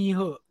ยๆก็มีเ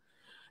หอะ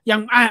อย่า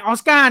งออ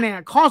สการ์เนี่ย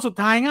ข้อสุด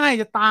ท้ายง่าย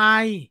จะตา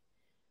ย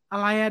อะ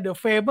ไรอะ The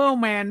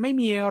Fableman ไม่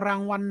มีรา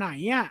งวัลไหน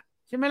อะ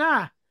ใช่ไหมล่ะ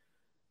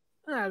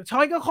ช้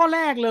อยก็ข้อแร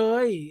กเล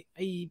ยไ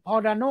อ้พอ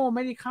ดาโนไ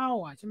ม่ได้เข้า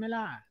อ่ะใช่ไหม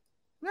ล่ะ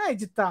ง่าย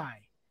จะตาย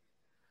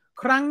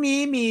ครั้งนี้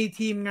มี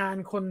ทีมงาน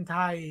คนไท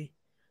ย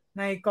ใ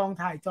นกอง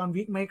ถ่ายจอห์น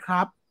วิกไหมค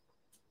รับ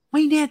ไ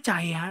ม่แน่ใจ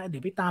ฮะเดี๋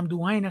ยวไปตามดู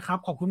ให้นะครับ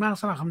ขอบคุณมาก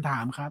สำหรับคำถา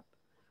มครับ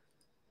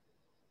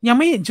ยัง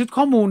ไม่เห็นชุด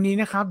ข้อมูลนี้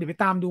นะครับเดี๋ยวไป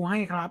ตามดูให้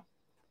ครับ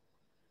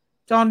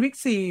จอห์นวิก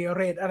4เ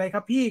รทอะไรค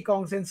รับพี่กอ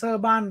งเซ็นเซอ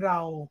ร์บ้านเรา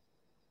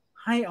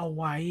ให้เอา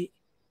ไว้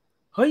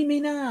เฮ้ยไม่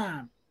น่า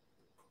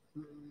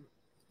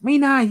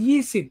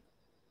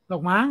20หรอ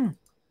กมั้ง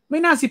ไม่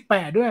น่า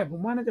18ด้วยผ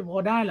มว่าน่าจะพอ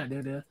ได้แหละเดี๋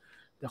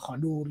ยวขอ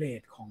ดูเร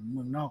ทของเ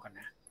มืองนอกกัน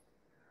นะ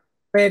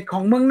เรทขอ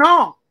งเมืองนอ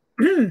ก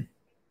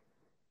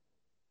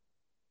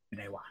ไม่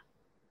ได้วะ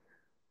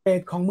เร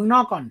ทของเมืองน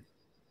อกก่อน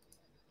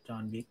จอ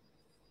ห์นวิก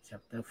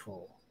chapter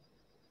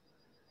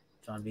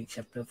 4จอห์นวิก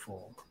chapter 4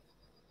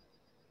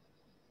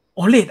โ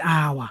อ้เรท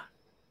R ว่ะ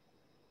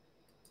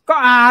ก็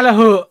R ละเ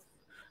หอะ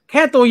แ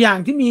ค่ตัวอย่าง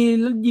ที่มี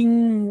ยิง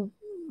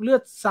เลือ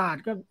ดสาด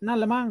ก็นั่น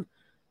ละมั่ง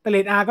แต่เร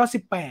ท R ก็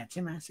18ใ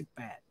ช่ไหม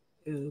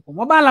18ผม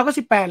ว่าบ้านเราก็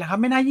18แหละครับ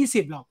ไม่น่า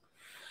20หรอก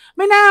ไ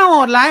ม่น่าโห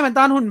ดร้ายเหมือนต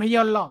อนหุ่นพย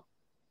นต์หรอก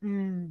อื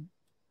ม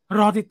ร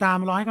อติดตาม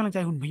รอให้กำลังใจ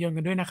หุ่นพยนต์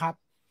กันด้วยนะครับ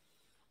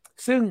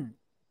ซึ่ง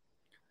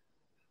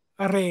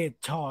เรท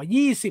ฉอ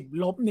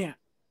20 ลบเนี่ย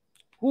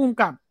พุ่ม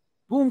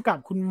กับ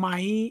คุณไ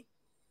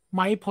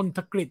ม้พลธ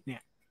กฤษเนี่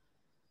ย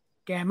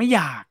แกไม่อย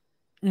าก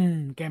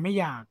แกไม่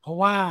อยากเพราะ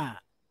ว่า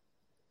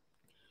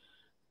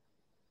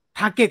ท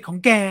าร์เก็ตของ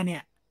แกเนี่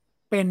ย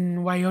เป็น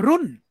วัย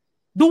รุ่น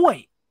ด้วย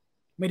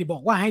ไม่ได้บอ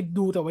กว่าให้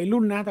ดูแต่วัย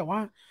รุ่นนะแต่ว่า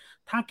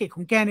ทาร์เก็ตข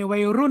องแกในวั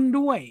ยรุ่น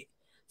ด้วย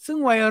ซึ่ง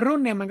วัยรุ่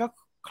นเนี่ยมันก็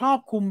ครอบ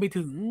คลุมไป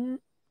ถึง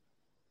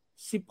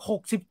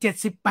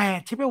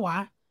161718ใช่ไหมวะ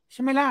ใ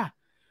ช่ไหมล่ะ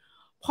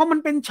พอมัน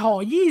เป็นฉอ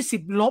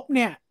20 ลบเ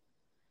นี่ย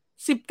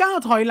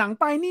19ถอยหลัง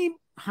ไปนี่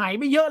หาย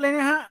ไปเยอะเลยน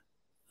ะฮะ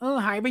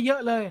หายไปเยอะ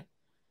เลย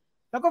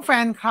แล้วก็แฟ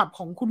นคลับข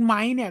องคุณไ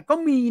ม้เนี่ยก็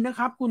มีนะค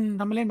รับคุณ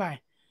ทำไม่เล่นไป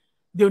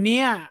เดี๋ยวนี้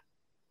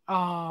เอ่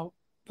อ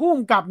ผู้ก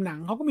ำกับหนัง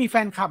เขาก็มีแฟ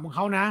นคลับของเข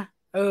านะ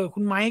คุ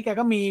ณไม้แก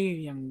ก็มี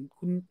อย่าง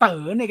คุณเต๋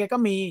อเนี่ยแกก็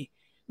มี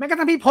แม้กระ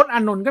ทั่งพี่พจน์อา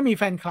นนท์ก็มี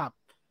แฟนคลับ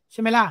ใ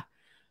ช่ไหมล่ะ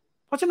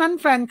เพราะฉะนั้น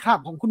แฟนคลับ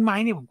ของคุณไม้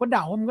เนี่ยผมก็เด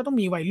าว่ามันก็ต้อง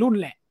มีวัยรุ่น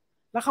แหละ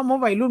แล้วคำว่า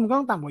วัยรุ่นมันก็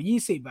ต้องต่ำกว่า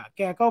20อ่ะแ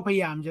กก็พย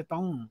ายามจะต้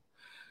อง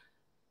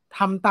ท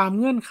ำตาม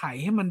เงื่อนไข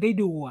ให้มันได้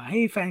ดูอ่ะให้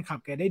แฟนคลับ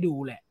แกได้ดู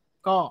แหละ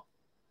ก็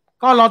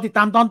ก็รอติดต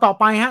ามตอนต่อ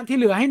ไปฮะที่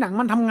เหลือให้หนัง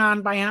มันทำงาน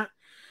ไปฮะ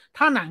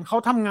ถ้าหนังเขา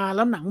ทำงานแ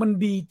ล้วหนังมัน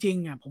ดีจริง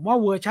อ่ะผมว่า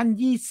เวอร์ชั่น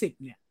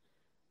20เนี่ย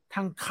ท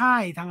างค่า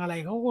ยทางอะไร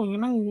เขาก็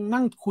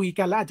นั่งคุย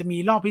กันแล้วอาจจะมี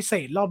รอบพิเศ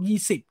ษรอบ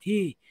20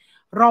ที่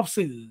รอบ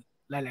สื่อ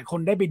หลายๆคน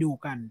ได้ไปดู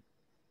กัน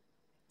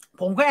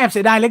ผมก็แอบเ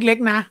สียดายเล็ก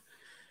ๆนะ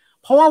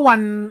เพราะว่าวั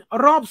น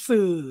รอบ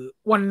สื่อ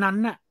วันนั้น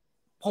น่ะ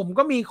ผม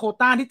ก็มีโคว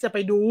ต้าที่จะไป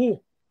ดู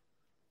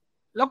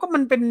แล้วก็มั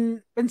นเ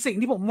ป็นสิ่ง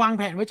ที่ผมวางแ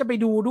ผนไว้จะไป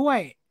ดูด้วย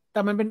แ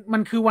ต่มั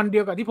นคือวันเดี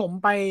ยวกับที่ผม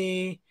ไป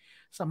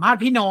สัมภาษณ์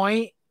พี่น้อย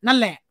นั่น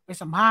แหละไป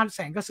สัมภาษณ์แส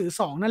งกระสือ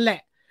2นั่นแหล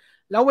ะ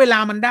แล้วเวลา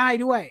มันได้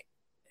ด้วย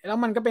แล้ว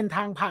มันก็เป็นท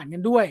างผ่านกั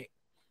นด้วย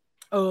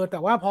แต่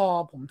ว่าพอ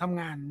ผมทำ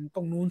งานต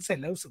รงนู้นเสร็จ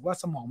แล้วรู้สึกว่า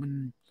สมอง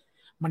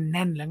มันแ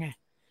น่นแล้วไง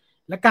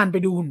และการไป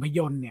ดูหุ่นพย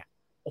นต์เนี่ย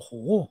โอ้โห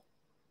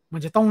มั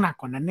นจะต้องหนัก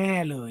กว่านั้นแน่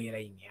เลยอะไร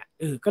อย่างเงี้ย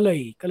ก็เ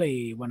ลย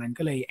วันนั้น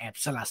ก็เลยแอบ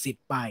สละสิท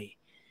ธิ์ไป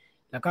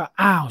แล้วก็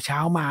อ้าวเช้า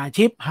มา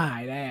ชิปหา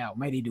ยแล้ว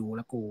ไม่ได้ดูแ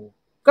ล้วกู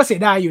ก็เสีย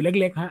ดายอยู่เ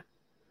ล็กๆฮะ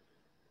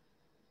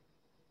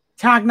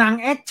ฉากหนัง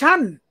แอคชั่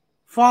น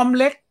ฟอร์ม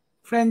เล็ก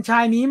แฟรนไช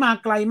ส์นี้มา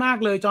ไกลมาก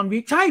เลยจอห์นวิ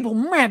กใช่ผม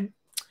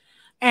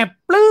แอบ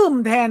ปลื้ม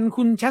แทน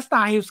คุณเชสต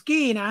าฮิลส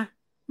กี้นะ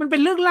มันเป็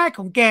นเรื่องแรก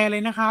ของแกเล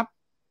ยนะครับ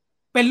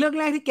เป็นเรื่อง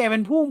แรกที่แกเป็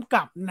นผู้กำ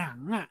กับหนัง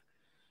อ่ะ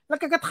แล้ว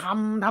แกก็ท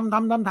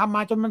ำม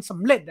าจนมันส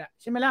ำเร็จอ่ะ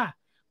ใช่ไหมล่ะ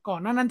ก่อน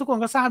หน้านั้นทุกคน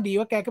ก็ทราบดี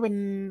ว่าแกก็เป็น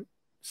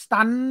ส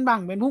ตันต์บ้า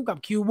งเป็นผู้กำกับ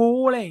คิวบู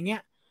อะไรอย่างเงี้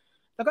ย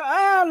แล้วก็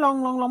ลอ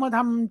งมาท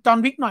ำจอห์น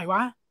วิกหน่อยว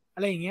ะอ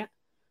ะไรอย่างเงี้ย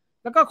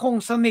แล้วก็คง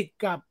สนิท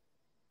กับ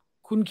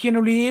คุณเคีย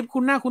นูรีฟคุ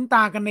ณหน้าคุ้นต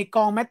ากันในก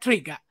องแมทริ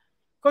กอ่ะ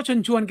ก็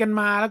ชวนกัน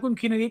มาแล้วคุณเ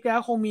คียนูรีฟแก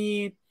ก็คงมี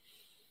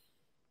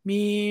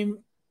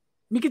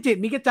มิกจิต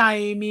มิกใจ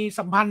มี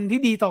สัมพันธ์ที่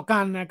ดีต่อกั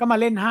นนะก็มา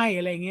เล่นให้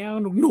อะไรเงี้ย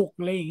หนุก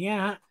อะไรอย่างเงี้ย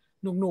ฮะ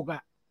หนุกอ่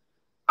ะ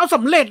เอาส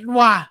ำเร็จ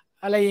ว่ะ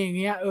อะไรอย่าง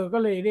เงี้ยก็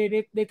เลย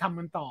ได้ทำ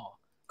มันต่อ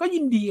ก็ยิ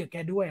นดีกับแก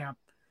ด้วยครับ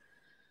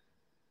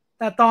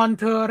แต่ตอน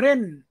เธอเล่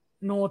น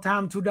No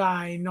Time to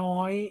Die น้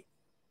อย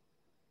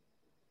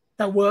แ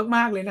ต่เวิร์กม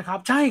ากเลยนะครับ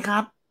ใช่ครั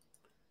บ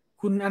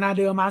คุณอนาเ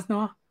ดอร์มัสเน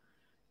าะ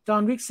จอห์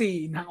นวิก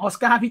4หนังออส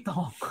การ์พี่ต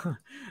อง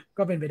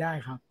ก็เป็นไปได้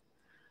ครับ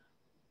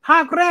ภา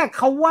คแรก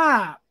เขาว่า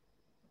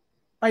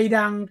ไป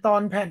ดังตอ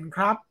นแผ่นค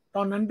รับ ต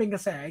อนนั้นเป็นกร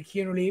ะแสคี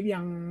นูรีฟยั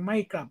งไม่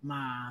กลับม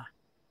า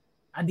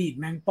อดีต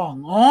แมงป่อง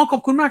อ๋อขอ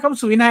บคุณมากครับ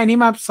สุวินัยนี้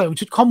มาเสริม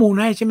ชุดข้อมูล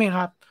ให้ใช่ไหมค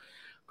รับ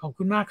ขอบ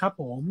คุณมากครับ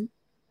ผม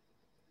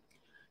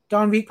จอ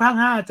ห์นวิกภาค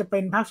 5จะเป็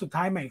นภาคสุด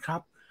ท้ายใหม่ครั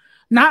บ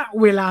ณ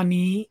เวลา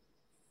นี้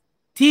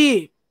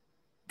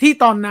ที่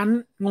ตอนนั้น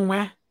งงไหม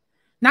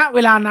ณเว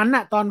ลานั้น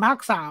น่ะตอนภาค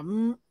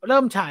 3เริ่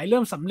มฉายเริ่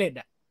มสำเร็จ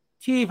อ่ะ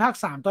ที่ภาค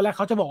 3ตอนแรกเ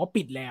ขาจะบอกว่า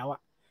ปิดแล้วอ่ะ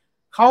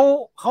เ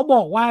ขาบ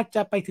อกว่าจ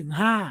ะไปถึง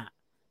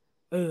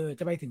5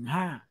จะไปถึง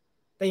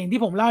5แต่อย่าง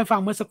ที่ผมเล่าให้ฟั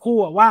งเมื่อสักครู่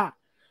ว่า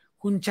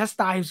คุณชัส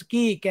ตาฮิส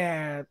กี้แก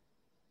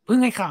เพิ่ง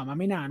ให้ข่าวมา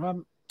ไม่นานว่า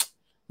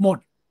หมด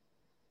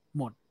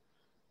หม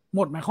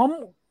ดหมายความ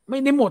ไม่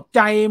ได้หมดใ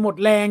จหมด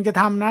แรงจะ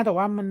ทำนะแต่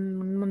ว่า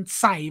มัน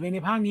ใส่ไปใน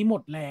ภาคนี้หม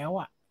ดแล้ว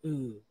อ่ะ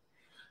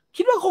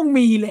คิดว่าคง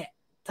มีแหละ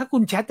ถ้าคุ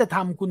ณแชทจะท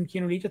ำคุณคี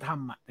นูรีฟจะท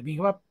ำอ่ะแต่เพียงแ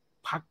ค่ว่า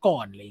พักก่อ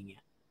นอะไรเงี้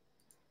ย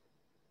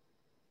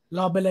ร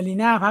อเบลลารี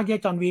น่าพักแยก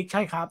จอห์นวิกใ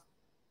ช่ครับ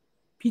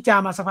พี่จา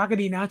มาสักพักก็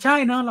ดีนะใช่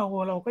เนอะเร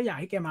าก็อยาก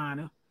ให้แกมา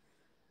เนอะ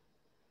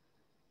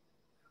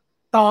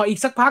ต่ออีก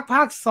สักพักภ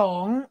าคสอ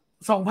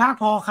งภาค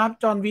พอครับ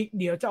จอห์นวิก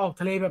เดี๋ยวจะออก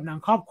ทะเลแบบหนัง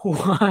ครอบครัว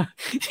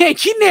เฮ้ย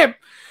คิดเน็บ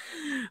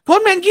โพ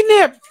สแมนคิดเ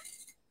น็บ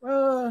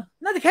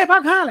น่าจะแค่ภา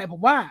ค 5แหละผ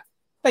มว่า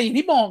แต่อย่าง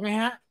ที่บอกไง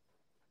ฮะ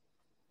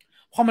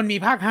พอมันมี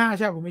ภาค 5ใ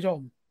ช่ไหมคุณผู้ชม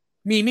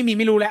มีไม่มี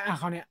ไม่รู้แหละ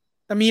เขาเนี่ย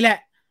แต่มีแหละ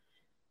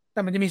แ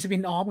ต่มันจะมีสปิ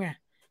นออฟไง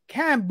แ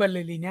ค่เบลเล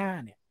รีน่า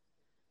เนี่ย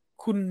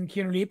คุณคี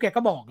นูรีฟแก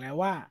ก็บอกแล้ว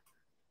ว่า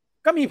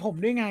ก็มีผม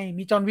ด้วยไง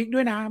มีจอห์นวิกด้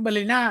วยนะเบลเล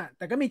รีน่าแ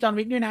ต่ก็มีจอห์น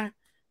วิกด้วยนะ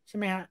ใช่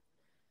ไหมฮะ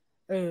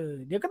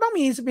เดี๋ยวก็ต้อง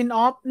มีสปินอ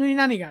อฟนู่นนี่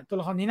นั่นอีกอะตัว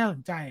ละครนี้น่าส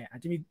นใจอะอา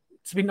จจะมี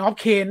สปินออฟ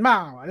เคนบ้า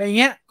งอะไร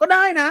เงี้ยก็ไ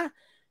ด้นะ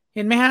เ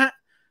ห็นไหมฮะ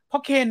เพรา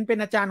ะเคนเป็น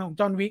อาจารย์ของ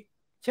จอห์นวิก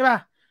ใช่ป่ะ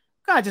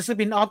ก็อาจจะส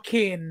ปินออฟเค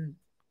น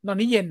ตอน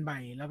นี้เย็นไป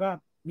แล้วก็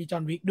มีจอ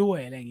ห์นวิกด้วย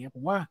อะไรเงี้ยผ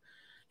มว่า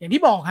อย่าง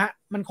ที่บอกฮะ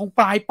มันคง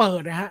ปลายเปิ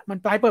ดนะฮะมัน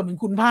ปลายเปิดเหมือน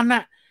คุณพันธ์น่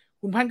ะ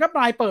คุณพันธ์ก็ป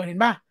ลายเปิดเห็น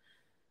ป่ะ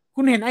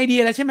คุณเห็นไอเดี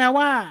ยแล้วใช่ไหม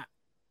ว่า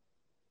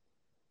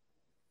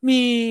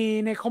มี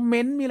ในคอมเม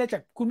นต์มีอะไรจา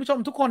กคุณผู้ชม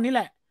ทุกคนนี่แ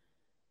หละ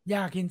อย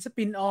ากเห็นส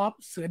ปินออฟ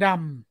เสือด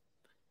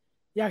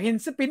ำอยากเห็น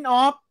สปินอ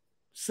อฟ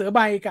เสือใบ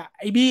กับไ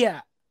อเบี้ย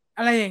อ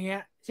ะไรอย่างเงี้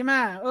ยใช่ไหม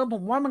ผ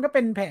มว่ามันก็เ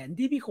ป็นแผน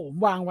ที่พี่โขม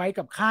วางไว้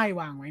กับค่าย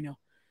วางไว้เนาะ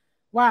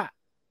ว่า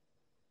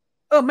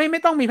ไ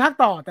ม่ต้องมีภาค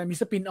ต่อแต่มี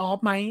สปินออฟ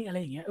ไหมอะไร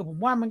อย่างเงี้ยผม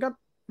ว่ามันก็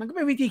เ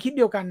ป็นวิธีคิดเ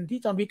ดียวกันที่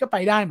จอห์นวิกก็ไป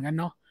ได้เหมือนกัน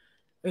เนาะ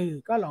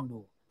ก็ลองดู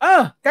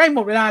ใกล้หม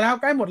ดเวลาแล้ว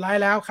ใกล้หมดไล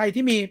น์แล้วใคร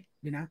ที่มี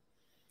เดี๋ยวนะ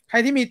ใคร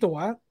ที่มีตั๋ว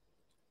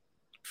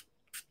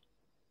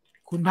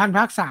คุณพันภ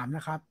าค 3น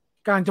ะครับ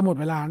กำลังจะหมด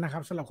เวลานะครั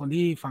บสำหรับคน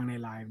ที่ฟังใน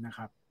ไลฟ์นะค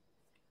รับ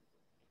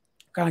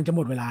กำลังจะห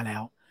มดเวลาแล้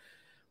ว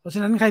เพราะฉ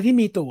ะนั้นใครที่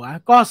มีตั๋ว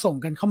ก็ส่ง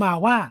กันเข้ามา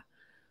ว่า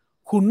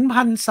ขุน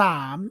พันสา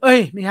ม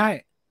ไม่ใช่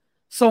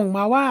ส่งม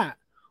าว่า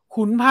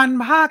ขุนพัน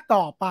ภาค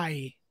ต่อไป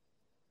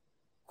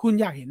คุณ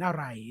อยากเห็นอะ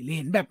ไรหรือเ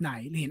ห็นแบบไหน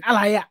หรือเห็นอะไ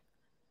รอ่ะ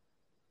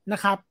นะ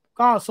ครับ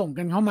ก็ส่ง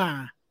กันเข้ามา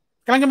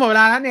กำลังจะหมดเว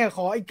ลาแล้วเนี่ยข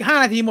ออีก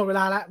5 นาทีหมดเว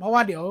ลาแล้วเพราะว่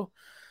าเดี๋ยว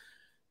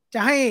จะ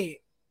ให้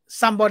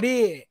somebody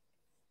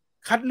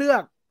คัดเลือ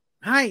ก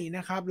ให้น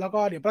ะครับแล้ว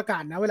ก็เดี๋ยวประกา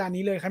ศนะเวลา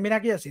นี้เลยใครไม่ได้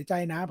ก็อย่าเสียใจ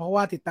นะเพราะว่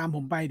าติดตามผ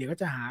มไปเดี๋ยวก็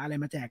จะหาอะไร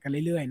มาแจกกัน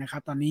เรื่อยๆนะครั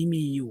บตอนนี้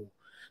มีอยู่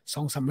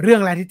2-3เรื่อง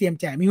อะไรที่เตรียม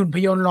แจกมีหุ่นพ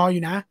ยนต์รออ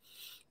ยู่นะ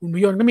หุ่นพ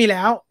ยนต์ก็มีแ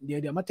ล้วเ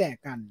ดี๋ยวมาแจก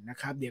กันนะ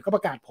ครับเดี๋ยวก็ป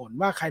ระกาศผล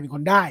ว่าใครเป็นค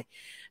นได้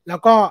แล้ว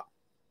ก็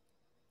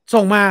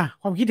ส่งมา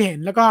ความคิดเห็น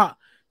แล้วก็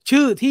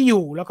ชื่อที่อ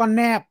ยู่แล้วก็แ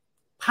นบ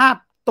ภาพ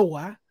ตั๋ว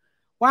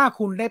ว่า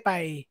คุณได้ไป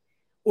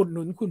อุดห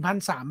นุนคุณพัน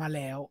สามมาแ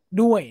ล้ว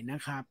ด้วยนะ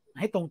ครับ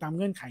ให้ตรงตามเ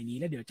งื่อนไขนี้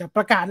แล้วเดี๋ยวจะป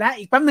ระกาศแล้ว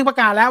อีกแป๊บนึงประ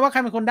กาศแล้วว่าใคร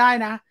เป็นคนได้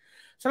นะ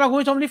สำหรับคุณ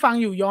ผู้ชมที่ฟัง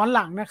อยู่ย้อนห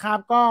ลังนะครับ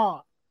ก็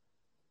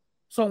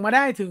ส่งมาไ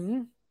ด้ถึง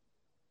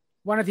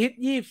วันอาทิตย์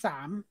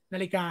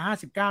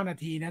23:59 นา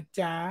ทีนะ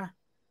จ๊ะ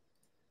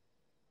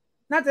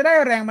น่าจะได้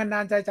แรงบันดา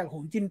ลใจจากห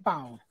งจินเป่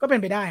าก็เป็น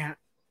ไปได้ฮะ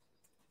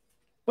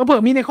เผื่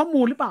อมีในข้อ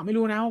มูลหรือเปล่าไม่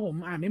รู้นะเพราะผม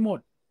อ่านไม่หมด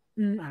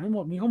อ่านไม่หม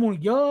ดมีข้อมูล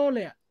เยอะเล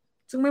ยอะ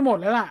ซึ่งไม่หมด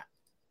แล้วล่ะ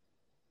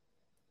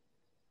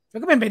แล้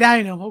วก็เป็นไปได้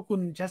เนอะเพราะคุ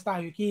ณชัสตา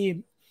ยุกี้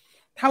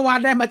ถ้าวาด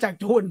ได้มาจาก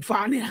โทนฟ้า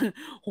เนี่ย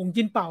หง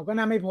จินเป่าก็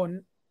น่าไม่พ้น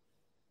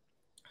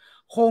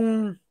คง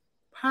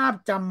ภาพ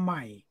จำให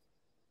ม่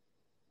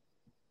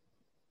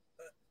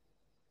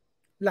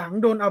หลัง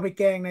โดนเอาไป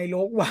แกงในโล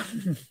กวัน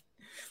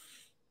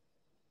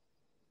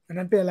อัน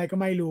นั้นเป็นอะไรก็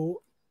ไม่รู้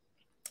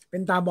เป็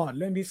นตาบอด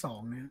เรื่องที่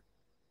2นะ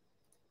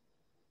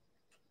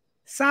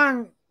สร้าง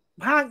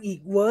ภาคอีก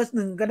เวอร์สห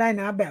นึ่งก็ได้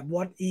นะแบบ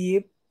What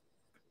If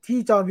ที่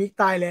จอห์นวิก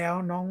ตายแล้ว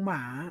น้องหม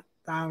า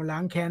ตามล้า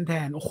งแค้นแท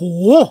นโอ้โห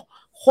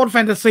โคตรแฟ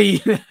นตาซี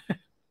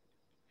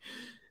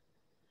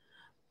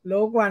โล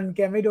กวันแก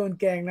ไม่โดน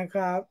แกงนะค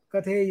รับก็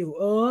เท่อยู่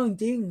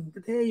จริงก็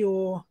เท่อยู่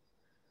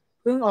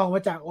เพิ่งออกม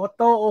าจากออโ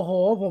ต้โอ้โห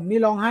ผมนี่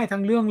ร้องไห้ทั้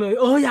งเรื่องเลย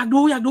อยาก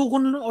ดูค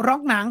นร็อ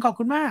กหนังขอบ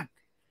คุณมาก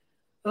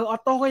ออ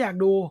โต้ก็อยาก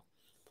ดู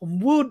ผม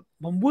วื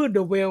ดเด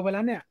อะเวลไปแ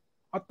ล้วเนี่ย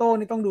ออโต้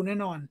นี่ต้องดูแน่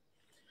นอน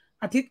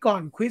อาทิตย์ก่อ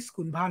นควิส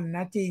ขุนพันธ์น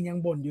ะจีนยัง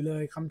บ่นอยู่เล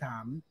ยคำถา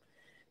ม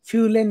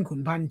ชื่อเล่นขุน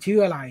พันธ์ชื่อ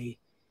อะไร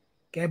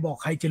แกบอก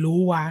ใครจะรู้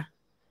วะ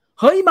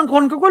เฮ้ยบางค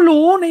นเขาก็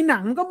รู้ในหนั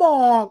งก็บ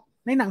อก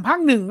ในหนังภาค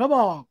 1ก็บ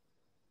อก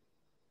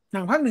ห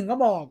นังภาค 1ก็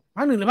บอกภ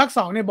าค 1หรือภาค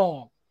 2เนี่ยบอ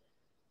ก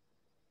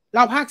เร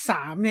าภาค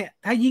3เนี่ย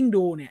ถ้ายิ่ง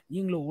ดูเนี่ย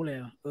ยิ่งรู้เลย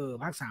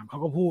ภาค3เขา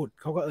ก็พูด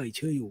เขาก็เอ่ย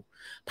ชื่ออยู่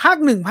ภาค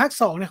1ภาค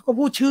2เนี่ยเขาก็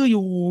พูดชื่ออ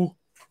ยู่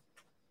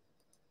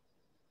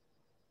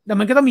แต่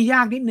มันก็ต้องมีย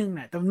ากนิดนึง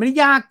นะแต่มันไม่ได้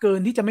ยากเกิน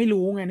ที่จะไม่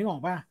รู้ไงนึกออ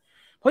กป่ะ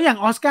เพราะอย่าง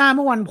ออสการ์เ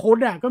มื่อวันพุธ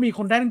อ่ะก็มีค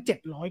นได้ตั้ง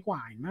700กว่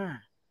าอย่างมาก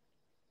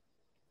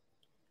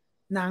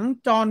หนัง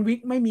จอห์นวิ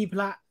กไม่มีพ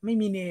ระไม่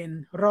มีเนน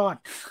รอด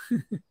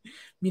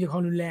มีแต่ควา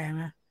มรุนแรง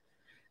นะ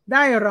ไ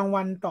ด้ราง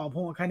วัลต่อพ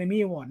งอะคาเด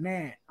มี่อวอร์ดแน่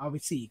เอาไป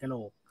4 กะโหล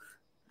ก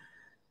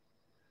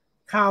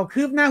ข่าว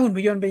คืบหน้าหุ่นพ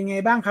ยนต์เป็นไง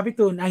บ้างครับพี่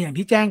ตูนอย่าง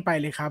ที่แจ้งไป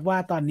เลยครับว่า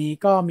ตอนนี้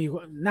ก็มี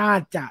น่า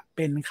จะเ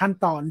ป็นขั้น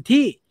ตอน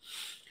ที่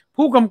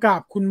ผู้กำกับ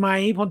คุณไม้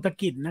พลธ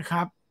กิจนะค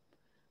รับ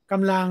ก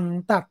ำลัง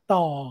ตัด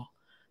ต่อ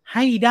ใ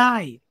ห้ได้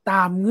ต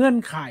ามเงื่อน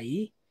ไข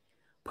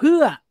เพื่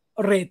อ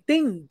เรต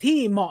ติ้งที่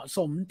เหมาะส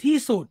มที่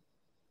สุด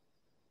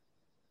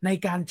ใน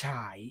การฉ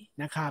าย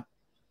นะครับ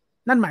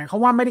นั่นหมายความ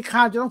ว่าไม่ได้ค่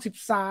าจะต้อง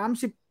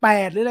13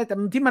 18หรืออะไรแต่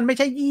ที่มันไม่ใ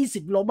ช่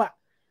20 ลบ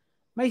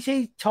ไม่ใช่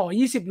ฉ่อ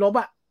20 ลบ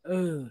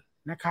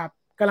นะครับ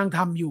กำลังท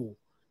ำอ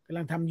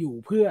ยู่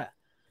เ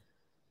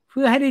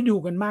พื่อให้ได้ดู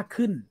กันมาก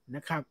ขึ้นน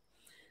ะครับ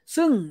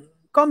ซึ่ง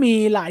ก็มี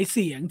หลายเ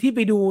สียงที่ไป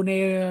ดูใน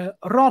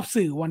รอบ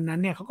สื่อวันนั้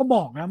นเนี่ยเขาก็บ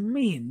อกแล้วไ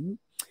ม่เห็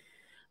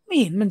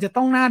นมันจะ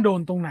ต้องน่าโด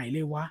นตรงไหนเล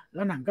ยวะแ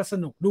ล้วหนังก็ส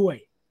นุกด้วย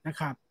นะ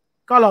ครับ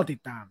ก็รอติด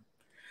ตาม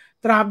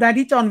ตราบใด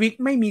ที่จอห์นวิก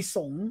ไม่มีส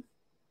ง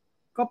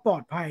ก็ปลอ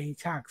ดภัย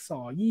ฉากส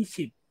อ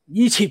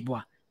20ว่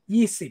ะ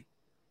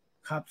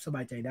20ครับสบ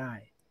ายใจได้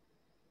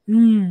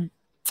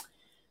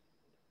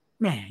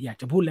แหมอยาก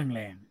จะพูดแ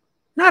รง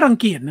ๆน่ารัง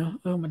เกียจเนอะ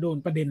มาโดน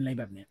ประเด็นอะไร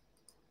แบบเนี้ย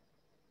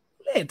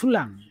เละทุ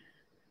ลัง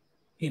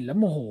เห็นแล้ว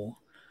โมโห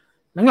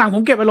หลังๆผ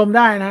มเก็บอารมณ์ไ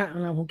ด้นะ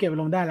หลังๆผมเก็บอา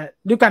รมณ์ได้แล้ว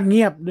ด้วยการเ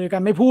งียบโดยกา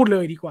รไม่พูดเล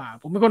ยดีกว่า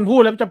ผมเป็นคนพู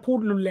ดแล้วจะพูด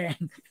รุนแรง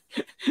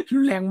รุ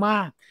นแรงม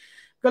าก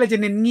ก็เลยจะ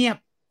เน้นเงียบ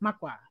มาก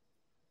กว่า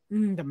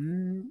แต่มัน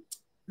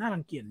น่ารั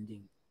งเกียจจริ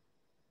ง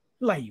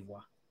อะไรว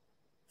ะ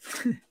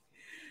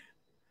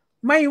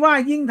ไม่ว่า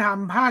ยิ่งท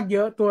ำภาคเย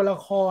อะตัวละ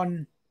คร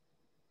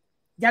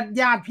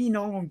ญาติพี่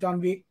น้องของจอห์น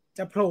วิกจ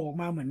ะโผล่ออก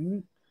มาเหมือน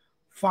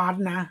ฟาส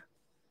นะ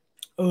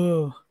เออ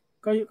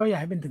ก็อยาก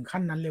ให้เป็นถึงขั้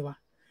นนั้นเลยวะ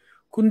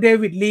คุณเด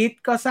วิดลีด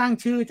ก็สร้าง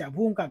ชื่อจาก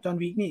ผู้กำกับจอห์น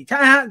วิกนี่ใช่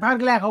ฮะภาค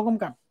แรกเขาก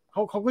ำกับเ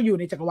ขาก็อยู่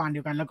ในจักรวาลเดี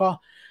ยวกันแล้วก็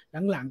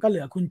หลังๆก็เห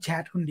ลือคุณแช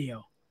ทคนเดียว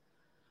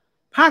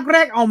ภาคแร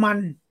กเอามัน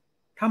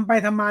ทำไป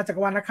ทำมาจัก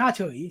รวาลนักฆ่า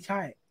เฉยใ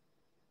ช่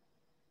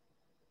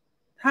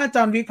ถ้าจ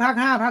อห์นวิกภาค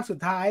5ภาคสุด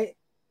ท้าย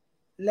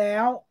แล้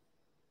ว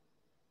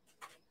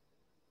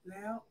แ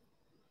ล้ว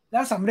แล้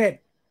วสำเร็จ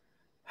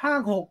ภาค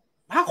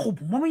 6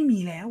ผมว่าไม่มี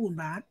แล้วคุณ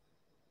บาส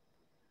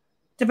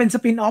จะเป็นส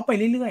ปินออฟไป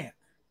เรื่อย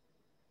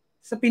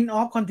ๆสปินอ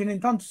อฟคอนติเนน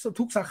ตัล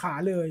ทุกสาขา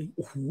เลยโ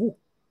อ้โห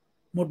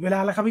หมดเวลา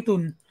แล้วครับพี่ตุ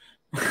ล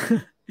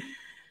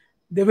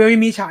เดี๋ยวเวล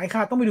มีฉายค่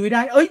ะต้องไปดูให้ไ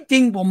ด้เอ้ยจริ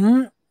งผ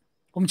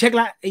มเช็ค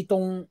ละไอ้ตร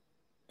ง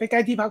ใก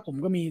ล้ๆที่พักผม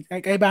ก็มีใก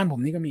ล้ๆบ้านผ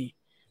มนี่ก็มี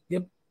เดี๋ย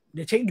วเ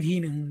ดี๋ยวเช็คอีกที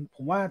หนึ่งผ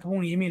มว่าพรุ่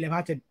งนี้มีอะไรพ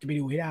าจะไป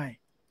ดูให้ได้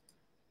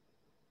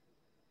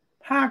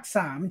ภาค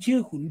3ชื่อ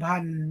ขุนพั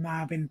นธ์มา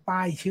เป็นป้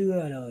ายชื่อ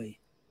เลย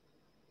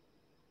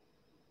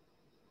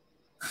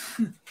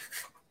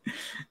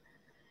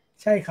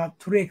ใช่ครับ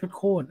ทุเรศโ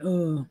คตร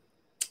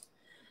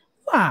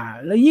ว่า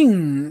แล้วยิ่ง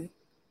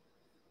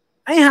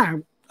ไอ้ห่าง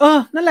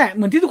นั่นแหละเห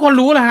มือนที่ทุกคน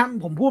รู้แหละครับ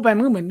ผมพูดไป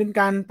มันก็เหมือนเป็น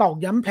การตอก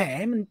ย้ำแผล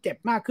ให้มันเจ็บ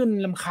มากขึ้น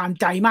รำคาญ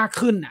ใจมาก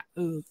ขึ้น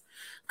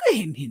ก็เ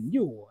ห็นอ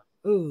ยู่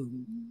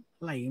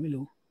อะไรก็ไม่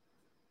รู้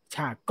ฉ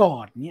ากกอ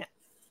ดเนี้ย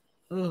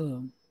เออ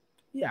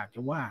อยากจ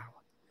ะว่า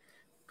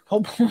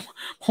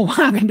ผม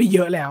ว่ากันไปเย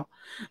อะแล้ว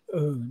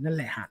นั่นแ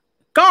หละฮะ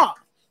ก็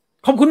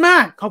ขอบคุณมา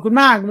ก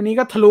วันนี้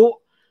ก็ทะลุ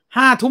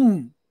5 ทุ่ม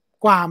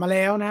กว่ามาแ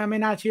ล้วนะไม่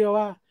น่าเชื่อ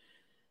ว่า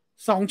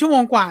2 ชั่วโม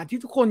งกว่าที่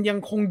ทุกคนยัง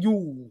คงอ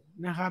ยู่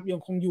นะครับยั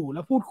งคงอยู่แล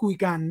ะพูดคุย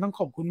กันต้อง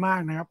ขอบคุณมาก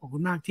นะครับขอบคุ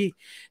ณมากที่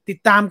ติด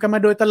ตามกันมา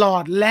โดยตลอ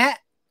ดและ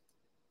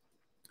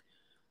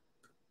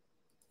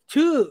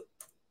ชื่อ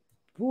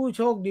ผู้โ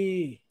ชคดี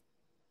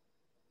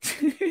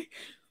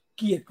เ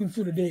กลียดคุณ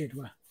สุรเดช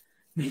ว่ะ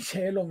ไม่ใ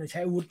ช้ลมใ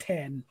ช้อาวุธแท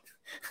น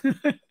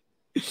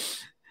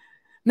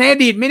ในอ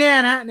ดีตไม่แน่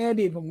นะในอ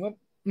ดีตผมก็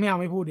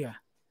ไม่พูดเดี๋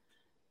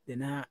ยว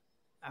นะฮะ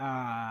อ่า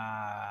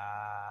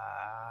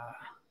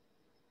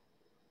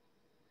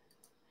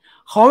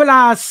ขอเวลา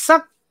สั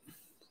ก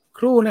ค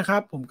รู่นะครั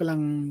บผมกำลั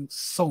ง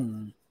ส่ง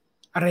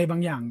อะไรบา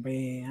งอย่างไป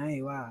ให้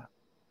ว่า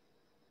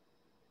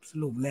ส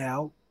รุปแล้ว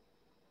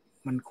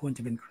มันควรจ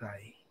ะเป็นใคร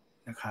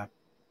นะครับ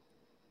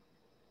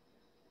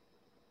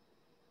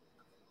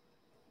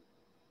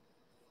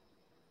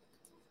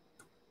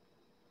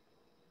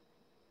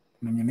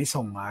มันยังไม่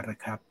ส่งมาเลย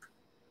ครับ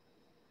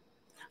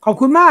ขอบ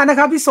คุณมากนะค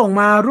รับที่ส่ง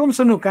มาร่วม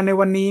สนุกกันใน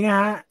วันนี้นะ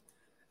ฮะ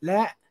แล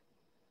ะ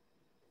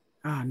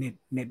เ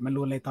น็ตมัน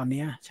รุนอะไรตอน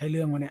นี้ใช้เ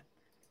รื่องวะเนี่ย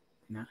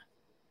นะ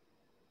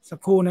สัก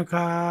ครู่นะค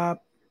รับ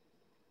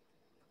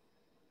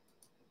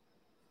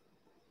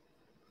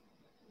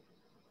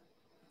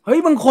เฮ้ย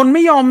บางคนไ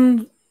ม่ยอม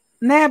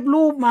แนบ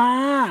รูปมา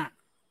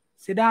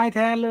เสียดายแท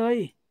นเลย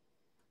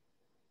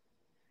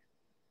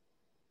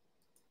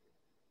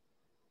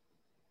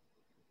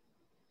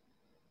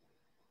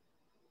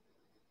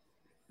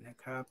นะ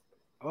ครับ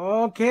โอ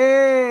เค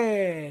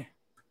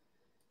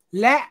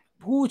และ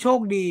ผู้โช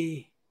คดี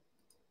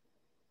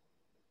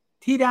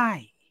ที่ได้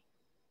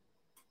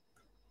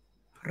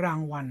รา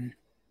งวัล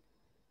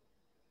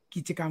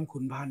กิจกรรมขุ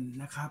นพันธ์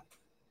นะครับ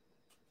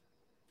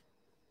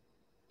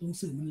ตรง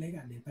สื่อมันเล็ก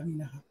อ่ะเดี๋ยวแป๊บนึง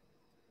นะครับ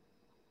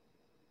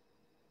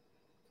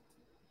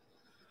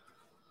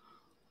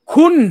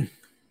คุณ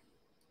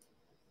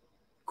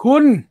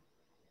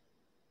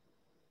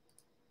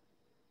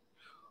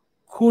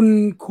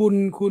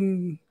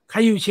ใคร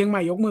อยู่เชียงให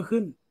ม่ยกมือ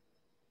ขึ้น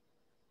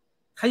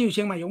ใครอยู่เ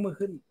ชียงใหม่ยกมือ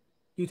ขึ้น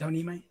อยู่แถว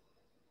นี้ไหม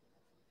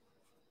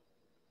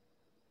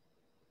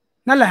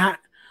นั่นแหละฮะ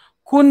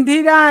คุณ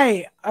ที่ได้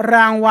ร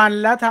างวัล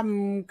และท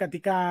ำก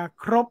ติกา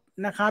ครบ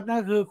นะครับนั่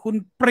นคือคุณ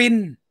ปริน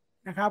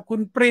นะครับคุ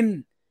ณปริน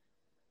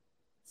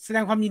แสด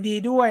งความยินดี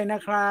ด้วยนะ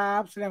ครั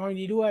บแสดงความยิ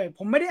นดีด้วยผ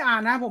มไม่ได้อ่า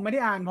นนะผมไม่ไ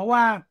ด้อ่านเพราะว่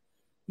า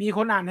มีค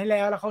นอ่านให้แ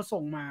ล้วเขา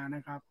ส่งมาน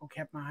ะครับเขาแค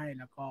ปมาให้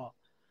แล้วก็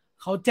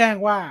เขาแจ้ง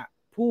ว่า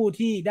ผู้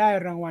ที่ได้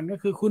รางวัลก็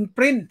คือคุณป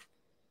ริน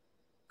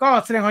ก็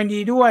แสดงความยิน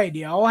ดีด้วยเ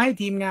ดี๋ยวให้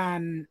ทีมงา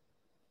น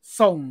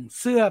ส่ง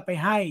เสื้อไป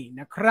ให้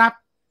นะครับ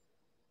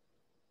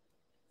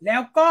แล้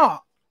วก็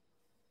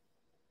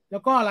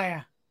อะไร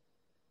อ่ะ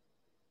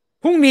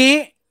พรุ่งนี้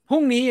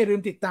อย่าลื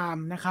มติดตาม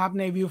นะครับ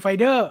ใน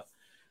Viewfinder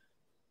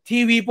ที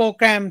วีโปรแ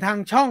กรมทาง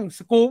ช่อง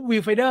Scoop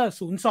Viewfinder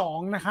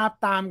 02นะครับ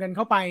ตามกันเ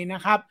ข้าไปน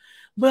ะครับ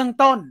เบื้อง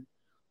ต้น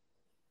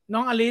น้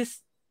องอลิส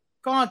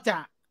ก็จะ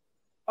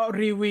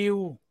รีวิว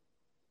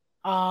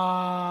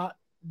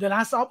The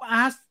Last of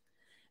Us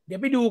เดี๋ยว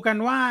ไปดูกัน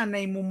ว่าใน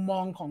มุมม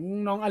องของ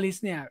น้องอลิส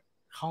เนี่ย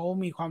เขา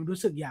มีความรู้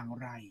สึกอย่าง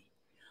ไร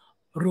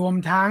รวม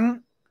ทั้ง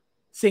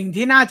สิ่ง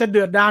ที่น่าจะเ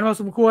ดือดดาลพอ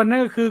สมควรนั่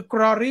นก็คือก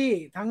รอรี่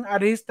ทั้งอ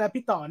ลิสและ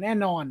พี่ต่อแน่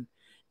นอน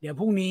เดี๋ยว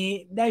พรุ่งนี้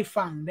ได้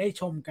ฟังได้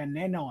ชมกันแ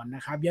น่นอนน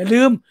ะครับอย่า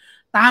ลืม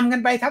ตามกัน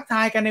ไปทักท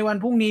ายกันในวัน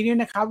พรุ่งนี้ด้วย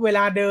นะครับเวล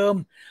าเดิม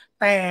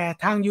แต่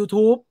ทาง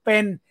YouTube เป็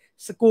น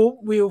Scoop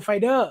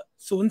Viewfinder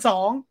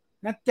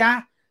 02นะจ๊ะ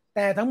แ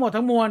ต่ทั้งหมด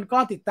ทั้งมวลก็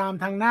ติดตาม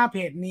ทางหน้าเพ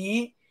จนี้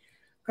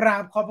กรา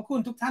บขอบพระคุ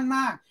ณทุกท่านม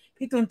าก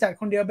พี่ตูนจัด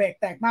คนเดียวเบรก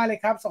แตกมากเลย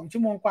ครับ2 ชั่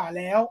วโมงกว่า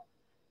แล้ว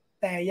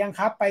แต่ยังค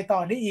รับไปต่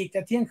อได้อีกจ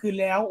ะเที่ยงคืน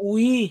แล้ว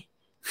อุ้ย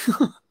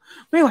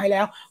ไม่ไหวแ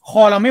ล้วค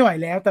อเราไม่ไหว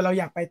แล้วแต่เรา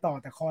อยากไปต่อ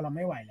แต่คอเราไ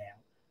ม่ไหวแล้ว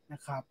นะ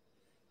ครับ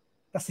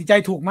ตัดสินใจ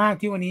ถูกมาก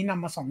ที่วันนี้น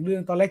ำมา2 เรื่อ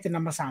งตอนแรกจะน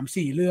ำมา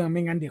3-4 เรื่องไ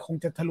ม่งั้นเดี๋ยวคง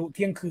จะทะลุเ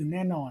ที่ยงคืนแ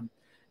น่นอน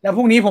แล้วพ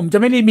รุ่งนี้ผมจะ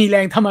ไม่ได้มีแร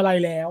งทำอะไร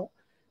แล้ว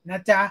นะ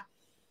จ๊ะ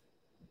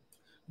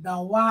เดา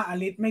ว่าอ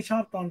ลิสไม่ชอ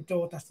บตอนโจ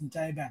ตัดสินใจ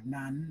แบบ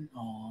นั้น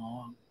อ๋อ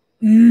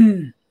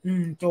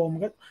โจมั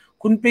นก็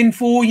คุณปริน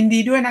ฟูยินดี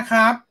ด้วยนะค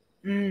รับ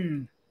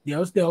เดี๋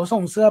ยว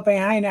ส่งเสื้อไป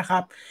ให้นะครั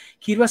บ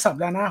คิดว่าสัป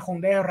ดาห์หน้าคง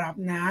ได้รับ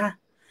นะ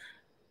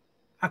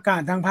อากา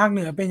ศทางภาคเห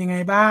นือเป็นยังไง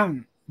บ้าง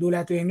ดูแล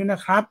ตัวเองด้วยน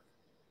ะครับ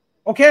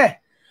โอเค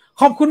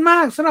ขอบคุณมา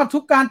กสำหรับทุ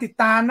กการติด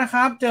ตามนะค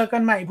รับเจอกั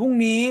นใหม่พรุ่ง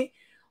นี้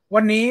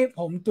วันนี้ผ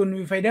มตุน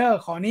วีไฟเดอร์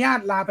ขออนุญาต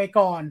ลาไป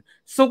ก่อน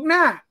ศุกร์หน้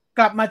าก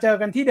ลับมาเจอ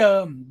กันที่เดิ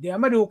มเดี๋ยว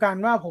มาดูกัน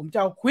ว่าผมจะ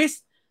เอาควิส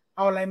เอ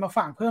าอะไรมาฝ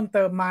ากเพิ่มเ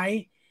ติมไหม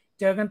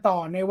เจอกันต่อ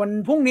ในวัน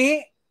พรุ่งนี้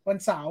วัน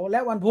เสาร์และ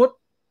วันพุธ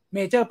เม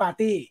เจอร์ปาร์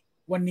ตี้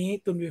วันนี้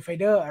ตุนวีไฟ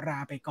เดอร์ลา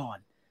ไปก่อน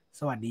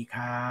สวัสดีค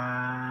รั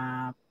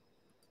บ